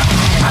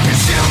 I can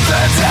shoot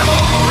the devil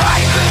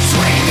right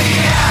between the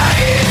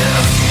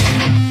eyes.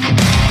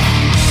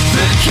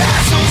 The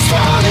castle's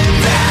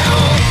falling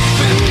down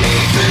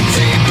beneath the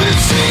deeper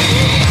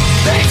sea.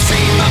 They've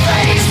seen my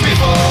face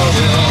before,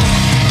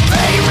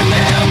 they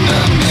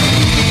remember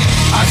me.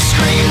 I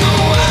scream the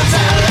words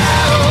out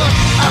loud,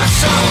 our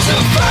souls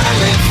are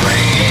finally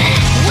free.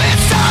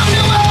 It's time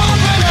to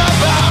open up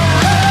our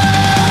eyes.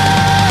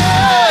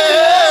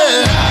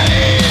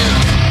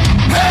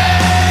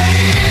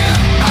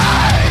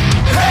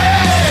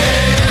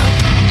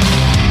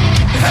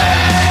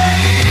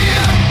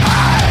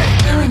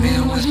 Bury me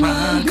with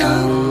my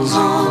guns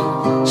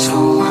on, so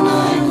when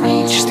I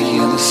reach the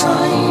other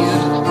side,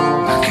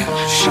 I can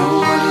show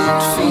what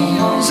it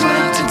feels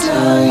like to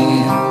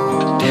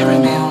die. Bury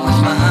me with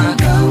my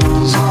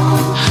guns on,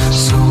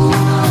 so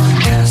when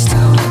I'm cast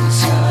out of the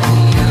sky,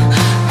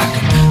 I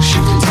can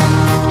shoot the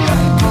devil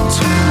right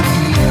between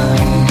the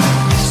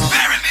eyes.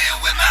 Bury me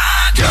with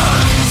my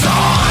guns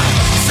on,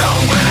 so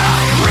when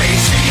I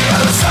reach the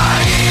other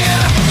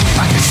side,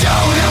 I can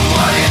show him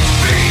what it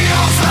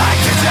feels like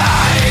to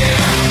die.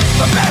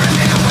 But bury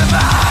me with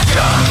my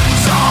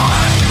guns on,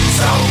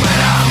 so when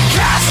I'm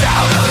cast out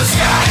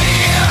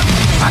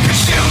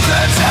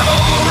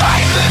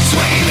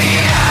between the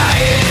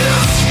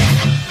eyes.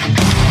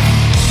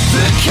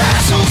 The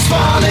castle's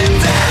falling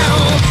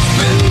down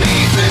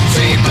beneath the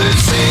deep blue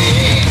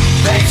sea.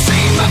 They've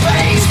seen my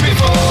face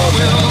before,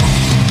 will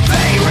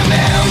they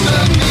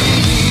remember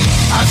me?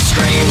 I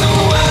scream the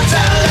words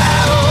out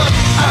loud,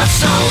 our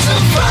souls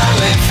are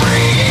finally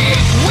free.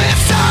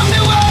 It's time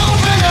to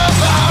open up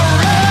our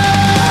eyes.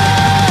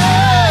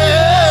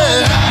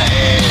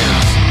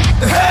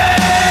 Hey,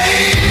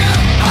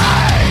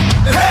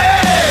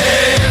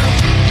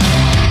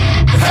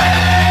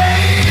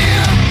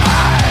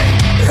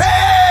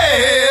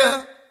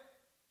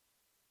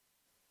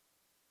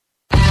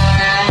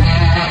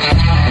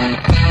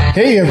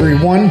 Hey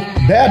everyone,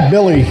 Bad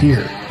Billy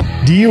here.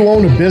 Do you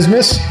own a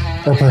business?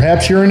 Or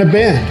perhaps you're in a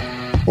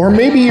band? Or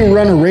maybe you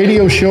run a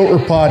radio show or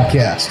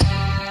podcast?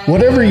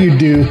 Whatever you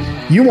do,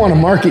 you want to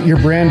market your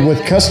brand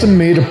with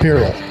custom-made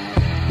apparel.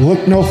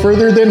 Look no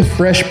further than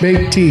Fresh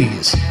Baked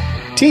Tees.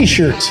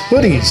 T-shirts,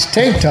 hoodies,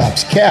 tank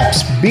tops,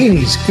 caps,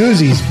 beanies,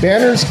 koozies,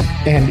 banners,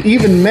 and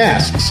even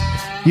masks.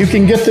 You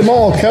can get them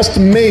all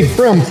custom-made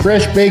from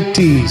Fresh Baked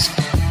Tees.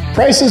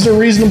 Prices are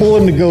reasonable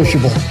and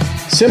negotiable.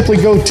 Simply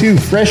go to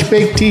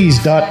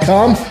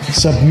freshbakedtees.com,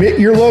 submit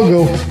your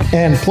logo,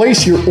 and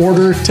place your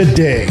order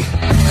today.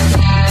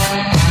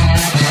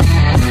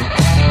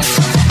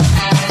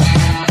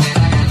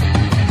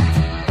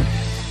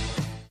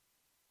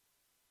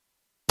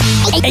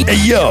 Hey,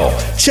 yo,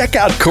 check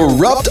out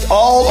Corrupt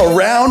All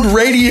Around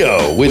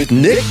Radio with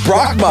Nick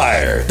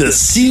Brockmeyer, the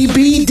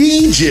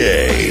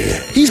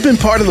CBDJ. He's been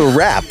part of the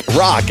rap,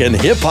 rock, and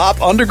hip-hop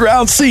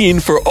underground scene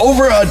for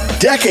over a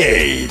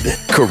decade.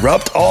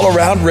 Corrupt All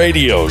Around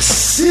Radio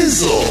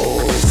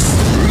sizzles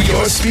through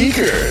your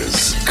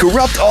speakers.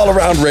 Corrupt All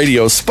Around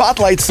Radio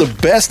spotlights the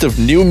best of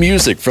new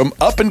music from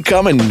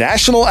up-and-coming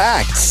national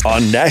acts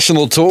on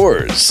national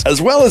tours,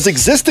 as well as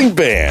existing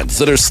bands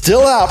that are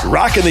still out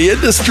rocking the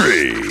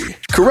industry.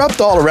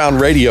 Corrupt All Around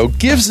Radio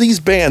gives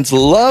these bands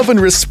love and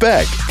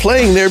respect,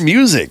 playing their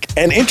music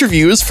and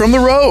interviews from the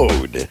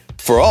road.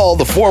 For all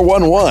the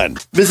 411,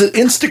 visit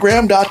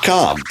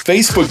Instagram.com,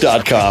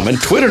 Facebook.com, and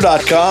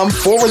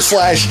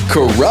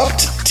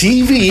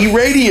Twitter.com/CorruptTV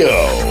Radio.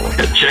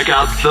 And check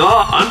out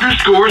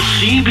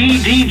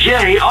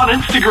 _CBDJ on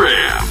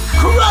Instagram.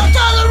 Corrupt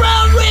All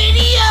Around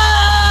Radio!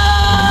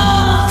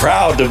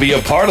 Proud to be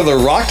a part of the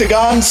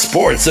Roctagon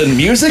Sports and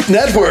Music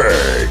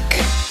Network.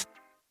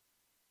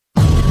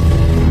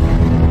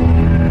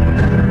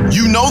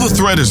 You know the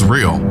threat is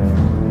real.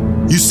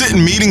 You sit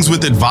in meetings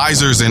with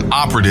advisors and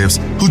operatives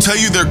who tell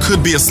you there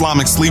could be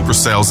Islamic sleeper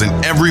cells in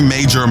every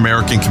major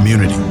American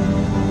community.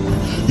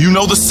 You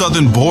know the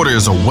southern border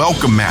is a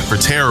welcome mat for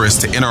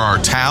terrorists to enter our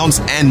towns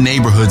and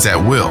neighborhoods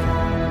at will.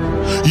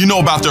 You know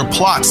about their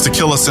plots to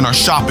kill us in our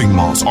shopping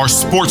malls, our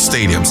sports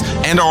stadiums,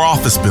 and our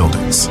office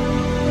buildings.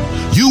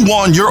 You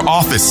won your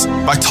office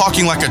by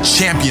talking like a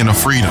champion of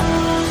freedom.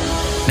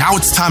 Now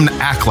it's time to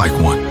act like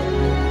one.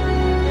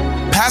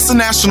 Pass a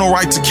national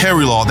right to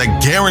carry law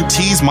that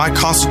guarantees my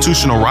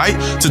constitutional right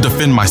to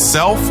defend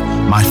myself,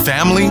 my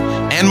family,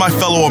 and my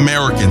fellow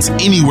Americans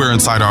anywhere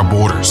inside our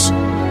borders.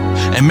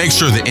 And make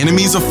sure the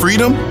enemies of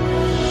freedom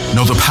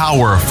know the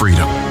power of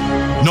freedom.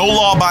 No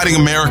law-abiding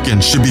American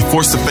should be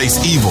forced to face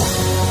evil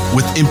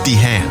with empty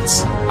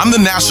hands. I'm the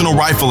National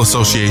Rifle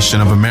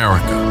Association of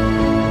America,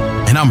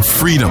 and I'm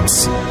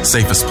freedom's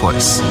safest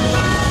place.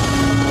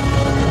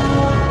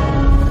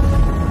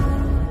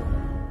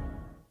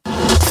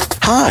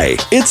 Hi,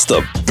 it's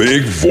the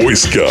Big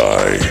Voice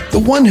Guy, the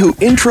one who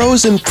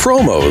intros and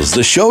promos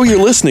the show you're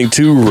listening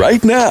to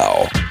right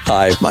now.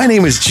 Hi, my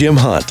name is Jim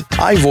Hunt.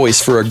 I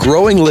voice for a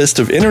growing list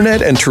of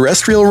internet and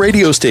terrestrial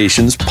radio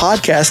stations,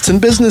 podcasts, and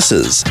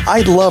businesses.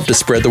 I'd love to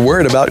spread the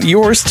word about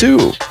yours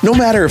too, no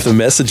matter if the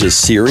message is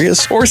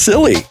serious or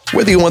silly.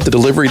 Whether you want the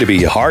delivery to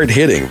be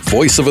hard-hitting,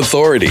 voice of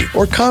authority,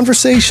 or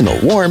conversational,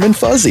 warm and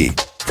fuzzy.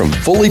 From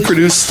fully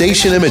produced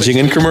station imaging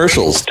and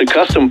commercials to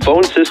custom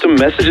phone system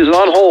messages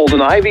on hold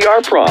and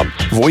IVR prompts,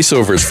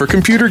 voiceovers for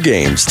computer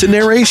games to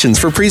narrations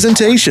for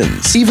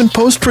presentations, even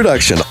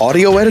post-production,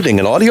 audio editing,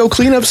 and audio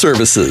cleanup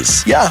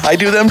services. Yeah, I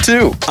do them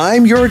too.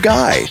 I'm your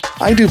guy.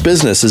 I do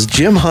business as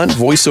Jim Hunt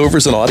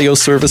Voiceovers and Audio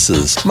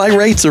Services. My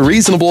rates are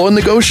reasonable and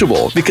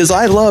negotiable because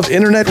I love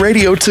internet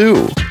radio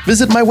too.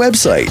 Visit my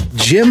website,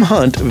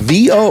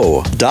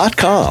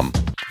 jimhuntvo.com.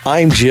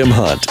 I'm Jim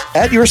Hunt,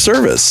 at your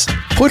service.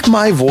 Put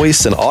my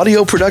voice and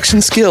audio production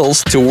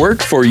skills to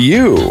work for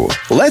you.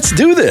 Let's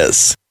do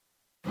this.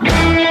 You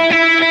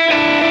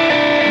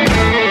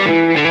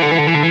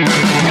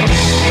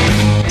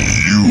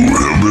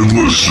have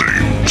been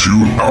listening to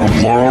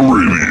Outlaw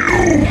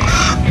Radio.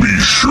 Be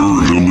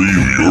sure to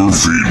leave your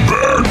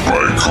feedback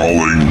by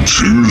calling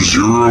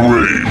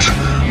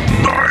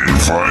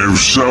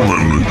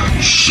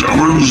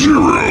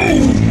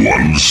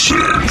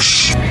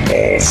 208-957-7016.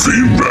 All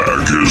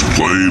feedback is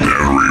played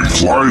and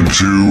replied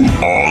to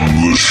on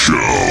the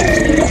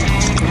show.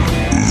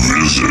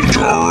 Visit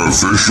our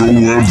official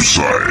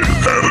website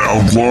at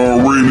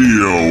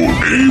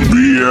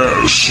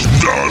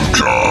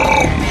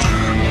outlawradioabs.com.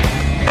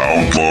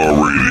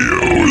 Outlaw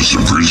Radio is a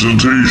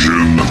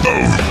presentation of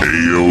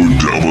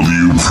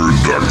AOW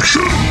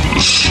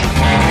Productions.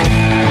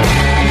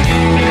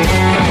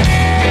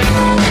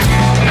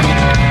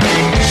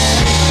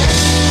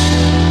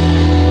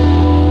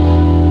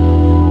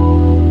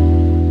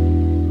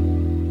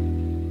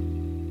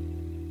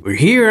 Well,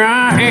 here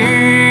I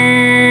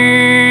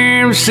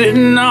am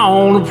sitting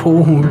on the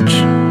porch,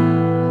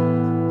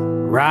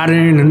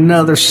 writing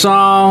another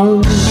song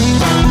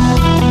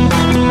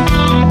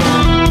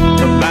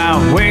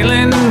about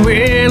Waylon and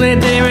Willie,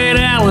 David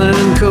Allen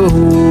and Cole.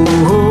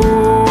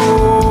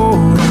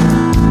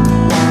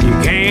 You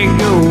can't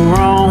go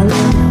wrong.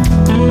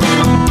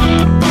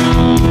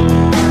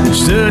 They're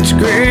such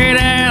great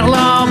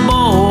outlaw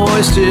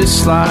boys,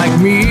 just like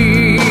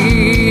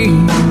me.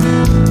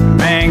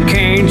 Man,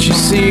 can't you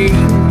see?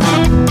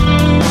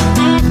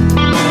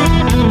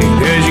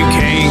 Because you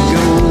can't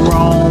go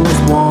wrong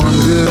with one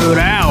good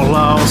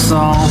outlaw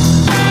song.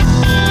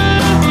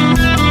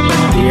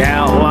 The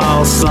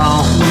outlaw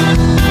song.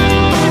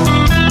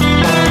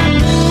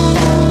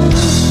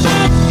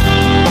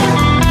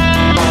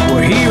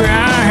 Well, here I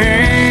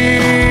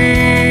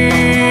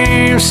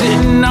am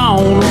sitting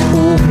on the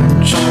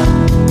porch,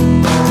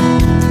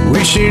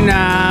 wishing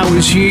I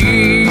was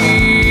here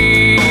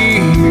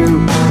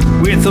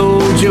with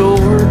old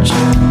George.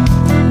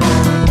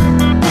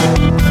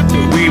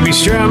 We'd be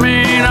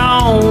strumming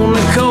on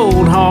the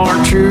cold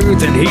hard truth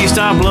that he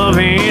stopped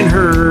loving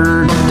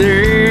her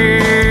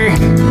today.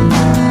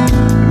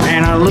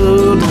 Man, I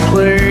love to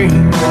play,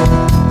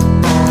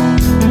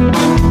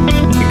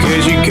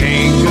 because you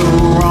can't go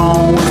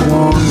wrong with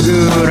one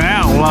good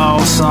outlaw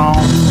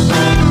song.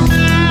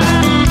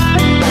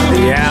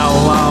 The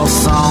outlaw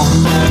song.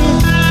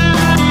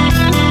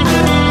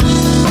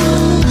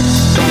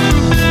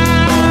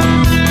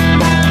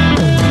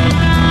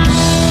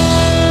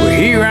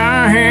 Here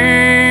I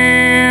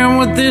am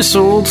with this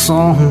old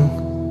song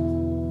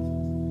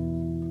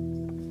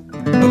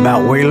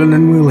about Waylon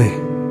and Willie,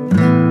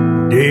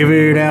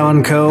 David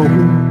Allen Cole,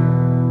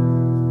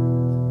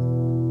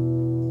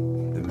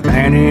 the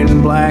man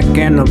in black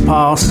and the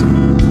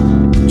possum,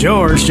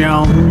 George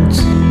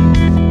Jones.